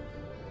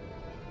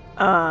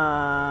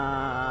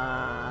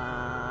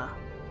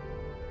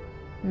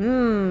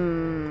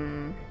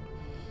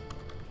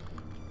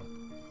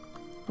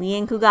 We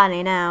in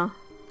Kugane now.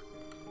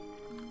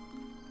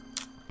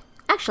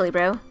 Actually,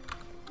 bro.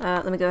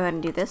 Let me go ahead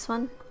and do this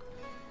one.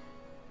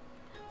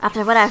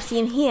 After what I've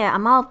seen here,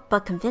 I'm all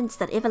but convinced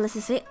that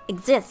Ivlis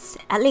exists,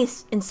 at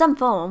least in some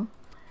form.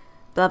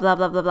 Blah blah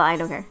blah blah blah, I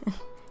don't care.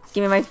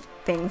 Give me my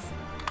things.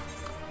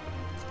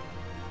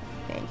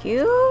 Thank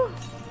you.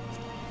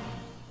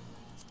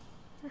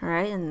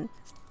 Alright, and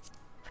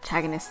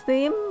protagonist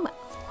theme.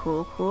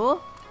 Cool,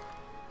 cool.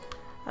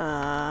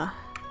 I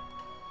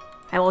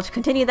will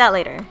continue that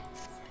later.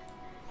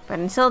 But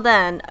until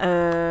then,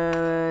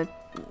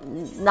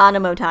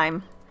 non-emo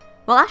time.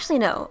 Well, actually,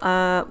 no.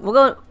 We'll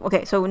go...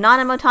 Okay, so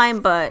non-emo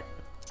time, but...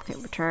 Okay,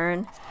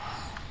 return.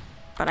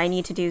 But I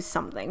need to do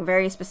something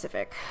very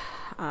specific.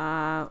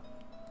 The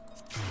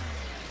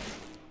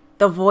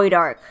Void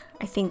Arc.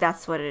 I think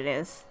that's what it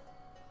is.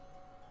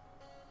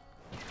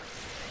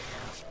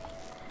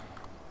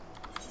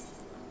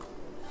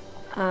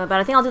 But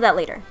I think I'll do that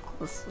later.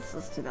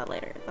 Let's do that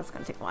later. That's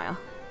gonna take a while.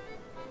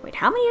 Wait,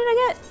 how many did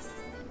I get?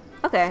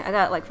 Okay, I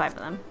got like 5 of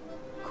them.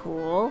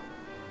 Cool.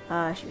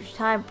 Shoot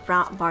Time,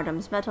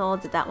 Bardam's Metal,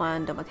 did that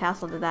one. Doma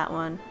Castle did that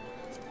one.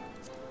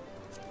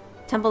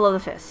 Temple of the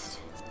Fist.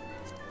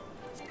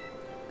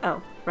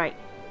 Oh, right.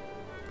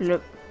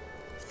 Look.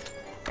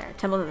 There,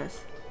 Temple of the Fist.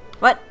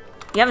 What?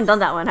 You haven't done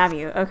that one, have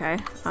you? Okay.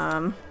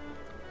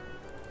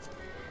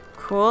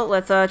 Cool,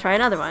 let's try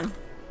another one.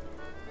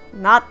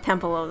 Not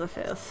Temple of the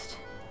Fist.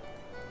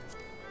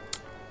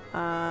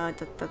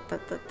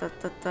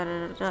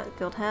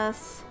 Guild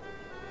Hess.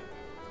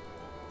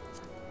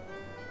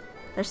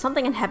 There's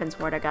something in Heaven's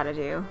Ward I gotta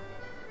do.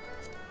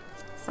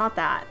 It's not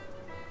that.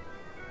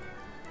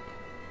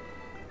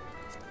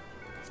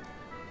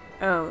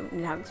 Oh,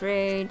 Nihag's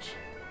Rage.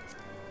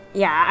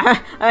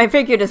 Yeah, I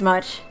figured as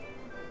much.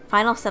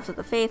 Final Steps of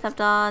the Faith I've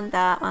done.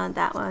 That one,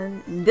 that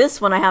one.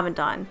 This one I haven't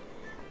done.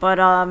 But,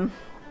 I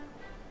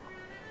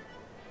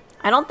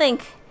don't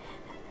think...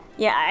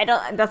 Yeah, I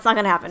don't... That's not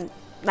gonna happen.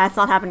 That's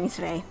not happening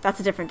today. That's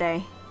a different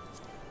day.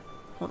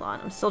 Hold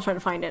on, I'm still trying to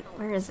find it.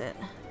 Where is it?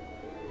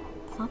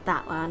 It's not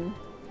that one.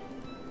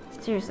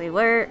 Seriously,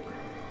 where...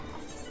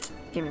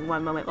 Give me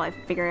one moment while I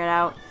figure it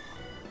out.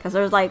 Because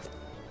there's like...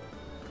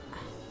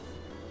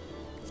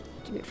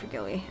 Do it for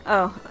Gilly.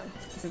 Oh,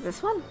 is it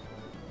this one?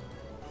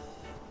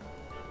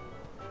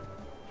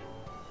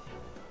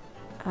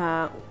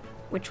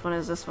 Which one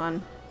is this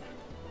one?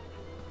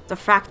 The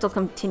fractal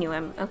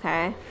continuum.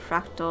 Okay,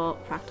 fractal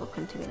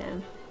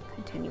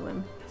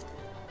continuum.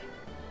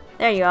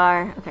 There you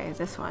are. Okay,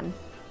 this one.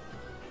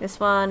 This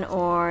one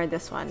or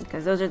this one,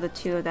 because those are the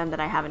two of them that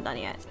I haven't done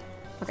yet.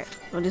 Okay,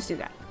 we'll just do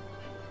that.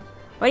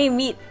 What do you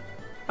mean?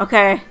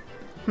 Okay.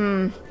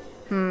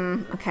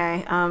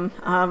 Okay,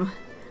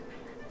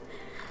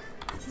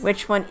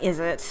 which one is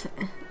it?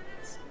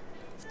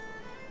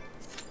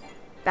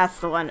 That's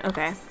the one.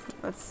 Okay,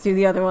 let's do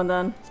the other one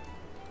then.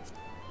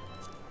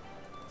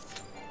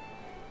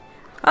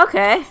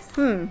 Okay,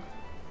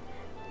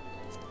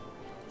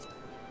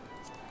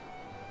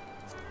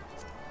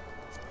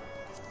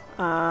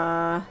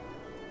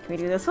 Can we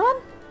do this one?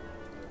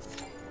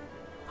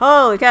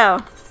 Holy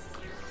cow!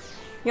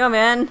 Yo,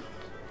 man!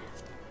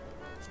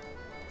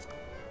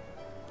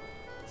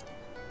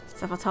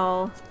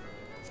 Cephatal,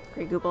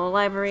 Grey Google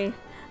Library.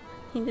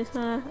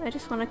 I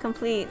just want to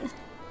complete.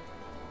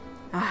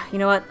 You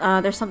know what?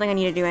 There's something I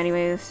need to do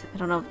anyways. I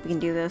don't know if we can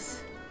do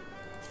this.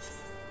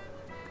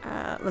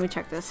 Let me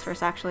check this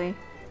first, actually.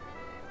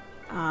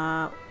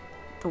 The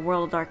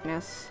World of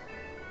Darkness.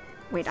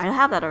 Wait, I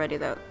have that already,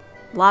 though.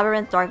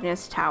 Labyrinth,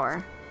 Darkness,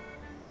 Tower.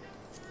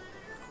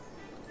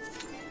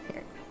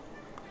 Here.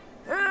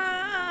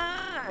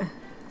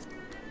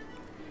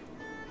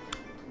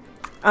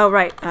 Oh,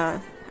 right. I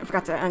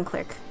forgot to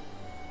unclick.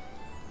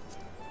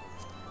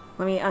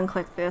 Let me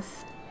unclick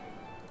this.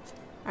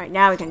 Alright,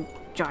 now we can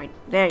join.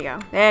 There you go.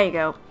 There you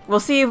go. We'll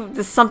see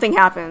if something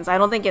happens. I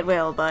don't think it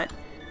will, but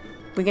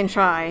we can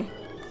try.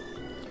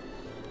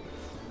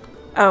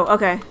 Oh,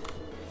 okay.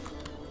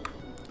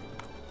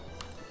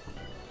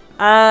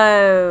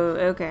 Oh,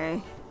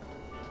 okay.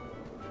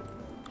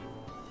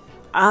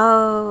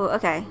 Oh,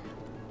 okay.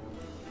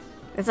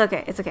 It's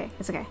okay, it's okay,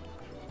 it's okay.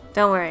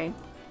 Don't worry.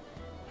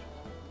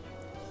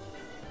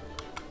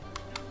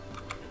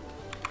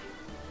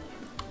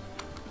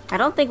 I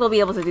don't think we'll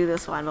be able to do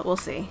this one, but we'll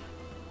see.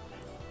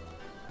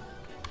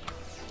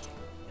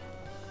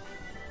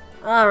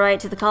 Alright,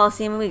 to the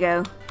Colosseum we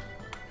go.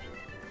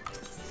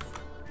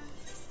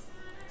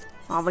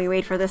 While we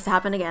wait for this to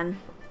happen again.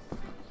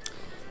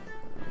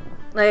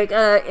 Like,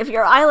 if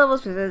your eye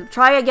levels,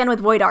 try again with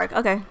Void Arc.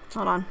 Okay,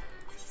 hold on.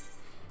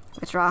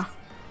 Withdraw.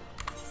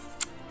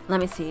 Let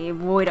me see.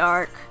 Void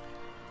Arc.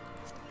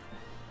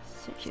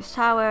 Syracuse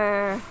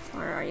Tower.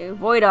 Where are you?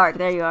 Void Arc.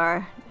 There you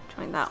are.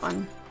 Join that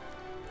one.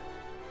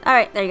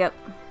 Alright, there you go.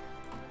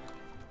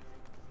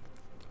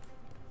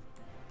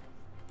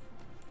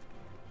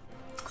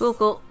 Cool,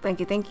 cool.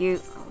 Thank you, thank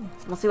you.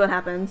 We'll see what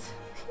happens.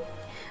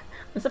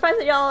 I'm surprised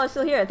that y'all are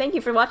still here. Thank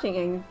you for watching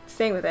and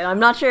staying with it. I'm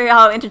not sure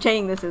how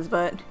entertaining this is,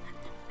 but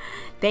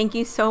thank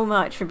you so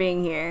much for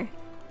being here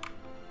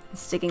and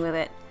sticking with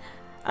it.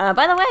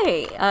 By the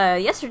way,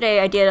 yesterday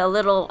I did a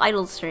little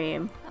idle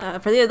stream.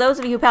 For those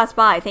of you who passed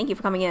by, thank you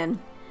for coming in.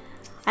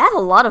 I had a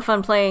lot of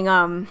fun playing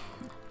Long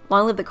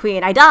Live the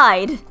Queen. I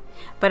died,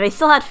 but I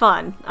still had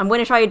fun. I'm going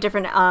to try a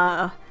different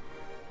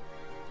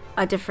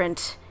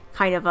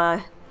kind of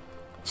a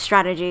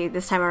strategy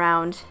this time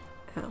around.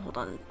 Hold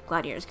on,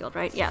 Gladiators Guild,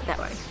 right? Yeah, that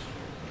way.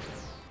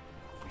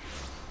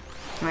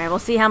 Alright, we'll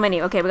see how many.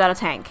 Okay, we got a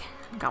tank.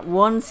 We got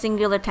one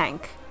singular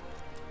tank.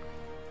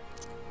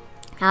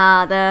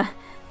 The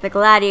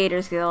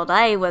Gladiators Guild.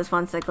 I was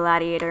once a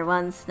gladiator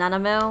once,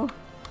 Nanamo.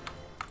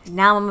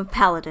 Now I'm a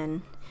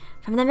paladin.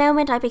 From the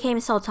moment I became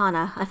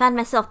Sultana, I found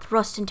myself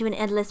thrust into an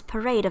endless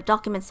parade of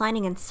document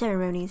signing and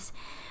ceremonies.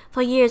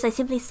 For years I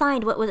simply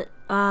signed where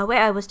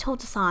I was told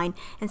to sign,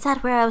 and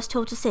sat where I was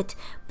told to sit,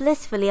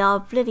 blissfully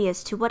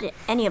oblivious to what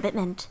any of it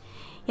meant.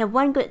 Yet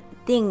one good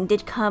thing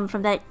did come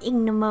from that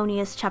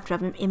ignominious chapter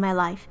in my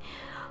life,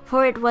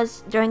 for it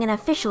was during an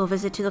official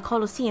visit to the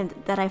Colosseum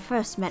that I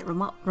first met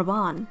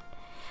Raban.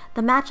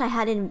 The match I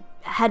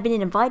had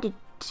been invited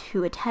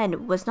to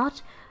attend was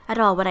not at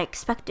all what I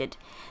expected.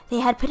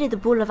 They had pitted the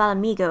Bull of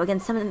Alamigo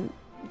against some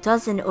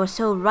dozen or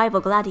so rival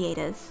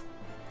gladiators.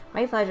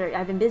 My pleasure.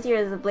 I've been busier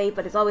as of late,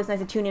 but it's always nice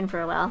to tune in for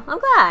a while. I'm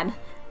glad.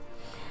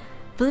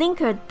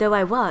 Blinkered though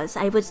I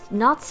would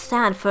not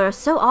stand for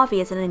so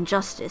obvious an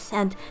injustice,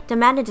 and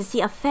demanded to see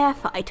a fair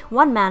fight,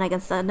 one man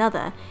against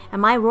another,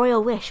 and my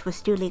royal wish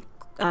was duly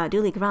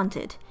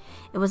granted.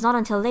 It was not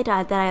until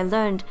later that I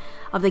learned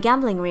of the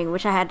gambling ring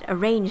which I had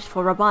arranged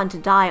for Raban to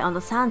die on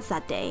the sands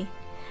that day.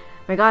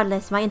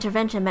 Regardless, my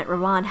intervention meant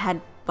Raban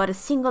had but a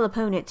single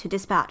opponent to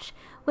dispatch,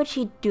 which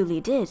he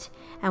duly did,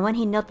 and when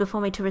he knelt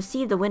before me to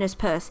receive the winner's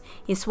purse,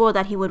 he swore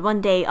that he would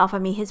one day offer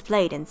me his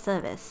blade in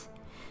service.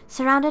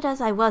 Surrounded as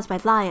I was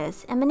by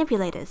liars and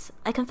manipulators,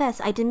 I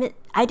confess I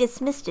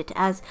dismissed it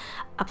as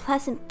a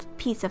pleasant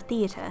piece of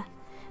theatre.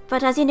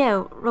 But as you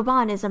know,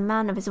 Roban is a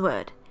man of his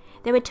word.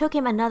 Though it took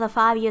him another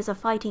 5 years of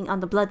fighting on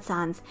the Blood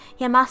Sands,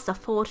 he amassed a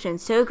fortune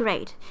so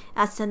great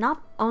as to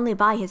not only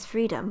buy his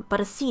freedom,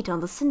 but a seat on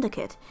the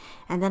syndicate,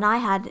 and then I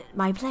had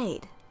my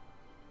blade.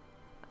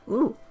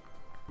 Ooh,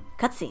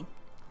 cutscene.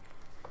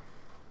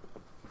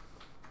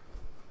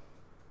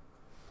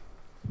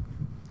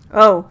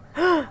 Oh.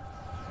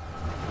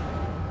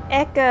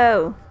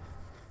 Echo.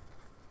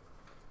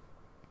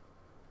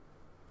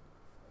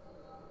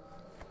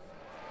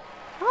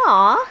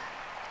 Aww.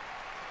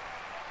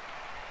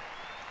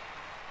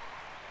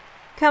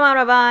 Come on,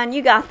 Roban,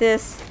 you got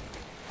this.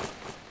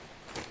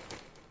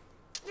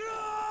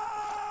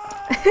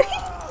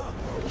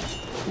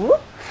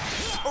 Whoop.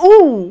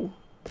 Ooh.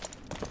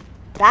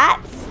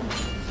 That.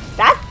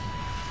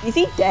 Is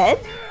he dead?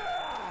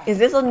 Is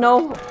this a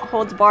no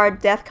holds barred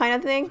death kind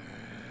of thing?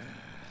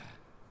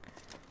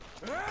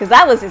 Because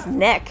that was his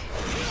neck.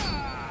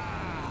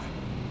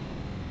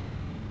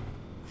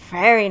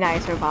 Very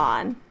nice,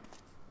 Roban.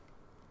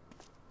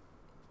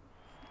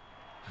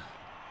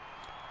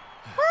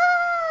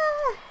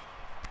 Ah.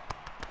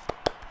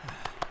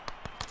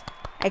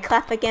 I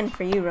clap again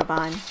for you,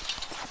 Roban.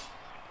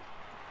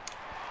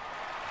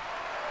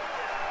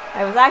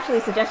 I was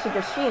actually suggested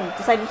your stream.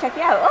 Decided to check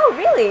you out. Oh,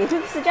 really?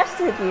 Who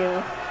suggested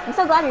you? I'm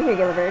so glad you're here,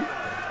 Gillivard.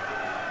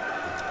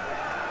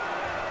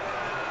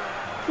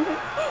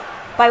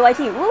 By YT.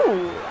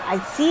 Ooh, I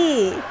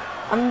see.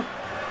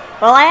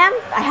 Well, I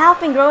have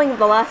been growing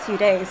the last few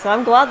days, so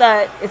I'm glad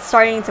that it's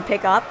starting to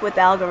pick up with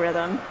the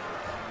algorithm.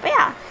 But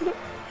yeah.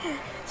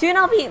 Soon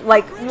I'll be,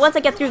 like, once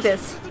I get through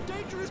this.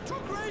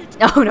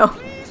 Oh, no.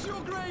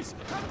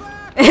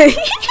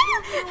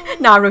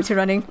 Naruto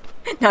running.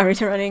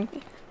 Naruto running.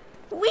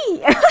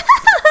 Wee!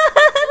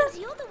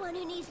 You're the one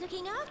who needs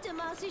looking after,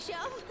 Master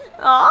Shum.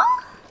 Aww.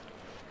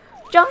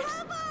 Jumps.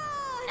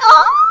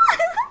 Aww.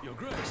 Your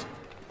Grace.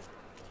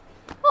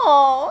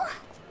 Aww.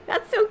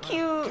 That's so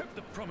cute. Kept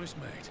the promise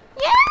made.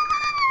 Yeah!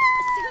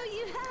 So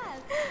you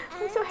have.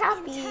 I'm so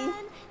happy. In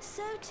turn,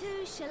 so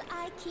too shall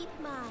I keep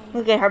mine.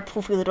 Look at her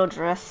poofy little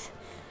dress.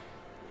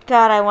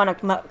 God, I want a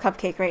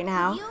cupcake right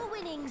now. With your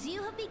winnings,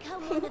 you have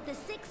become one of the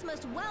 6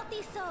 most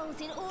wealthy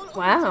souls in all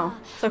Wow. Order.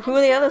 So who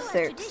are the other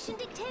 6?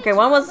 Okay,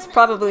 one was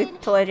probably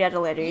Telegia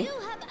Deledri.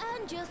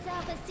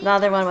 The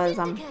other one was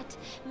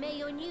May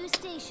your new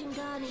station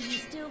garner you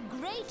still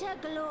greater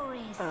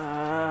glories.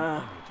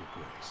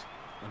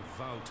 And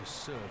vow to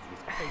serve with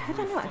I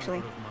don't know actually.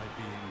 of my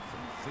being from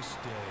this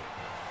day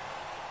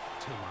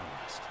till my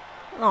last.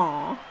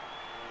 Aww.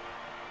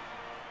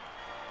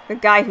 The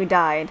guy who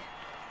died.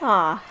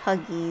 Aw,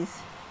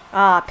 huggies.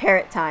 Ah,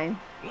 parrot time.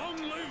 Long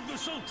live the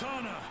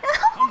Sultana,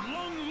 and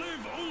long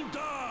live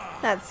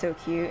Uldar! That's so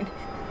cute.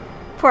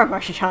 Poor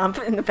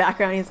Marshchamp in the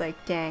background. He's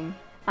like, dang,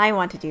 I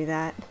want to do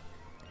that.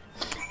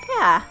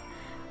 Yeah.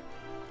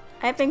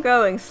 I've been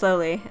growing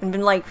slowly and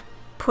been like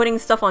putting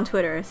stuff on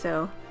Twitter,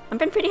 so I've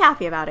been pretty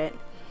happy about it.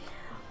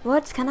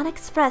 Words cannot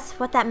express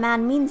what that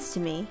man means to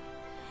me.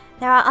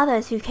 There are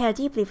others who care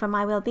deeply for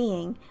my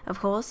well-being. Of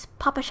course,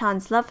 Papa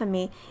Shan's love for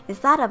me is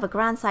that of a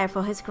grandsire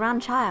for his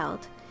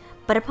grandchild.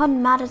 But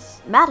upon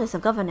matters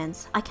of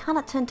governance, I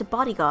cannot turn to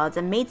bodyguards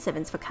and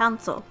maidservants for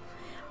counsel.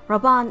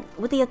 Roban,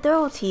 with the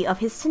authority of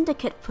his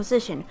syndicate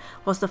position,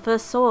 was the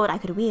first sword I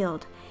could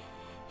wield.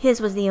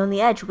 His was the only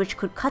edge which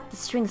could cut the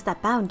strings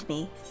that bound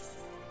me.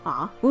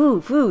 Ah,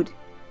 ooh, food.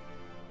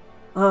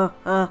 Don't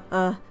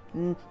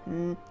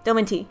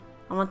want tea.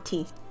 I want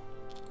tea.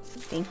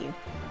 Thank you.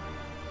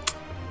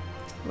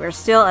 We're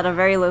still at a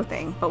very low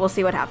thing, but we'll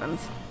see what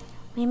happens.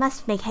 We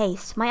must make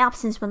haste. My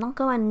absence will not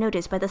go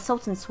unnoticed by the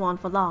Sultan's sworn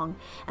for long,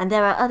 and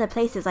there are other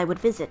places I would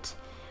visit.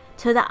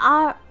 To the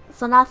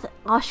Arzanath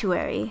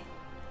ossuary.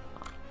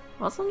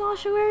 What's an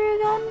ossuary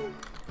again?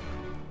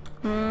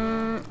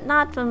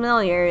 Not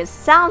familiar. It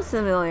sounds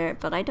familiar,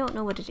 but I don't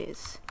know what it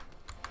is.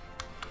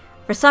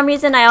 For some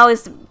reason, I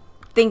always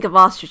think of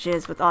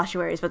ostriches with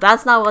ossuaries, but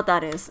that's not what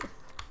that is.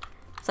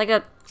 It's like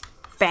a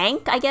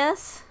bank, I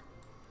guess?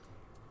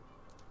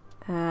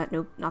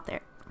 Nope, not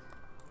there.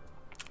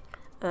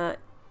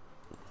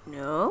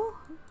 No?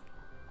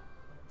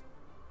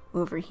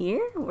 Over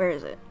here? Where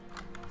is it?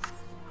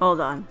 Hold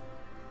on.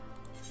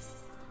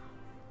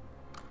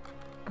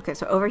 Okay,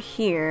 so over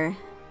here.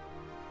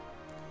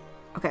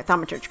 Okay,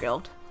 Thaumaturge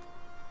Guild.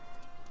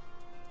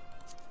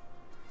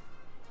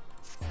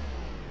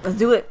 Let's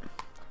do it.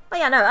 Oh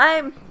yeah, no,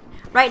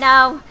 right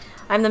now,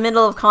 I'm in the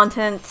middle of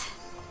content.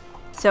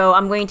 So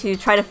I'm going to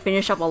try to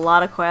finish up a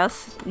lot of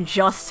quests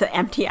just to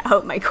empty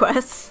out my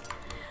quests.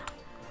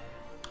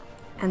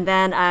 And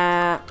then,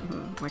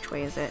 which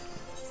way is it?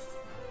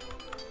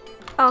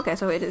 Oh, okay,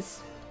 so it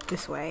is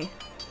this way.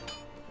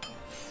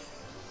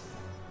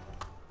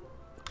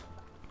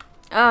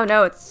 Oh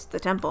no, it's the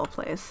temple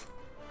place.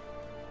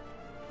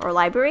 Or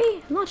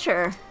library? I'm not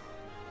sure.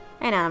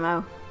 Hey,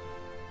 Animo.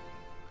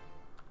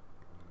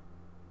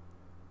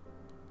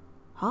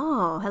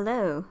 Oh,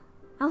 hello.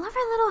 I love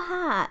her little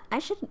hat. I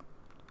should...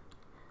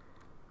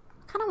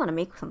 want to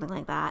make something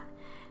like that.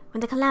 When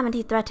the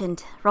calamity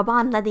threatened,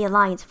 Raban led the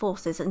Alliance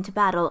forces into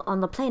battle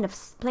on the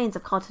plains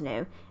of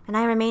Cotonou, and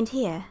I remained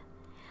here.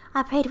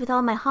 I prayed with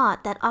all my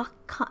heart that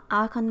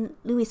Archon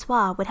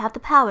Louisoix would have the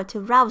power to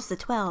rouse the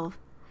 12.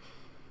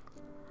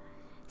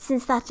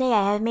 Since that day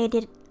I have made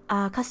it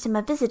a custom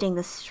of visiting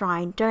this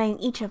shrine during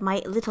each of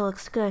my little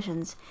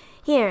excursions.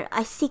 Here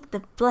I seek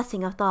the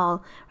blessing of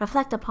Thal,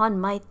 reflect upon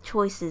my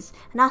choices,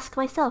 and ask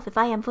myself if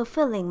I am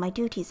fulfilling my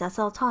duties as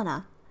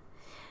Sultana.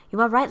 You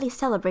are rightly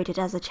celebrated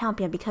as a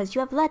champion because you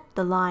have led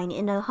the line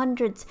in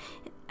hundreds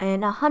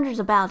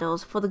of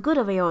battles for the good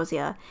of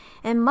Eorzea.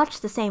 In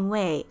much the same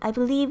way, I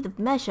believe the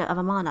measure of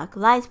a monarch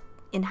lies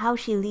in how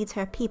she leads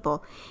her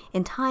people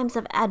in times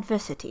of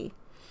adversity.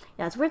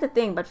 Yeah, it's weird to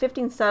think, but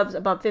 15 subs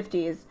above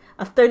 50 is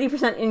a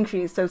 30%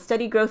 increase, so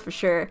steady growth for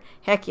sure.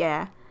 Heck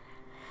yeah.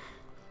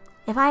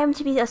 If I am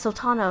to be a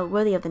Sultana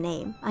worthy of the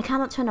name, I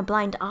cannot turn a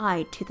blind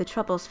eye to the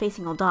troubles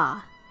facing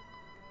Ul'dah.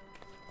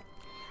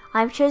 I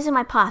have chosen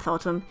my path,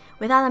 Autumn.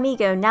 With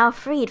Alamigo now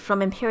freed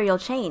from imperial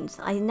chains,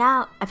 I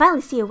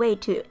finally see a way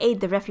to aid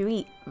the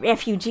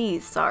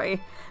refugees.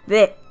 Sorry.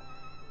 Blech.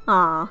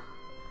 Aww.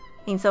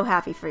 I'm so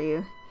happy for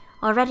you.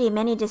 Already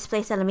many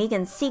displaced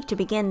Alamigans seek to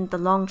begin the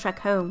long trek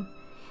home.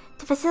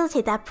 To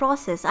facilitate that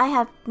process, I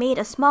have made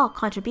a small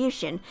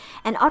contribution,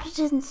 an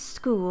artisan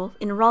school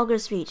in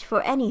Rhalgr's Reach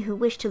for any who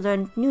wish to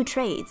learn new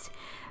trades.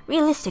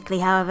 Realistically,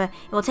 however,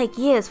 it will take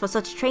years for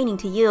such training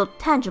to yield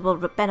tangible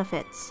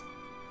benefits.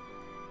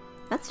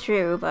 That's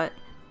true, but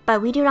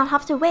we do not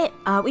have to wait.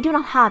 We do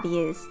not have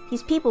years.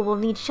 These people will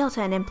need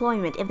shelter and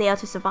employment if they are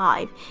to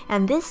survive,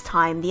 and this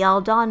time the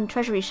Aldan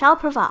Treasury shall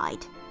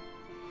provide.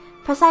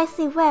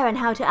 Precisely where and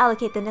how to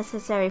allocate the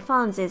necessary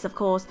funds is, of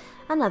course,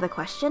 another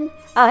question.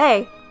 Oh,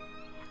 hey!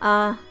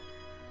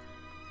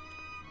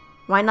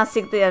 Why not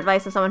seek the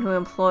advice of someone who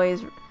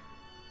employs...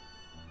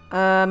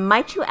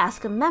 might you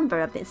ask a member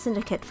of the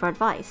syndicate for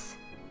advice?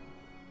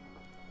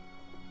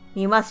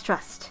 You must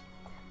trust.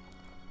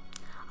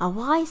 A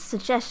wise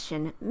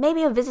suggestion.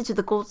 Maybe a visit to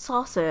the Gold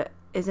Saucer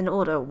is in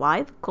order.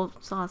 Why the Gold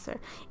Saucer?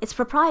 Its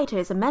proprietor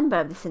is a member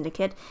of the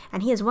syndicate,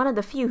 and he is one of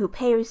the few who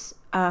pay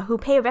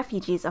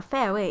refugees a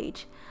fair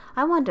wage.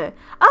 I wonder...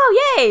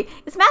 Oh, yay!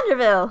 It's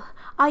Manderville!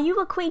 Are you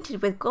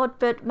acquainted with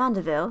Godbert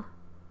Manderville?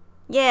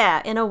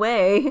 Yeah, in a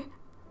way.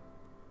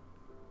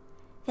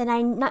 Then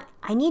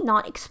I need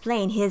not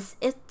explain his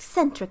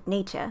eccentric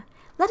nature.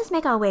 Let us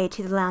make our way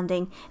to the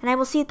landing, and I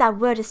will see that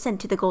word is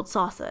sent to the Gold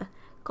Saucer.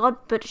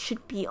 Godbert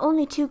should be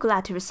only too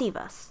glad to receive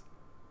us.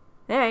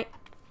 Alright.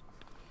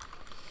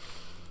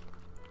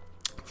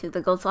 To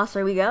the Gold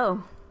Saucer we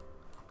go.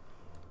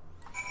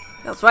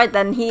 That's right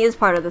then, he is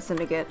part of the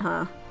syndicate,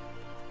 huh?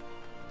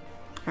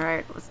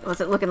 Alright,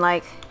 what's it looking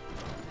like?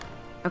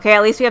 Okay,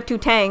 at least we have 2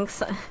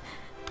 tanks.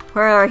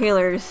 Where are our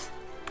healers?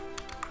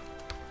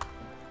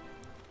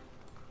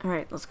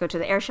 Alright, let's go to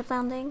the airship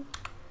landing.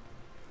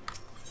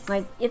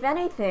 Like, if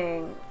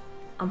anything,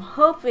 I'm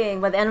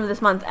hoping by the end of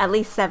this month, at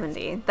least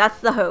 70. That's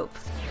the hope.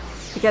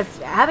 Because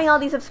having all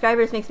these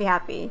subscribers makes me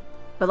happy.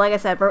 But like I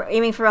said, we're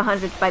aiming for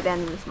 100 by the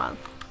end of this month.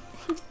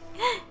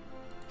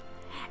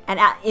 And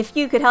if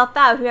you could help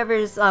out,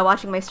 whoever's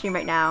watching my stream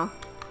right now,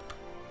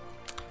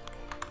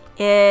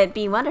 it'd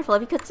be wonderful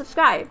if you could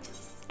subscribe.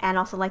 And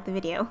also like the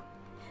video.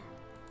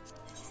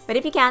 But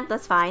if you can't,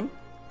 that's fine.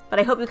 But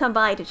I hope you come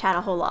by to chat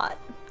a whole lot.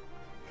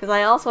 Because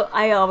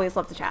I always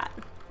love to chat.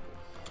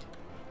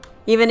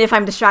 Even if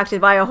I'm distracted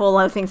by a whole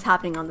lot of things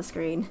happening on the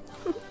screen.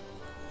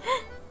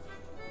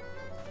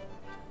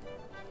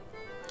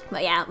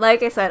 But yeah,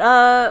 like I said,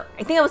 I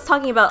think I was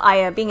talking about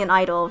Aya being an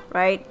idol,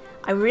 right?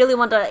 I really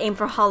want to aim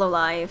for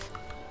Hololive.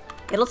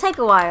 It'll take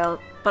a while,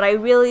 but I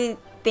really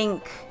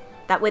think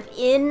that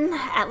within,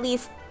 at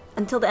least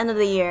until the end of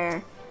the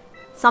year,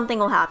 something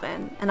will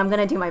happen, and I'm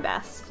gonna do my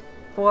best.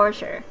 For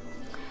sure.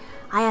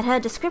 I had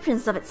heard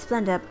descriptions of its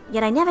splendor,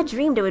 yet I never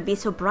dreamed it would be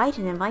so bright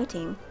and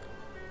inviting.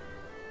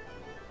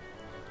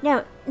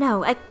 No,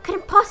 I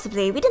couldn't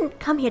possibly. We didn't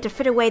come here to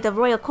fit away the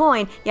royal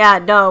coin. Yeah,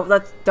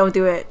 no, don't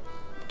do it.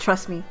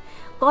 Trust me.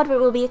 Godbert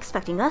will be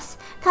expecting us.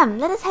 Come,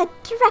 let us head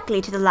directly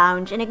to the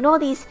lounge and ignore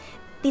these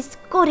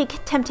gaudy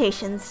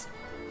temptations.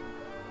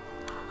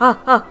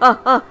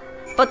 Oh.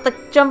 But the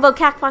jumbo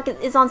cat pot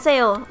is on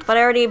sale. But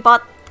I already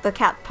bought the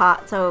cat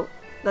pot, so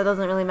that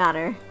doesn't really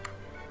matter.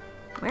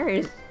 Where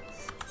is...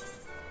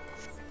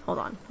 Hold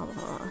on.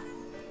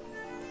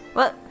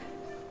 What?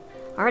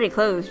 Already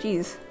closed,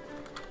 jeez.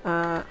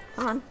 Come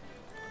on.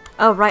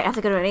 Oh, right, I have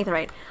to go to an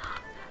aetherite.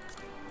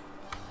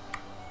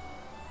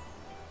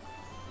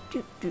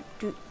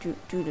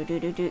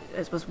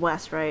 This was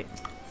west, right?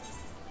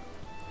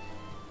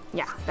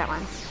 Yeah, that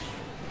one.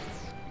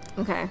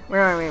 Okay,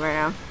 where are we right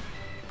now?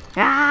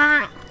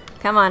 Ah!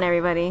 Come on,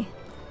 everybody.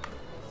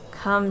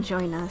 Come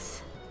join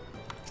us.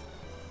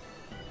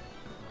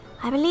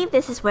 I believe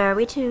this is where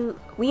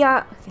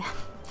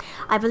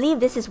I believe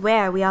this is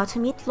where we are to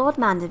meet Lord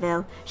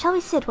Manderville. Shall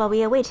we sit while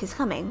we await his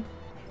coming?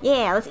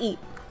 Yeah, let's eat.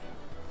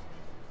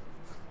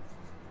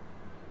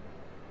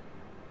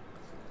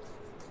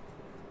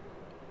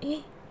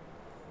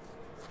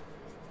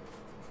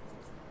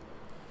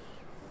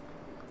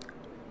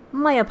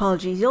 My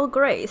apologies, Your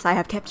Grace. I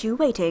have kept you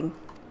waiting.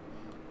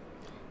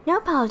 No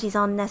apologies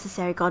are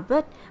necessary,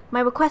 Godbert. My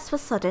request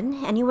was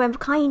sudden, and you were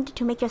kind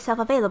to make yourself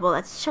available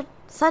at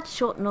such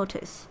short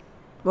notice.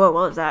 Whoa,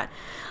 what was that?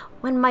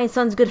 When my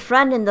son's good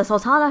friend and the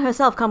Sultana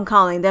herself come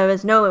calling, there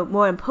is no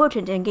more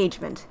important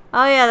engagement.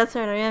 Oh yeah, that's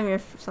right, I am your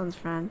son's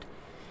friend.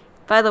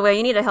 By the way,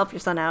 you need to help your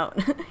son out.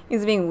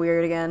 He's being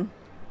weird again.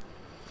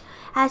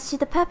 As to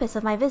the purpose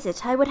of my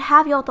visit, I would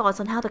have your thoughts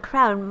on how the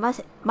Crown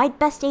might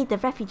best aid the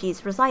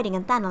refugees residing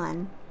in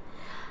Thanalan.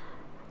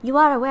 You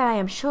are aware, I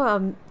am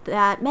sure,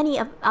 that many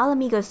of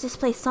Alamigo's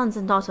displaced sons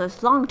and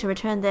daughters long to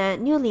return their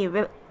newly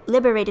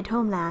liberated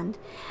homeland,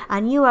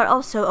 and you are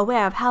also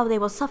aware of how they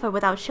will suffer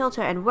without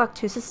shelter and work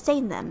to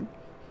sustain them.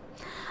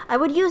 I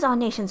would use our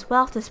nation's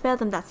wealth to spare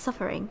them that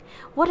suffering.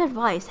 What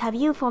advice have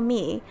you for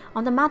me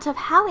on the matter of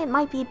how it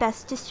might be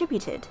best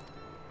distributed?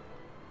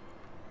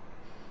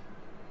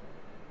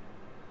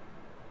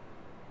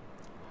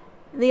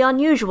 The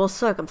unusual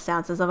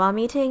circumstances of our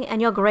meeting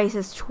and your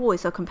Grace's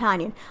choice of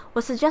companion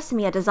will suggest to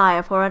me a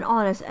desire for an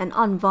honest and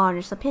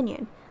unvarnished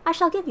opinion. I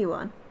shall give you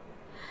one.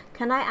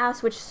 Can I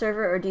ask which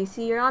server or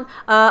DC you're on?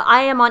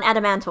 I am on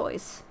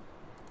Adamantoise.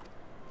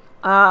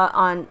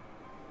 My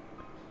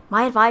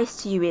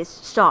advice to you is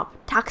stop.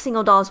 Taxing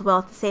Odal's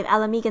wealth to save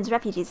Alamigan's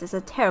refugees is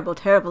a terrible,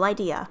 terrible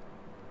idea.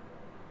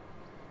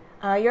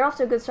 You're off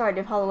to a good start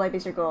if Hololive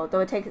is your goal, though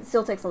it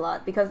still takes a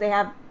lot, because they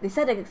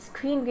said a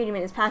key ingredient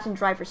is patch and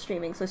drive for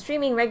streaming, so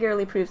streaming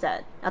regularly proves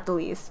that, at the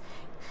least.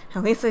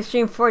 At least I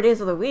stream 4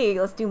 days of the week,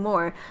 let's do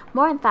more.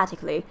 More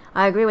emphatically,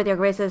 I agree with your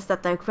graces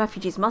that the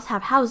refugees must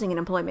have housing and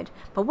employment,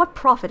 but what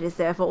profit is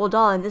there for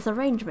Odal in this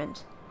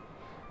arrangement?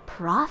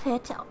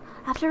 Profit?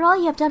 After all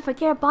you have done for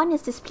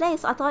Garabania's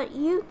displaced, I thought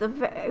you the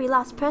very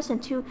last person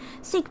to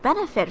seek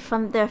benefit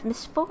from their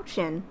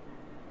misfortune.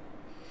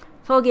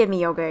 Forgive me,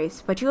 Your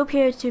Grace, but you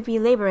appear to be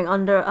laboring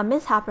under a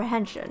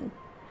misapprehension.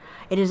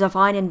 It is a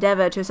fine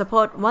endeavor to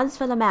support one's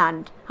fellow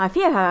man. I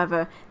fear,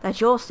 however, that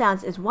your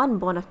stance is one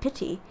born of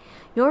pity.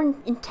 Your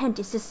intent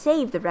is to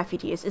save the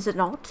refugees, is it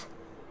not?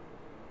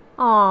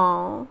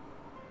 Aww.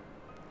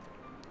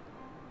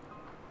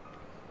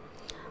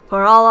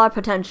 For all our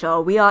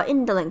potential, we are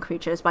indolent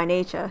creatures by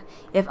nature.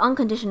 If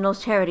unconditional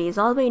charity is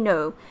all we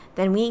know,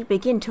 then we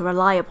begin to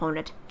rely upon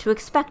it, to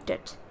expect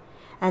it.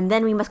 And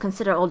then we must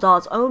consider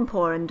Odal's own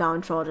poor and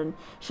downtrodden.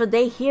 Should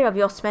they hear of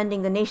your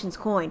spending the nation's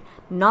coin,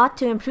 not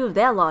to improve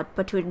their lot,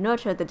 but to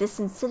nurture the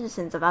distant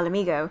citizens of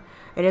Alamigo,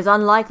 it is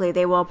unlikely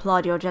they will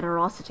applaud your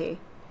generosity.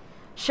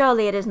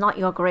 Surely it is not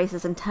your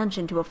Grace's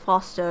intention to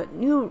foster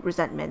new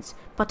resentments,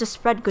 but to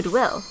spread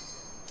goodwill.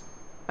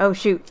 Oh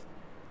shoot.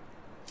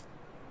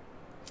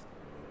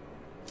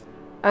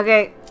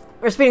 Okay,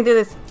 we're speeding through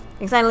this.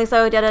 Excitedly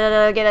so, get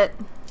it.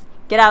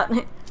 Get out.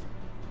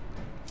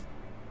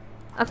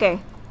 Okay.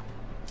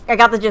 I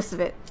got the gist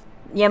of it.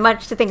 Yeah,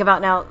 much to think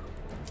about now.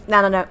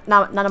 No,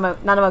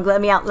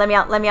 let me out. Let me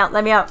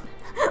out.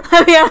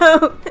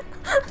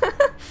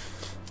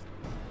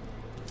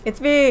 It's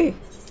me.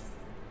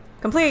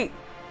 Complete.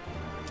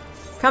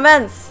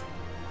 Commence.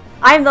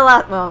 I'm the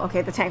last. Well,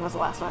 okay, the tank was the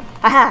last one.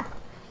 Haha.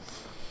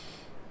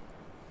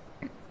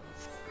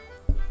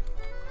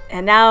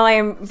 And now I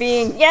am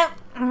being. Yep.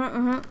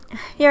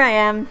 Here I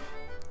am.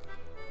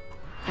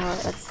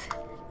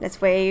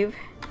 Let's wave.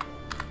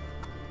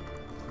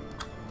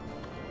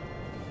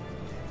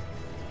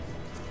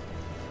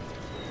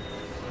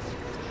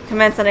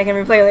 Commence and I can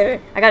replay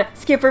later. I gotta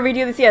skip or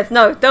redo this. Yes,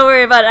 no, don't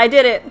worry about it. I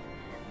did it.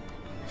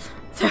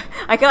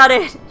 I got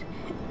it.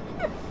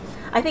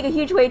 I think a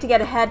huge way to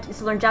get ahead is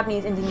to learn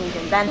Japanese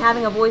Indonesian. Then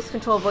having a voice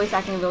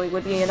acting ability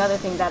would be another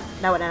thing that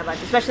would add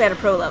much, especially at a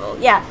pro level.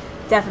 Yeah,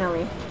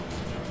 definitely.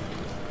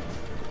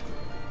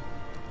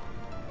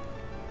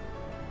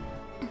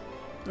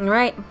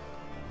 Alright.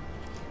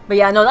 But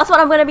yeah, no, that's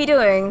what I'm gonna be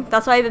doing.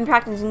 That's why I've been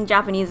practicing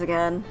Japanese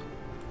again.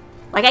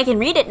 Like, I can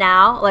read it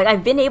now. Like,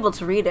 I've been able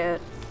to read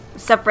it.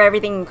 Except for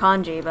everything in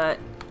kanji, but...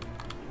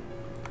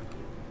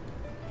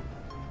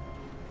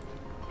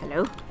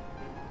 Hello?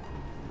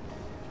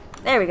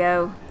 There we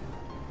go.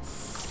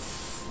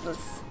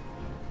 Let's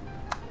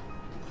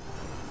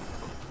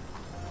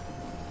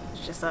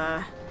just,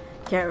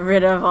 get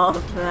rid of all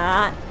of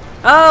that.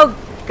 Oh,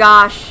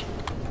 gosh.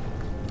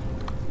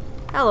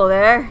 Hello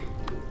there.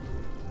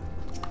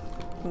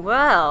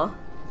 Well.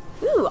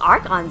 Ooh,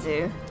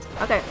 Archonzu.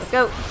 Okay, let's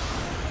go.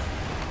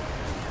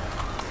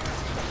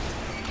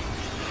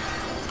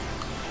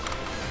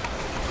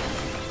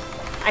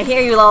 I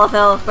hear you,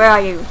 Lalafell. Where are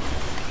you?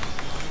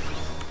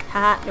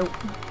 Haha, nope.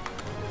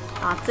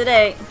 Not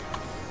today.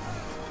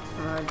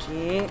 Oh,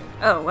 gee.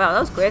 Oh, wow,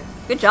 that was quick.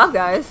 Good job,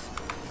 guys.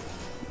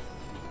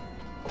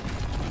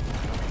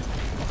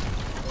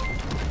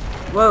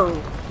 Whoa.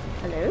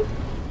 Hello?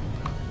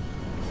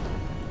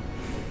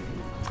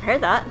 I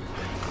heard that.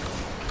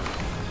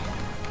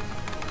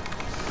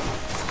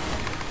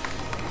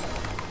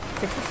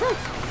 $66.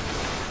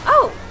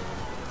 Oh!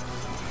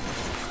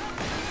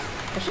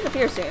 I should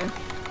appear soon.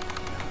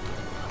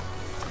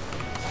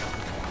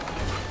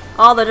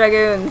 All the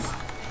dragoons.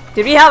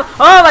 Did we have?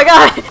 Oh my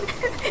god!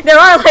 There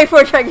are like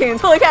 4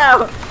 dragoons. Holy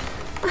cow!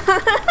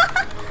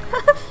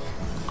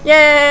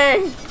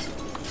 Yay!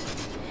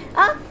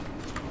 Ah,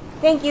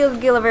 thank you,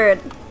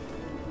 Gallivanting.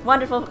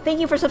 Wonderful. Thank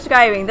you for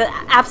subscribing.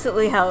 That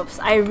absolutely helps.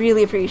 I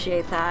really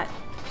appreciate that.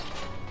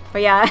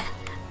 But yeah,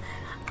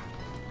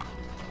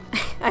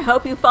 I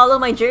hope you follow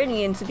my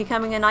journey into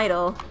becoming an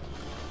idol.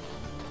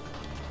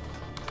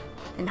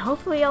 And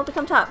hopefully I'll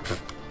become top.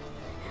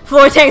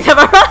 Floor tanks have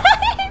arrived!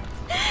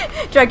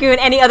 Dragoon,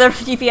 any other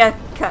DPS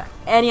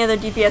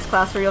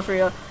class, for real, for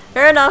real.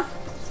 Fair enough.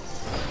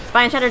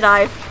 Spine Shatter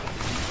dive.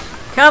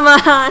 Come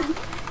on!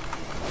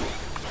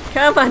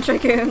 Come on,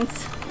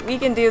 Dragoons. We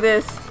can do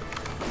this.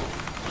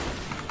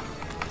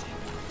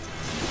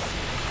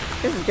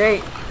 This is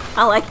great.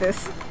 I like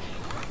this.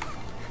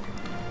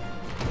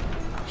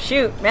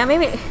 Shoot, man,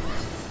 maybe...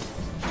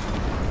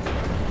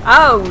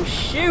 Oh,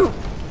 shoot!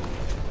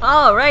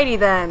 Alrighty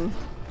then.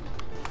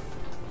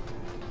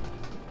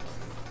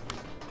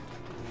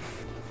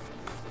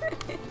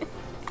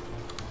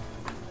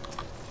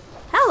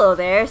 Hello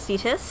there,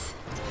 Cetus.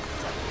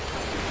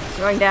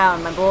 Going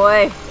down, my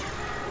boy.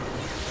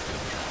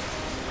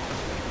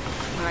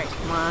 Alright,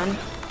 come on.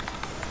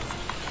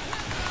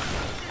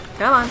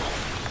 Come on.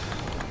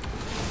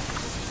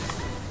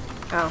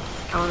 Oh,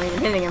 I wasn't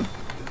even hitting him.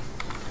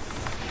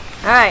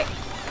 Alright.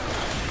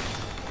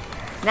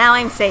 Now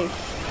I'm safe.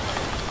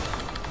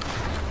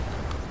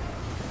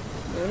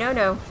 No, no,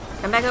 no.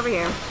 Come back over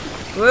here.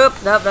 Whoop!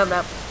 Nope, nope,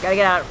 nope. Gotta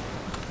get out.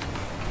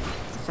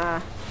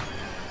 Let's,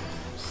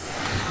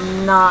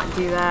 not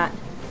do that.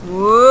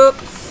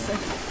 Whoops!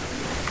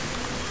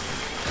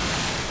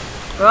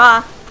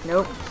 Ah!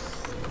 Nope.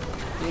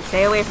 You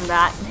stay away from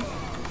that.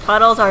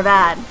 Puddles are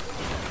bad.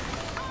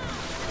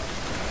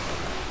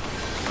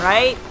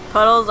 Right?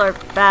 Puddles are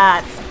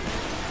bad.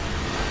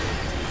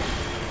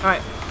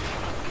 Alright.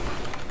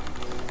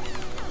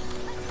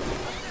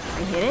 Are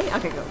you hitting?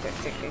 Okay, good, good,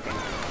 good, good, good.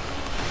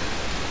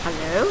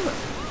 Hello?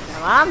 No,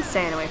 I'm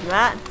staying away from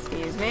that.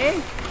 Excuse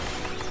me.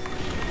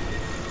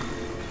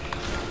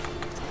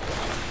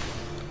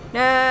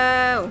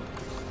 No!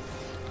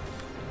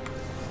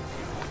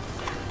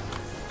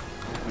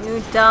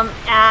 You dumb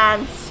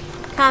ads!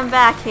 Come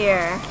back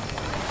here!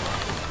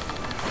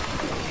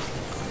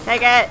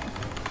 Take it!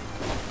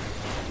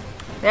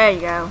 There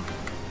you go.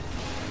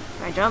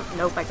 Can I jump?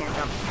 Nope, I can't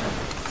jump.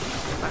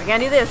 But I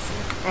can't do this!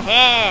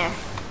 Aha!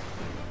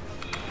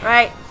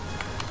 Right.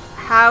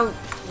 How?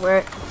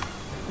 Where?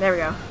 There we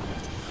go.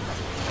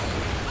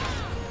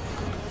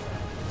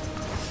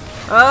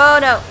 Oh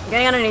no!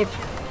 Getting underneath.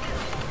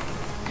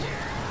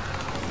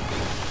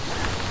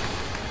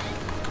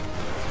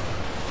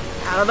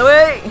 Out of the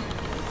way!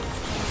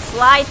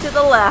 Slide to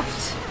the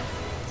left.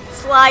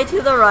 Slide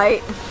to the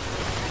right.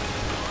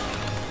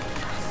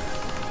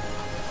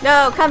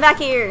 No, come back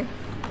here!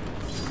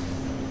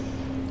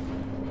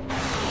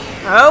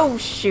 Oh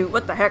shoot,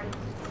 what the heck?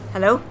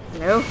 Hello?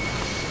 Hello?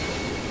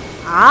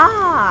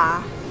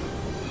 Ah!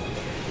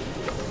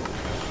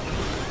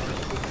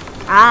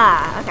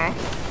 Ah, okay.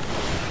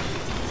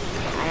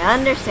 I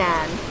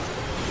understand.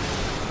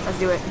 Let's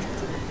do it.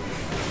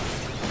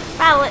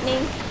 Battle at me.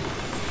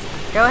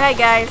 Go ahead,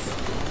 guys.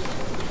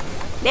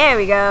 There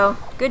we go.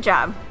 Good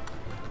job.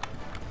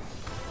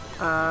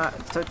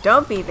 So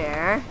don't be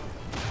there.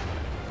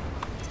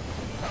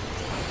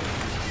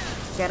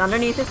 Get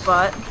underneath his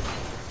butt.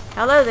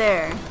 Hello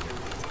there.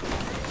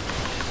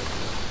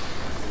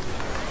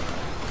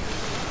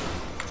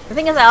 The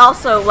thing is, I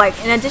also, like,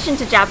 in addition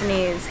to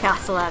Japanese,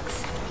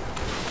 Castellax,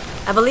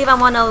 I believe I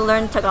want to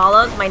learn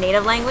Tagalog, my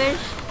native language.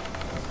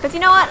 Because you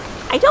know what?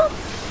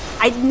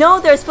 I know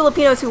there's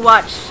Filipinos who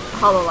watch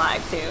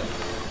Hololive too.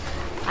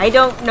 I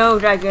don't know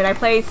Dragoon. I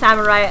play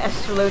Samurai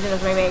Astrologian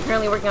as my main.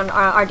 Currently working on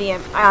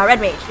RDM,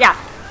 Red Mage. Yeah.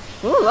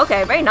 Ooh,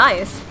 okay, very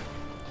nice.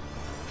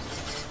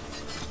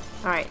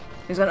 Alright,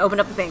 who's gonna open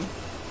up the thing?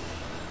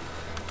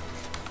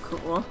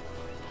 Cool.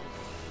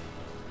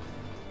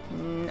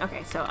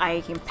 Okay, so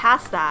I can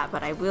pass that,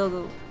 but I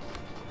will...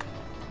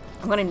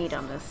 I'm gonna need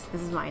on this.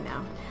 This is mine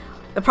now.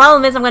 The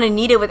problem is I'm gonna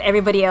need it with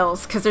everybody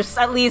else, because there's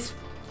at least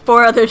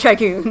 4 other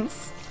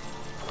Dragoons.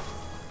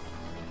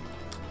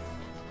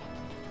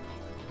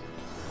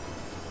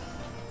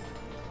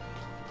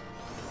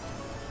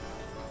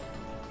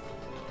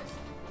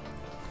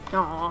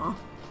 Aww.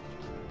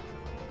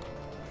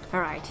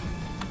 Alright.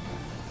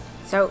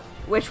 So,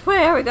 which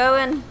way are we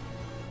going?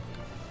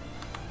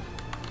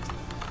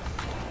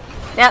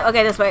 Yeah,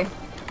 okay, this way.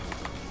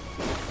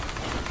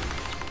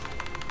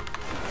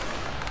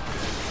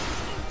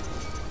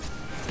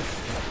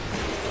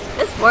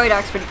 This warrior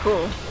dog's pretty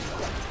cool.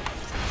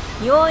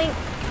 Yoink!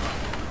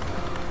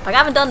 Like, I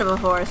haven't done it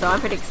before, so I'm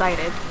pretty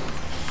excited.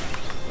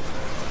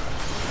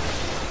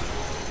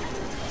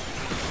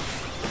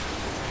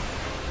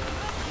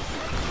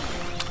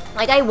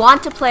 Like, I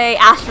want to play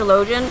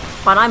Astrologian,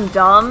 but I'm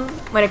dumb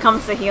when it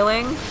comes to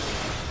healing.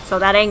 So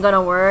that ain't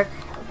gonna work.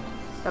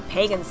 The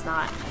Pagan's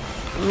not.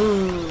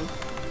 Ooh.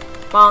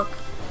 Bonk.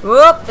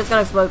 Whoop! It's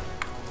gonna explode.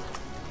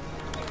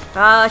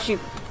 Ah, shoot.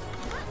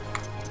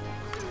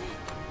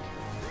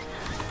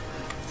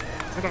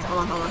 Okay, hold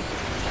on, hold on.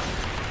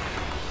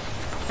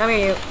 Come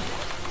here, you.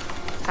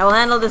 I will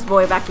handle this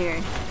boy back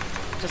here.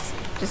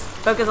 Just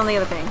focus on the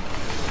other thing.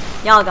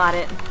 Y'all got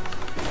it.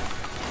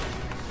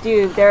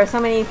 Dude, there are so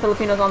many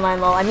Filipinos online,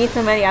 lol. I meet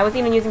so many. I was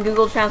even using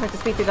Google Translate to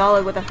speak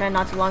Tagalog with a friend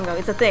not too long ago.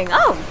 It's a thing.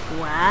 Oh,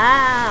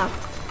 wow.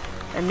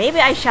 And maybe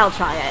I shall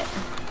try it.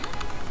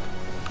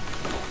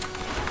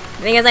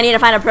 The thing is, I need to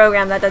find a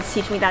program that does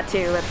teach me that too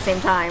at the same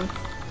time.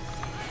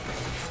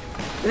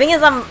 The thing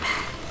is, I'll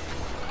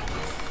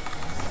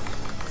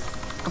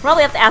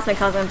probably have to ask my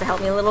cousin to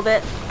help me a little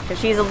bit, because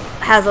she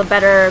has a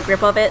better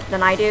grip of it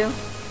than I do.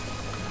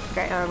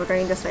 Okay, we're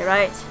going this way,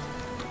 right?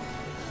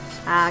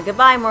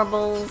 Goodbye,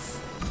 marbles.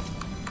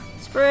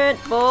 Sprint,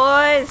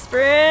 boys,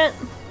 sprint!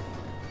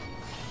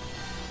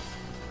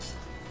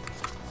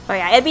 Oh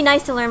yeah, it'd be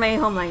nice to learn my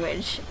home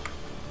language.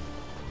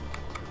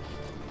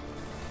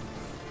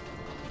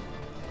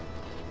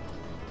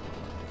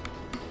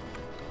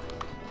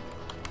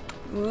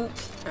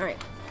 Alright.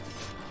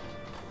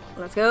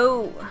 Let's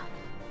go!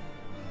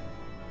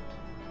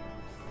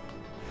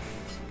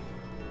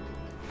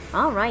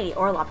 Alrighty,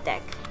 Orlop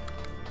deck.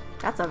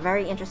 That's a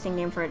very interesting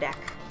name for a deck.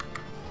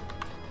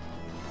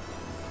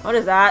 What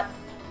is that?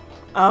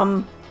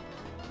 Yo,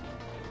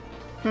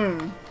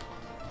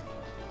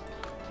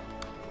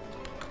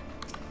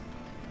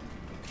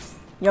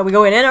 we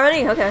going in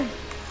already? Okay.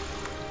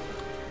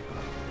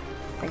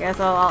 I guess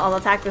I'll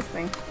attack this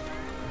thing.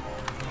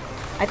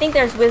 I think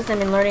there's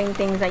wisdom in learning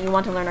things that you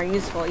want to learn are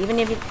useful, even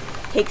if you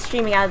take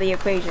streaming out of the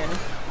equation.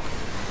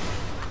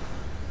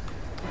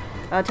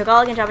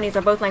 Tagalog and Japanese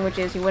are both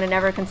languages you wouldn't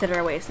ever consider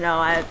a waste. No,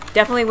 I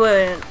definitely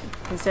wouldn't,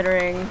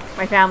 considering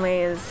my family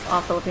is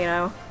all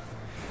Filipino.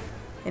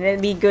 And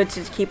it'd be good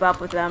to keep up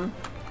with them.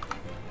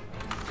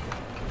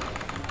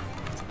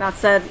 That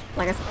said,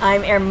 like I said,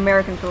 I'm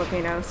American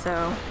Filipino,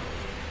 so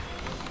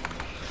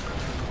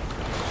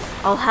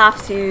I'll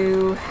have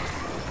to...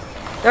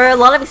 There are a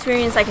lot of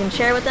experience I can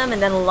share with them,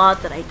 and then a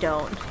lot that I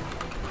don't.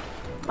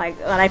 Like,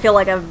 that I feel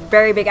like a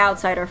very big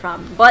outsider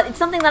from. But it's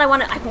something that I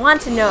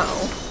want to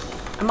know.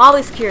 I'm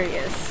always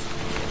curious.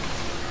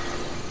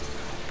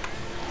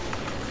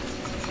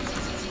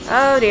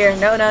 Oh dear,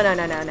 no, no, no,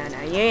 no, no, no,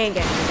 no, you ain't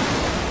getting me.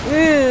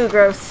 Ooh,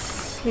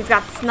 gross. He's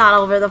got snot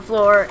all over the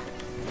floor.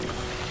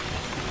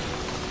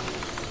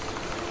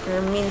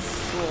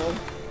 Immensal.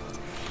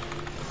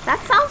 That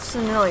sounds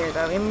familiar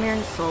though,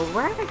 Immensal.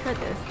 Where have I heard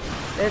this?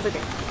 It's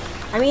okay.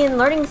 I mean,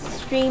 learning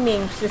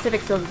streaming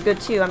specific skills is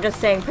good too. I'm just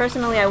saying,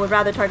 personally, I would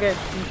rather target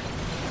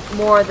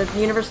more the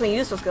universally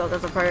useful skills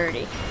as a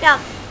priority. Yeah,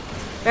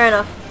 fair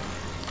enough.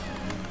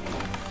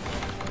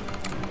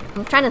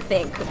 I'm trying to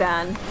think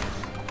then.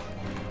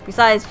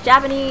 Besides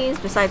Japanese,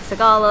 besides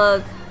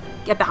Tagalog,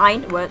 get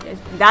behind? What?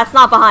 That's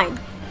not behind.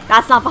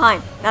 That's not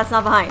behind. That's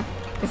not behind.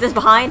 Is this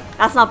behind?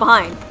 That's not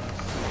behind.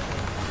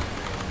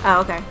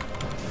 Oh, okay.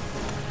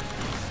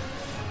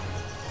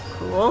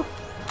 Cool.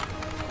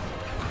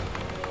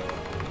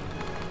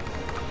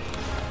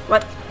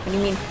 What? What do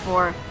you mean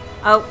for?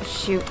 Oh,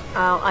 shoot.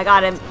 Oh, I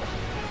got him.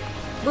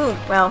 Boom.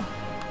 Well.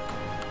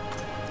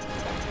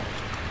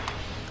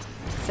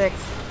 6.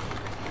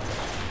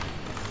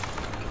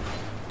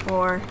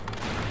 4.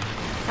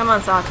 Come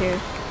on,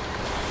 Sawtooth.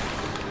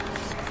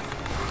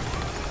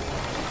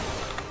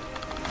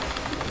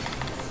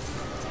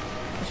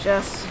 It's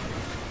just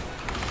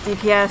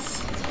DPS.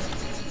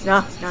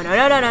 No, no, no,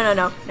 no, no, no, no,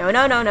 no, no,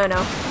 no, no, no,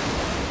 no.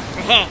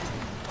 Hey,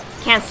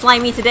 can't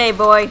slime me today,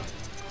 boy.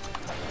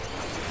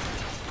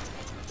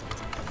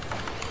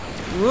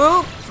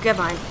 Whoop, get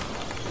mine.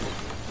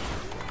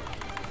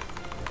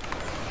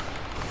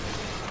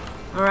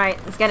 All right,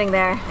 it's getting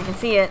there. I can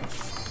see it.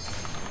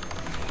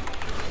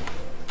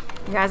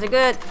 You guys are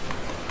good.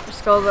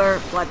 Skuller,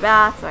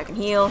 bloodbath, so I can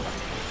heal.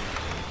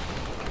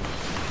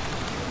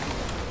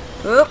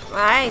 Oop,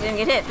 I didn't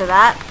get hit for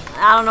that.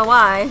 I don't know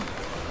why.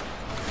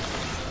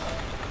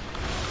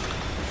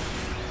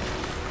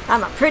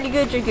 I'm a pretty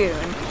good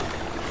Dragoon.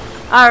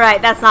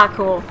 Alright, that's not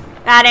cool.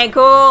 That ain't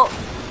cool.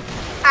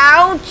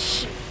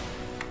 Ouch!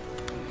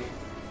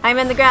 I'm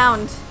in the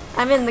ground.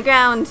 I'm in the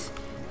ground.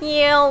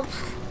 Help!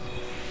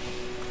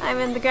 I'm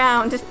in the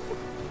ground.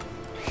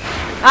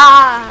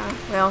 Ah!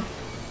 Well.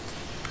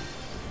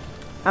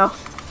 Oh.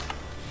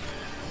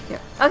 Yeah.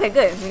 Okay,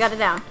 good. We got it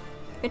down.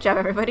 Good job,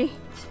 everybody.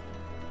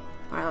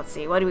 Alright, let's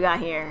see. What do we got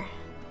here?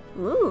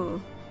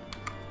 Ooh.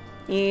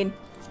 Need.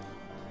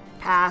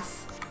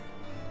 Pass.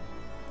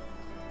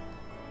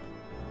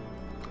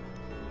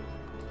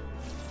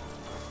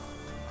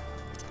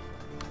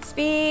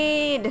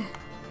 Speed!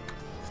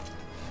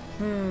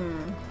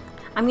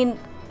 I mean,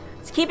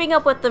 keeping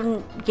up with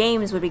the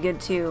games would be good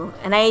too.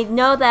 And I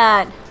know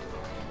that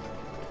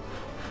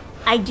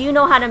I do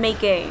know how to make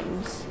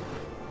games.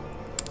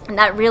 And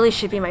that really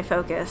should be my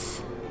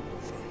focus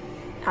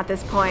at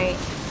this point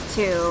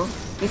too,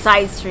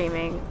 besides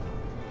streaming.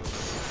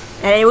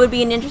 And it would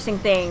be an interesting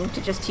thing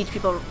to just teach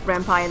people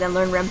Renpai and then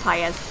learn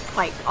Renpai as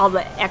like all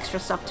the extra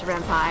stuff to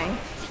Renpai.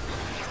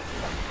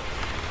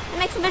 And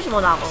make some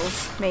visual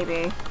novels,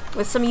 maybe,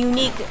 with some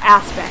unique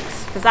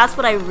aspects, because that's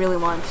what I really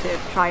want to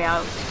try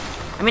out.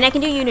 I mean, I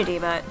can do Unity,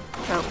 but...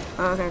 Oh,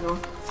 okay, cool.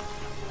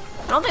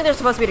 I don't think they're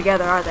supposed to be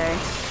together, are they?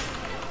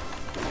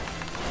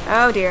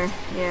 Oh dear.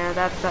 Yeah,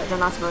 they're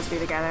not supposed to be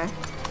together.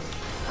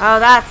 Oh,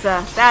 that's a...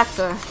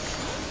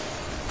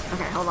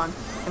 Okay, hold on.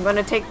 I'm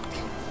gonna take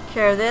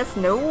care of this.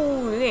 No,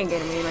 you ain't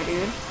getting me, my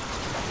dude.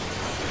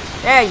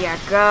 There you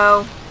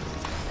go.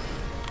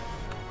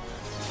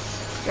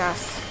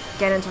 Just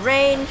get into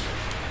range.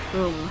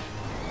 Boom.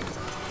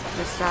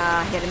 Just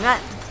hit him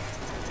up.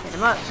 Hit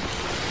him up.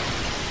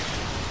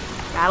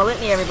 Battle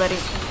with me, everybody.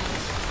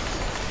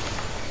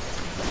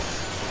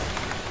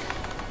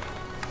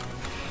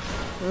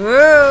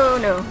 Oh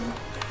no.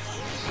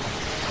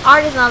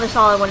 Art is another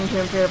solid one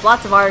to improve.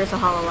 Lots of art is a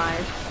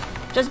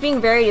Hololive. Just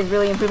being varied is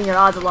really improving your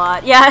odds a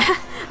lot. Yeah,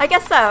 I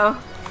guess so.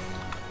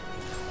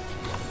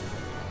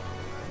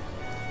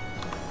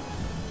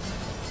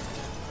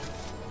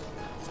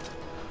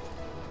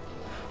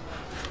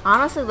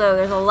 Honestly though,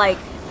 there's a like...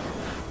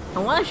 I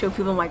want to show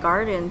people my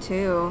garden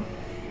too.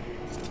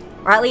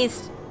 Or at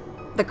least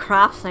the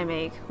crafts I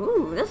make.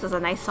 Ooh, this is a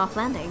nice soft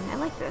landing. I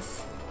like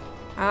this.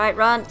 Alright,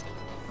 run.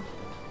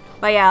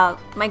 But yeah,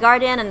 my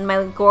garden and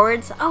my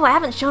gourds. Oh, I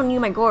haven't shown you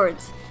my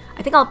gourds.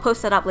 I think I'll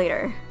post that up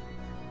later.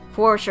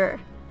 For sure.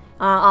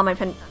 On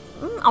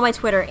my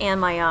Twitter and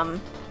my,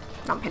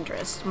 not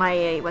Pinterest.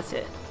 My, what's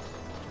it?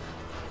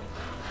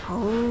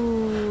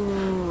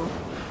 Oh.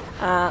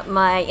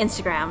 My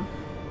Instagram.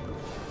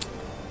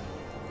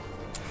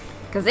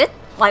 Because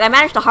like, I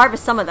managed to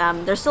harvest some of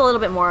them. There's still a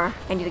little bit more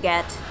I need to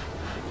get.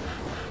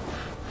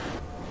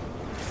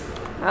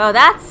 Oh,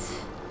 that's...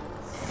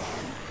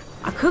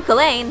 a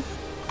Cuchulainn.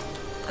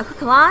 A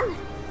Cuchulainn?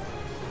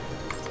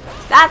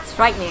 That's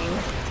frightening.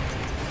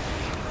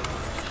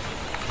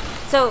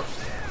 So,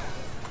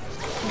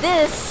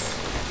 this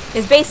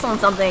is based on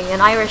something, an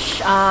Irish,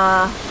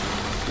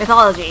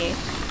 mythology.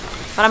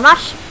 But I'm not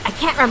I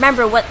can't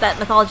remember what that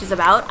mythology is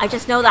about. I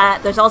just know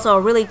that there's also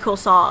a really cool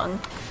song,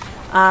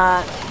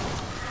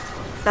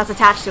 that's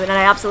attached to it, and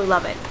I absolutely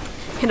love it.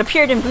 It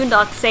appeared in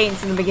Boondock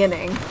Saints in the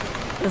beginning.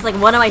 It's like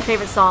one of my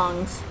favorite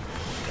songs.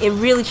 It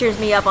really cheers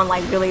me up on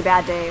like really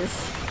bad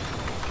days.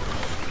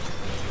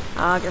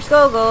 Your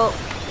Skogul.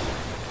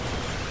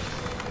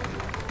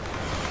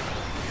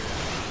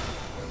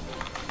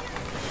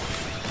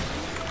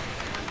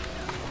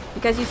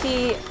 Because you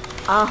see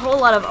a whole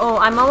lot of, oh,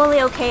 I'm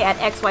only okay at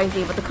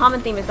XYZ, but the common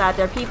theme is that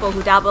there are people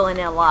who dabble in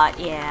it a lot.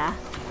 Yeah.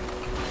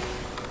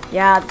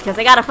 Yeah, because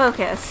I gotta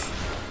focus.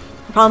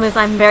 The problem is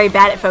I'm very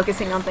bad at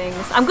focusing on things.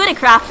 I'm good at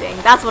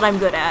crafting. That's what I'm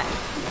good at.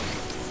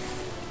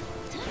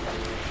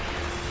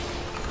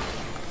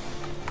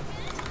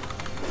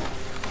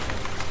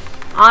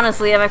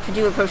 Honestly, if I could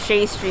do a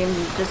crochet stream,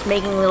 just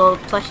making little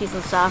plushies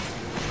and stuff.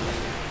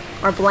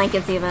 Or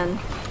blankets even.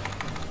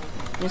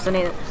 Just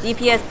donate it.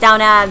 DPS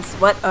down ads.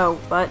 What? Oh,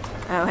 what?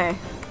 Oh, hey.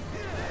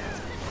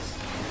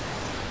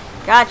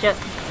 Gotcha.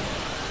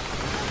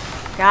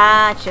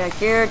 Gotcha.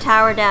 Gear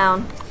tower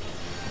down.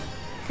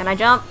 Can I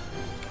jump?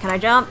 Can I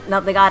jump?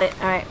 Nope, they got it.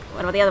 Alright,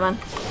 what about the other one?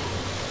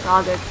 We're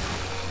all good.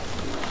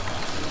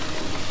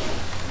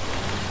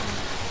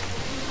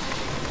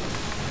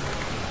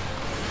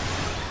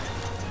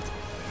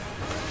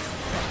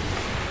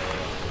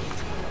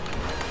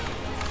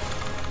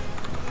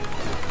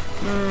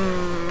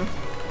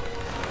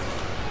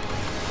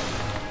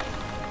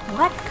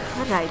 What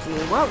could I do?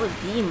 What would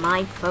be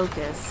my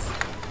focus?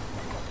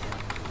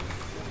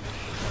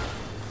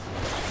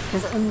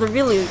 Because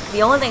really,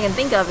 the only thing I can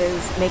think of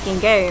is making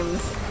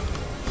games.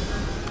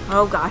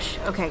 Oh gosh.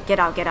 Okay, get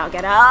out, get out,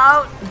 get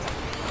out!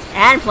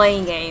 And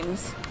playing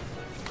games.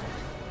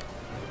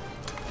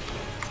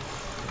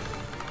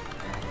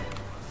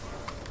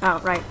 Oh,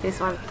 right, this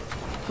one.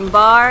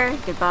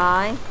 Foobar,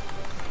 goodbye.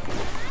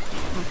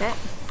 Okay.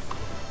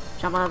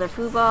 Jump on another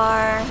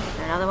foobar.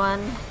 Another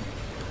one.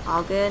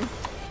 All good.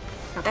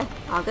 Okay,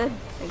 all good.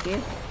 Thank you.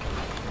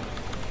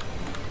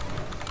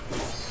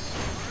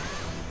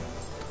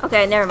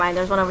 Okay, never mind.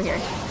 There's one over here.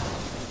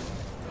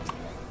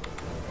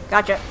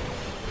 Gotcha.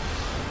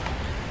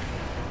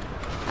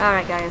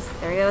 Alright, guys.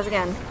 There he goes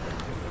again.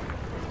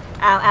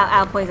 Ow, ow,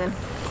 ow. Poison.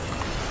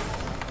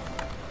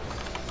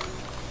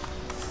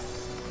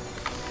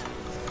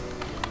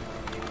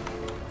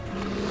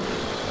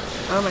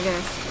 Oh my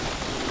goodness.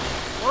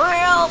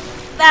 Well,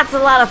 that's a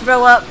lot of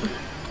throw up.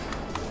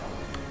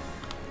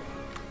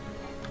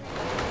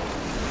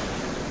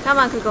 Come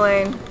on,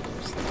 Cuchulainn.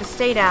 Just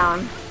stay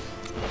down.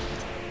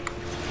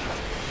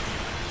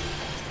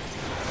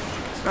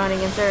 Just running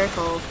in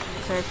circles.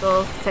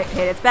 Circles.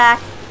 Hit its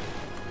back.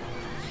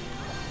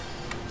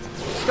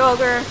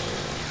 Stroger.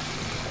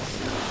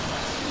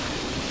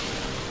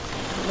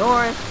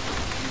 North.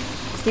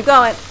 Just keep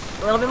going.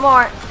 A little bit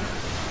more.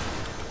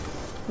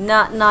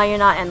 No, you're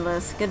not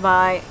endless.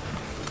 Goodbye.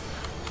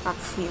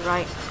 Let's see,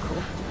 right.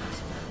 Cool.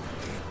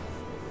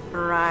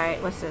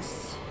 Right, what's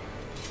this?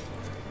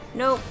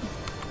 Nope.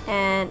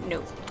 And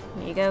nope.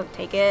 There you go,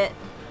 take it.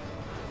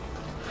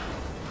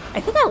 I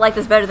think I like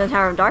this better than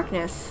Tower of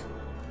Darkness.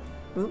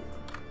 Oop.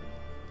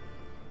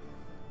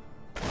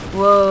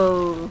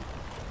 Whoa.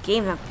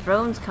 Game of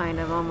Thrones kind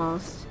of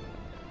almost.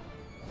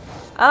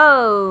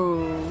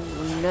 Oh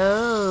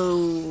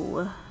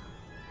no.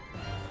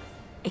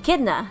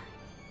 Echidna.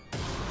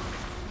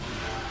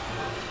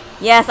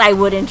 Yes, I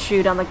would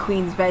intrude on the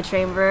Queen's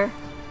bedchamber.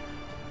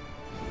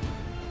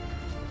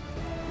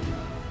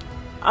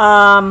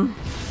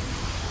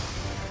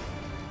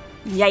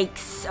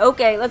 Yikes.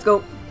 Okay, let's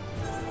go.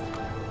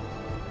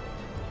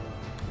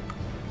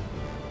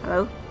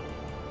 Hello?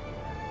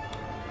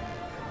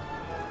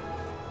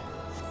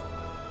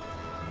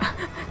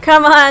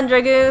 Come on,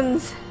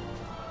 dragoons!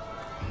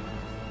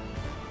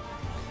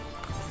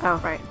 Oh,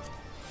 right.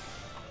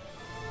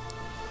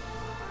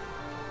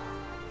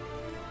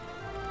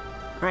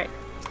 Right.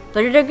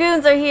 The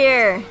dragoons are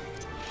here!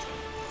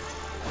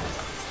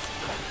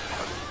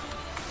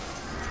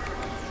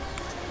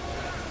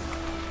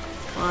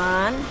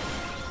 1,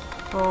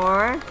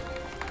 4.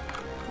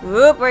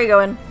 Whoop, where are you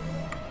going?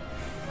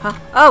 Huh?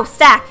 Oh,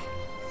 stack!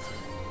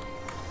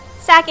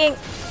 Stacking!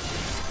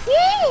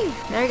 Yee!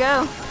 There you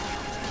go.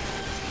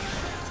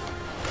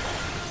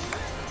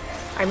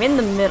 I'm in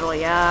the middle,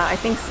 yeah, I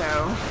think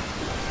so.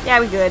 Yeah,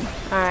 we good.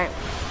 Alright.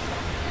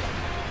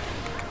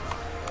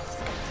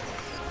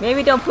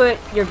 Maybe don't put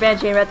your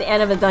bedchamber at the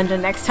end of a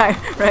dungeon next time,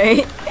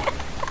 right?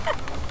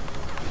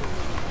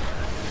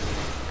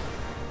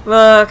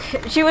 Look,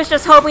 she was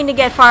just hoping to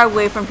get far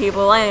away from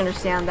people. I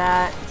understand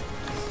that.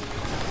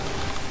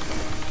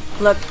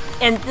 Look,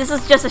 and this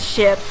is just a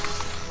ship.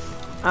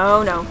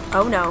 Oh no,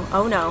 oh no,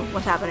 oh no.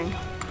 What's happening?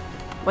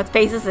 What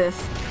space is this?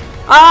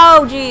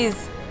 Oh,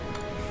 jeez.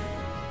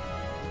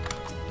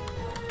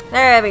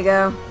 There we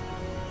go.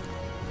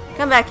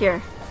 Come back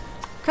here.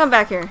 Come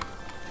back here.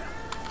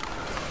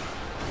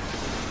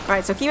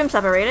 Alright, so keep him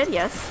separated,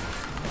 yes.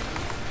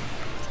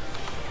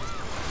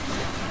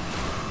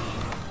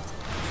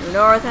 True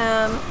north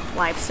him.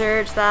 Life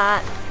surge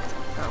that.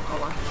 Oh,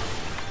 hold on.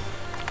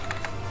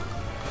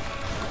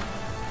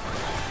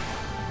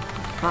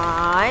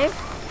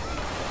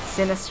 5.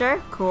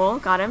 Sinister. Cool,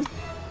 got him.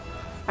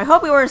 I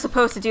hope we weren't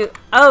supposed to do...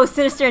 Oh,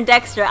 Sinister and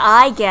Dexter.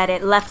 I get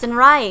it. Left and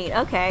right.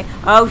 Okay.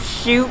 Oh,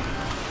 shoot.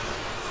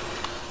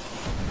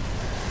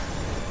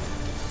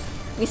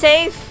 We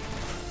safe?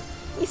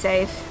 We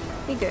safe.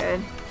 We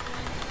good.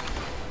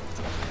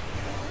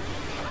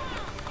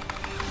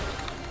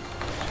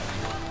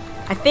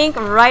 I think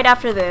right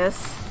after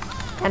this,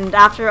 and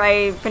after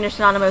I finish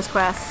Anonymous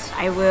quest,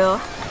 I will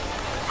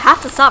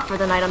have to stop for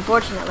the night,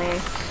 unfortunately.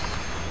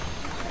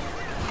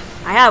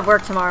 I have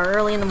work tomorrow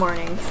early in the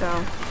morning,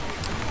 so...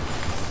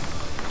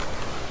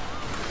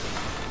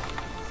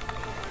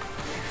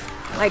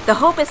 Like, the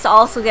hope is to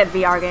also get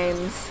VR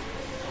games.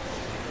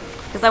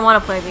 Because I want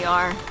to play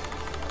VR.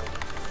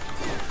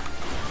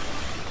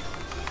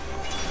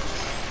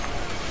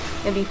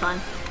 It'd be fun.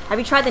 Have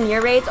you tried the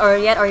near raids or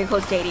yet? Or are you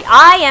close to 80?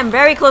 I am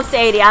very close to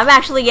 80. I'm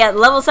actually at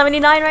level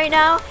 79 right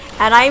now.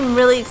 And I'm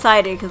really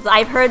excited because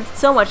I've heard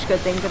so much good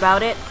things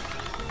about it.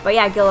 But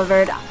yeah,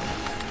 Gillivard,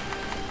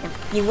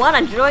 if you want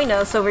to join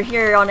us over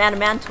here on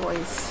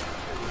Adamantoys.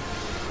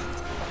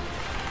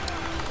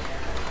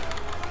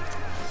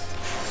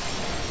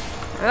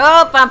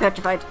 Oh, I'm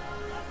petrified.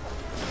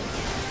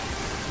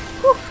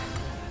 Whew.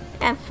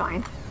 I'm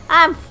fine.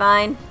 I'm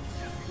fine.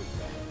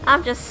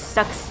 I'm just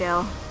stuck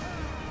still.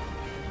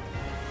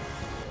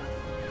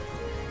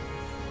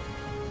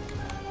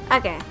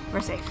 Okay,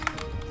 we're safe.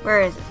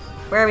 Where is it?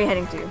 Where are we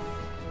heading to?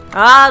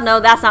 Oh, no,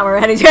 that's not where we're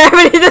heading to.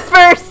 Everybody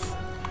disperse!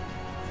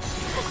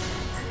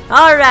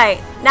 Alright,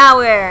 now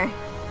where?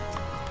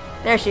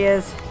 There she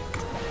is.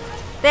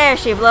 There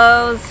she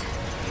blows.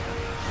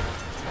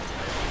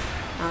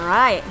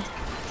 Alright.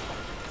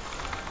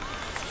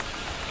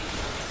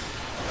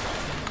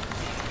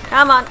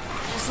 Come on,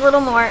 just a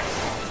little more.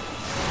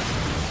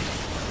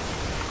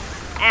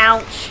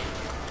 Ouch.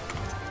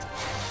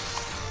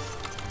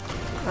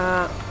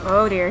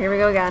 Oh dear, here we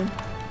go again.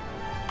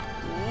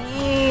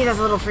 Eee, that's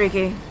a little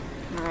freaky.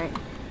 Alright.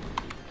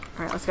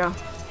 Alright, let's go.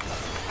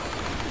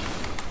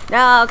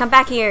 No, come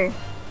back here.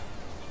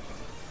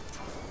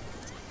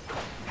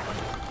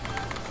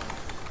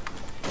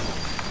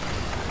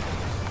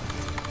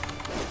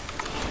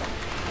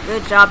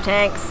 Good job,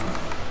 tanks.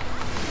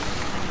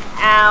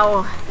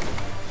 Ow.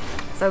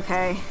 It's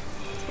okay.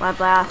 Blood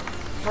blast.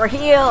 For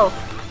heal!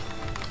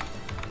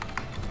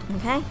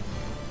 Okay.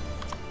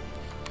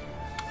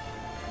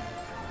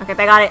 Okay,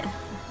 I got it.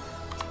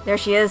 There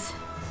she is.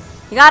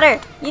 You got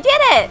her! You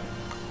did it!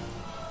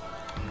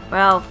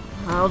 Well,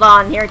 hold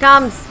on. Here it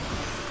comes.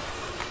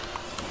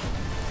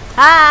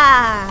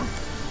 Ah!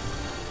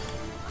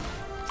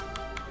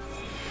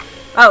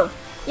 Oh.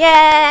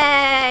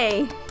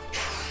 Yay!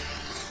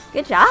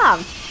 Good job.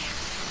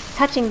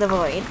 Touching the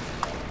void.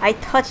 I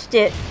touched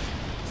it.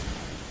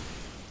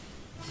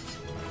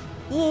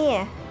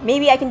 Yeah.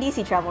 Maybe I can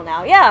DC travel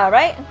now. Yeah,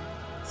 right?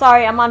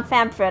 Sorry, I'm on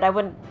Famfred. I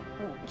wouldn't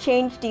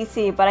change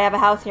DC, but I have a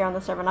house here on the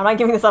server and I'm not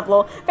giving this up,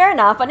 lol. Fair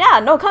enough, but yeah,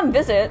 no, come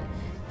visit.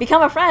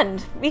 Become a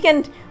friend. We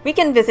can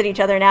visit each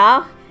other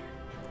now.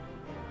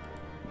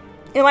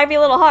 It might be a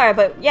little hard,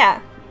 but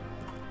yeah.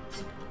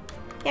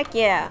 Heck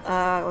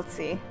yeah. Let's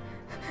see.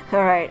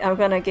 Alright, I'm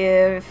gonna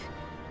give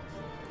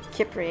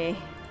Kipri.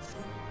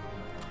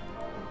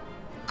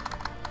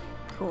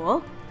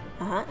 Cool.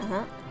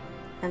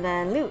 And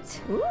then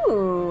loot.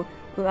 Ooh.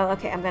 Ooh,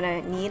 okay, I'm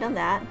gonna need on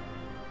that.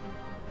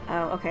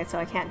 Oh, okay, so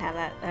I can't have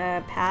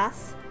that.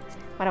 Pass.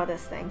 What about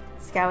this thing?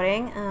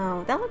 Scouting.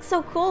 Oh, that looks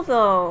so cool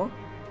though.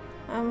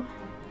 I'm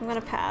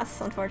gonna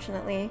pass,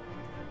 unfortunately.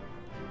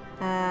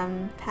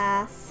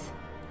 Pass.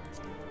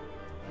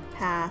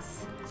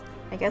 Pass.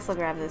 I guess I'll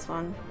grab this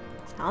one.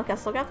 I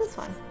guess I'll grab this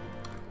one.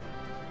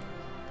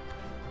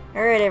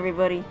 Alright,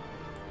 everybody.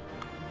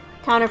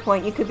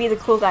 Counterpoint, you could be the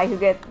cool guy who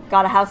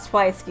got a house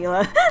twice,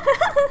 Gila.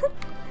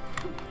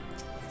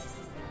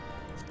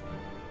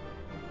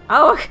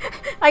 Oh,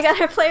 I got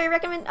her player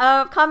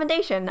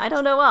commendation. I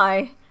don't know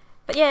why.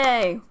 But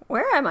yay!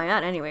 Where am I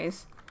at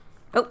anyways?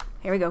 Oh,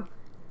 here we go.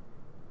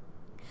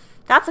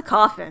 That's a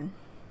coffin.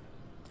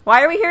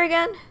 Why are we here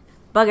again?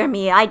 Bugger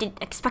me, I did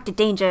expect a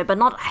danger, but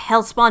not a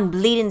hellspawn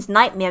bleeding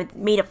nightmare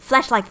made of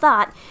flesh like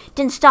that.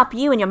 Didn't stop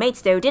you and your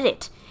mates though, did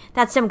it?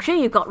 That's some crew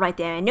you got right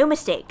there, and no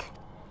mistake.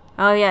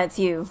 Oh yeah, it's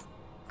you.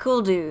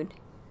 Cool dude.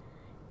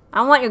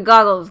 I want your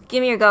goggles.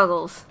 Give me your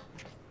goggles.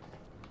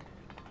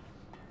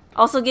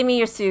 Also give me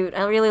your suit.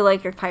 I really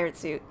like your pirate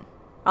suit.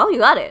 Oh, you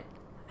got it.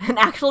 An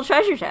actual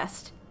treasure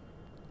chest.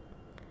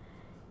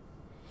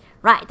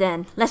 Right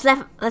then, let's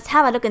have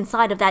a look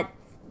inside of that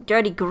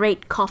dirty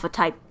great coffer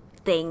type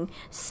thing.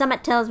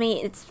 Summit tells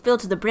me it's filled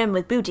to the brim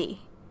with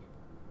booty.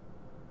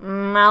 I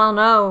don't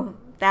know.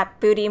 That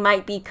booty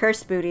might be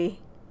cursed booty.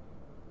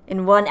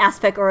 In one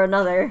aspect or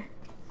another.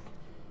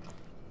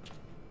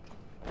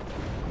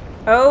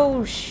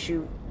 Oh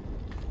shoot.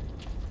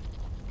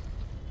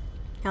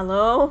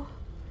 Hello?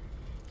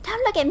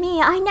 Don't look at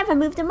me, I never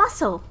moved a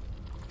muscle.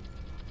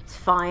 It's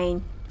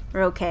fine.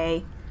 We're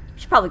okay. We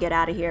should probably get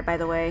out of here, by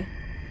the way.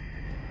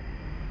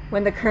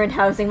 When the current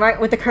housing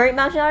market with the current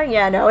mountain are?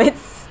 Yeah, no,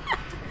 it's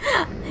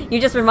you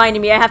just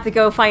reminded me I have to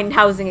go find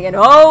housing again.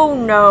 Oh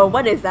no,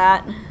 what is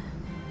that?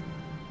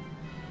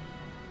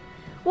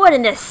 What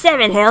in the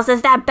seven hells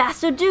is that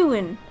bastard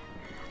doing?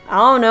 I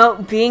don't know,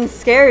 being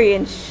scary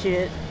and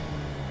shit.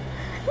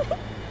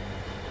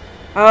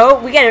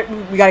 Oh, we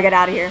gotta get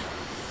out of here.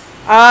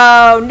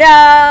 Oh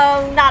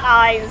no, not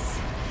eyes.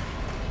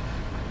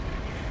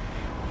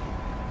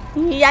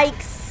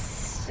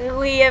 Yikes.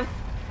 We have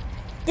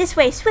this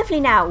way swiftly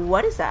now.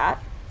 What is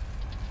that?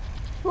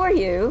 Who are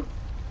you?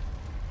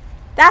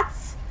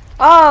 That's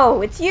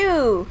oh, it's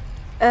you.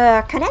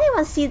 Can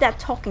anyone see that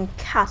talking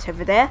cat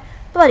over there?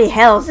 Bloody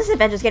hells, this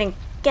adventure's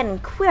getting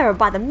queerer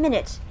by the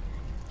minute.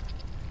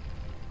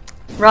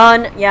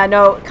 Run. Yeah,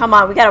 no, come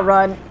on, we gotta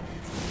run.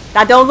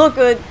 That don't look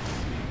good.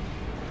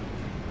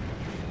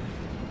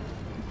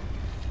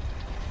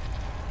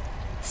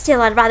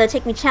 Still, I'd rather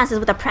take me chances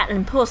with a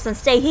prattling puss than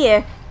stay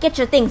here. Get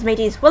your things,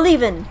 mateys. We're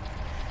leaving.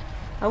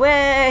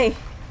 Away.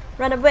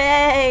 Run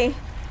away.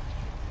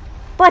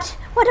 But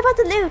what about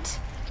the loot?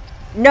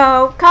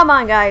 No, come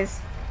on, guys.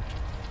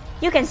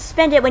 You can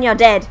spend it when you're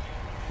dead.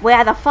 We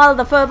either follow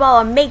the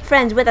furball or make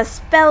friends with a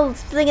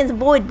spell-slinging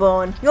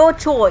voidborn. Your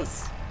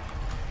choice.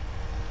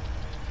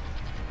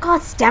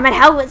 God damn it,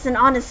 how is an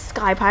honest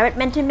sky pirate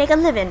meant to make a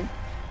living?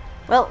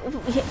 Well,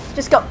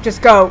 just go.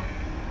 Just go.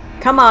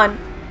 Come on.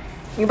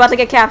 You're about to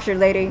get captured,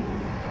 lady.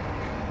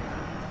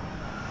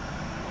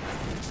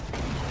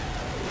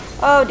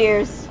 Oh,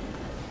 dears.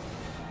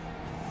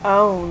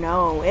 Oh,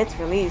 no. It's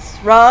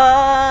released.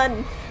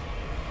 Run!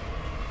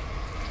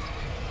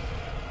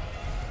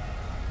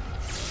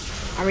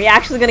 Are we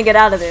actually gonna get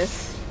out of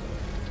this?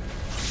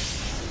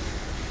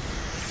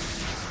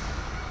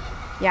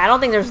 Yeah, I don't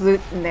think there's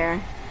loot in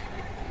there.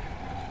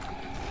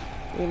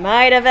 We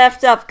might have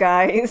effed up,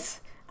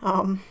 guys.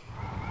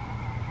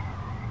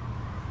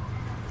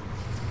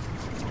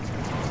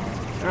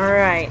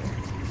 Alright.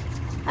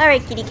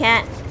 Alright, kitty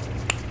cat.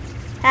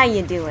 How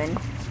you doing?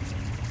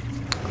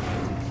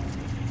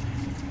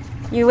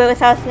 You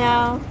with us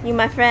now? You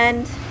my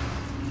friend?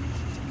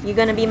 You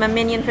gonna be my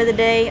minion for the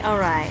day?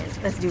 Alright,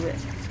 let's do it.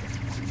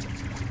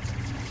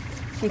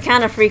 You're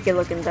kinda freaky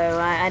looking though.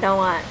 I don't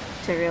want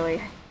to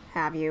really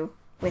have you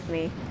with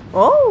me.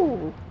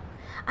 Oh!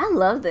 I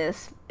love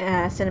this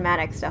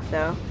cinematic stuff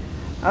though.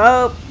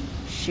 Oh,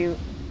 shoot.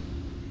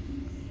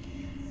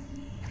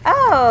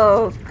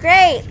 Oh,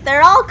 great!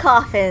 They're all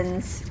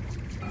coffins!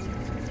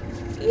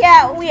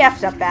 Yeah, we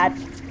effed up bad.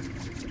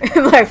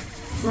 Like,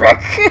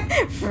 frick!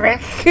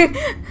 Frick!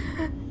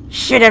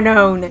 Should have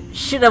known.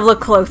 Should have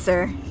looked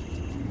closer.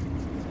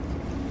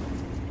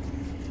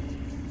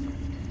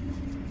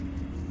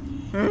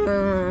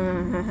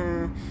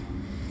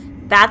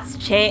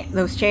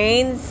 Those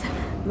chains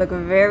look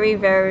very,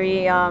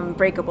 very,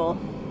 breakable.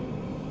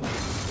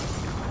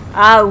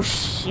 Oh,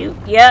 shoot.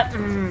 Yep.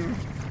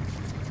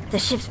 The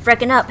ship's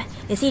breaking up.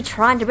 Is he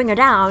trying to bring her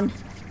down?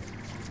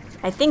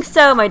 I think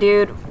so, my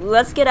dude.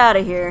 Let's get out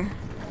of here.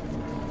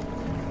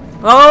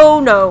 Oh,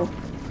 no.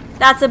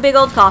 That's a big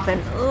old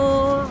coffin.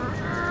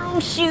 Oh,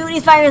 shoot.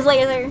 He's firing his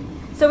laser.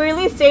 So we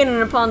released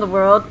Satan upon the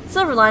world.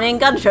 Silver lining.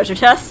 Got a treasure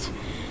chest.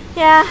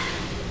 Yeah.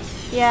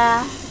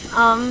 Yeah.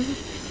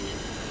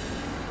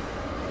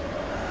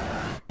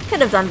 Could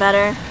have done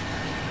better.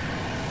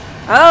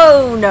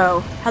 Oh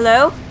no.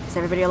 Hello? Is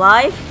everybody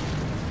alive?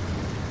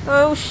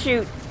 Oh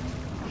shoot.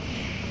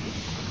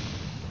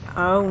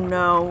 Oh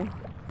no.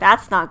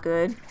 That's not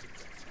good.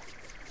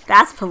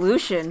 That's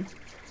pollution.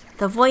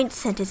 The Void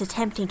Center is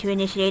attempting to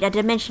initiate a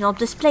dimensional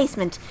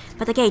displacement,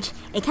 but the gate,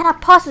 it cannot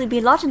possibly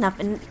be large enough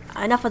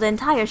for the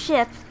entire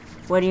ship.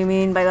 What do you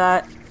mean by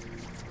that?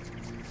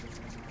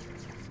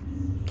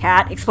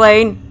 Cat,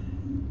 explain.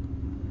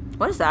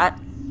 What is that?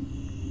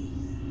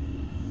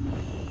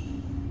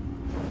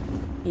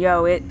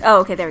 Yo, it... Oh,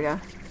 okay, there we go.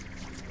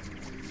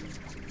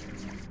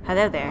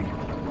 Hello there.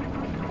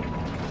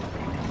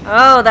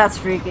 Oh, that's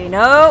freaky.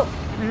 No!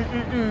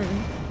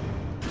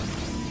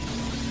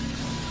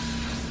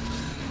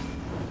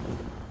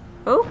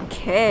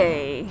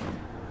 Okay.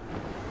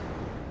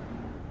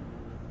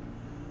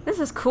 This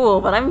is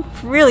cool, but I'm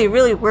really,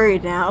 really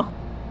worried now.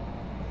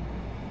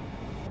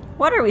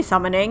 What are we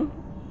summoning?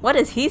 What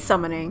is he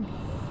summoning?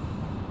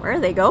 Where are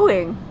they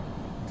going?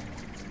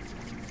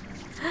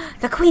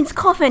 The Queen's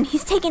coffin! He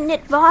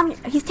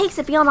takes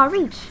it beyond our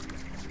reach!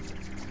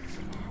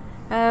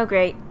 Oh,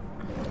 great.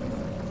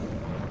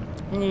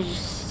 And he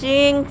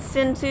sinks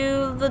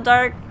into the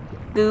dark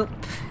goop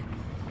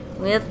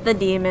with the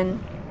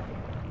demon.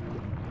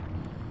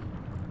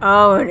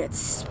 Oh, and it's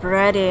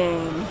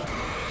spreading.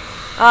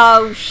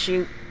 Oh,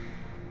 shoot.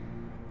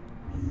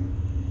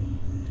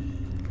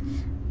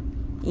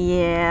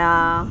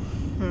 Yeah.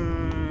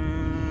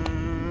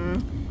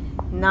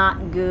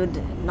 Not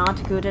good.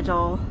 Not good at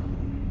all.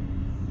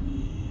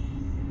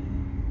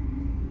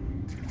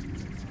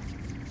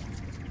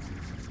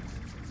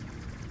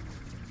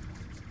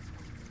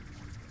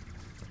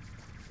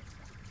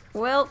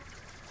 Well,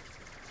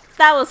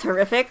 that was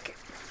horrific.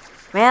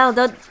 Well,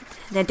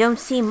 there don't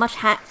seem much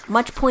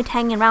point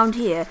hanging around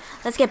here.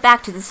 Let's get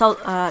back to the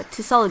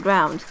solid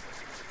ground.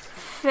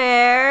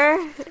 Fair.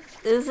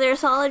 Is there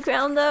solid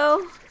ground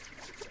though?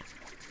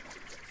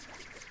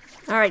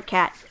 All right,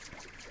 cat.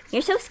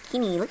 You're so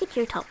skinny. Look at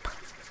your top.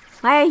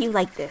 Why are you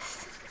like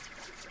this?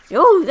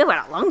 Oh, you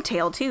got a long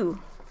tail too.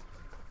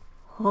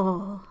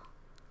 Oh.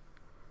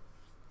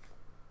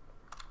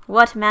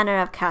 What manner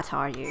of cat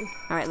are you?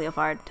 All right,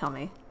 Leopard, tell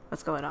me.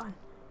 What's going on?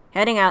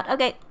 Heading out.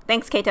 Okay,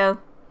 thanks, Kato.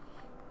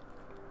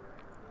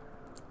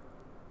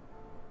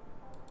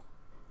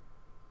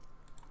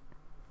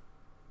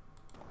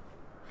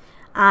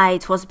 Aye,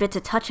 'twas a bit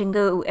of touch and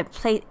go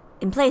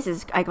in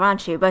places, I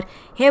grant you, but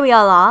here we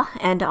all are,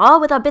 and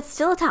all with our bits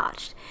still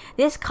attached.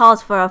 This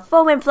calls for a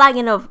foaming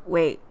flagon of...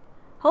 Wait,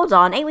 hold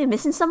on, ain't we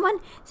missing someone?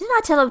 Didn't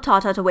I tell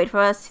Tata to wait for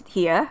us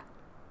here?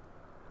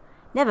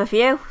 Never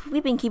fear,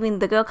 we've been keeping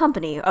the girl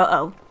company.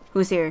 Uh-oh,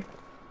 who's here?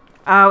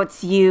 Oh,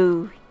 it's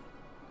you.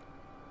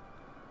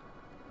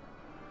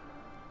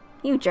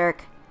 You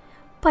jerk.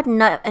 But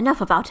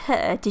enough about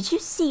her. Did you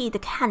see the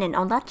cannon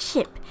on that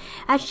ship?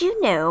 As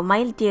you know,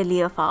 my dear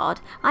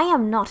Leopard, I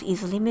am not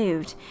easily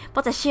moved,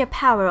 but the sheer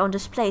power on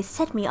display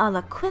set me all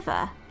a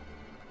quiver.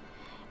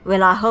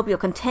 Well, I hope you're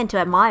content to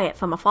admire it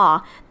from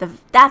afar.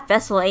 That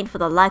vessel ain't for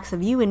the likes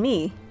of you and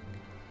me.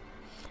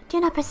 Do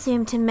not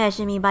presume to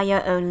measure me by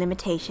your own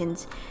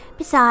limitations.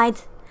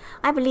 Besides,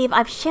 I believe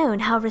I've shown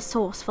how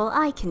resourceful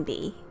I can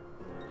be.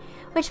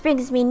 Which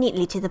brings me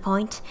neatly to the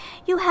point.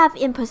 You have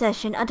in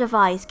possession a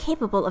device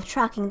capable of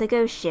tracking the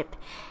ghost ship.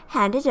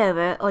 Hand it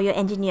over, or your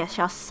engineer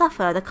shall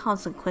suffer the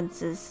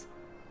consequences.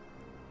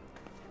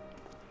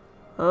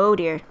 Oh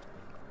dear.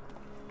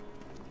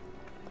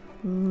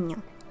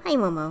 Hi,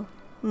 Momo.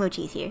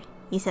 Mochi's here.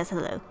 He says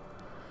hello.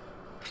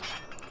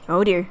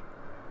 Oh dear.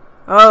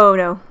 Oh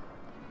no.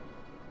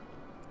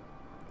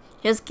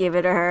 Just give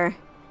it to her.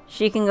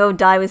 She can go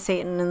die with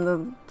Satan in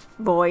the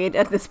void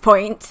at this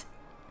point.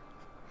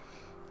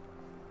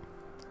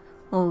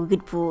 Oh,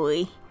 good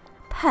boy.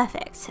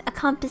 Perfect. A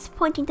compass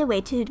pointing the way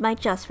to my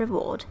just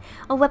reward.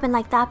 A weapon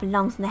like that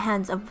belongs in the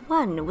hands of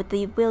one with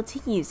the will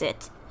to use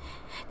it.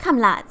 Come,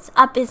 lads.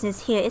 Our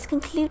business here is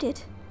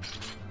concluded.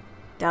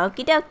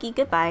 Dokie dokie.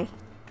 Goodbye.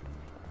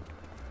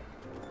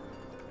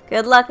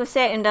 Good luck with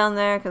Satan down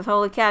there, because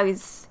holy cow,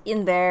 he's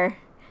in there.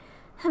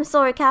 I'm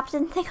sorry,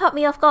 Captain. They caught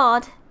me off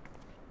guard.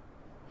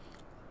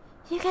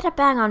 You get a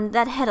bang on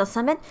that head or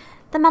something.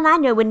 The man I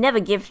know would never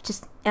give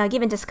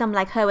in to scum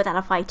like her without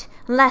a fight.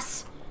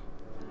 Unless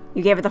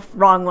you gave her the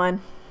wrong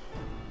one.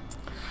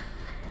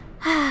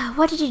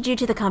 What did you do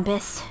to the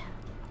compass?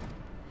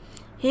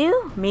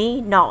 Who?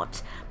 Me?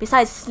 Not.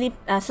 Besides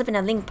slipping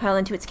a link pearl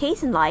into its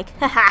case and like.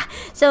 Haha.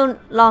 So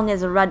long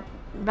as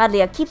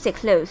Radlia keeps it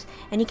close,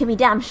 and you can be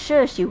damn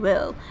sure she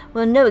will.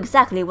 We'll know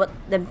exactly what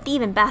the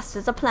thieving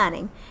bastards are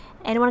planning.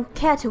 Anyone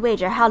care to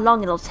wager how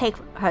long it'll take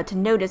her to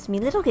notice me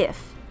little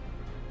gift?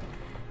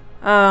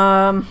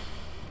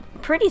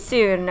 Pretty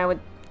soon, I would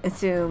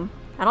assume.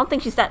 I don't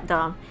think she's that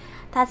dumb.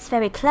 That's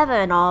very clever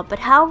and all, but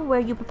how were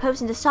you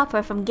proposing to stop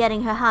her from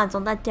getting her hands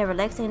on that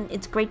derelict and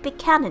its great big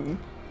cannon?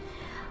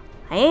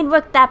 I ain't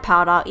worked that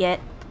part out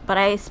yet, but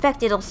I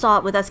expect it'll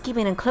start with us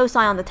keeping a close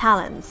eye on the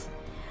Talons.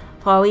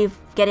 Before we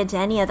get into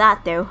any of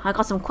that, though, I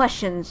got some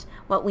questions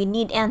what we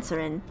need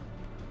answering.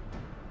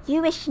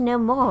 You wish to know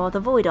more of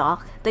the Void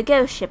Ark, the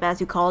ghost ship as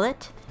you call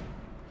it?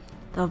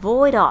 The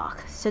Void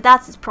Ark, so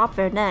that's its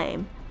proper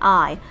name.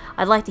 Aye,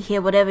 I'd like to hear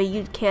whatever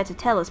you'd care to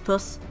tell us,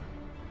 Puss.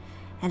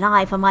 And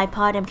I, for my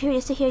part, am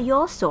curious to hear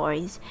your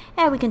stories.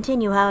 Ere we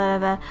continue,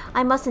 however,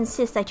 I must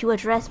insist that you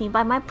address me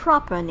by my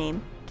proper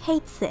name,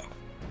 Kate Sith.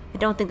 I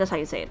don't think that's how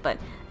you say it, but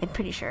I'm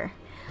pretty sure.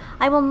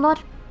 I will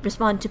not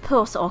respond to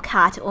Puss or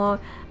Cat, or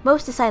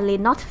most decidedly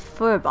not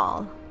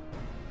Furball.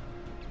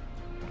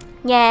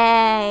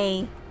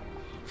 Yay!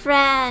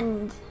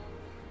 Friend!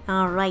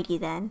 Alrighty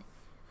then.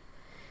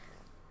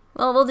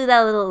 Well, we'll do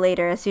that a little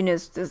later as soon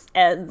as this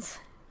ends.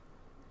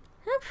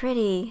 How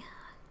pretty.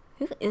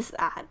 Who is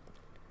that?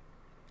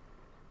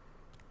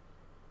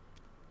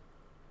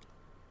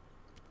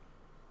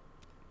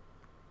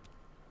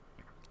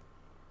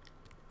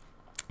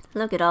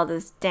 Look at all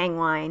this dang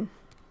wine.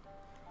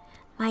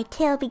 My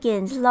tale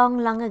begins long,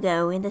 long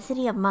ago in the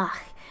city of Mach,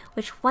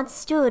 which once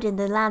stood in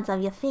the lands of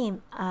Yafim.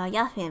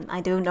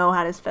 I don't know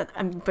how to spell.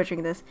 I'm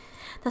butchering this.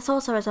 The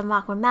sorcerers of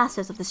Mach were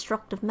masters of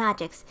destructive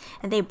magics,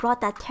 and they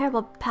brought that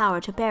terrible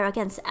power to bear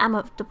against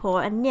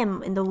Amadapur and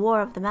Nim in the War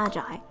of the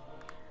Magi.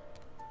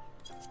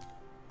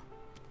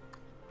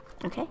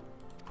 Okay.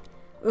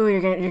 Ooh,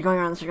 you're going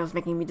around in circles,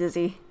 making me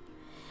dizzy.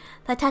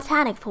 The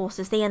titanic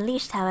forces they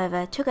unleashed,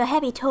 however, took a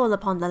heavy toll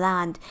upon the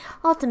land,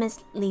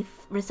 ultimately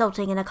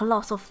resulting in a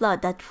colossal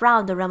flood that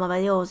drowned the realm of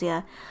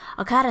Eorzea,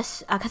 a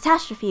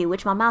catastrophe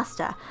which my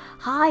master,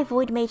 High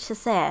Void Mage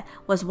Cessair,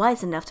 was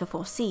wise enough to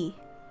foresee.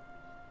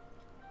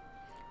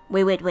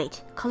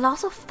 Wait.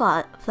 Colossal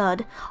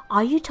flood?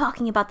 Are you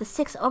talking about the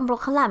Sixth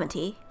Umbral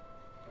Calamity?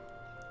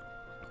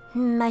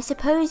 I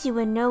suppose you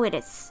would know it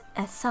as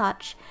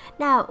such.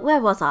 Now,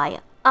 where was I?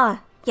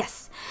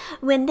 Yes,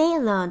 when they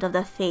learned of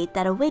the fate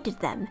that awaited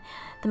them,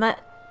 the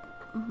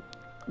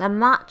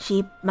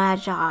Machi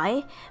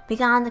Magi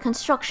began the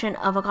construction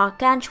of a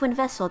gargantuan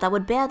vessel that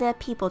would bear their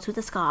people to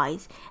the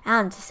skies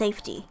and to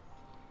safety.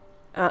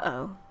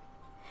 The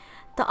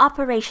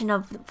operation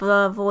of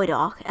the Void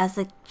Ark, as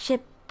the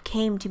ship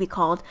came to be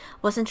called,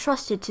 was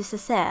entrusted to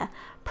Cessair.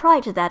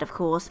 Prior to that, of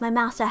course, my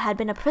master had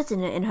been a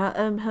prisoner in her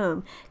own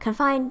home,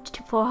 confined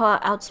for her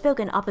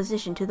outspoken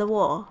opposition to the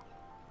war.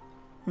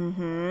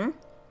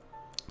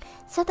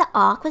 So the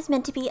Ark was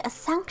meant to be a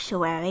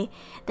sanctuary.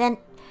 Then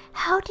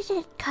how did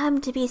it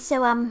come to be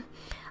so,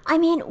 I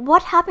mean,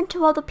 what happened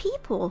to all the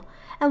people?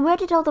 And where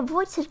did all the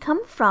voids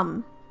come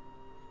from?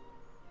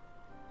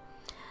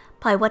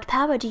 By what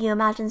power do you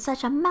imagine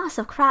such a mass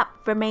of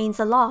crap remains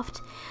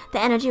aloft?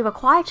 The energy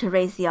required to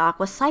raise the Ark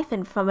was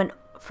siphoned from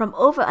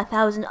over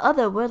 1,000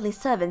 other worldly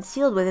servants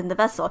sealed within the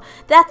vessel.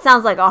 That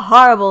sounds like a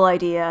horrible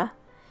idea.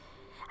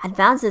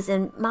 Advances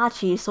in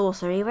Machi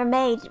sorcery were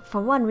made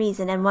for one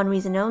reason and one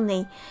reason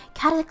only: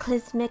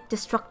 cataclysmic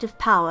destructive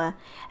power,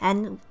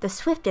 and the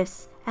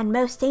swiftest and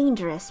most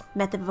dangerous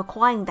method of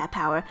acquiring that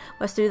power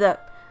was through the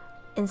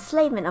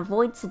enslavement of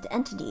void-sent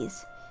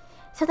entities.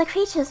 So the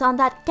creatures on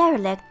that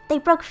derelict, they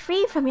broke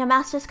free from your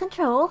master's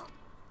control?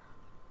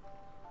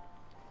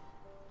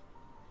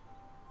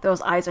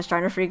 Those eyes are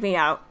starting to freak me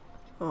out.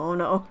 Oh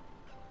no.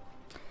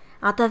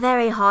 At the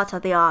very heart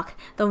of the Ark,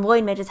 the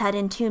Void Mages had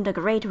entombed a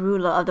great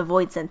ruler of the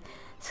Voidsent,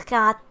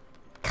 Skatak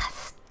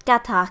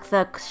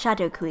the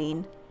Shadow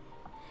Queen.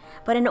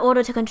 But in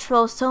order to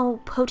control so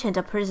potent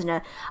a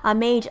prisoner, a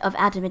mage of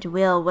adamant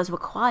will was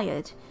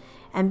required,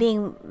 and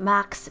being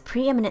Mach's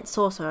preeminent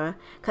sorcerer,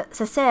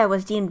 Cessair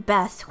was deemed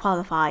best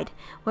qualified.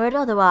 Were it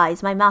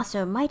otherwise, my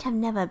master might have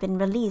never been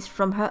released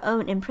from her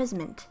own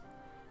imprisonment.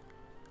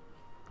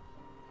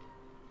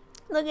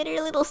 Look at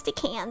her little stick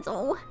hands,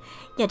 oh.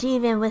 Yet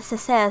even with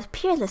Cessair's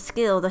peerless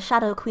skill, the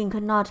Shadow Queen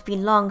could not be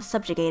long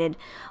subjugated.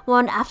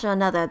 One after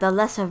another, the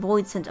lesser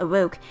Voidsent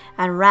awoke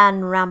and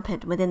ran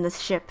rampant within the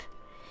ship.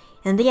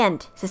 In the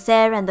end,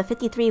 Cessair and the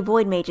 53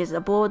 Void Mages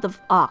aboard the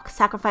Ark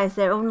sacrificed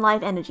their own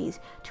life energies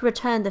to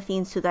return the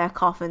fiends to their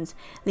coffins,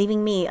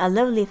 leaving me, a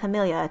lowly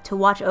familiar, to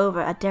watch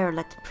over a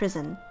derelict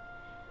prison.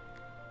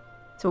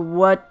 So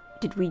what,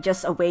 did we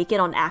just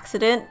awaken on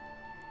accident?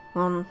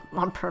 On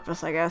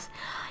purpose, I guess.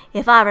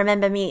 If I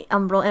remember me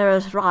umbral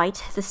errors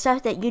right, the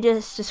stuff that you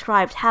just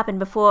described happened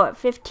before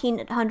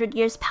 1,500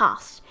 years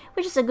past,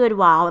 which is a good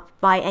while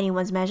by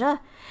anyone's measure.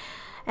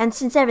 And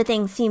since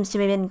everything seems to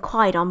have been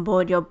quiet on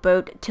board your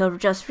boat till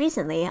just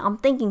recently, I'm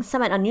thinking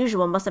something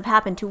unusual must have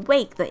happened to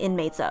wake the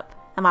inmates up.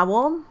 Am I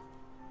warm?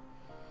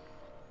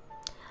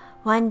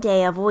 One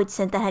day, a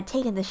Voidsent that had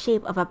taken the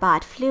shape of a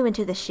bat flew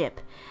into the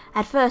ship.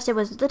 At first, it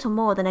was little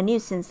more than a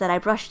nuisance that I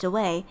brushed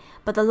away,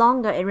 but the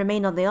longer it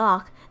remained on the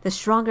Ark, the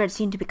stronger it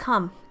seemed to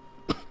become.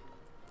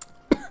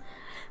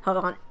 Hold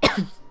on.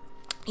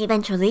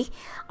 Eventually,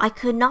 I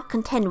could not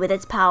contend with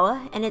its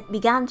power, and it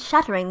began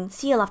shattering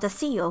seal after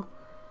seal.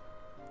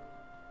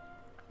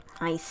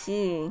 I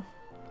see.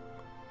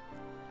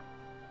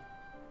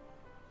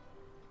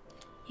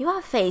 You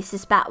have faced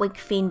this Batwing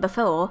fiend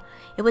before.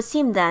 It would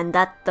seem then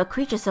that the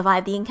creature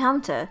survived the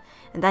encounter,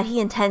 and that he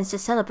intends to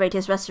celebrate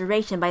his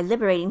restoration by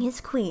liberating his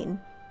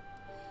queen.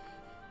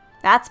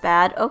 That's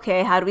bad.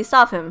 Okay, how do we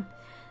stop him?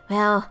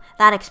 Well,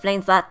 that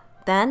explains that,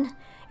 then.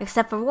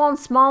 except for one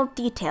small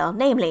detail,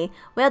 namely,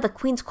 where the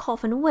Queen's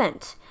coffin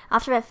went.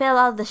 After it fell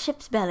out of the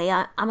ship's belly,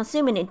 I'm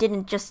assuming it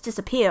didn't just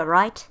disappear,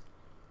 right?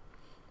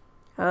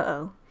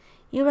 Uh-oh.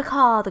 You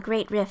recall the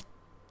great rift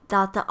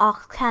that the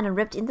arc cannon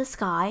ripped in the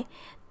sky?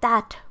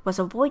 That was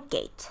a void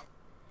gate.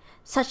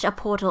 Such a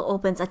portal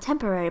opens a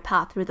temporary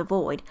path through the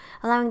void,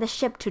 allowing the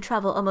ship to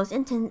travel almost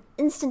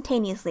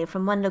instantaneously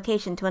from one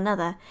location to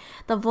another.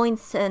 The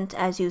Voincent,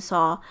 as you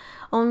saw,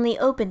 only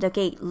opened a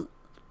gate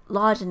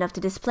large enough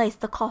to displace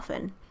the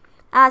coffin.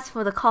 As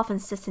for the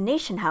coffin's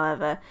destination,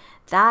 however,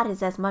 that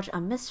is as much a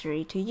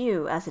mystery to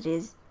you as it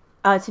is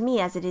to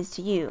me as it is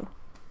to you.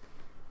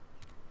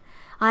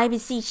 I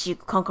beseech you,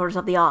 conquerors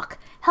of the Ark,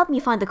 help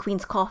me find the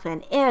Queen's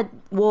coffin, ere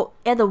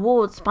the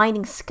ward's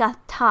binding scath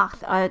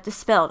are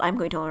dispelled. I'm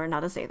going to learn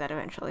how to say that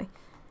eventually.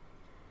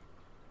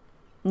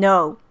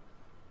 No.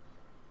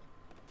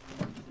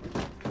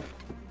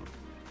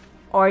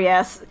 Or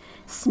yes,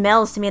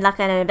 smells to me like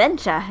an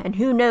adventure, and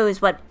who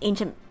knows what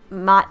ancient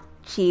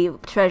Machi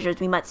treasures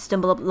we might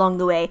stumble up along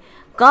the way.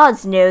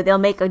 Gods know they'll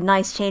make a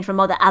nice change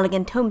from all the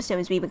elegant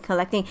tombstones we've been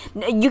collecting.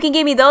 You can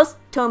give me those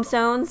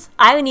tombstones.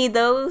 I need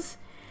those.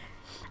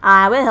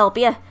 I will help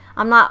you.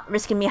 I'm not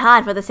risking me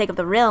hide for the sake of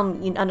the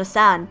realm, you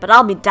understand. But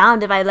I'll be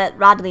damned if I let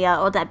Radlia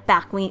or that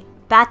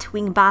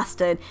Batwing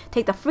bastard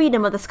take the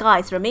freedom of the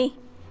skies from me.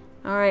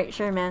 Alright,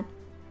 sure, man.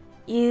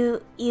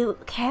 You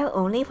care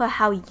only for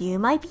how you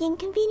might be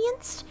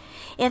inconvenienced?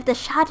 If the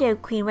Shadow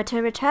Queen were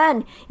to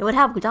return, it would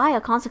have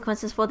dire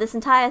consequences for this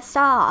entire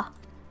star.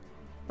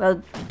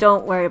 Well,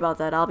 don't worry about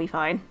that. I'll be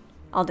fine.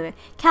 I'll do it.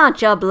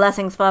 Count your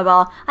blessings,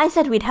 Furball. I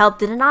said we'd help,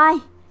 didn't I?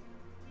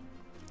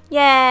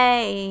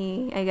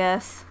 Yay, I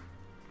guess.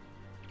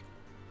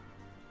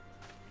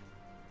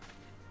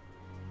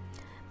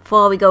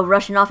 Before we go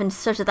rushing off in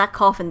search of that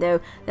coffin,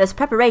 though, there's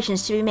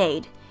preparations to be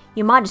made.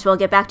 You might as well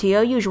get back to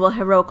your usual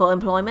heroical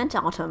employment,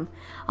 Autumn.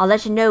 I'll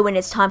let you know when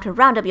it's time to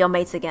round up your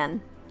mates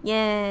again.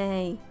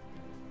 Yay.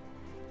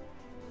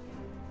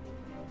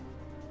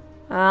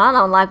 I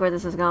don't like where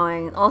this is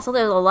going. Also,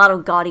 there's a lot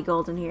of gaudy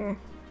gold in here.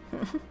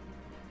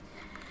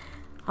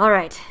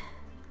 Alright.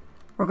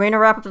 We're going to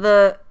wrap up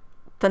the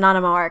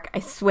Nanamo arc, I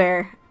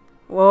swear.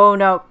 Whoa,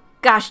 no.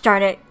 Gosh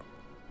darn it.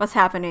 What's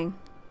happening?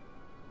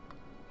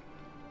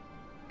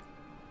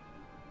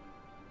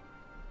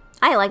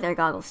 I like their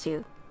goggles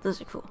too.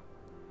 Those are cool.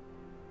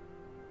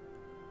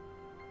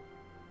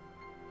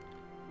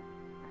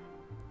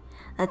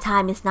 The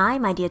time is nigh,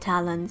 my dear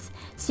Talons.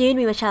 Soon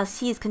we shall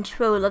seize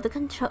control of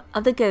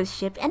the ghost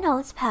ship and all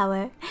its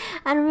power,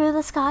 and rule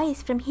the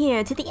skies from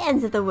here to the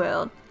ends of the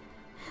world.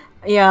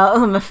 Yeah,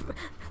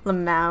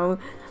 Lamau,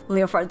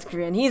 Leofard's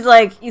grin.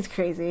 He's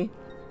crazy.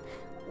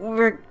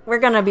 We're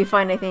gonna be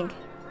fine, I think.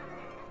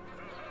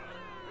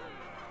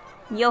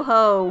 Yo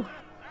ho!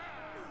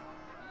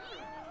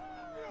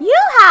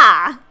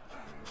 Yoo-ha!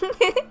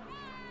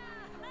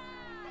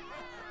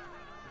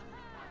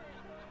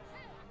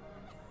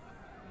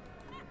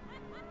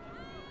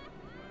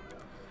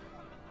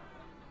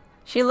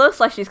 She looks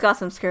like she's got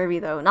some scurvy,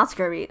 though. Not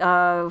scurvy.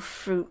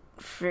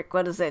 Frick,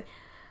 what is it?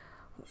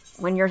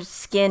 When your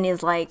skin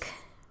is, like,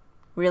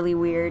 really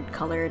weird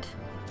colored.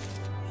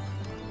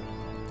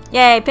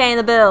 Yay, paying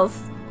the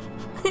bills!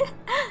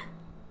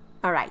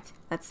 Alright,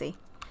 let's see.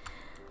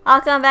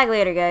 I'll come back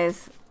later,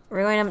 guys.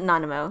 We're going to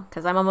Nanamo,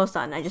 because I'm almost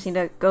done. I just need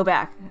to go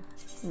back.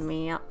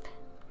 Me up.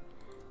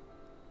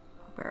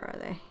 Where are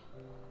they?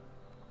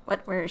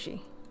 What? Where is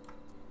she?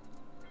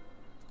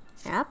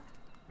 Yep.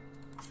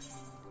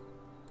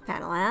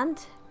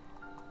 Panaland.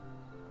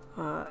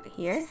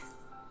 Here.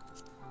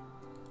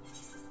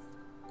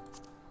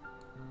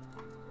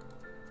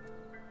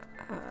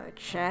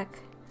 Check.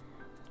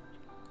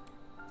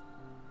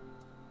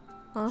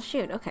 Oh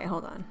shoot, okay,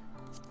 hold on.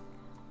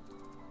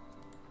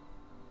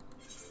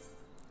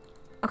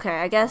 Okay,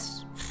 I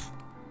guess...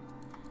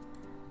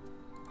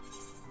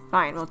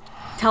 Fine, we'll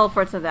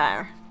teleport to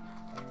there.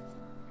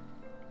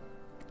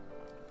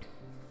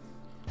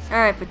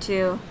 Alright,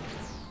 Patu.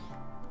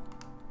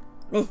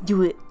 Let's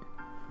do it.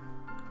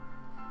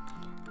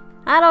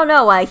 I don't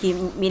know why I keep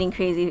meeting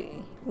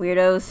crazy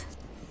weirdos.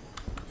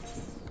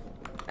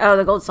 Oh,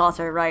 the gold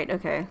saucer, right,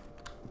 okay.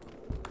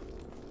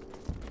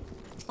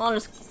 I'll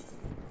just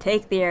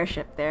take the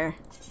airship there.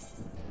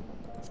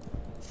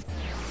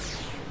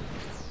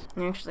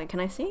 Actually, can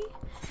I see?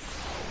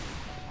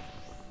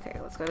 Okay,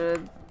 let's go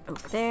to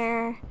over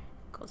there.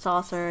 Gold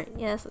saucer.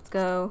 Yes, let's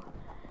go.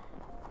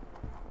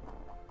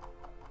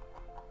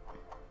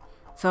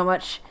 So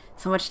much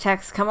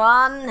text. Come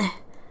on.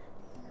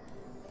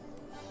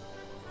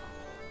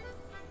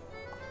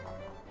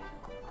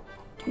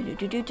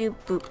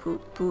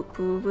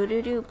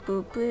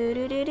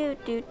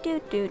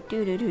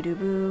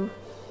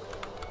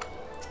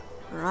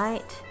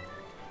 Right.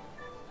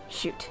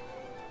 Shoot.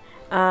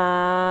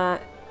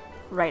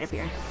 Right up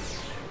here.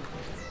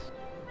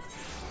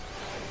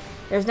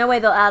 There's no way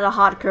they'll add a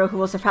hot girl who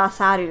will surpass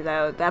Sadu,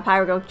 though. That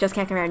pirate girl just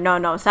can't compare.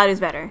 No, Sadu's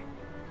better.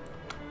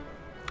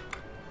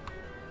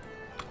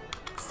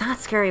 It's not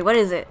scary. What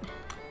is it?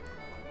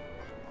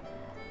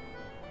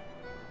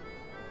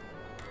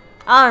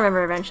 I'll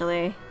remember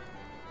eventually.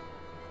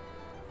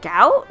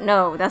 Gout?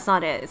 No, that's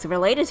not it. It's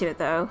related to it,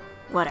 though.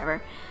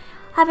 Whatever.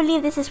 I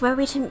believe this is where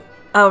we should...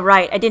 Oh,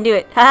 right. I didn't do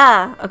it.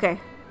 Haha! Okay.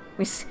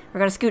 We're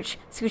gonna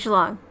scooch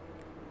along.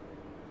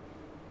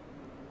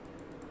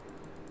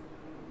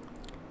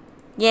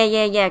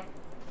 Yeah.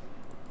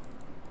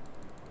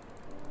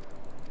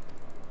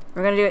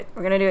 We're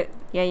gonna do it.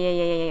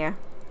 Yeah.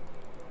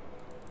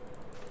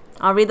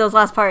 I'll read those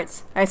last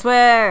parts. I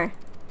swear!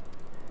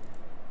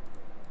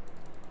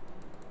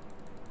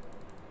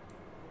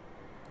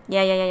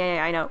 Yeah,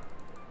 I know.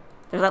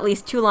 There's at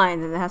least 2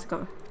 lines and it has to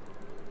go.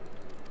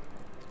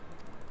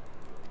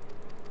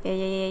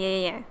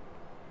 Yeah.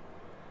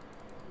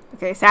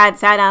 Okay,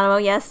 sad animal,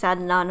 yes, sad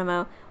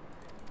animal.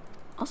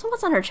 Also,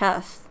 what's on her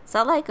chest? Is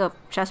that like a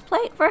chest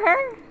plate for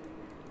her?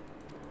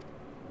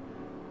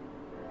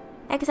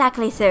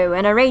 Exactly so.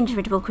 An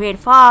arrangement will create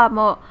far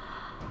more...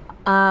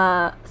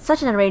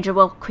 such an arrangement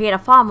will create a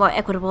far more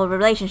equitable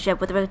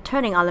relationship with the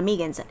returning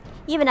Alamegans,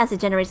 even as it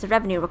generates the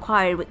revenue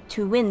required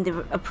to win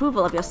the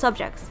approval of your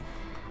subjects.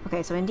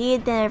 Okay, so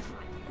indeed, then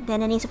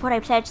any support I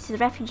pledge to the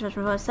refuge must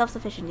promote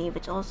self-sufficiency,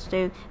 which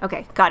also...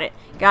 Okay, got it.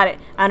 I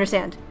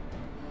understand.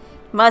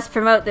 Must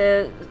promote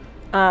the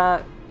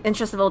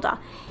interests of Ul'dah.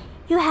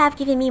 You have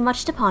given me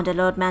much to ponder,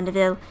 Lord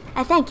Mandeville.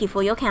 I thank you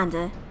for your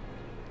candor.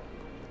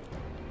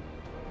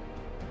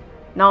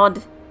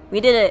 Nod. We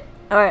did it.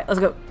 Alright, let's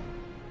go.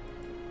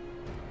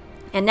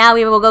 And now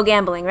we will go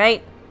gambling,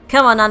 right?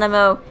 Come on,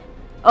 Nanamo.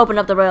 Open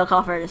up the royal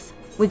coffers.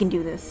 We can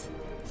do this.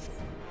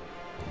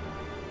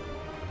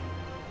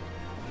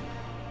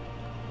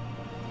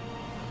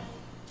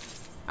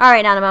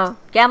 Alright, Nanamo.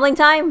 Gambling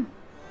time?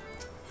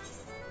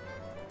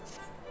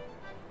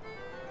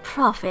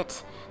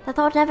 Profit. The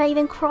thought never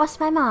even crossed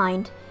my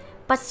mind.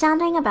 But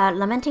standing about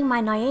lamenting my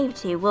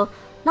naivety will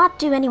not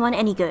do anyone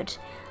any good.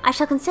 I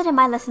shall consider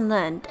my lesson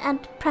learned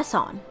and press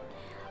on.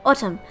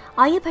 Autumn,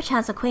 are you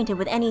perchance acquainted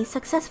with any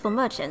successful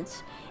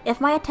merchants?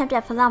 If my attempt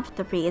at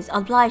philanthropy is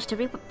obliged to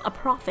reap a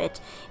profit,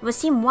 it would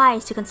seem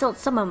wise to consult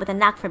someone with a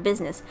knack for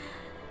business.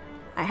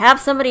 I have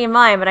somebody in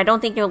mind, but I don't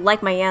think you'll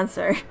like my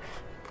answer.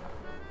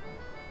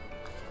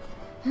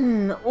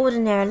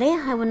 Ordinarily,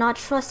 I would not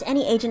trust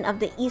any agent of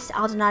the East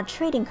Aldenard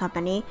Trading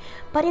Company,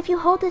 but if you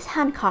hold this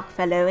Hancock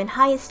fellow in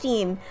high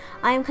esteem,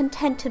 I am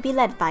content to be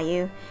led by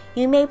you.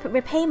 You may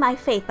repay my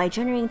faith by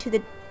journeying to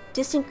the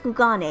distant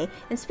Kugane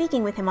and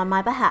speaking with him on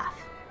my behalf.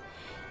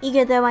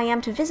 Eager though I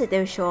am to visit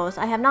those shores,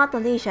 I have not the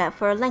leisure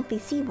for a lengthy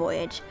sea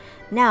voyage.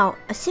 Now,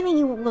 assuming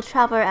you will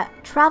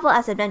travel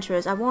as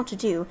adventurers I want to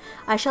do,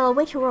 I shall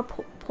await your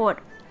report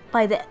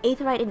by the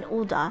Aetherite in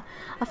Ul'dah.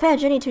 A fair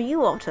journey to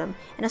you, Autumn,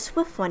 and a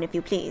swift one if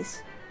you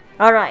please.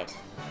 Alright.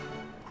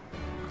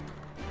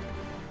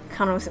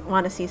 Kinda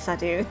want to see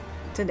Sadu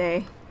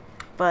today,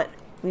 but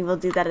we will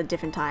do that at a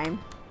different time.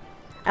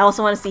 I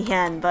also want to see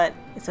Hen, but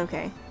it's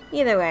okay.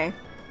 Either way.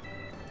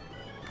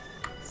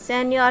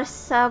 Senor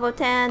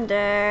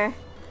Sabotender.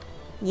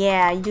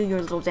 Yeah, you do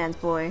your little dance,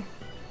 boy.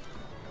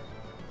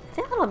 I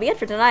think that'll be it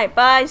for tonight.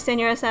 Bye,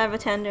 Senor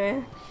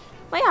Sabotender.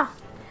 Well, yeah.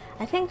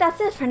 I think that's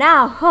it for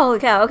now. Holy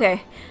cow,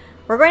 okay.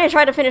 We're going to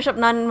try to finish up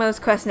Nanamo's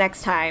quest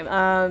next time.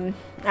 I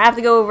have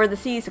to go over the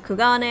seas of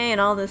Kugane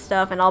and all this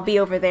stuff, and I'll be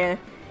over there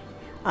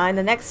in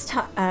the next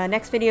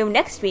video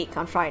next week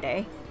on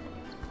Friday.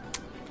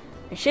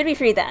 I should be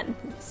free then.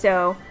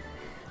 So,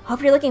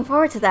 hope you're looking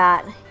forward to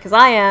that, because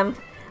I am.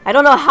 I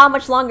don't know how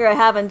much longer I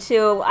have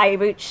until I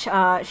reach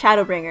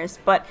Shadowbringers,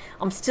 but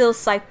I'm still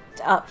psyched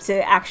up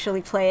to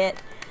actually play it.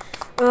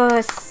 Oh,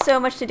 so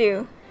much to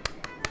do.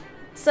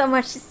 So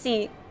much to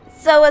see.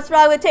 So what's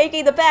wrong with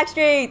taking the back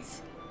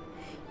streets?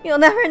 You'll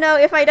never know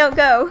if I don't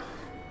go.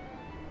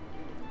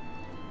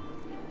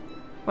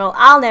 Well,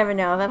 I'll never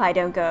know if I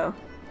don't go.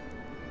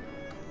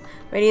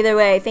 But either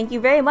way, thank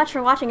you very much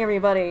for watching,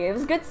 everybody. It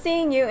was good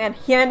seeing you, and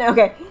Hien,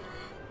 okay.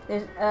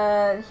 There's,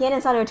 Hien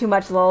and Sado are too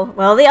much, lol.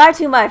 Well, they are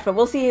too much, but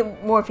we'll see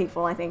more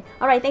people, I think.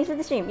 Alright, thanks for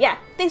the stream. Yeah,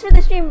 thanks for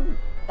the stream,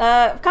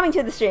 coming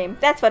to the stream.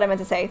 That's what I meant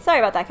to say. Sorry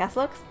about that,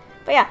 Castlux.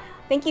 But yeah.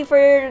 Thank you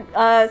for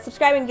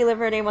subscribing,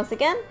 Gallivanting once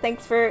again.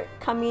 Thanks for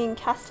coming,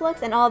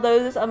 Castlux, and all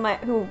those of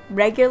who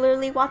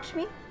regularly watch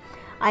me.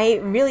 I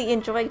really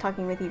enjoy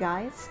talking with you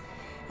guys.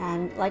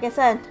 And like I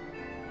said,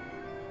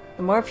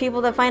 the more people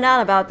that find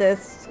out about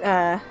this,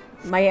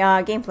 my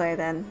gameplay,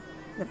 then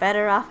the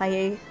better off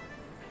I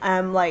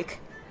am, like,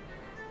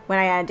 when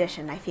I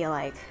audition, I feel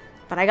like.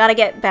 But I gotta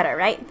get better,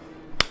 right?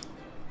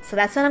 So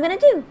that's what I'm gonna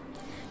do.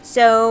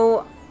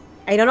 So,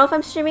 I don't know if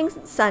I'm streaming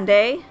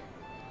Sunday.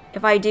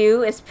 If I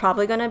do, it's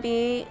probably gonna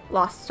be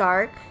Lost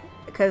Ark,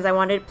 because I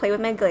wanted to play with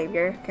my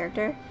Glavier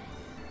character.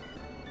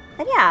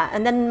 And yeah,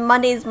 and then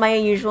Monday's my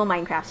usual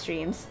Minecraft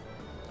streams.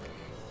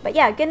 But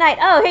yeah, good night.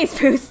 Oh, hey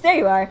Spruce, there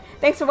you are.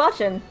 Thanks for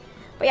watching.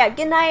 But yeah,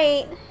 good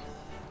night.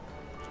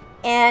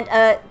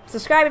 And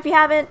subscribe if you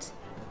haven't.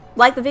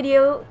 Like the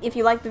video if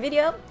you like the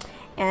video.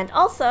 And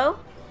also,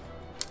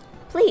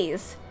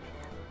 please,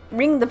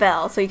 ring the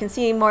bell so you can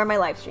see more of my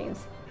live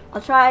streams. I'll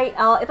try,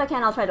 if I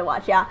can, I'll try to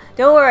watch, yeah.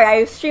 Don't worry,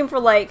 I stream for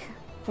like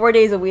 4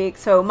 days a week.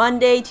 So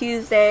Monday,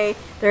 Tuesday,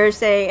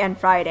 Thursday, and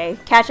Friday.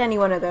 Catch any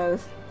one of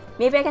those.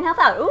 Maybe I can help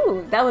out.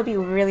 Ooh, that would be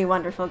really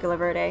wonderful,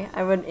 Gallivanting.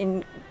 I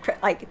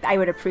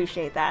would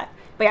appreciate that.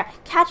 But yeah,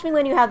 catch me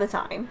when you have the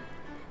time.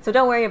 So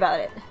don't worry about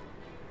it.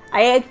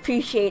 I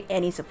appreciate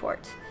any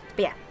support.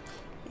 But yeah,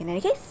 in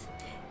any case,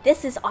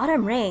 this is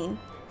Autumn Rain,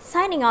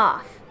 signing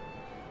off.